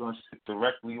 It's just going to sit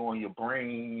directly on your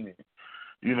brain. And,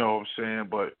 you know what I'm saying?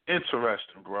 But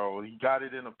interesting, bro. He got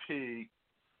it in a pig.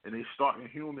 And they starting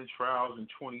human trials in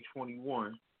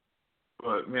 2021.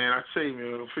 But, man, I tell you,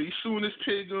 man, pretty soon this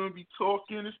pig going to be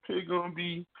talking. This pig going to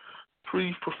be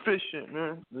pretty proficient,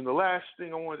 man. And the last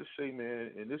thing I wanted to say,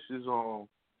 man, and this is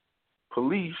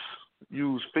police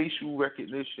use facial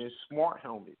recognition smart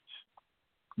helmets.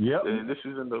 Yep. And this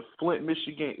is in the Flint,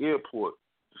 Michigan airport.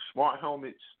 The smart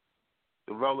helmets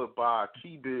developed by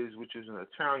KeyBiz, which is an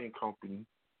Italian company.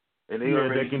 And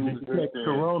they can detect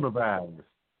coronavirus.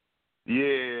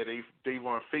 Yeah, they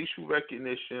run facial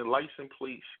recognition, license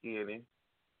plate scanning.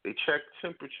 They check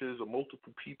temperatures of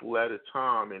multiple people at a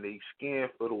time, and they scan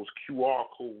for those QR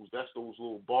codes. That's those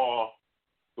little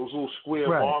square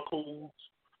barcodes.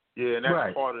 Yeah, and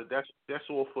that's part of that's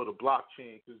all for the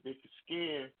blockchain, because they can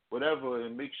scan whatever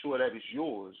and make sure that it's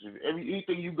yours. If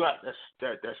anything you got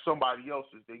that's somebody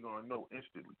else's, they're gonna know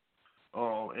instantly.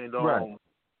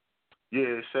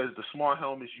 Yeah, it says the smart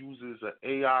helmet uses an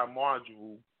AI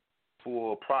module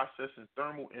for processing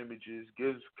thermal images,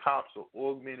 gives cops an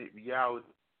augmented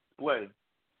reality display.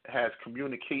 It has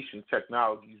communication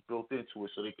technologies built into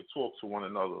it so they can talk to one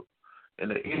another.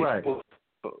 And the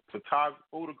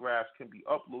photographs can be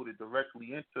uploaded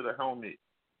directly into the helmet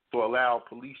to allow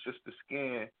police just to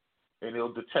scan, and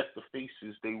they'll detect the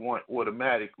faces they want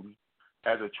automatically.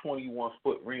 Has a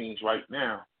 21-foot range right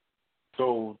now.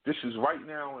 So this is right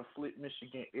now in Flint,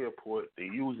 Michigan airport.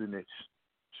 They're using this.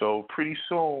 So pretty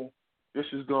soon, this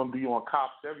is going to be on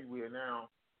cops everywhere now.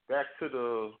 Back to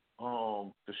the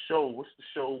show. What's the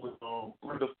show with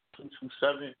Brenda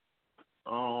 227?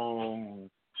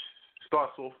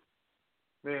 Starts off,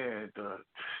 man, the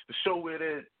show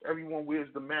where everyone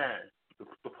wears the mask.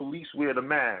 The police wear the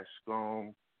mask.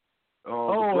 Watchman.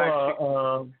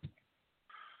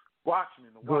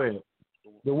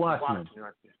 The Watchman.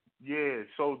 Yeah,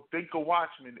 so think of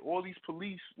Watchmen. All these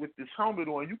police with this helmet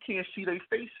on, you can't see their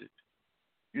faces.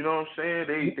 You know what I'm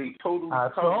saying? They totally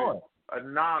covered,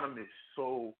 anonymous.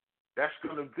 So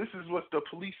this is what the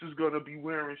police is gonna be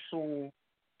wearing soon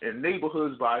in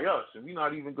neighborhoods by us, and we're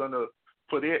not even gonna,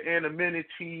 for their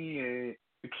anonymity and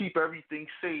to keep everything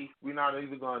safe, we're not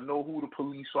even gonna know who the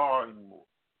police are anymore.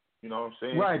 You know what I'm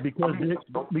saying? Right, because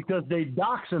they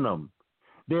doxing them.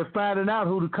 They're finding out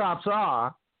who the cops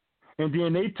are, and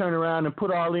then they turn around and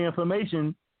put all the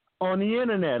information on the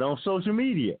internet, on social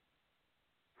media.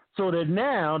 So that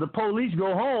now the police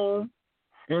go home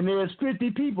and there's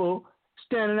 50 people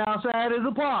standing outside his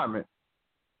apartment.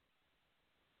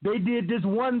 They did this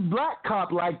one black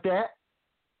cop like that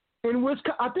in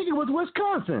Wisconsin. I think it was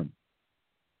Wisconsin.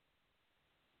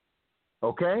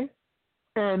 Okay?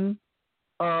 And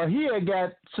he had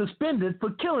got suspended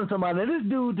for killing somebody. Now, this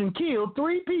dude done killed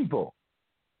 3 people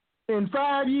in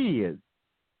 5 years.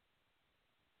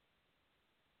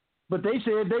 But they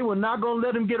said they were not going to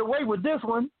let him get away with this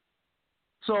one.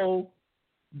 So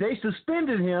they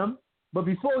suspended him, but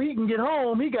before he can get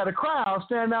home, he got a crowd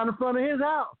standing out in front of his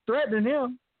house, threatening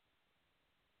him.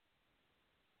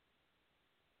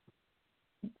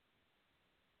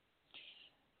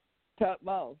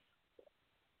 Tutmos,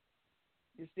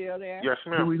 you still there? Yes,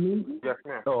 ma'am. Do we lose him? Yes,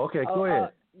 ma'am. Oh, okay, go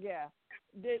ahead. Yeah.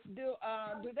 Do they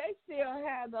still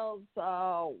have those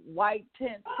white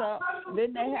tents up?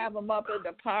 Didn't they have them up in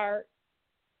the park?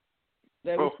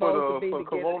 They were supposed to be for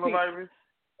coronavirus?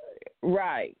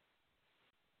 Right.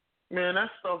 Man,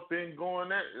 that stuff been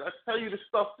going. I tell you, this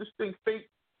thing fake.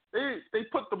 They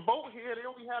put the boat here. They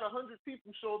only had 100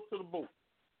 people show up to the boat.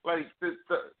 Like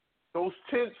those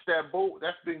tents, that boat,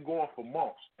 that's been going for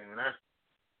months, man. That's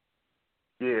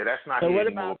not here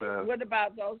anymore, man. What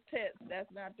about those tents?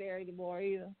 That's not there anymore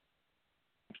either.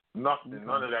 Nothing,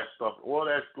 none of that stuff. All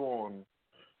that's gone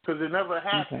because it never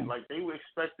happened. Like they were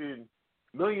expecting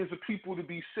millions of people to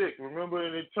be sick, remember,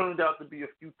 and it turned out to be a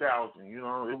few thousand. You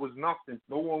know, it was nothing.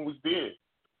 No one was there.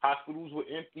 Hospitals were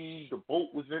empty. The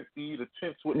boat was empty. The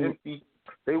tents were empty.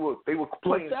 They were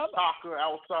playing soccer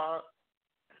outside.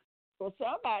 Well,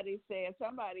 somebody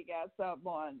got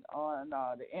something on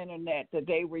the internet that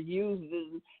they were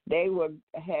using. They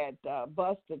had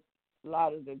busted a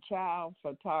lot of the child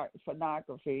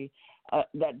pornography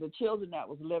that the children that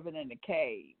was living in the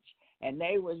cage, and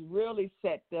they was really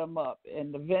set them up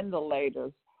in the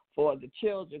ventilators for the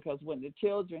children, because when the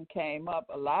children came up,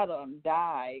 a lot of them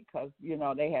died because,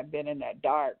 they had been in that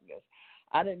darkness.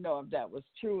 I didn't know if that was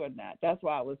true or not. That's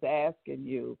why I was asking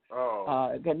you.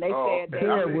 Because they said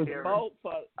there was both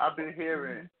for. I've been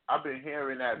hearing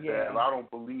that, Bev. I don't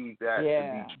believe that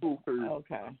to be true.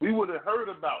 Okay. We would have heard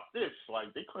about this.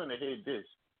 Like, they couldn't have heard this.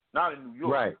 Not in New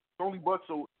York. Right. It's only but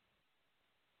so.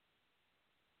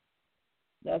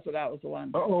 That's what I was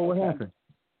wondering. Uh-oh, what happened?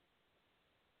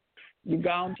 You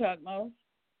gone, Chuck Moss?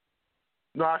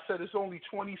 No, I said it's only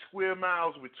 20 square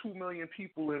miles with 2 million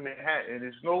people in Manhattan.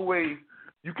 There's no way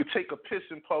you could take a piss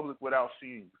in public without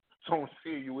someone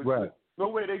seeing you. Right. No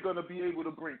way they're going to be able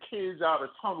to bring kids out of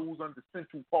tunnels under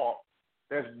Central Park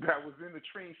that was in the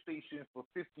train station for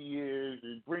 50 years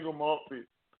and bring them up.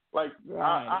 I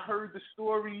heard the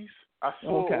stories. I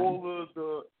saw all of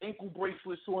the ankle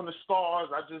bracelets on the stars.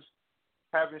 I just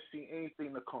haven't seen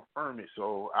anything to confirm it.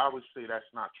 So I would say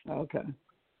that's not true. Okay.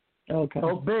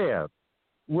 Oh, Bev.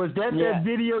 Was that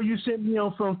video you sent me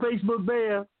on from Facebook,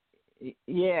 Bear?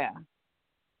 Yeah.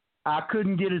 I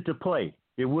couldn't get it to play.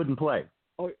 It wouldn't play.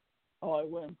 Oh, it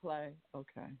wouldn't play?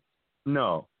 Okay.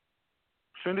 No.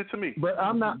 Send it to me. But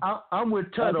I'm not. I'm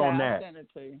with Tut on that. I'll send it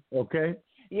to you. Okay.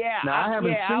 Yeah. Now I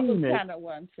haven't seen it. I kind of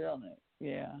wasn't feeling it.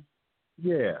 Yeah.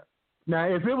 Yeah. Now,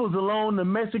 if it was along the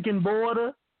Mexican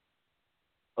border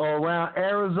or around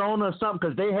Arizona or something,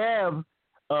 because they have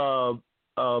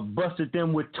busted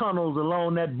them with tunnels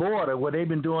along that border where they've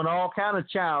been doing all kind of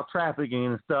child trafficking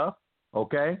and stuff.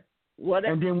 Okay.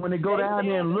 And then when they go down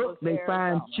there and look, they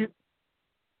find.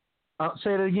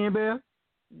 Say that again, Bear.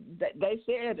 They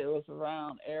said it was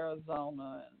around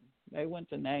Arizona, and they went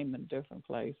to name in different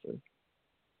places.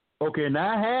 Okay,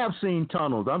 now I have seen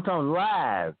tunnels. I'm talking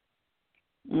live.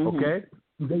 Mm-hmm. Okay,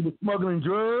 they were smuggling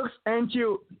drugs and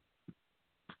children,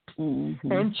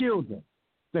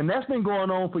 and that's been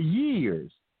going on for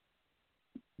years.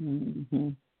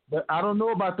 Mm-hmm. But I don't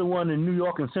know about the one in New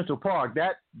York and Central Park.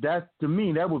 That to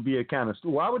me, that would be a kind of.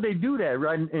 Why would they do that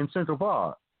right in Central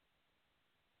Park?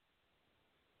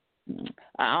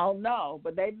 I don't know,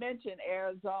 but they mentioned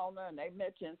Arizona and they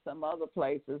mentioned some other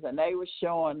places, and they were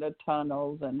showing the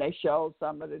tunnels and they showed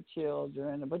some of the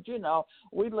children. But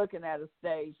we're looking at a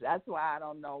stage. That's why I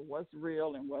don't know what's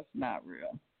real and what's not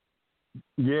real.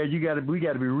 Yeah, we got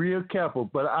to be real careful.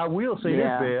 But I will say this,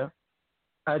 Bear.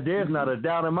 There's not a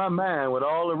doubt in my mind with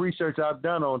all the research I've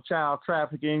done on child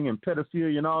trafficking and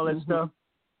pedophilia and all that stuff.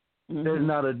 Mm-hmm. There's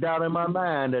not a doubt in my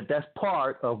mind that that's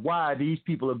part of why these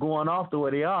people are going off the way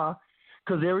they are.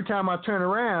 Because every time I turn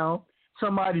around,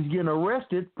 somebody's getting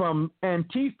arrested from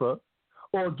Antifa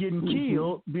or getting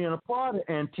killed being a part of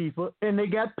Antifa, and they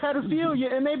got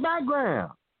pedophilia in their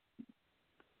background.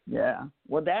 Yeah.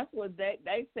 Well, that's what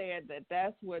they said,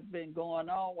 that's what's been going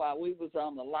on while we was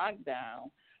on the lockdown.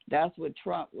 That's what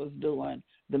Trump was doing.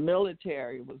 The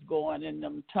military was going in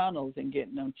them tunnels and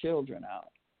getting them children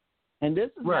out. And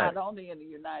this is not only in the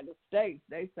United States.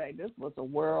 They say this was a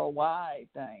worldwide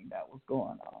thing that was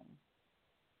going on.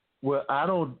 Well, I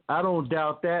don't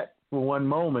doubt that for one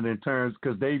moment in terms,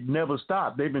 because they've never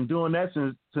stopped. They've been doing that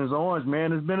since Orange Man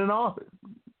has been in office.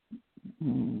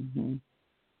 Mm-hmm.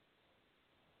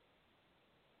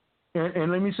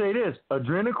 And let me say this: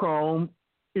 adrenochrome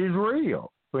is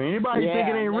real. For anybody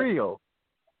thinking it ain't real,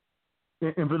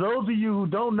 and for those of you who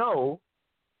don't know,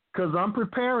 because I'm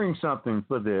preparing something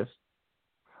for this,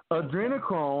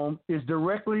 adrenochrome is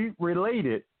directly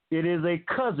related. It is a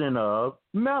cousin of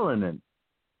melanin.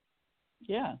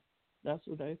 Yeah, that's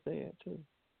what they said too.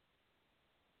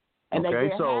 And they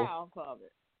get high off of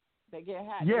it. They get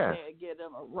high. Yeah. They get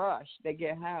them a rush. They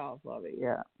get high off of it.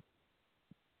 Yeah.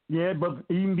 Yeah, but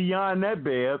even beyond that,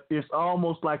 Bev, it's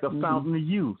almost like a fountain of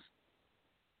youth.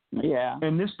 Yeah.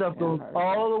 And this stuff goes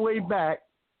all the way back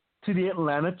to the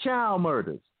Atlanta child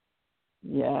murders.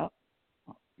 Yeah.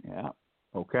 Yeah.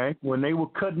 Okay? When they were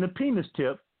cutting the penis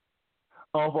tip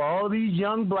off all these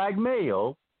young black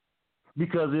males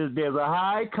because there's a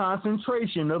high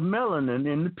concentration of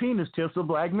melanin in the penis tips of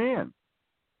black men.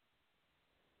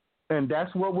 And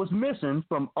that's what was missing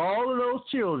from all of those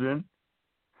children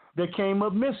that came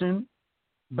up missing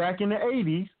back in the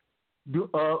 80s,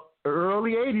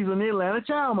 early 80s when the Atlanta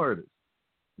child murders.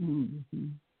 Mm-hmm.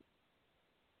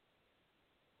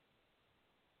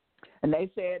 And they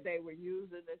said they were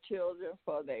using the children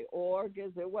for their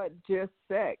organs. It wasn't just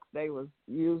sex. They was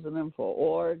using them for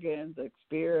organs,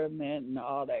 experimenting,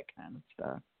 all that kind of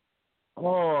stuff.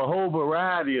 Oh, a whole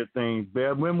variety of things,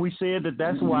 Bev. When we said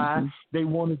that's why they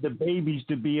wanted the babies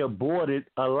to be aborted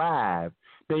alive.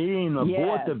 They didn't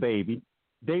abort the baby.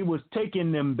 They was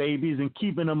taking them babies and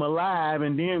keeping them alive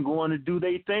and then going to do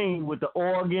their thing with the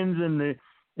organs and the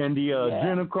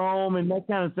adrenochrome and that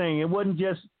kind of thing. It wasn't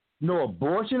just no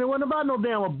abortion. It wasn't about no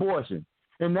damn abortion.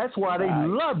 And that's why they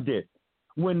loved it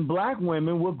when black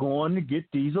women were going to get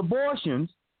these abortions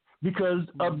because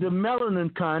of the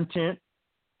melanin content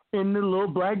in the little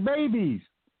black babies.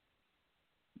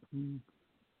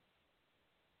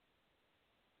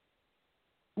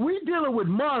 We dealing with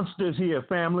monsters here,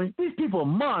 family. These people are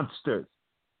monsters.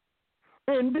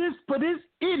 And for this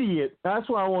idiot, that's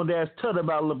why I wanted to ask Tut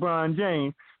about LeBron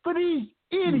James, for these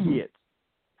idiots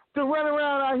to run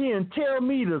around out here and tell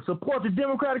me to support the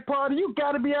Democratic Party, you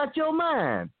got to be out your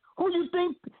mind. Who you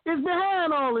think is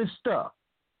behind all this stuff?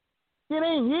 It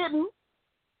ain't hidden.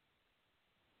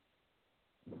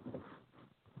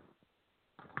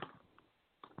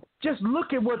 Just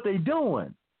look at what they're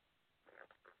doing.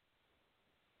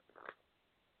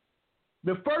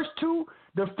 The first two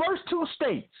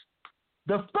states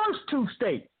that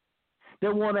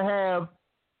want to have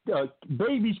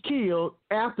babies killed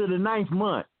after the 9th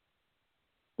month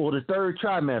or the 3rd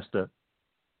trimester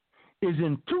is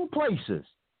in 2 places.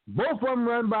 Both of them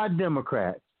run by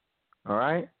Democrats. All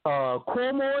right,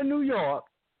 Cuomo in New York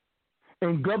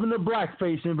and Governor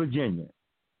Blackface in Virginia.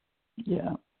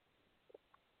 Yeah.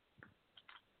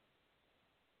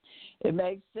 It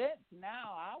makes sense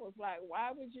now. I was like,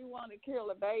 why would you want to kill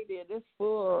a baby at this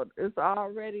food? It's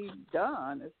already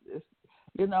done. It's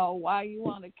why you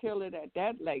want to kill it at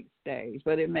that late stage?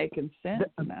 But it making sense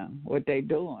now, what they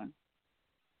doing.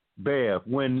 Bev,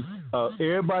 when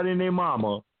everybody and their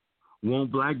mama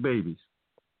want black babies,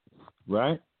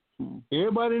 right?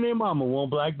 Everybody and their mama want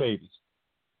black babies.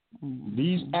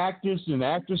 These actors and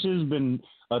actresses been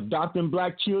adopting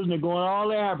black children. They're going all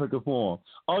to Africa for them.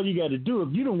 All you got to do,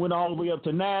 if you don't went all the way up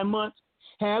to 9 months,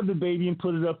 have the baby and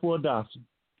put it up for adoption.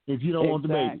 If you don't want the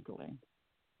baby.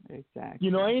 Exactly.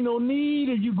 Ain't no need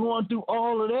of you going through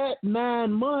all of that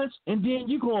 9 months and then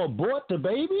you going to abort the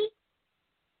baby?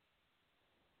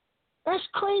 That's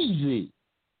crazy.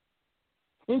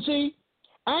 And see,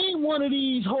 I ain't one of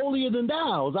these holier than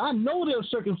thous. I know there are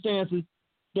circumstances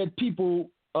that people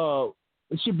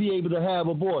should be able to have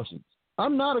abortions.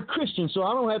 I'm not a Christian, so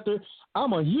I don't have to.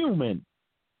 I'm a human.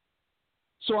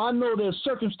 So I know there's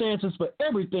circumstances for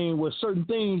everything where certain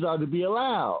things are to be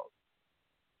allowed.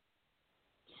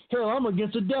 Hell, I'm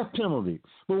against the death penalty.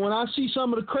 But when I see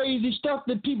some of the crazy stuff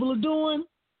that people are doing,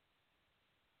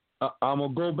 I'm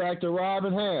going to go back to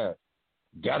Robin Harris.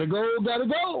 Gotta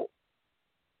go.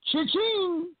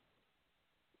 Cha-ching.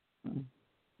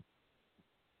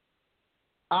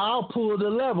 I'll pull the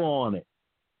lever on it.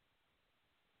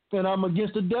 And I'm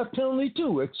against the death penalty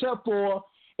too, except for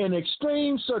in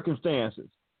extreme circumstances.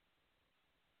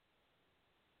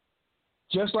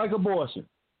 Just like abortion.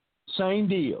 Same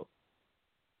deal.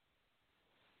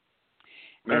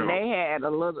 And they had a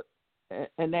little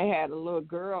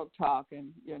girl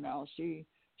talking,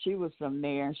 she was from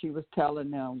there and she was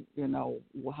telling them,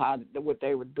 what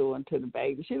they were doing to the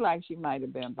baby. She might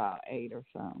have been about 8 or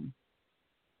something.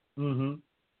 Mm-hmm.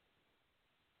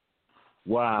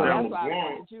 Wow. So that's why I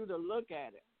wanted you to look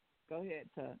at it. Go ahead,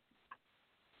 Tut.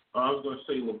 I was going to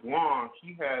say LeBron,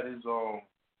 he had his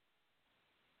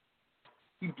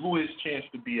he blew his chance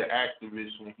to be an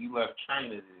activist when he left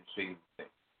China to say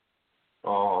anything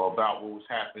about what was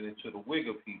happening to the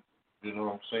Uyghur people. You know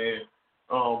what I'm saying?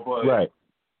 But right.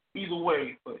 Either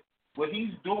way, but what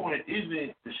he's doing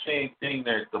isn't the same thing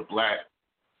that the black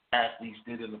athletes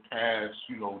did in the past.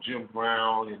 Jim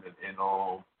Brown and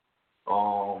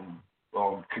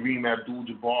Kareem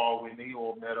Abdul-Jabbar when they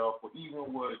all met up, or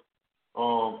even what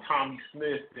Tommy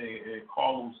Smith and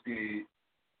Carlos did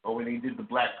when they did the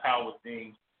Black Power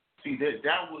thing. See,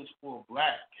 that was for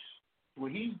blacks.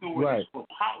 What he's doing is for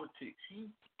politics. He's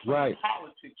playing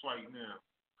politics right now.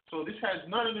 So this has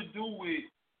nothing to do with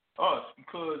us,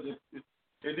 because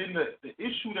and then the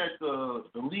issue that the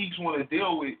leagues want to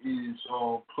deal with is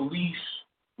police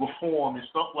reform and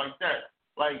stuff like that.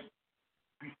 Like,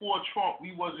 before Trump,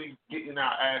 we wasn't getting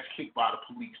our ass kicked by the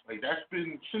police. Like, that's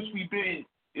been since these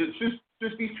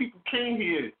people came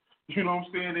here. You know what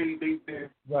I'm saying?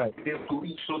 They're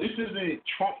police. So this isn't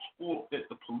Trump's fault that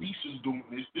the police is doing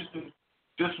this. This is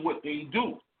just what they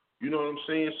do. You know what I'm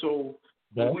saying? So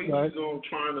the way he's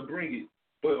trying to bring it.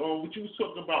 But what you was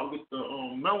talking about with the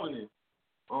melanin,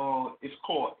 It's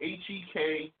called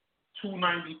HEK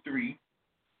 293.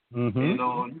 Mm-hmm.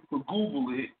 And you can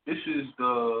Google it. This is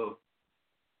the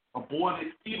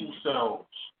aborted fetal cells.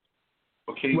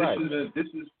 Okay, right. This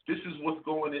is what's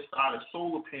going inside of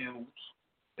solar panels,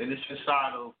 and it's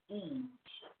inside of foods,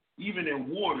 even in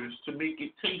waters, to make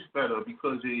it taste better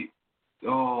because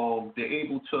they're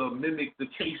able to mimic the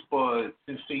taste bud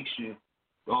sensation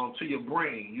to your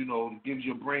brain. You know, it gives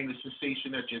your brain the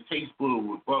sensation that your taste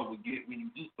bud would get when you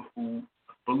eat the food.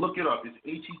 But look it up. It's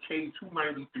HEK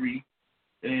 293,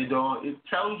 and it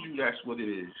tells you that's what it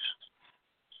is.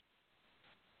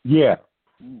 Yeah,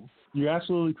 you're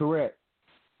absolutely correct.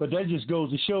 But that just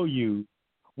goes to show you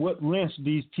what lengths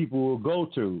these people will go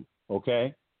to,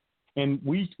 okay? And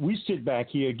we sit back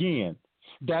here again.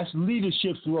 That's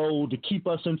leadership's role to keep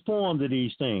us informed of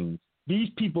these things. These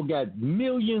people got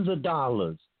millions of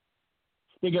dollars.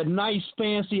 They got nice,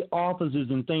 fancy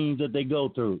offices and things that they go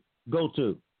to,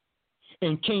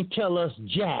 and can't tell us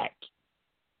jack.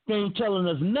 They ain't telling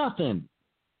us nothing.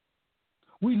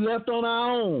 We left on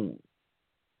our own.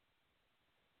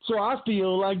 So I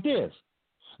feel like this.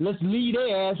 Let's leave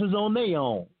their asses on their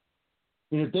own.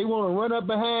 And if they want to run up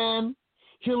behind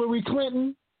Hillary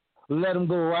Clinton, let them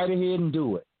go right ahead and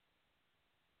do it.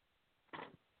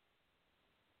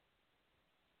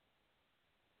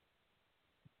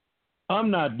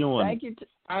 I'm not doing it.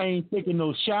 I ain't taking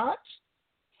no shots.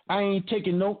 I ain't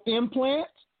taking no implants.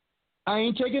 I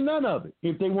ain't taking none of it.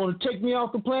 If they want to take me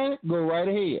off the planet, go right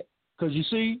ahead. Because you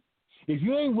see, if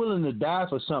you ain't willing to die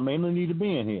for something, ain't no need to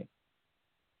be in here.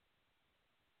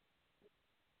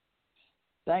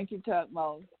 Thank you,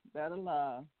 Tutmo. Better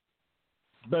love.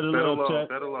 Better love, Tut.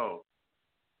 Better love.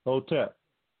 Hotep.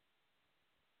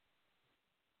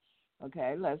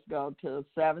 Okay, let's go to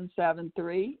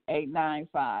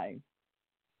 773-895.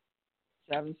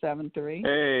 773.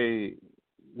 Hey,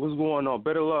 what's going on?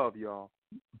 Better love, y'all.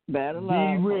 Better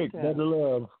love. D-Rick, better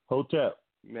love. Hotep.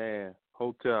 Man,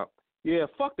 Hotep. Yeah,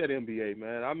 fuck that NBA,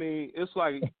 man. I mean, it's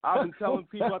like I've been telling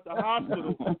people at the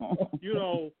hospital, you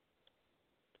know,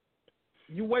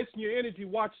 you wasting your energy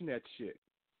watching that shit.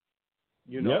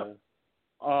 You know,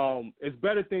 it's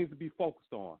better things to be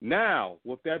focused on. Now,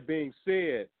 with that being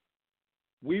said,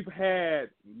 we've had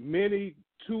major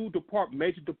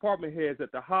department heads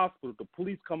at the hospital, the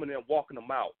police coming in and walking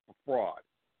them out for fraud.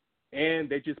 And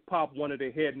they just popped one of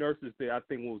their head nurses there, I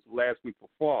think it was last week, for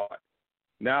fraud.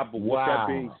 Now, but with that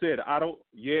being said, I don't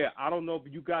know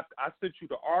if you got, I sent you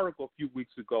the article a few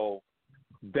weeks ago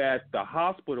that the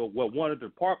hospital, one of the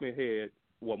department heads,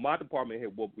 my department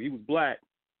head, he was black,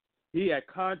 he had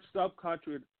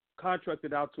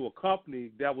subcontracted out to a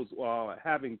company that was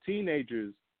having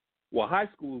teenagers, high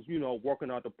schools, working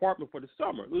on a department for the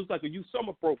summer. It was like a youth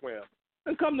summer program.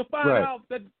 And come to find out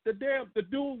that the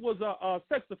dude was a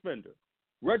sex offender,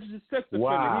 registered sex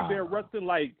offender. He'd been arrested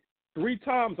like 3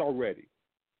 times already.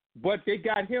 But they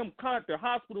got him, the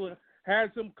hospital has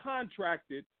him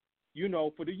contracted,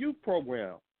 for the youth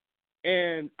program.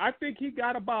 And I think he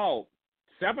got about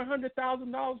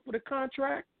 $700,000 for the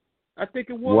contract. I think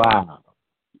it was. Wow.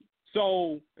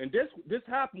 So, and this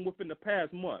happened within the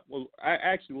past month. Well,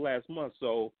 actually last month.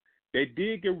 So they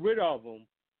did get rid of him.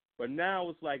 But now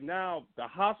it's like the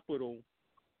hospital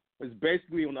is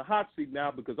basically on the hot seat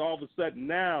now because all of a sudden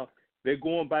now they're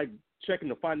going back checking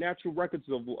the financial records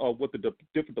of what the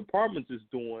different departments is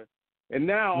doing. And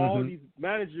now all these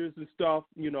managers and stuff,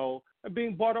 are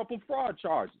being brought up on fraud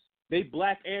charges. They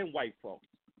black and white folks.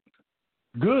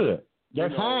 Good.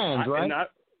 That's Hines, right?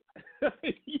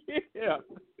 Yeah,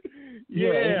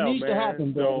 it needs to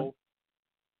happen, though.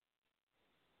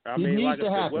 So, I mean, needs like to I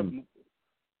said, happen.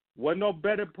 wasn't no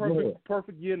better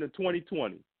perfect year than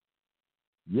 2020.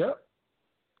 Yep.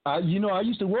 I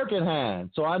used to work at Hines,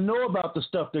 so I know about the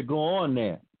stuff that go on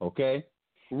there, okay?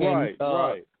 Right,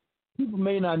 right. People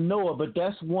may not know it, but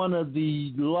that's one of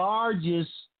the largest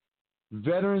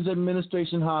Veterans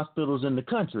Administration hospitals in the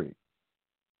country.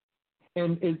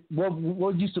 And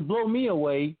what used to blow me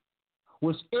away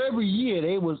was every year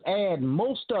they was adding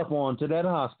more stuff on to that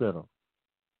hospital.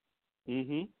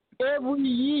 Mm-hmm. Every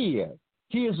year,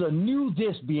 here's a new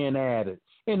this being added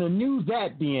and a new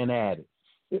that being added.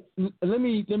 Let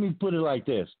me put it like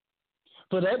this.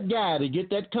 For that guy to get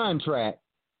that contract,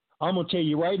 I'm going to tell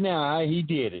you right now how he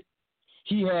did it.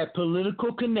 He had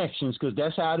political connections because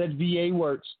that's how that VA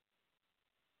works.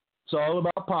 It's all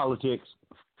about politics.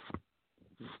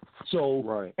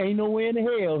 So ain't no way in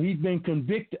hell he's been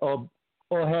convicted or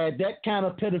had that kind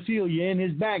of pedophilia in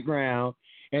his background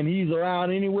and he's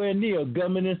allowed anywhere near a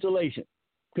government installation.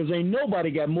 Because ain't nobody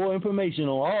got more information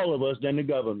on all of us than the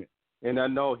government. And I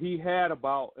know he had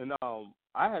about, and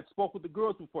I had spoke with the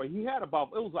girls before. He had it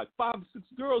was like 5 or 6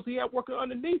 girls he had working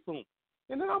underneath him.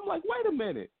 And then I'm like, wait a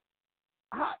minute.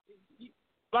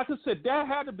 Like I said, that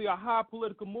had to be a high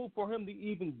political move for him to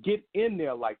even get in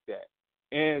there like that.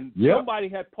 And somebody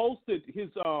had posted his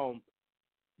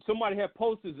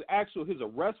his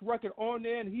arrest record on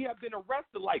there, and he had been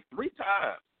arrested like 3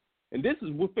 times. And this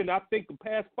is within, I think, the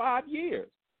past 5 years.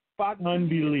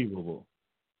 Unbelievable.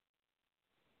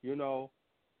 You know.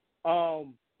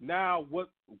 Now,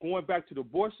 going back to the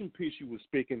abortion piece you were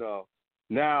speaking of,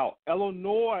 now,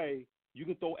 Illinois, you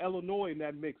can throw Illinois in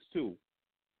that mix too.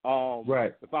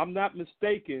 Right. If I'm not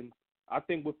mistaken, I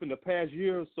think within the past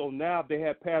year or so now they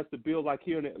have passed a bill like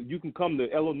here, you can come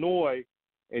to Illinois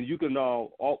and you can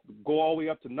go all the way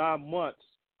up to 9 months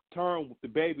term with the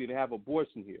baby and have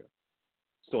abortion here.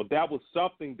 So that was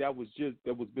something that was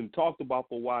been talked about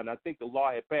for a while, and I think the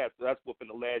law had passed. So that's within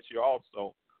the last year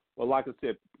also. But like I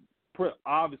said,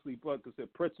 obviously, like I said,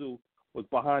 Pritzl was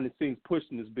behind the scenes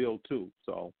pushing this bill too.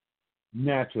 So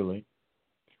naturally.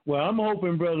 Well, I'm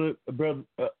hoping, brother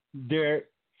Derek,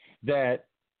 that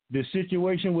the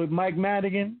situation with Mike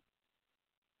Madigan,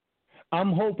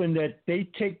 I'm hoping that they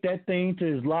take that thing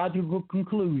to its logical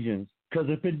conclusions. Because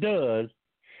if it does,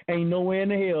 ain't nowhere in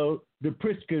the hell the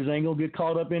Pritzkers ain't gonna get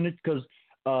caught up in it. Because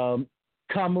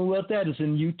Commonwealth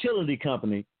Edison Utility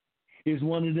Company is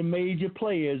one of the major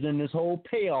players in this whole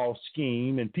payoff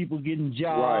scheme and people getting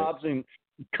jobs and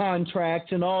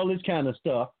contracts and all this kind of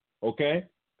stuff. Okay.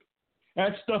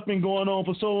 That stuff been going on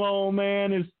for so long,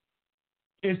 man.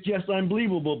 It's just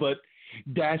unbelievable. But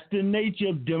that's the nature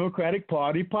of Democratic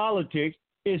Party politics.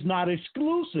 It's not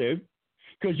exclusive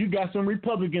because you got some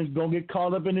Republicans going to get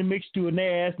caught up in the mix too, and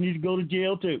their ass need to go to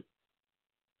jail too.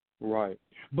 Right.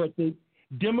 But the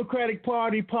Democratic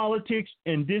Party politics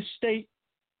in this state,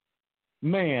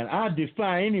 man, I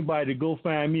defy anybody to go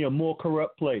find me a more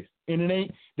corrupt place. And it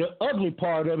ain't, the ugly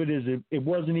part of it is it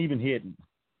wasn't even hidden.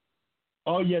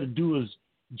 All you had to do is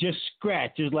just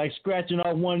scratch. It's like scratching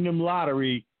off one of them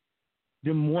 $1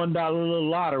 little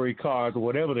lottery cards or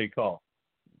whatever they call.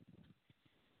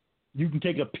 You can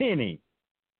take a penny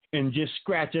and just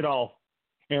scratch it off,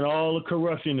 and all the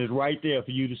corruption is right there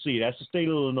for you to see. That's the state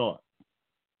of Illinois.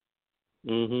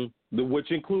 Mm-hmm.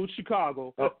 Which includes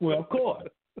Chicago. Well, of course.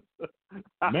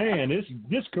 Man,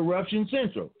 this corruption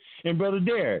central. And Brother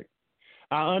Derek,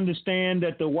 I understand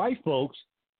that the white folks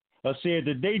said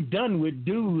that they done with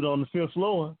dude on the 5th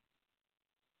floor.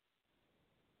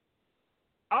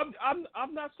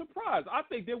 I'm not surprised. I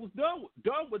think they was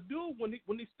done with dude when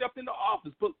he stepped into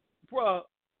office. But bruh,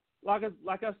 like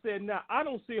I said, now I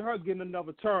don't see her getting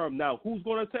another term. Now who's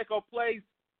going to take her place?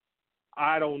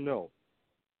 I don't know.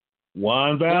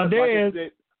 Juan Valdez.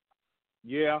 Like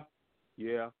yeah.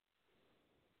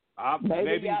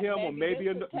 Maybe him or maybe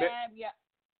another.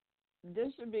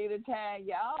 This should be the time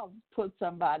y'all put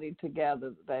somebody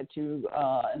together that you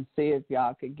and see if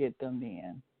y'all could get them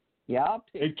in. Y'all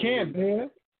pick. It can't,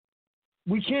 man.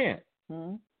 We can't.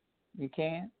 You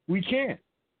can't? We can't.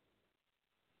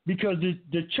 Because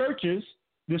the churches,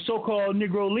 the so-called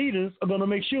Negro leaders, are going to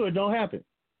make sure it don't happen.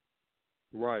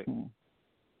 Right.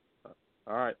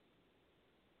 All right.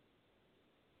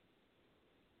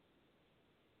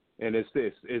 And it's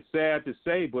sad to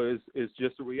say, but it's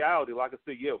just a reality. Like I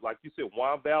said, like you said,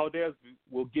 Juan Valdez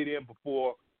will get in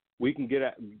before we can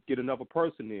get another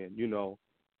person in, you know.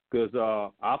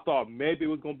 Because I thought maybe it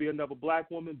was going to be another black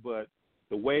woman, but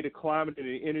the way the climate and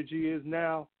the energy is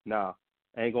now,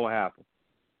 ain't going to happen.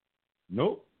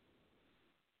 Nope.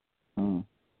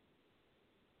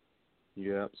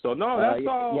 Yeah. So, no, that's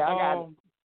all.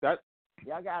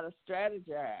 Y'all got to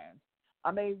strategize.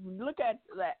 I mean, look at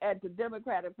the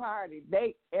Democratic Party.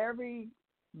 Every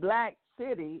black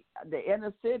city, the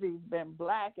inner city's been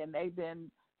black, and they've been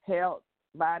held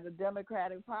by the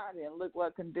Democratic Party. And look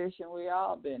what condition we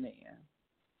all been in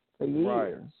for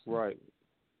years. Right.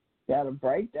 Got to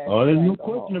break that. Oh, there's no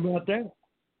question about that.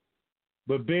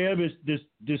 But Bev,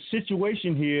 this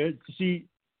situation here. See,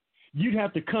 you'd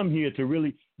have to come here to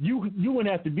really. You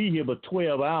wouldn't have to be here but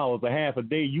 12 hours, a half a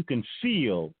day. You can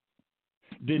feel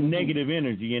the negative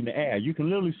energy in the air. You can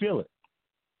literally feel it.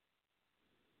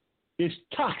 It's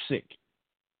toxic.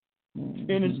 And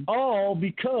it's all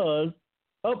because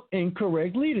of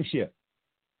incorrect leadership.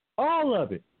 All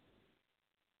of it.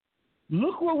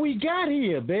 Look what we got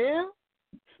here, Bear.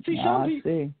 See,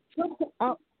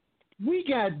 we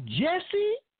got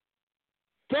Jesse,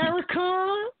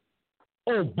 Farrakhan,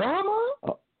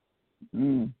 Obama,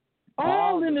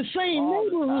 all in the same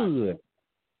neighborhood.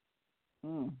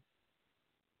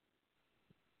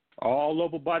 All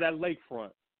over by that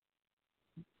lakefront.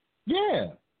 Yeah.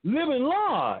 living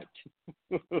large.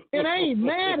 And I ain't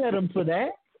mad at them for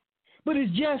that. But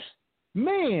it's just,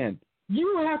 man,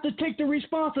 you have to take the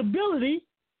responsibility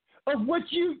of what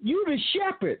you the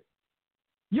shepherd.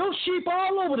 Your sheep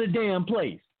all over the damn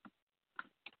place.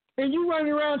 And you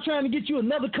running around trying to get you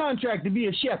another contract to be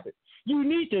a shepherd. You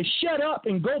need to shut up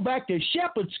and go back to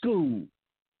shepherd school.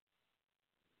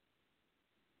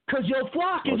 Because your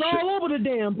flock is all over the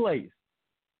damn place.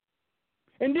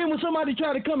 And then when somebody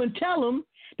try to come and tell them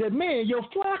that, man, your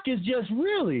flock is just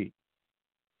really,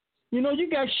 you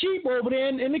got sheep over there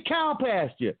in the cow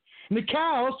pasture. And the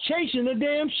cows chasing the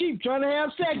damn sheep, trying to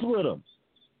have sex with them.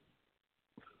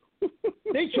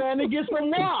 They trying to get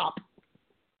some wop.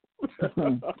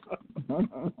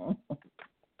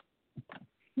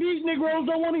 These Negroes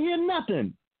don't want to hear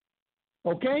nothing.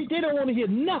 Okay? They don't want to hear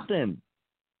nothing.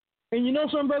 And you know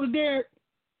something, Brother Derek?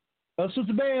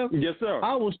 Sister Bear? Yes, sir.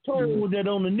 I was told that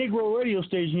on the Negro radio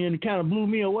station here, and it kind of blew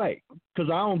me away because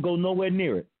I don't go nowhere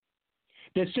near it,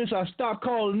 that since I stopped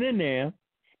calling in there,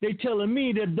 they telling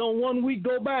me that don't 1 week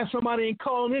go by, somebody ain't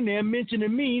calling in there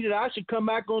mentioning me that I should come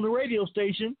back on the radio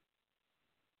station.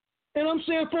 And I'm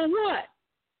saying, for what?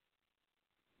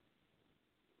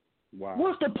 Wow.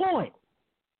 What's the point?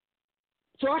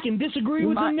 So I can disagree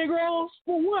with the Negroes?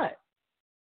 For what?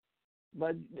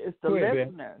 But it's the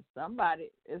listeners.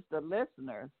 It's the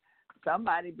listeners.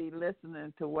 Somebody be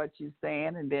listening to what you're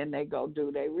saying, and then they go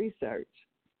do their research.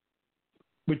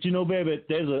 But baby,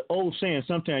 there's an old saying,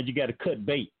 sometimes you got to cut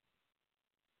bait.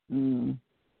 Okay,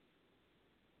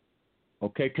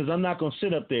 because I'm not going to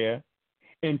sit up there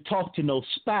and talk to no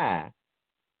spy,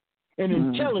 an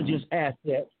intelligence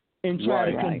asset, and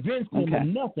try to convince him of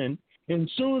nothing. And as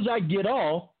soon as I get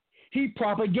off, he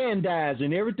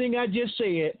propagandizing everything I just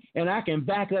said, and I can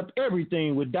back up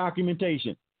everything with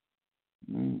documentation.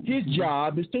 His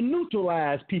job is to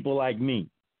neutralize people like me.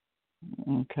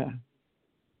 Okay.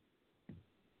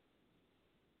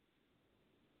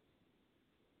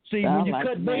 See, when you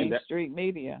cut bait, street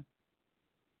media.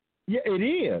 Yeah, it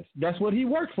is. That's what he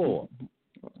worked for.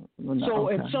 So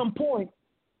at some point,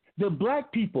 the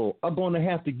black people are going to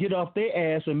have to get off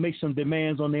their ass and make some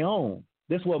demands on their own.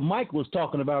 That's what Mike was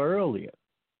talking about earlier.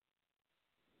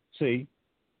 See,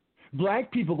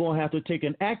 black people are going to have to take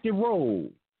an active role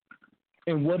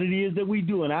in what it is that we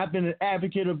do. And I've been an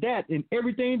advocate of that in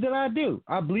everything that I do.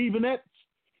 I believe in that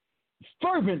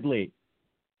fervently.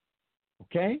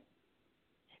 Okay?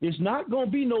 It's not going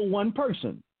to be no one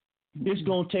person. It's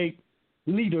going to take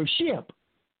leadership.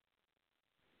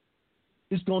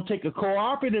 It's going to take a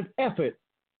cooperative effort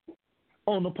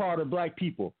on the part of black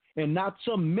people and not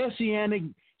some messianic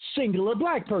singular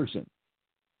black person.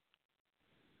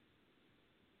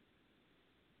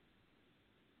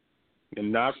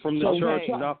 And not from the church,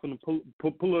 not from the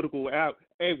political out.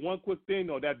 Hey, one quick thing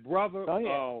though, that brother.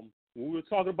 When we were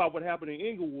talking about what happened in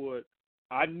Inglewood,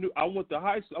 I went to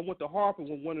high school. I went to Harper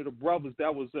with one of the brothers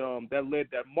that was that led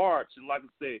that march, and like I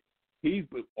said, he's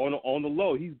been on the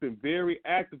low. He's been very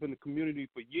active in the community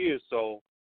for years. So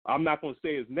I'm not going to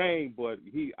say his name, but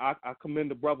I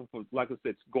commend the brother for, like I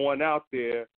said, going out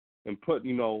there and going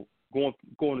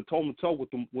to toe with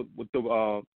them with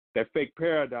the that fake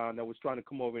paradigm that was trying to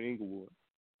come over in Inglewood.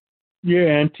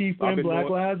 Yeah, Antifa and Black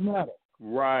Lives Matter.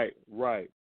 Right.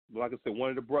 Like I said, one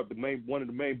of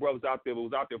the main brothers out there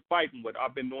was out there fighting, but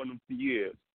I've been knowing them for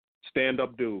years. Stand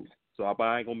up dude. So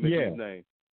I ain't gonna mention his name.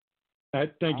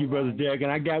 Thank you, Brother Derek,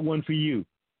 and I got one for you.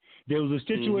 There was a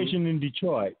situation in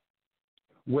Detroit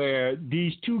where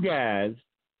these two guys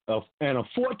and a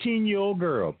 14-year-old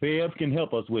girl, Bev can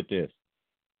help us with this.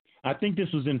 I think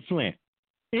this was in Flint.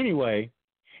 Anyway,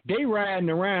 they riding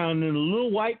around in a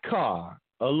little white car,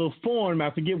 a little foreign. I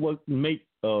forget what make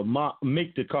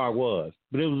the car was,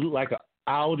 but it was like an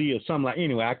Audi or something like.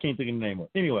 Anyway, I can't think of the name of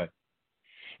it. Anyway,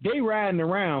 they riding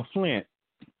around Flint.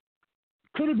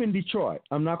 Could have been Detroit.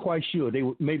 I'm not quite sure.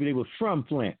 Maybe they were from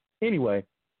Flint. Anyway,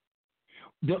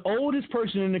 the oldest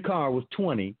person in the car was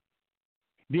 20.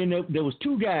 Then there was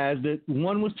two guys. That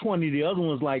one was 20. The other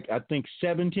one was like I think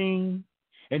 17.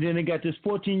 And then they got this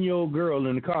 14-year-old girl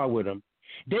in the car with them.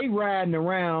 They riding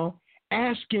around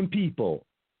asking people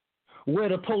where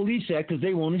the police at because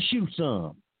they want to shoot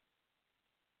some.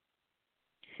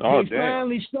 They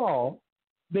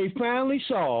finally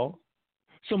saw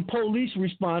some police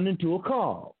responding to a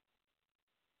call.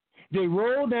 They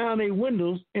rolled down their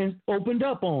windows and opened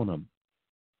up on them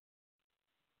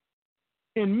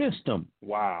and missed them.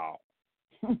 Wow.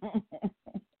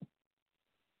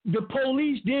 The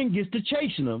police then gets to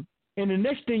chasing them, and the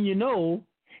next thing you know,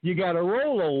 you got a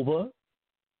rollover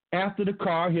after the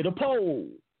car hit a pole.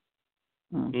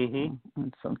 And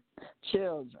some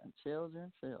children.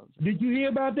 Did you hear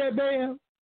about that, Bam?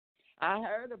 I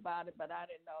heard about it, but I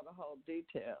didn't know the whole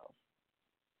details.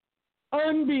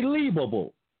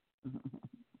 Unbelievable.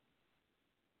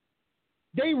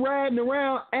 They riding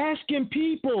around asking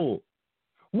people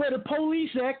where the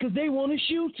police at because they want to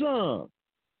shoot some.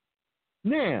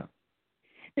 Now,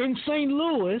 in St.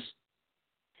 Louis,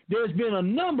 there's been a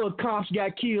number of cops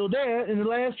got killed there in the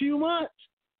last few months.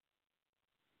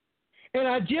 And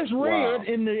I just read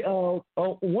in the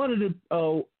one of the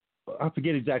I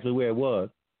forget exactly where it was.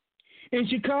 In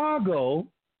Chicago,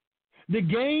 the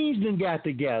gangs then got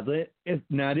together.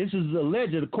 Now, this is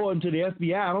alleged according to the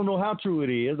FBI. I don't know how true it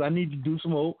is. I need to do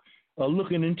some more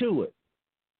looking into it.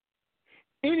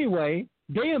 Anyway,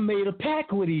 they have made a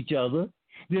pact with each other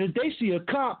that if they see a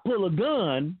cop pull a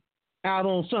gun out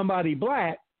on somebody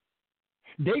black,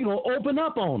 they going to open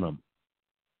up on them.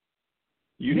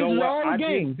 You know what? I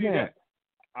did see that.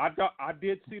 I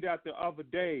did see that the other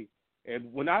day.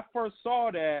 And when I first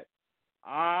saw that,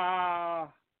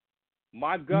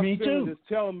 my gut feeling is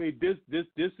telling me this is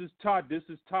tied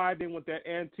in with that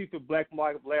Antifa Black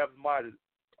Lives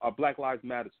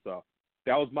Matter stuff.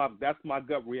 That's my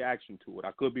gut reaction to it.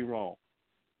 I could be wrong.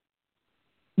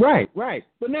 Right.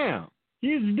 But now,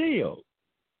 here's the deal.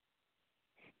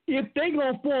 If they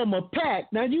gonna form a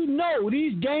pact, now you know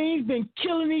these gangs been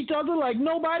killing each other like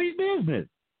nobody's business.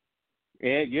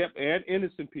 And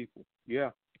innocent people.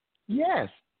 Yeah. Yes.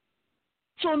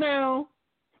 So now,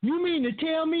 you mean to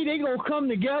tell me they gonna come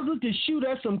together to shoot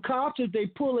at some cops if they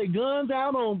pull their guns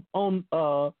out on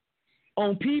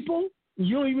people?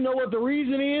 You don't even know what the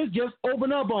reason is. Just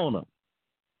open up on them.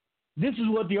 This is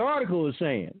what the article is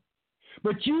saying.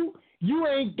 But you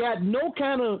ain't got no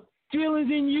kind of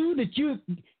feelings in you that you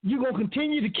gonna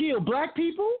continue to kill black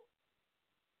people?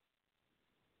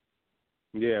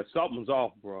 Yeah, something's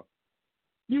off, bro.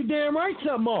 You damn right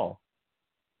something off.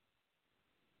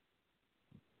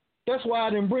 That's why I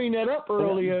didn't bring that up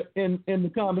earlier in the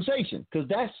conversation, because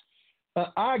that's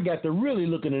I got to really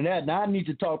look into that, and I need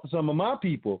to talk to some of my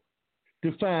people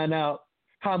to find out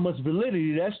how much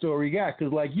validity that story got.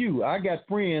 Because like you, I got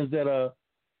friends that are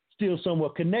still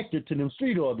somewhat connected to them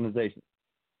street organizations.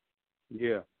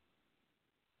 Yeah.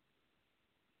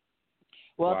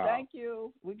 Well, thank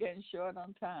you. We're getting short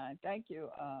on time. Thank you.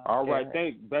 All right.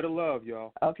 Better love,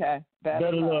 y'all. Okay.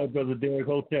 Better love, Brother Derek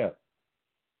Hotep.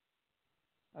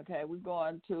 Okay, we're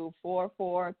going to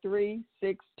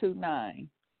 443-629.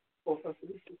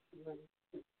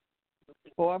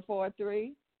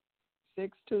 443-629.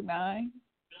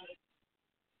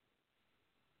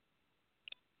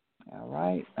 All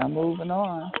right, I'm moving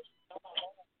on.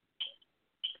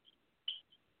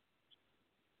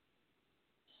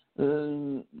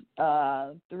 Uh,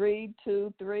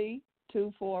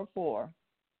 323-244.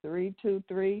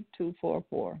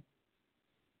 323-244.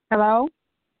 Hello?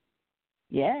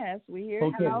 Yes, we hear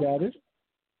you. Okay, got it.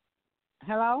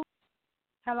 Hello?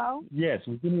 Yes,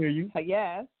 we can hear you.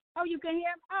 Yes. Oh, you can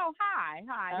hear me? Oh, hi.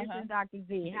 This is Dr.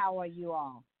 Z. How are you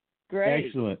all?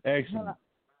 Great. Excellent.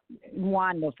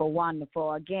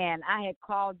 Wonderful. Again, I had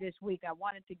called this week. I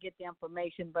wanted to get the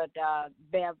information, but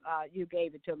Bev, you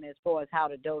gave it to me as far as how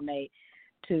to donate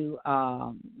to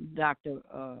Dr.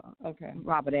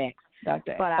 Robert X.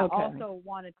 Dr. But I also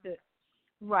wanted to...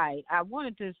 Right. I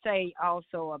wanted to say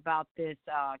also about this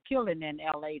killing in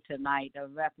L.A. tonight, a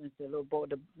reference to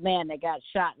the man that got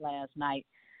shot last night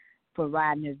for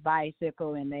riding his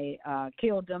bicycle, and they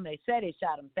killed him. They said they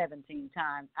shot him 17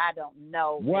 times. I don't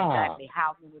know exactly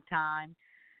how many times,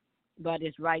 but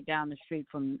it's right down the street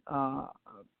from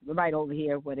right over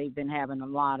here where they've been having a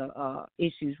lot of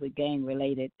issues with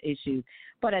gang-related issues.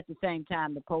 But at the same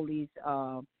time, the police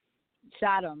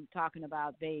shot him, talking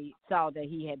about they saw that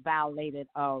he had violated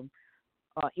a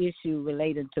issue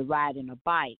related to riding a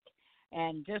bike.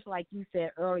 And just like you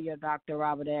said earlier, Dr.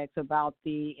 Robert X, about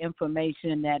the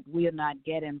information that we're not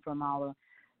getting from our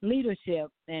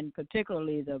leadership, and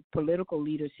particularly the political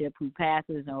leadership who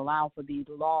passes and allow for these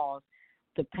laws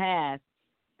to pass,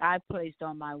 I placed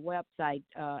on my website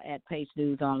at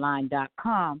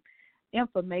pagenewsonline.com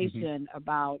information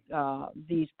about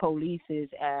these polices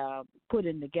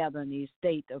putting together, these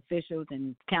state officials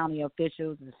and county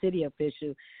officials and city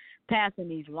officials passing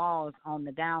these laws on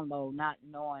the down low, not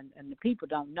knowing, and the people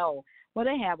don't know. Well,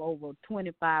 they have over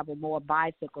 25 or more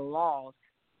bicycle laws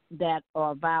that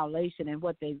are a violation, and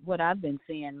what I've been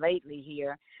seeing lately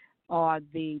here are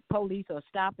the police are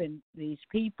stopping these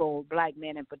people, black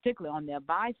men in particular, on their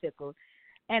bicycles,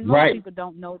 and most people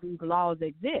don't know these laws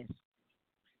exist.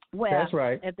 Well, that's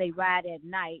right. If they ride at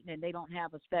night and they don't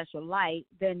have a special light,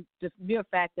 then the mere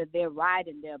fact that they're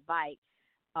riding their bike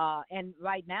And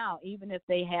right now, even if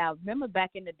they have, remember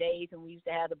back in the days when we used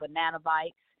to have the banana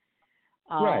bikes,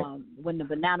 when the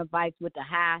banana bikes with the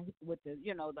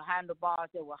the handlebars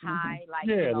that were high,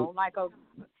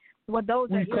 those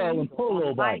we are call them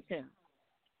polo bikes.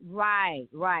 Right.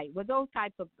 Well, those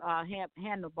types of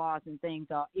handlebars and things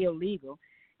are illegal,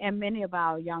 and many of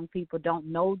our young people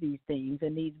don't know these things.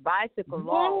 And these bicycle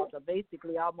laws are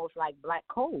basically almost like black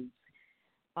codes,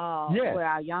 where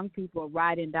our young people are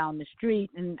riding down the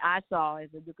street. And I saw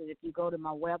it because if you go to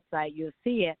my website, you'll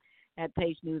see it at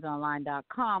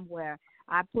pagenewsonline.com, where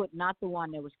I put not the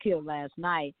one that was killed last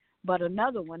night, but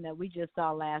another one that we just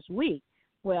saw last week,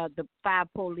 where the 5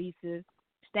 polices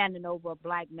standing over a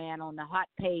black man on the hot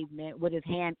pavement with his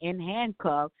hand in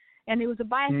handcuffs, and there was a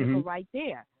bicycle right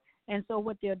there. And so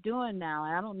what they're doing now,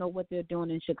 and I don't know what they're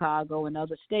doing in Chicago and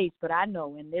other states, but I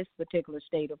know in this particular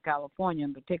state of California,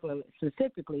 in particular,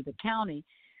 specifically the county,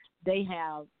 they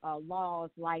have laws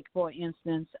like, for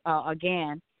instance,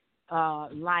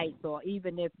 lights, or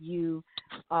even if you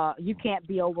can't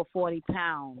be over 40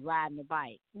 pounds riding a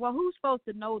bike. Well, who's supposed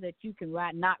to know that you can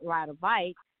not ride a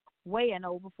bike weighing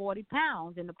over 40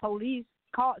 pounds, and the police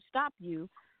stop you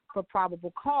for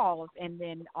probable cause, and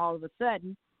then all of a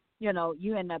sudden,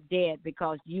 you end up dead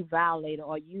because you violated,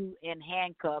 or you in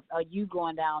handcuffs, or you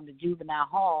going down to juvenile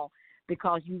hall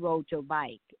because you rode your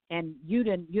bike, and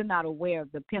you're not aware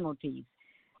of the penalties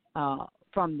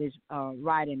from this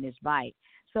riding this bike.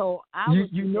 So I would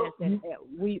suggest that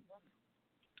we.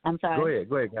 I'm sorry.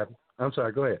 Go ahead, Captain. I'm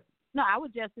sorry. Go ahead. No, I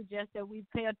would just suggest that we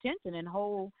pay attention and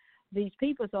hold these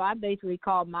people. So I basically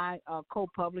called my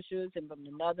co-publishers and from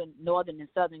the northern and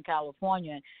southern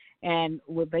California, and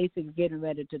we're basically getting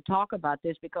ready to talk about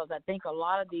this, because I think a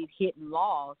lot of these hidden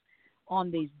laws on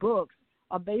these books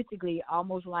are basically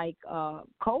almost like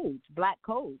codes, black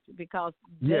codes, because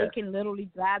they can literally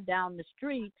drive down the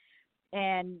street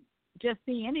and just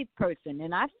see any person.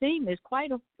 And I've seen this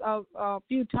quite a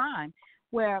few times,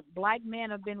 where black men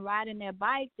have been riding their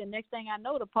bikes, and next thing I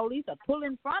know, the police are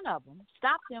pulling in front of them,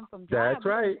 stop them from driving, that's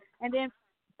right, and then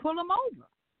pull them over.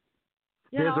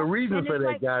 There's a reason for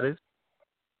that, Goddess.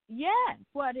 Yes,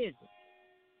 what is it?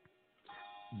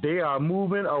 They are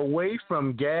moving away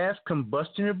from gas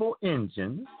combustible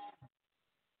engines,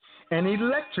 and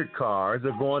electric cars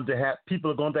are going to have,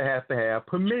 people are going to have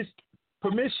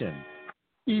permission,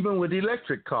 even with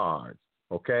electric cars,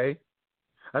 okay?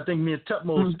 I think me and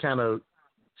Tutmos kind of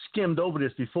skimmed over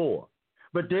this before,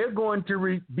 but they're going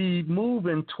to be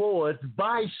moving towards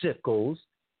bicycles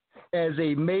as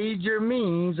a major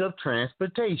means of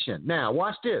transportation. Now,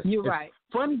 watch this. You're right.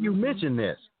 Funny you mention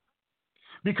this,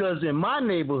 because in my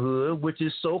neighborhood, which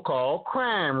is so-called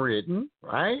crime-ridden,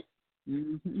 right?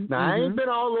 Now, I ain't been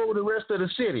all over the rest of the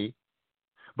city,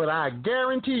 but I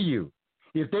guarantee you,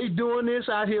 if they doing this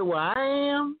out here where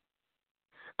I am,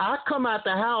 I come out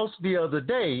the house the other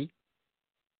day,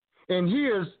 and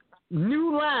here's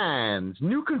new lines,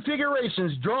 new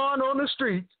configurations drawn on the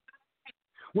streets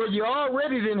where you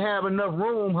already didn't have enough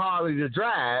room hardly to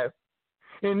drive,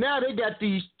 and now they got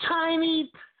these tiny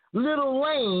little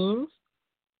lanes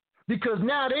because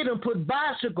now they done put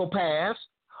bicycle paths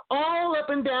all up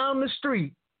and down the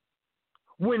street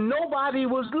when nobody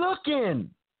was looking.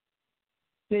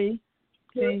 See?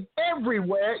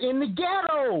 Everywhere in the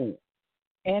ghetto.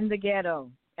 And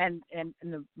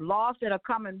the laws that are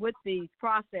coming with these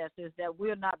processes that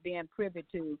we're not being privy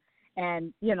to,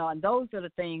 and and those are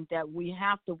the things that we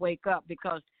have to wake up,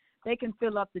 because they can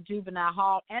fill up the juvenile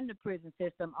hall and the prison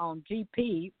system on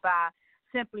GP by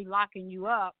simply locking you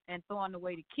up and throwing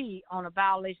away the key on a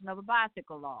violation of a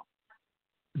bicycle law.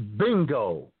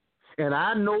 Bingo. And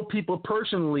I know people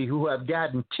personally who have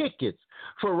gotten tickets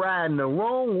for riding the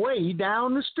wrong way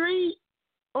down the street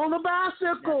on a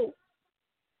bicycle.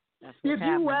 If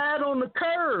you ride on the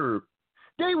curb,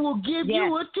 they will give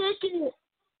you a ticket.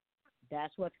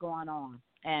 That's what's going on.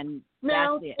 And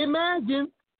now, that's it.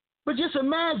 just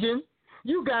imagine,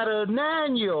 you got a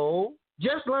 9-year-old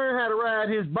just learned how to ride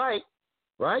his bike,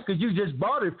 right? Because you just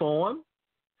bought it for him.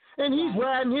 And he's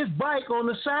riding his bike on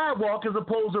the sidewalk as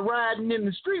opposed to riding in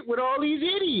the street with all these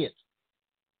idiots.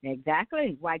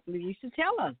 Exactly. Like you used to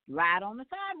tell us, ride on the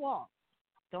sidewalk.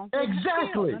 Don't get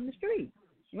exactly on the street.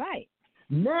 Right.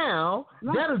 Now,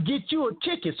 that'll get you a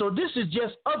ticket. So this is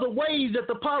just other ways that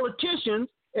the politicians,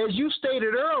 as you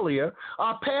stated earlier,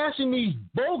 are passing these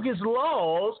bogus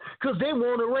laws because they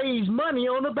want to raise money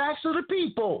on the backs of the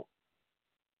people.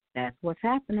 That's what's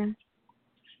happening.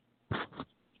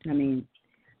 I mean,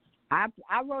 I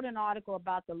wrote an article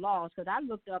about the laws because I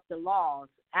looked up the laws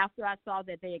after I saw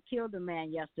that they had killed a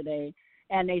man yesterday,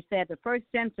 and they said the first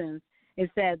sentence,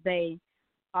 it said they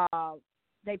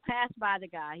they passed by the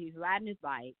guy. He's riding his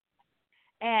bike,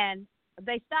 and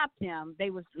they stopped him. They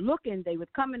was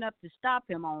coming up to stop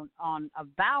him on a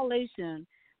violation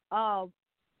of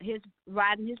his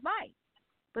riding his bike.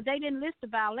 But they didn't list the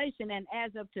violation, and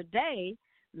as of today,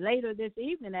 later this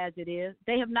evening as it is,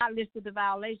 they have not listed the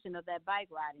violation of that bike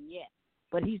riding yet.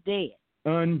 But he's dead.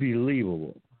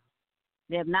 Unbelievable.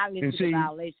 They have not listed the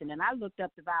violation. And I looked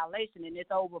up the violation, and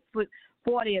it's over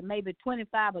 40 or maybe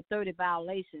 25 or 30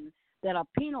 violations that are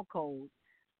penal codes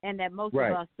and that most of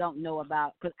us don't know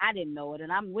about, because I didn't know it.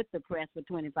 And I'm with the press for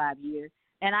 25 years,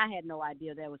 and I had no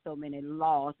idea there were so many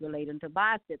laws relating to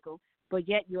bicycles. But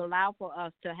yet you allow for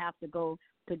us to have to go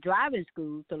to driving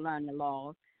schools to learn the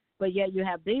laws. But yet you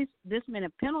have this many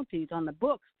penalties on the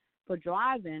books for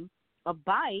driving a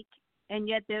bike, and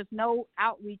yet there's no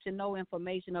outreach and no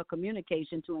information or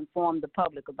communication to inform the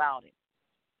public about it.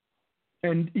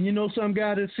 And some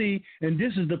got to see, and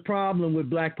this is the problem with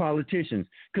black politicians,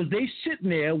 because they sitting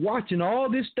there watching all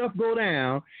this stuff go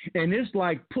down, and it's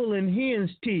like pulling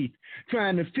hen's teeth,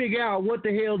 trying to figure out what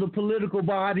the hell the political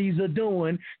bodies are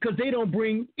doing, because they don't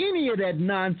bring any of that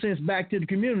nonsense back to the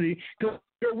community, because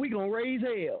we're going to raise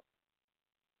hell.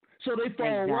 So they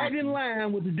fall right in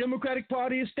line with the Democratic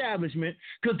Party establishment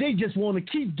because they just want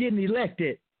to keep getting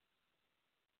elected.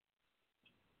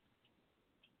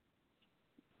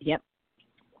 Yep.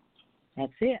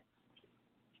 That's it.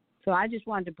 So I just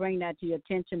wanted to bring that to your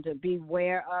attention, to be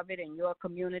aware of it in your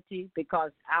community,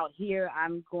 because out here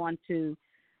I'm going to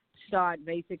start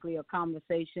basically a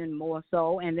conversation more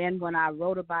so. And then when I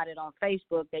wrote about it on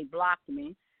Facebook, they blocked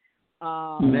me.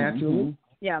 Naturally.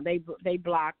 Yeah, they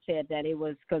blocked, said that it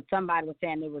was because somebody was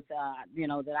saying it was, that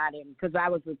I didn't, because I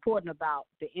was reporting about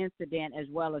the incident as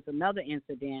well as another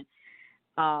incident,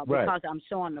 because I'm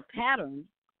showing the pattern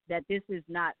that this is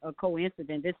not a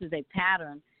coincidence. This is a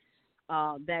pattern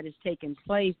that is taking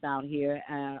place out here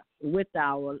with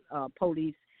our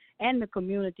police and the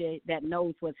community that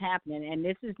knows what's happening. And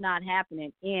this is not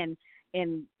happening in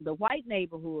the white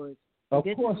neighborhoods.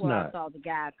 This is where I saw the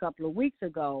guy a couple of weeks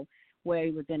ago, where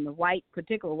he was in the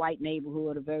particular white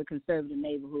neighborhood, a very conservative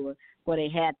neighborhood, where they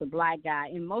had the black guy.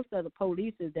 And most of the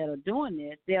police that are doing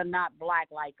this, they're not black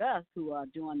like us who are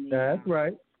doing the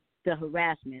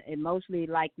harassment. And mostly,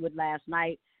 like with last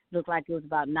night, looked like it was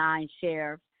about 9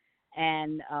 sheriffs,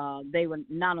 and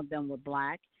none of them were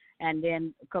black. And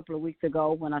then a couple of weeks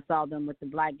ago, when I saw them with the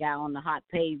black guy on the hot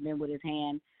pavement with his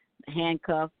hand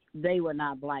handcuffed, they were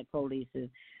not black police.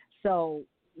 So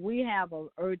we have an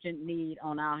urgent need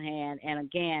on our hand, and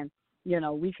again,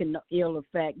 we can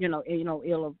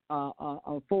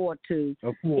afford to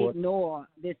ignore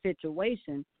this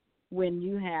situation when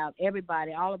you have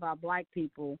everybody, all of our black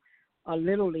people, are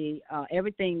literally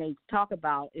everything they talk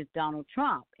about is Donald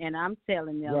Trump, and I'm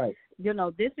telling them,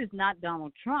 this is not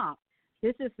Donald Trump.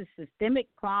 This is a systemic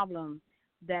problem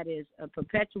that is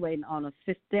perpetuating on a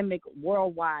systemic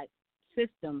worldwide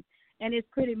system. And it's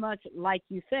pretty much, like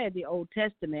you said, the Old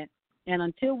Testament. And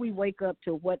until we wake up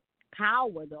to what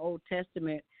power the Old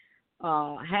Testament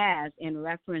has in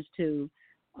reference to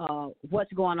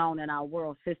what's going on in our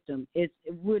world system,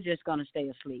 we're just going to stay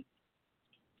asleep.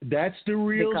 That's the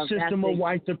real system of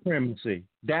white supremacy.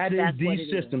 That is the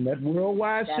system, that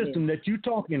worldwide system that you're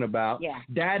talking about. Yeah.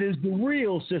 That is the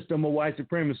real system of white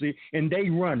supremacy, and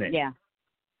they run it. Yeah,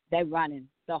 they're running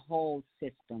the whole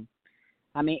system.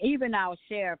 I mean, even our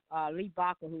sheriff, Lee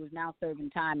Barker, who is now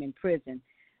serving time in prison,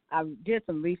 I did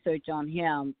some research on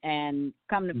him, and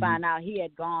come to find out he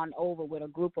had gone over with a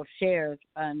group of sheriffs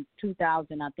in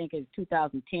 2000, I think it's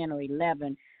 2010 or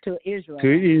 11, to Israel.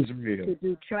 To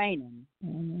do training.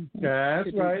 That's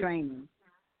right. Training.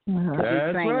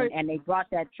 That's right. And they brought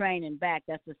that training back.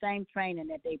 That's the same training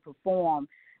that they perform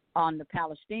on the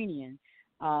Palestinians.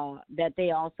 That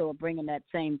they also are bringing that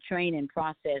same training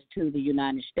process to the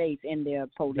United States in their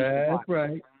police department. That's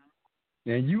right.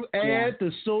 And you add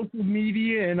the social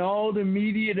media and all the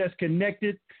media that's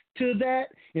connected to that,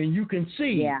 and you can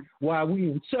see why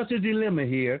we're in such a dilemma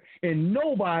here, and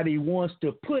nobody wants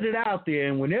to put it out there.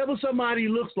 And whenever somebody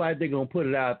looks like they're going to put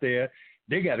it out there,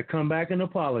 they got to come back and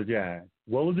apologize.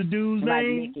 What was the dude's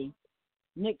name?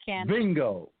 Nick Cannon.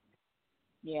 Bingo.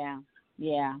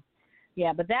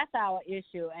 Yeah, but that's our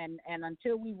issue, and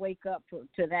until we wake up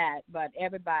to that, but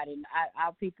everybody,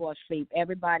 our people are asleep.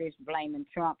 Everybody's blaming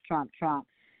Trump,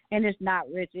 and it's not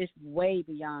rich. It's way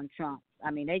beyond Trump.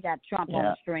 I mean, they got Trump on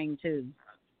a string, too.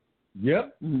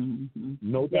 Yep. Mm-hmm.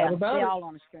 No doubt about it. They're all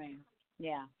on a string.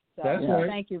 Yeah. So that's right.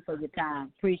 Thank you for your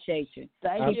time. Appreciate you.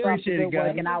 I appreciate it,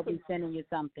 guys. And I'll be sending you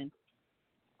something.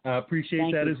 I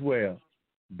appreciate that as well.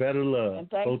 Better love. And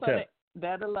thanks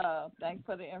Better love. Thanks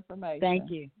for the information.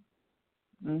 Thank you.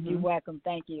 You're welcome.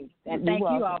 Thank you. And thank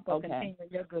you all for continuing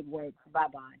your good work.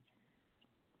 Bye-bye.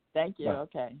 Thank you. Bye.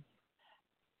 Okay.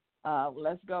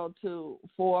 Let's go to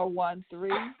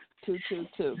 413-222.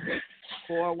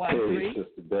 413. Hey,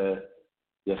 Sister Beth.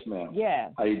 Yes, ma'am. Yeah.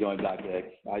 How you doing, Dr. X?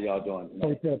 How y'all doing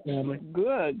tonight? What's up, family?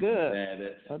 Good. Man,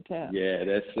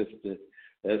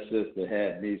 that sister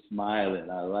had me smiling.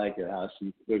 I like it how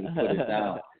she put it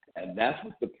down. And that's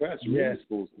what the press really is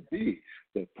supposed to be.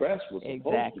 The press was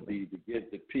supposed to be to give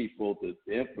the people the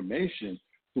information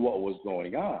to what was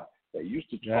going on. They used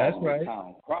to call them the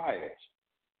town criers.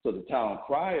 So the town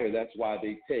crier, that's why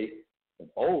they take an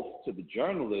oath to the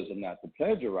journalism not to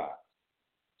plagiarize.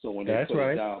 So when they put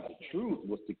it down, the truth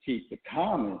was to keep the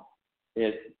common,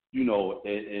 in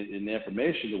the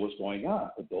information that was going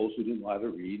on for those who didn't know how to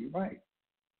read and write.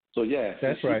 So she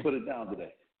put it down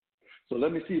today. So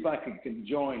let me see if I can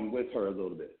conjoin with her a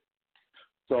little bit.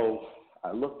 So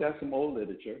I looked at some old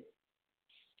literature,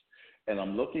 and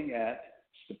I'm looking at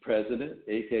the president,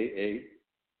 a.k.a.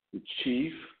 the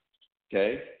chief,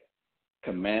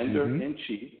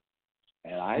 commander-in-chief,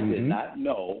 and I did not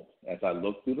know, as I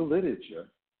looked through the literature,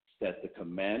 that the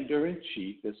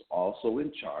commander-in-chief is also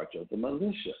in charge of the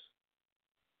militia.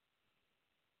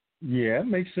 Yeah,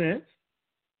 makes sense.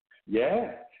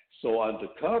 Yeah. So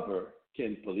undercover,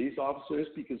 can police officers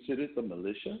be considered the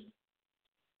militia?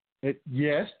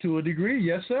 Yes, to a degree.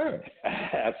 Yes, sir.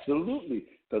 Absolutely,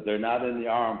 because they're not in the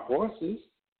armed forces.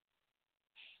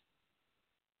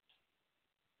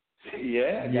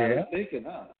 Yeah, got me thinking,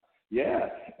 huh? Yeah,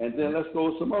 and then let's go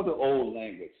with some other old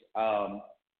language.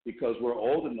 Because we're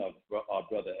old enough,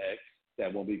 Brother X,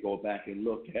 that when we go back and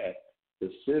look at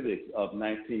the civics of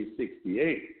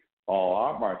 1968, all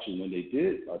our marching, when they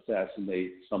did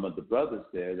assassinate some of the brothers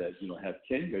there that have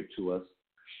tenure to us,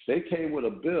 they came with a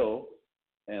bill,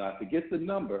 and I forget the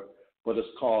number, but it's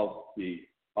called the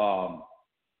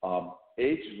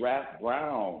H. Rap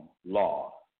Brown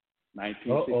Law,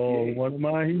 1968. One of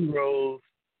my heroes.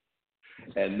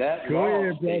 And that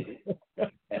law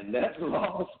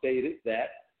stated that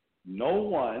no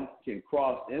one can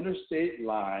cross interstate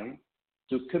lines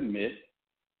to commit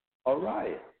a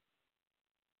riot.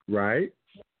 Right.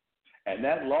 And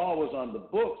that law was on the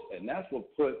books, and that's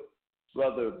what put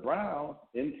Brother Brown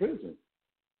in prison.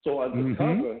 So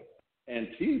undercover,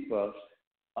 Antifa,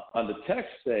 on the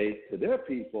text say to their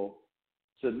people,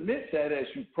 submit that as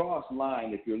you cross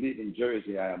line if you're leaving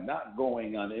Jersey. I am not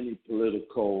going on any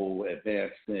political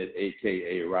advancement,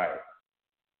 a.k.a. riot.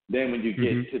 Then when you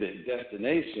get to the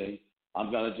destination, I'm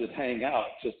going to just hang out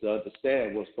just to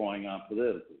understand what's going on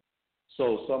politically.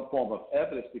 So some form of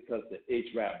evidence, because the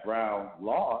H. Rap Brown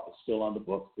law is still on the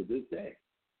books to this day.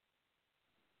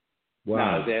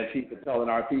 Wow. Now, is Antifa telling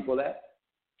our people that?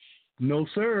 No,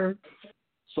 sir.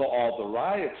 So all the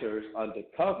rioters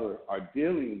undercover are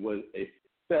dealing with a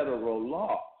federal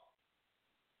law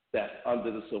that's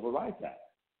under the Civil Rights Act.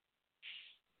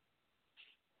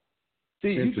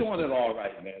 See, you're doing it all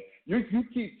right, man. You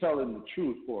keep telling the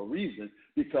truth for a reason,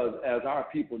 because as our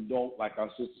people don't, like our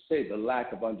sisters say, the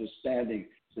lack of understanding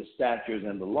the statutes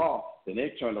and the law, then they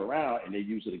turn around and they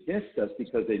use it against us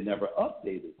because they never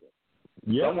updated it.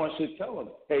 Yep. Someone should tell them,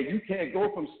 hey, you can't go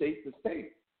from state to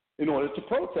state in order to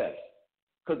protest,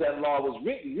 because that law was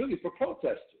written really for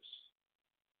protesters.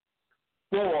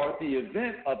 For the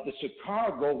event of the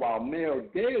Chicago while Mayor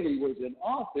Daley was in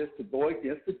office to go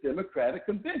against the Democratic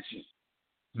Convention.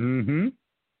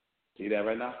 See that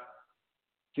right now?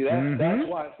 See, that's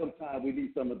why sometimes we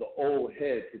need some of the old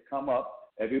heads to come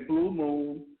up every blue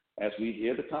moon as we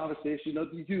hear the conversation of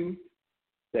the youth.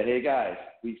 Say, hey guys,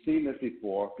 we've seen this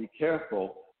before. Be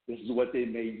careful. This is what they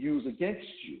may use against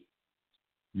you.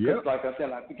 Yeah. Like I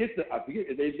said, I forget.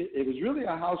 It was really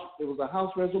a house. It was a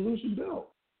House resolution bill.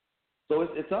 So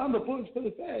it's on the books for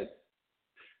the Fed.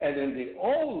 And in the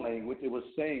old language, it was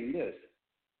saying this.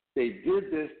 They did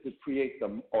this to create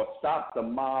or stop the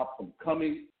mob from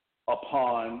coming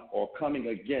upon or coming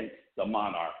against the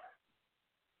monarch.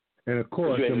 And of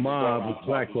course, the mob is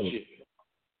black folks.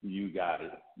 You got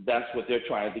it. That's what they're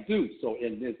trying to do. So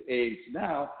in this age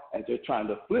now, as they're trying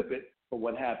to flip it from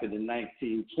what happened in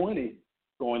 1920,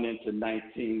 going into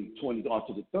 1920 on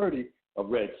to the 30 of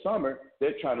Red Summer,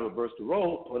 they're trying to reverse the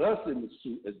role, put us in the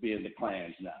suit as being the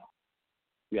clans now.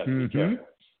 We have to be careful.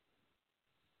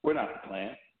 We're not the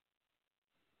Klan.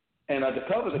 And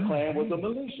undercover, the Klan was a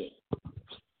militia,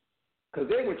 because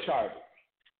they were chartered.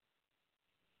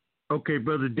 Okay,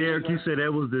 Brother Derek, you said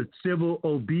that was the Civil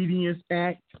Obedience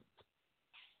Act?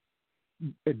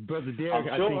 Brother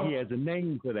Derek, I think he has a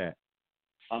name for that.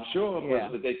 I'm sure,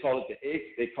 but they call it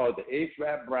the H.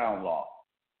 Rap Brown Law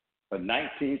of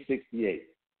 1968.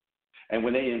 And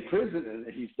when they imprisoned, and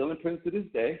he's still in prison to this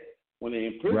day, when they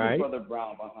imprisoned Brother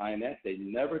Brown behind that, they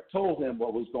never told him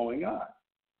what was going on.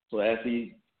 So as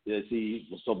he was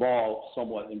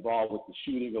somewhat involved with the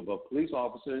shooting of police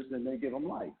officers, then they give him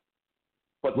life.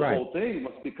 But the whole thing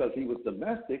was because he was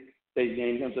domestic, they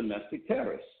named him domestic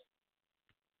terrorist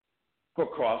for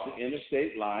crossing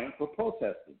interstate line for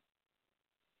protesting.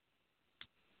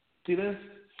 See this?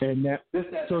 And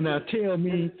now tell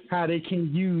me how they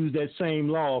can use that same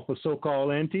law for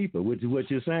so-called Antifa, which is what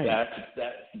you're saying.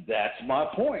 That's my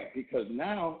point, because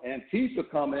now Antifa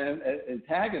come in as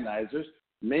antagonizers,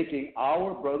 making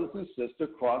our brothers and sisters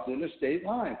cross interstate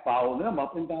line, follow them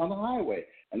up and down the highway.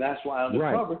 And that's why on the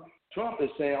cover, Trump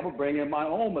is saying, I'm going to bring in my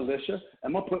own militia.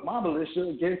 I'm going to put my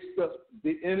militia against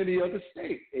the enemy of the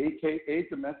state, a.k.a.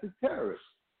 domestic terrorists.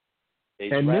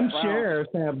 And them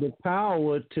sheriffs have the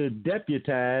power to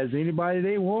deputize anybody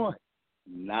they want.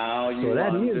 Now you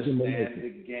understand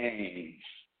the game.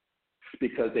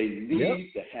 Because they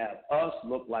need to have us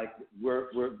look like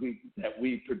that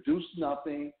we produce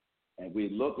nothing, and we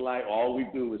look like all we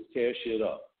do is tear shit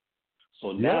up.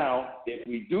 So now, if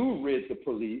we do rid the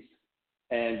police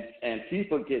and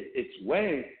people get its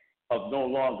way of no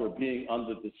longer being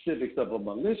under the civics of a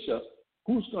militia,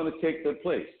 who's going to take their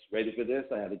place? Ready for this?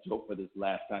 I had a joke for this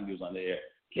last time he was on the air.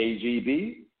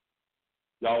 KGB?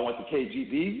 Y'all want the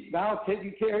KGB now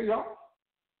taking care of y'all?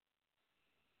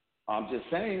 I'm just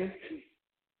saying.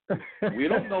 We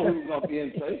don't know who's going to be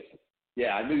in place.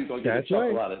 Yeah, I knew you were going to get a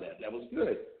chuckle out of that. That was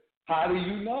good. How do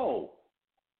you know?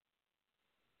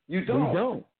 You don't. We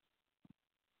don't.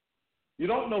 You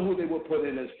don't know who they will put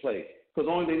in this place. Because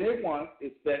the only thing they want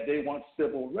is that they want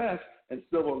civil rest, and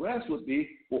civil rest would be,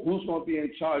 well, who's going to be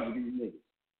in charge of these niggas?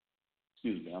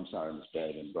 Excuse me, I'm sorry, Mr.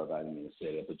 Badman, brother, I didn't mean to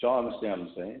say that, but y'all understand what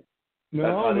I'm saying?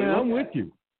 No, man, I'm with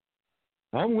you.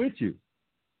 I'm with you.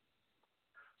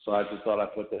 So I just thought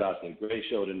I'd put that out there. Great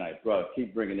show tonight, bro.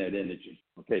 Keep bringing that energy.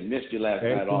 Okay, missed you last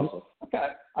night also. I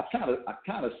kind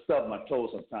of stubbed my toe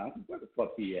sometimes. Where the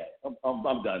fuck he at?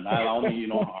 I'm done. I don't need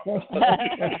no harm.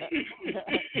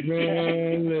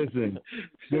 Man, listen,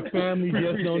 the family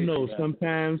just don't know.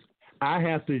 Sometimes I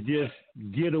have to just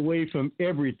get away from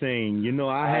everything. You know,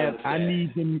 I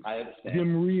need them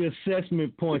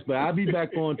reassessment points, but I'll be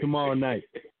back on tomorrow night.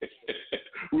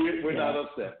 We're not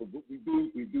upset, but we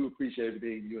do appreciate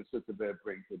everything you and Sister Bear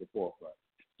bring to the forefront.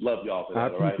 Love y'all for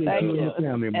that, all right? Thank you.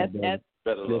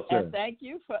 Better love. And thank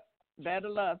you for better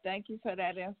love. Thank you for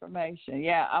that information.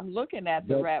 Yeah, I'm looking at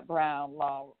the Rat Brown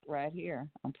law right here.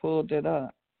 I pulled it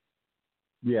up.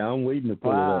 Yeah, I'm waiting to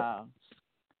pull it up.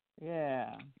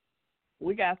 Yeah.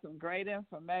 We got some great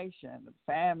information. The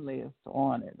family is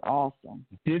on it. Awesome.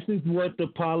 This is what the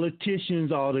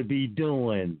politicians ought to be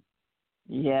doing.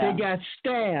 Yeah. They got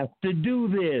staff to do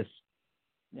this.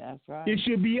 That's right. It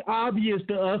should be obvious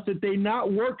to us that they're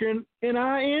not working in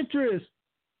our interest.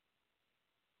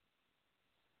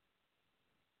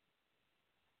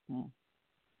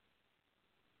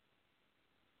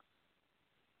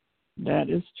 That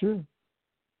is true.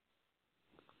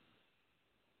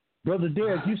 Brother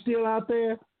Derek, you still out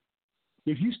there?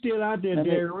 If you still out there,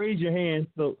 Derek, raise your hand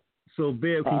so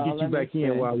Bear can get you back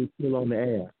in while we're still on the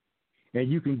air. And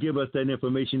you can give us that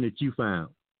information that you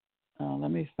found.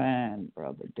 Let me find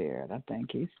Brother Derek. I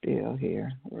think he's still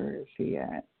here. Where is he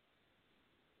at?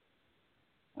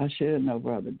 I should know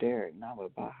Brother Derek, not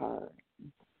by heart.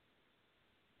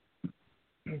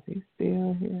 Is he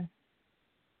still here?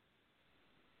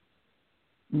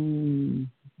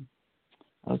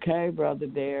 Okay, Brother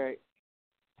Derek.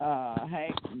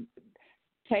 Hey,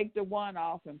 take the one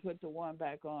off and put the one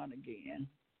back on again.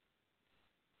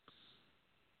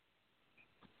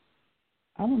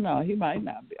 I don't know. He might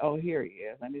not be. Oh, here he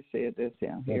is. Let me see if this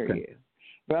him. Here he is.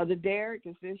 Brother Derek,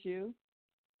 is this you?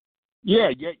 Yeah,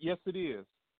 yes, it is.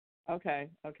 Okay.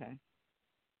 Okay,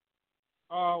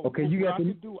 you got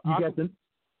the.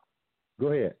 Go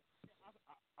ahead.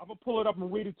 I'm gonna pull it up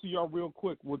and read it to y'all real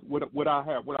quick. What I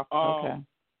have. Okay.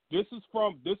 This is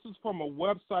from a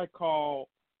website called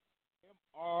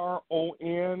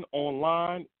MRON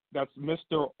Online. That's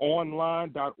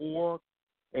MrOnline.org.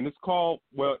 And it's called,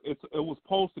 it was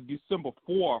posted December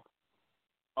 4th,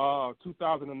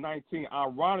 2019.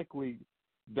 Ironically,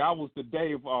 that was the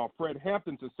day of Fred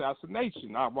Hampton's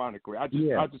assassination, ironically. I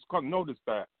just couldn't notice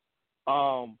that.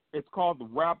 It's called the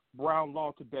Rap Brown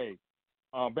Law Today.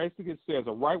 Basically, it says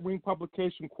a right-wing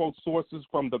publication quotes sources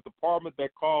from the department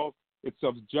that calls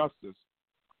itself Justice.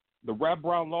 The Rap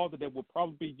Brown Law Today will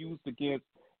probably be used against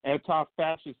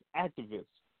anti-fascist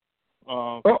activists.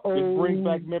 It brings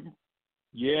back memories.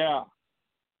 Yeah.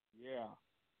 The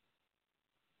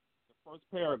first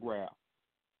paragraph.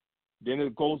 Then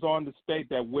it goes on to state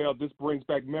that, well, this brings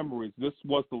back memories. This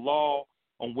was the law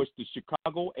on which the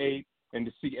Chicago 8 and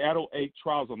the Seattle 8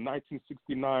 trials of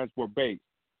 1969 were based.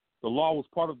 The law was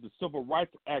part of the Civil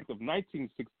Rights Act of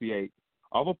 1968.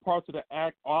 Other parts of the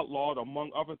act outlawed,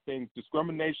 among other things,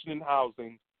 discrimination in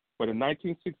housing. But in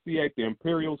 1968, the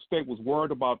imperial state was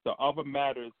worried about the other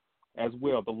matters as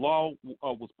well. The law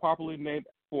was popularly named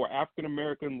for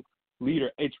African-American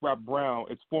leader H. Rap Brown.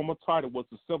 Its former title was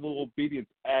the Civil Obedience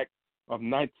Act of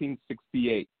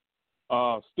 1968.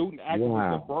 Student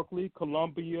activists at Berkeley,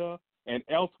 Columbia, and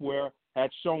elsewhere had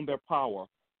shown their power.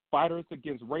 Fighters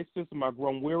against racism have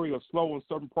grown weary of slow and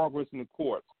certain progress in the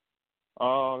courts.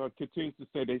 Continues to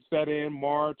say they sat in,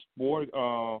 marched,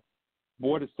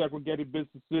 boarded segregated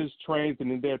businesses, trains,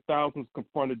 and in their thousands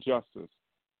confronted justice.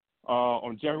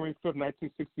 On January 5th,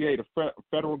 1968, a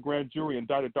federal grand jury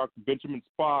indicted Dr. Benjamin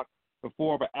Spock and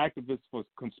four other activists for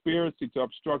conspiracy to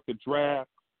obstruct the draft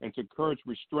and to encourage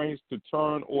restraints to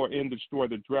turn or destroy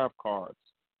the draft cards.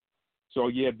 So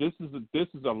yeah, this is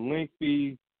a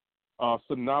lengthy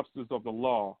synopsis of the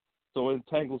law. So it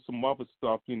entangles some other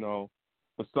stuff,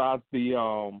 besides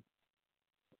the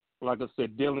like I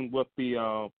said, dealing with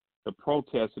the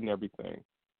protests and everything.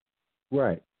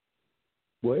 Right.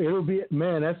 Well, it'll be,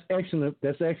 man, that's excellent.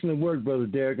 That's excellent work, Brother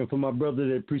Derek. And for my brother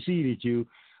that preceded you,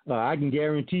 I can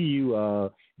guarantee you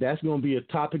that's going to be a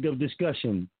topic of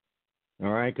discussion.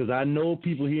 All right, because I know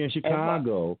people here in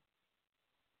Chicago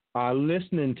are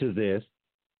listening to this,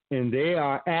 and they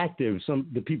are active.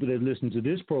 The people that listen to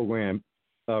this program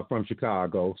from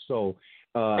Chicago. So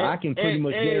I can pretty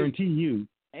much guarantee you.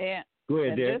 Go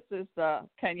ahead, Derek. This is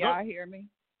can y'all hear me?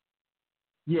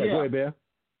 Yeah, go ahead, Bear.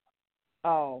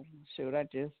 Oh, shoot, I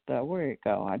just, where'd it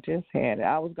go? I just had it.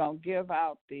 I was going to give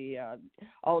out the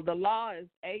law is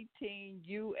 18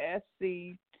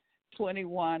 U.S.C.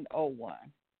 2101.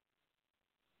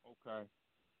 Okay.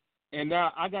 And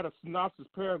now I got a synopsis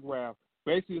paragraph.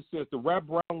 Basically, it says the Rap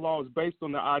Brown law is based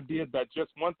on the idea that just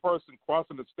one person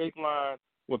crossing the state line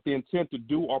with the intent to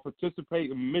do or participate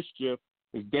in mischief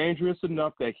is dangerous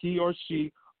enough that he or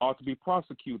she ought to be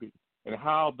prosecuted, and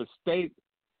how the state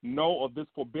know of this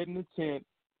forbidden intent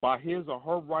by his or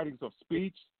her writings of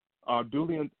speech,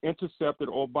 duly intercepted,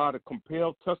 or by the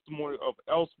compelled testimony of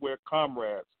elsewhere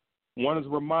comrades. One is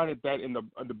reminded that in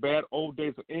the bad old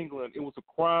days of England, it was a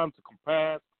crime to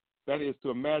compass, that is,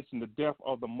 to imagine the death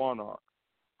of the monarch.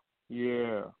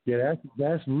 Yeah. Yeah,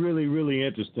 that's really, really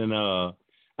interesting.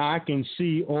 I can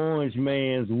see Orange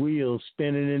Man's wheels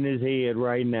spinning in his head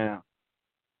right now.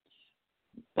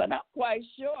 But I'm quite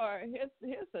sure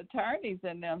his attorneys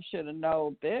and them should have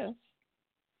known this.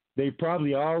 They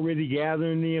probably already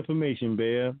gathering the information,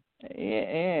 Bear.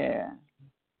 Yeah.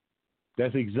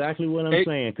 That's exactly what I'm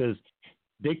saying, because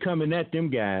they coming at them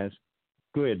guys.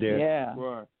 Go ahead, Derek. Yeah.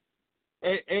 Right.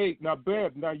 Hey, now,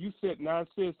 Bev, it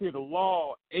says here the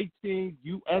law 18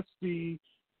 U.S.C.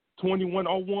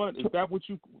 2101. Is that what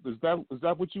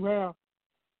you have?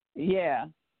 Yeah.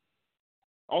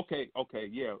 Okay,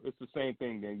 yeah, it's the same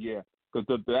thing then, yeah, because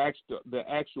the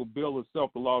actual bill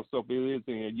itself, the law itself, it is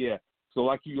in here, yeah. So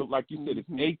like you said, it's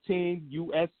 18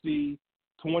 U.S.C.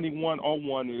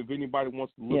 2101. If anybody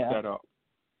wants to look that up.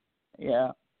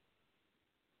 Yeah.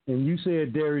 And you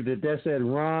said, Derry, that's at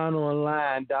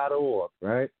rononline.org,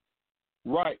 right?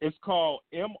 Right. It's called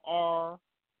mr.org.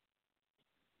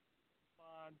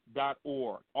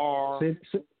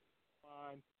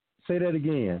 Say that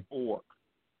again. Org.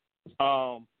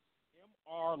 MR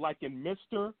like in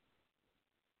Mr.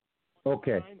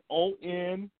 Okay.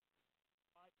 ONINE.org.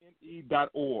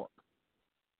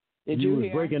 Did you was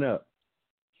hear? Breaking up.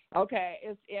 Okay,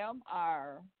 it's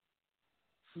MR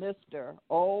Mr.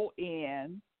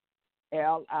 ONLINE,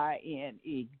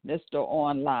 Mr.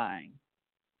 Online.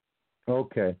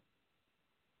 Okay.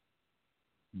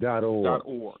 .org.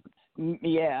 .org.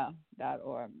 Yeah,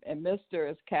 .org. And Mr.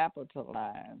 is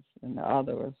capitalized, and the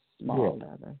other is small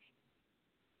letters.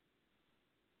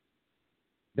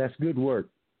 That's good work.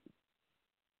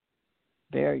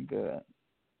 Very good.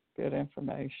 Good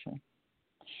information.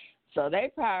 So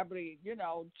they probably,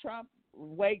 Trump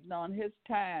waiting on his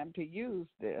time to use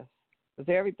this, because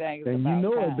everything is and about you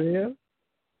know time. it, Bill.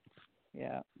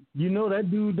 Yeah. You know that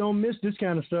dude don't miss this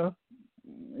kind of stuff.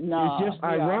 No. It's just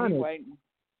ironic.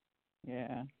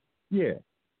 Yeah. Yeah.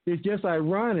 It's just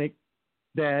ironic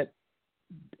that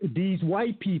these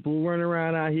white people running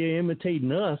around out here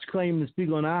imitating us, claiming to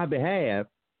speak on our behalf,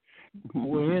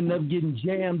 will end up getting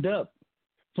jammed up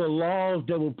for laws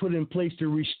that were put in place to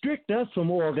restrict us from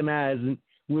organizing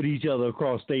with each other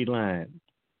across state lines.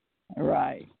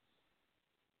 Right.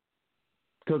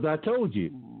 because I told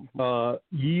you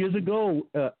years ago,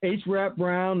 H. Rap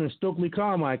Brown and Stokely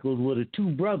Carmichael were the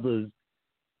two brothers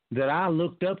that I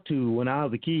looked up to when I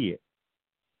was a kid.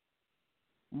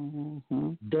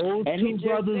 Mm-hmm. Those two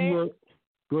brothers were.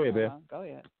 Go ahead, man. Go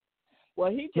ahead.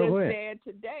 Well, he just said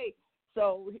today.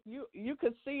 So you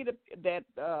could see that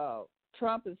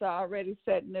Trump is already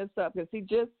setting this up, because he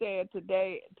just said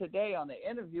today on the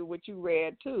interview, which you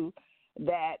read too,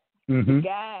 that the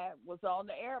guy was on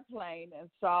the airplane and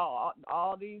saw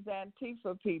all these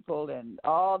Antifa people and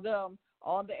all them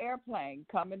on the airplane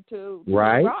coming to the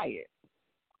riot.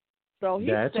 So he's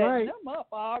setting them up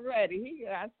already. He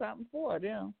got something for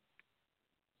them.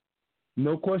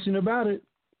 No question about it.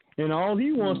 And all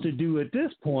he wants to do at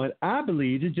this point, I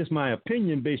believe, it's just my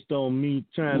opinion based on me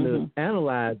trying to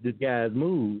analyze this guy's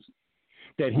moves,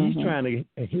 that he's trying to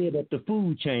head up the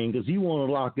food chain because he want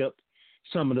to lock up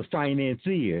some of the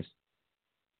financiers.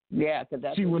 Yeah, because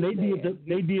that's when they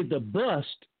did the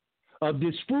bust of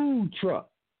this food truck,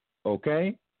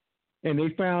 okay, and they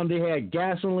found they had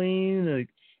gasoline and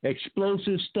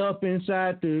explosive stuff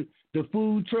inside the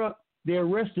food truck. They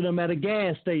arrested them at a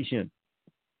gas station.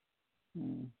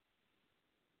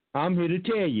 I'm here to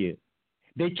tell you,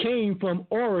 they came from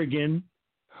Oregon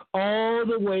all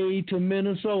the way to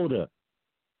Minnesota.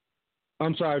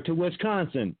 I'm sorry, to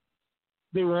Wisconsin.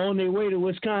 They were on their way to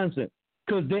Wisconsin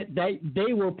because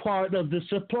they were part of the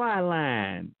supply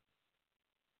line.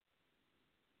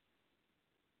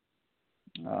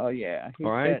 Oh, yeah. He's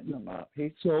setting them up.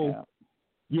 They've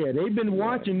been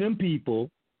watching them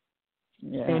people,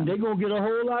 and they're going to get a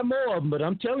whole lot more of them, but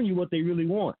I'm telling you what they really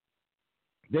want.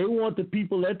 They want the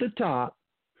people at the top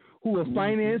who are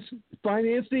financiers,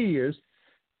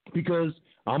 because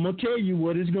I'm going to tell you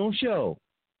what it's going to show,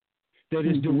 that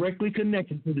it's directly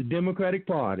connected to the Democratic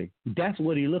Party. That's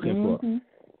what he's looking for.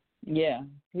 Yeah,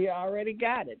 he already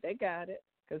got it. They got it,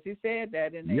 because he said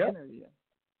that in the interview.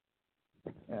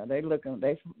 Yeah, they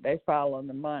following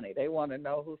the money. They want to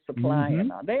know who's supplying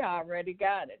them. They already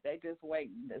got it. They just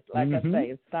waiting. It's like I say,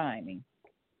 it's timing.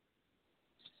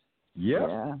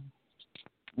 Yeah.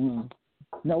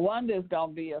 No wonder it's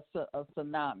going to be a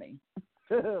tsunami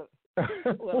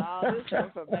when all this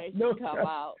information come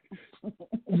out.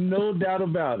 No doubt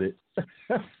about it.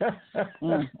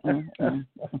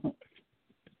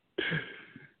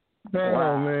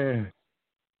 Oh, man.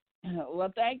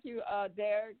 Well, thank you,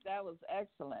 Derek. That was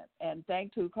excellent. And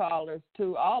thank all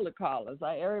the callers.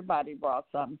 Everybody brought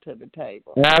something to the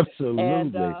table. Absolutely.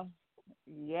 And,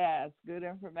 yes, good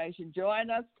information. Join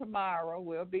us tomorrow.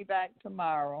 We'll be back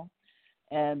tomorrow.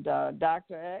 And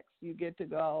Dr. X, you get to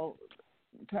go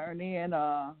turn in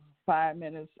 5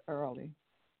 minutes early.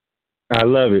 I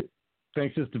love it.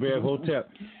 Thanks, Sister Bear. Hotep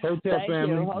Thank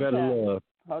family, you. better love.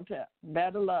 Hotep,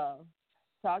 better love.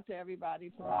 Talk to everybody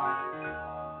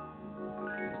tomorrow.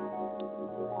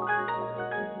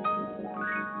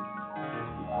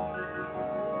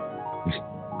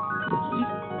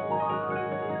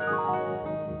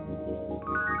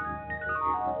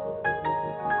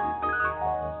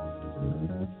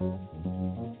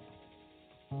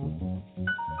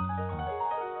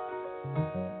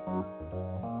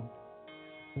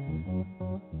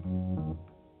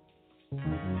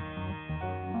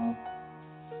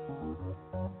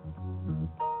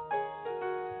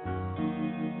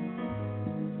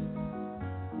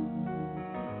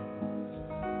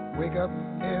 Wake up,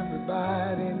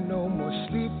 everybody, no more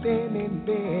sleeping in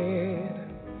bed.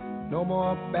 No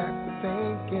more backward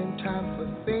thinking, time for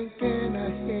thinking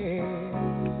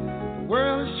ahead. The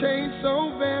world has changed so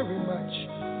very much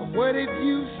from what it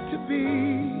used to be.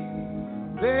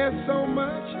 There's so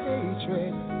much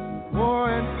hatred, war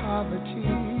and poverty.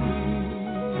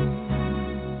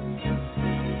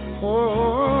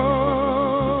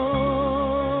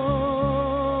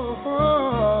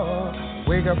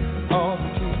 Wake up, all the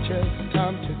teachers,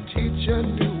 time to teach a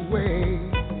new way.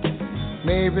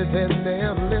 Maybe then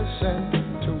they'll listen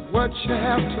to what you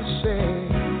have to say.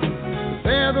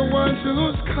 They're the ones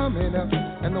who's coming up,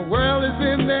 and the world is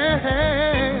in their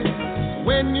hands.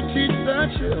 When you teach the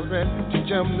children, teach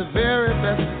them the very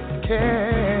best you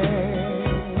can.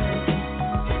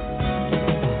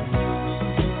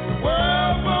 The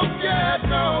world won't get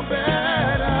no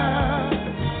better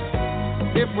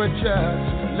if we just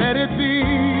let it be.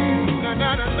 Na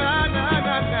na na na na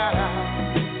na na.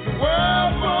 The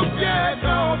world won't get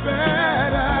no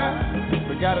better.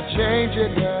 We gotta change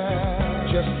it, girl.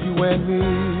 Just you and me.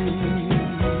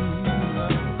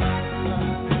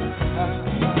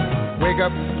 Wake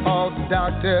up, all the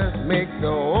doctors, make the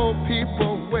old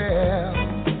people well.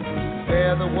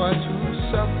 They're the ones who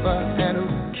suffer and who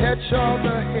catch all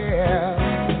the hair,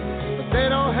 but they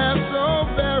don't have so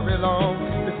bad.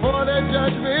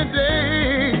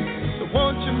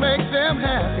 them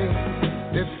happy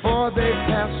before they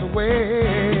pass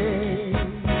away.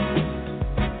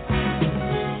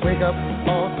 Wake up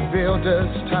all the builders,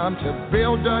 time to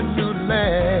build a new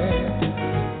land.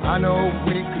 I know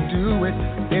we could do it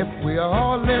if we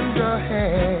all lend a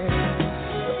hand.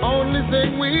 The only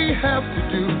thing we have to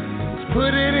do is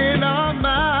put it in our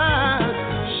minds.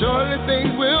 Surely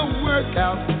things will work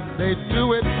out, they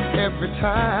do it every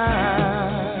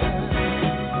time.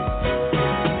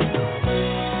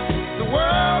 The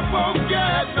world won't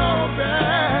get no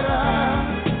better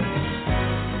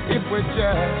if we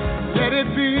just let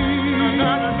it be.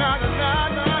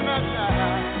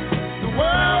 The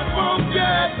world won't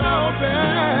get no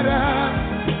better.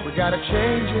 We gotta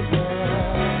change it,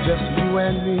 yeah. Just you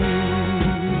and me.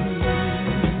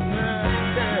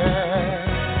 Yeah.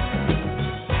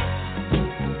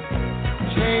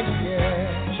 Change it,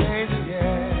 yeah. Change it,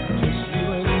 yeah. Just you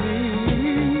and me.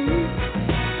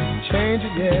 Change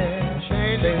it, yeah.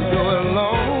 Change it. Can't do it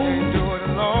alone. Can't do it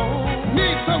alone.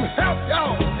 Need some help,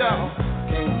 y'all.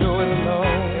 Can't do it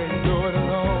alone. Can't do it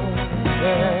alone.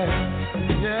 Yeah.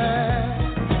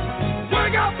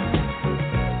 Wake up,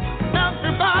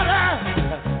 everybody.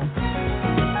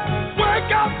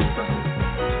 Wake up,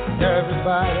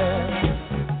 everybody.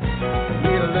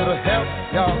 Need a little help,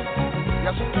 y'all.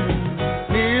 Yes, we do.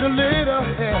 Need a little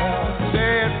help.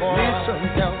 Say it, boy. Need some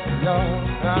help, y'all.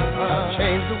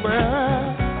 Change the world,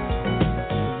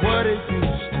 what it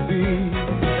used to be.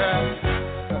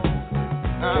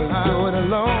 Can't do it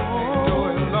alone. Can't do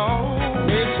it alone.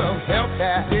 Need some help,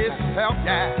 yeah. Need some help,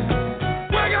 yeah.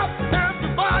 Wake up,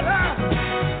 everybody.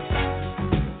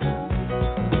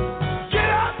 Get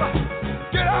up,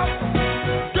 get up,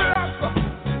 get up,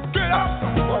 get up.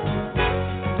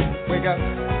 Wake up.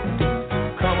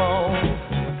 Come on,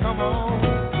 come on.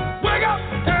 Wake up,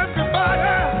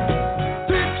 everybody.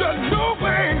 Teach a new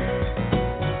way.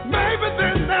 Maybe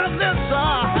then they'll listen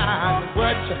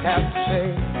what you have to say.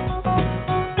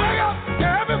 Wake up,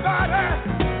 everybody.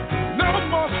 No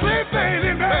more sleeping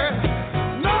in bed.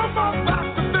 No more about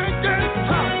to thinking.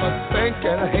 Time for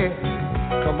thinking ahead.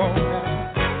 Come on now.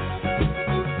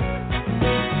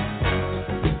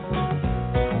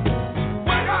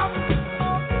 Wake up,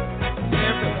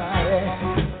 everybody.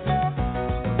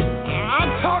 I'm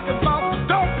talking about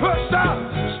don't push out.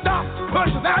 Stop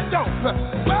pushing that dope.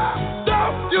 Well,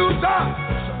 don't use us.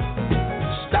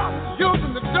 Stop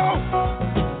using the dope.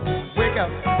 Wake up.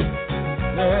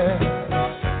 Yeah.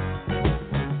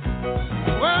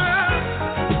 Well.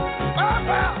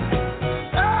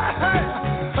 Hey.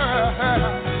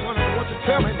 Wonder what you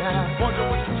tell me now. Wonder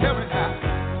what you tell me now.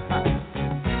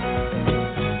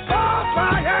 Oh,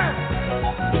 flying.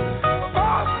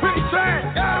 Oh, preaching.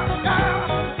 Yeah.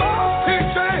 Oh,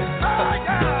 preaching.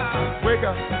 Yeah. Wake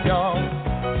up, y'all.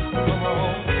 Come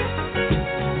on.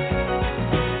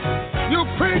 You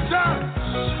preachers.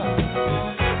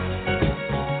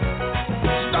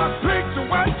 Stop preaching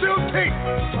what you teach.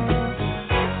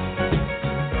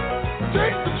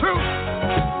 Teach the truth.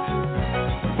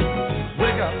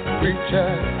 Wake up,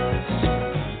 preachers.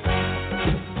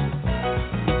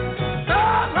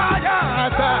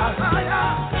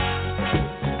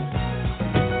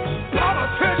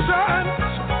 Politicians.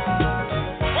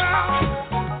 Well,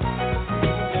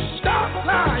 stop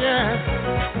lying.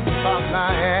 Stop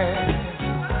lying.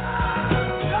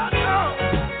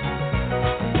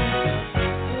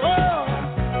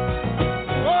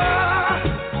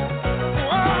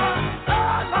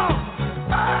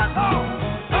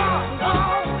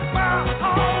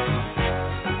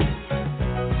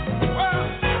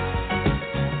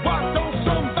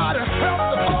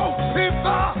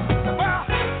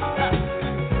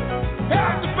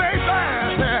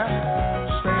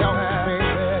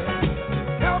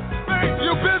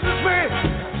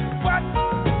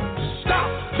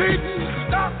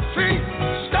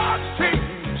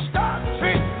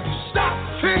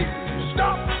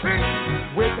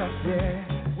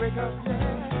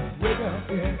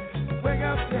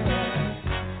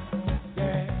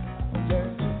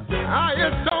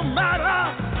 It don't matter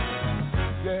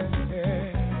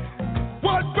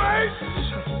what race,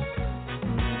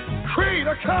 creed,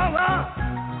 or color.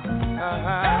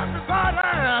 Everybody,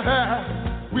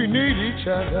 we need each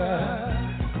other.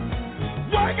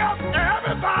 Wake up,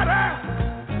 everybody.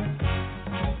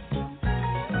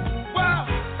 Well,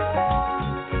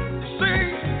 see,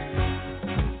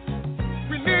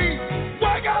 we need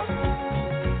wake up,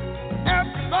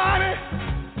 everybody.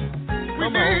 We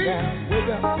need. Wake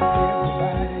up, everybody.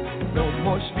 No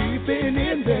more sleeping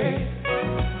in bed.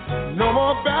 No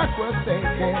more backward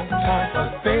thinking. Time for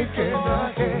thinking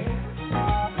ahead.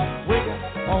 Wake up,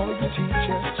 all you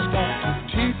teachers. Start to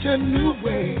teach a new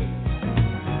way.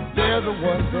 They're the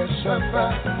ones that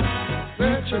suffer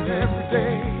each and every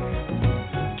day.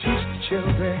 Teach the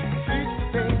children, teach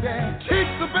the baby,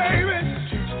 teach the baby,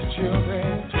 teach the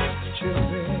children, teach the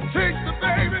children, teach the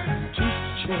baby, teach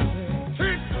the children,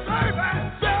 teach the baby.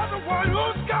 They're the one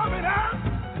who's coming out.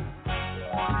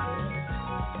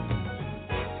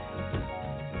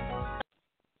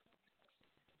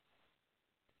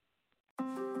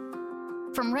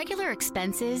 From regular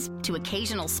expenses to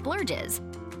occasional splurges,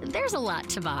 there's a lot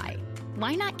to buy.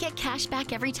 Why not get cash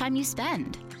back every time you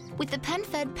spend? With the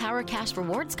PenFed Power Cash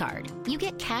Rewards Card, you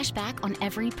get cash back on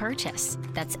every purchase.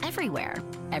 That's everywhere,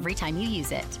 every time you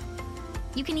use it.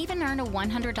 You can even earn a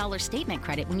 $100 statement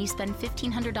credit when you spend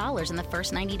 $1,500 in the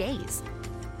first 90 days.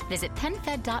 Visit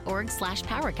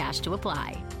PenFed.org/PowerCash to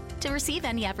apply. To receive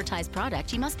any advertised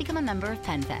product, you must become a member of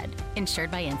PenFed, insured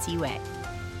by NCUA.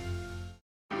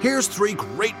 Here's 3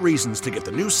 great reasons to get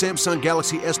the new Samsung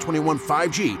Galaxy S21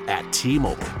 5G at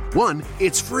T-Mobile. 1,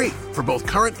 it's free for both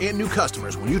current and new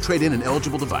customers when you trade in an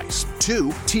eligible device.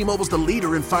 2, T-Mobile's the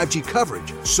leader in 5G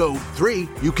coverage. So 3,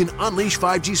 you can unleash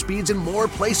 5G speeds in more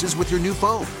places with your new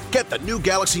phone. Get the new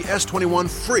Galaxy S21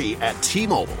 free at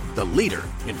T-Mobile, the leader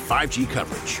in 5G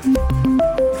coverage.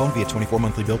 Phone via 24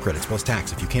 monthly bill credits plus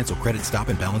tax. If you cancel credit, stop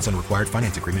and balance on required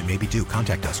finance agreement may be due.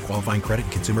 Contact us. Qualifying credit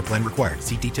and consumer plan required.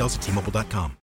 See details at T-Mobile.com.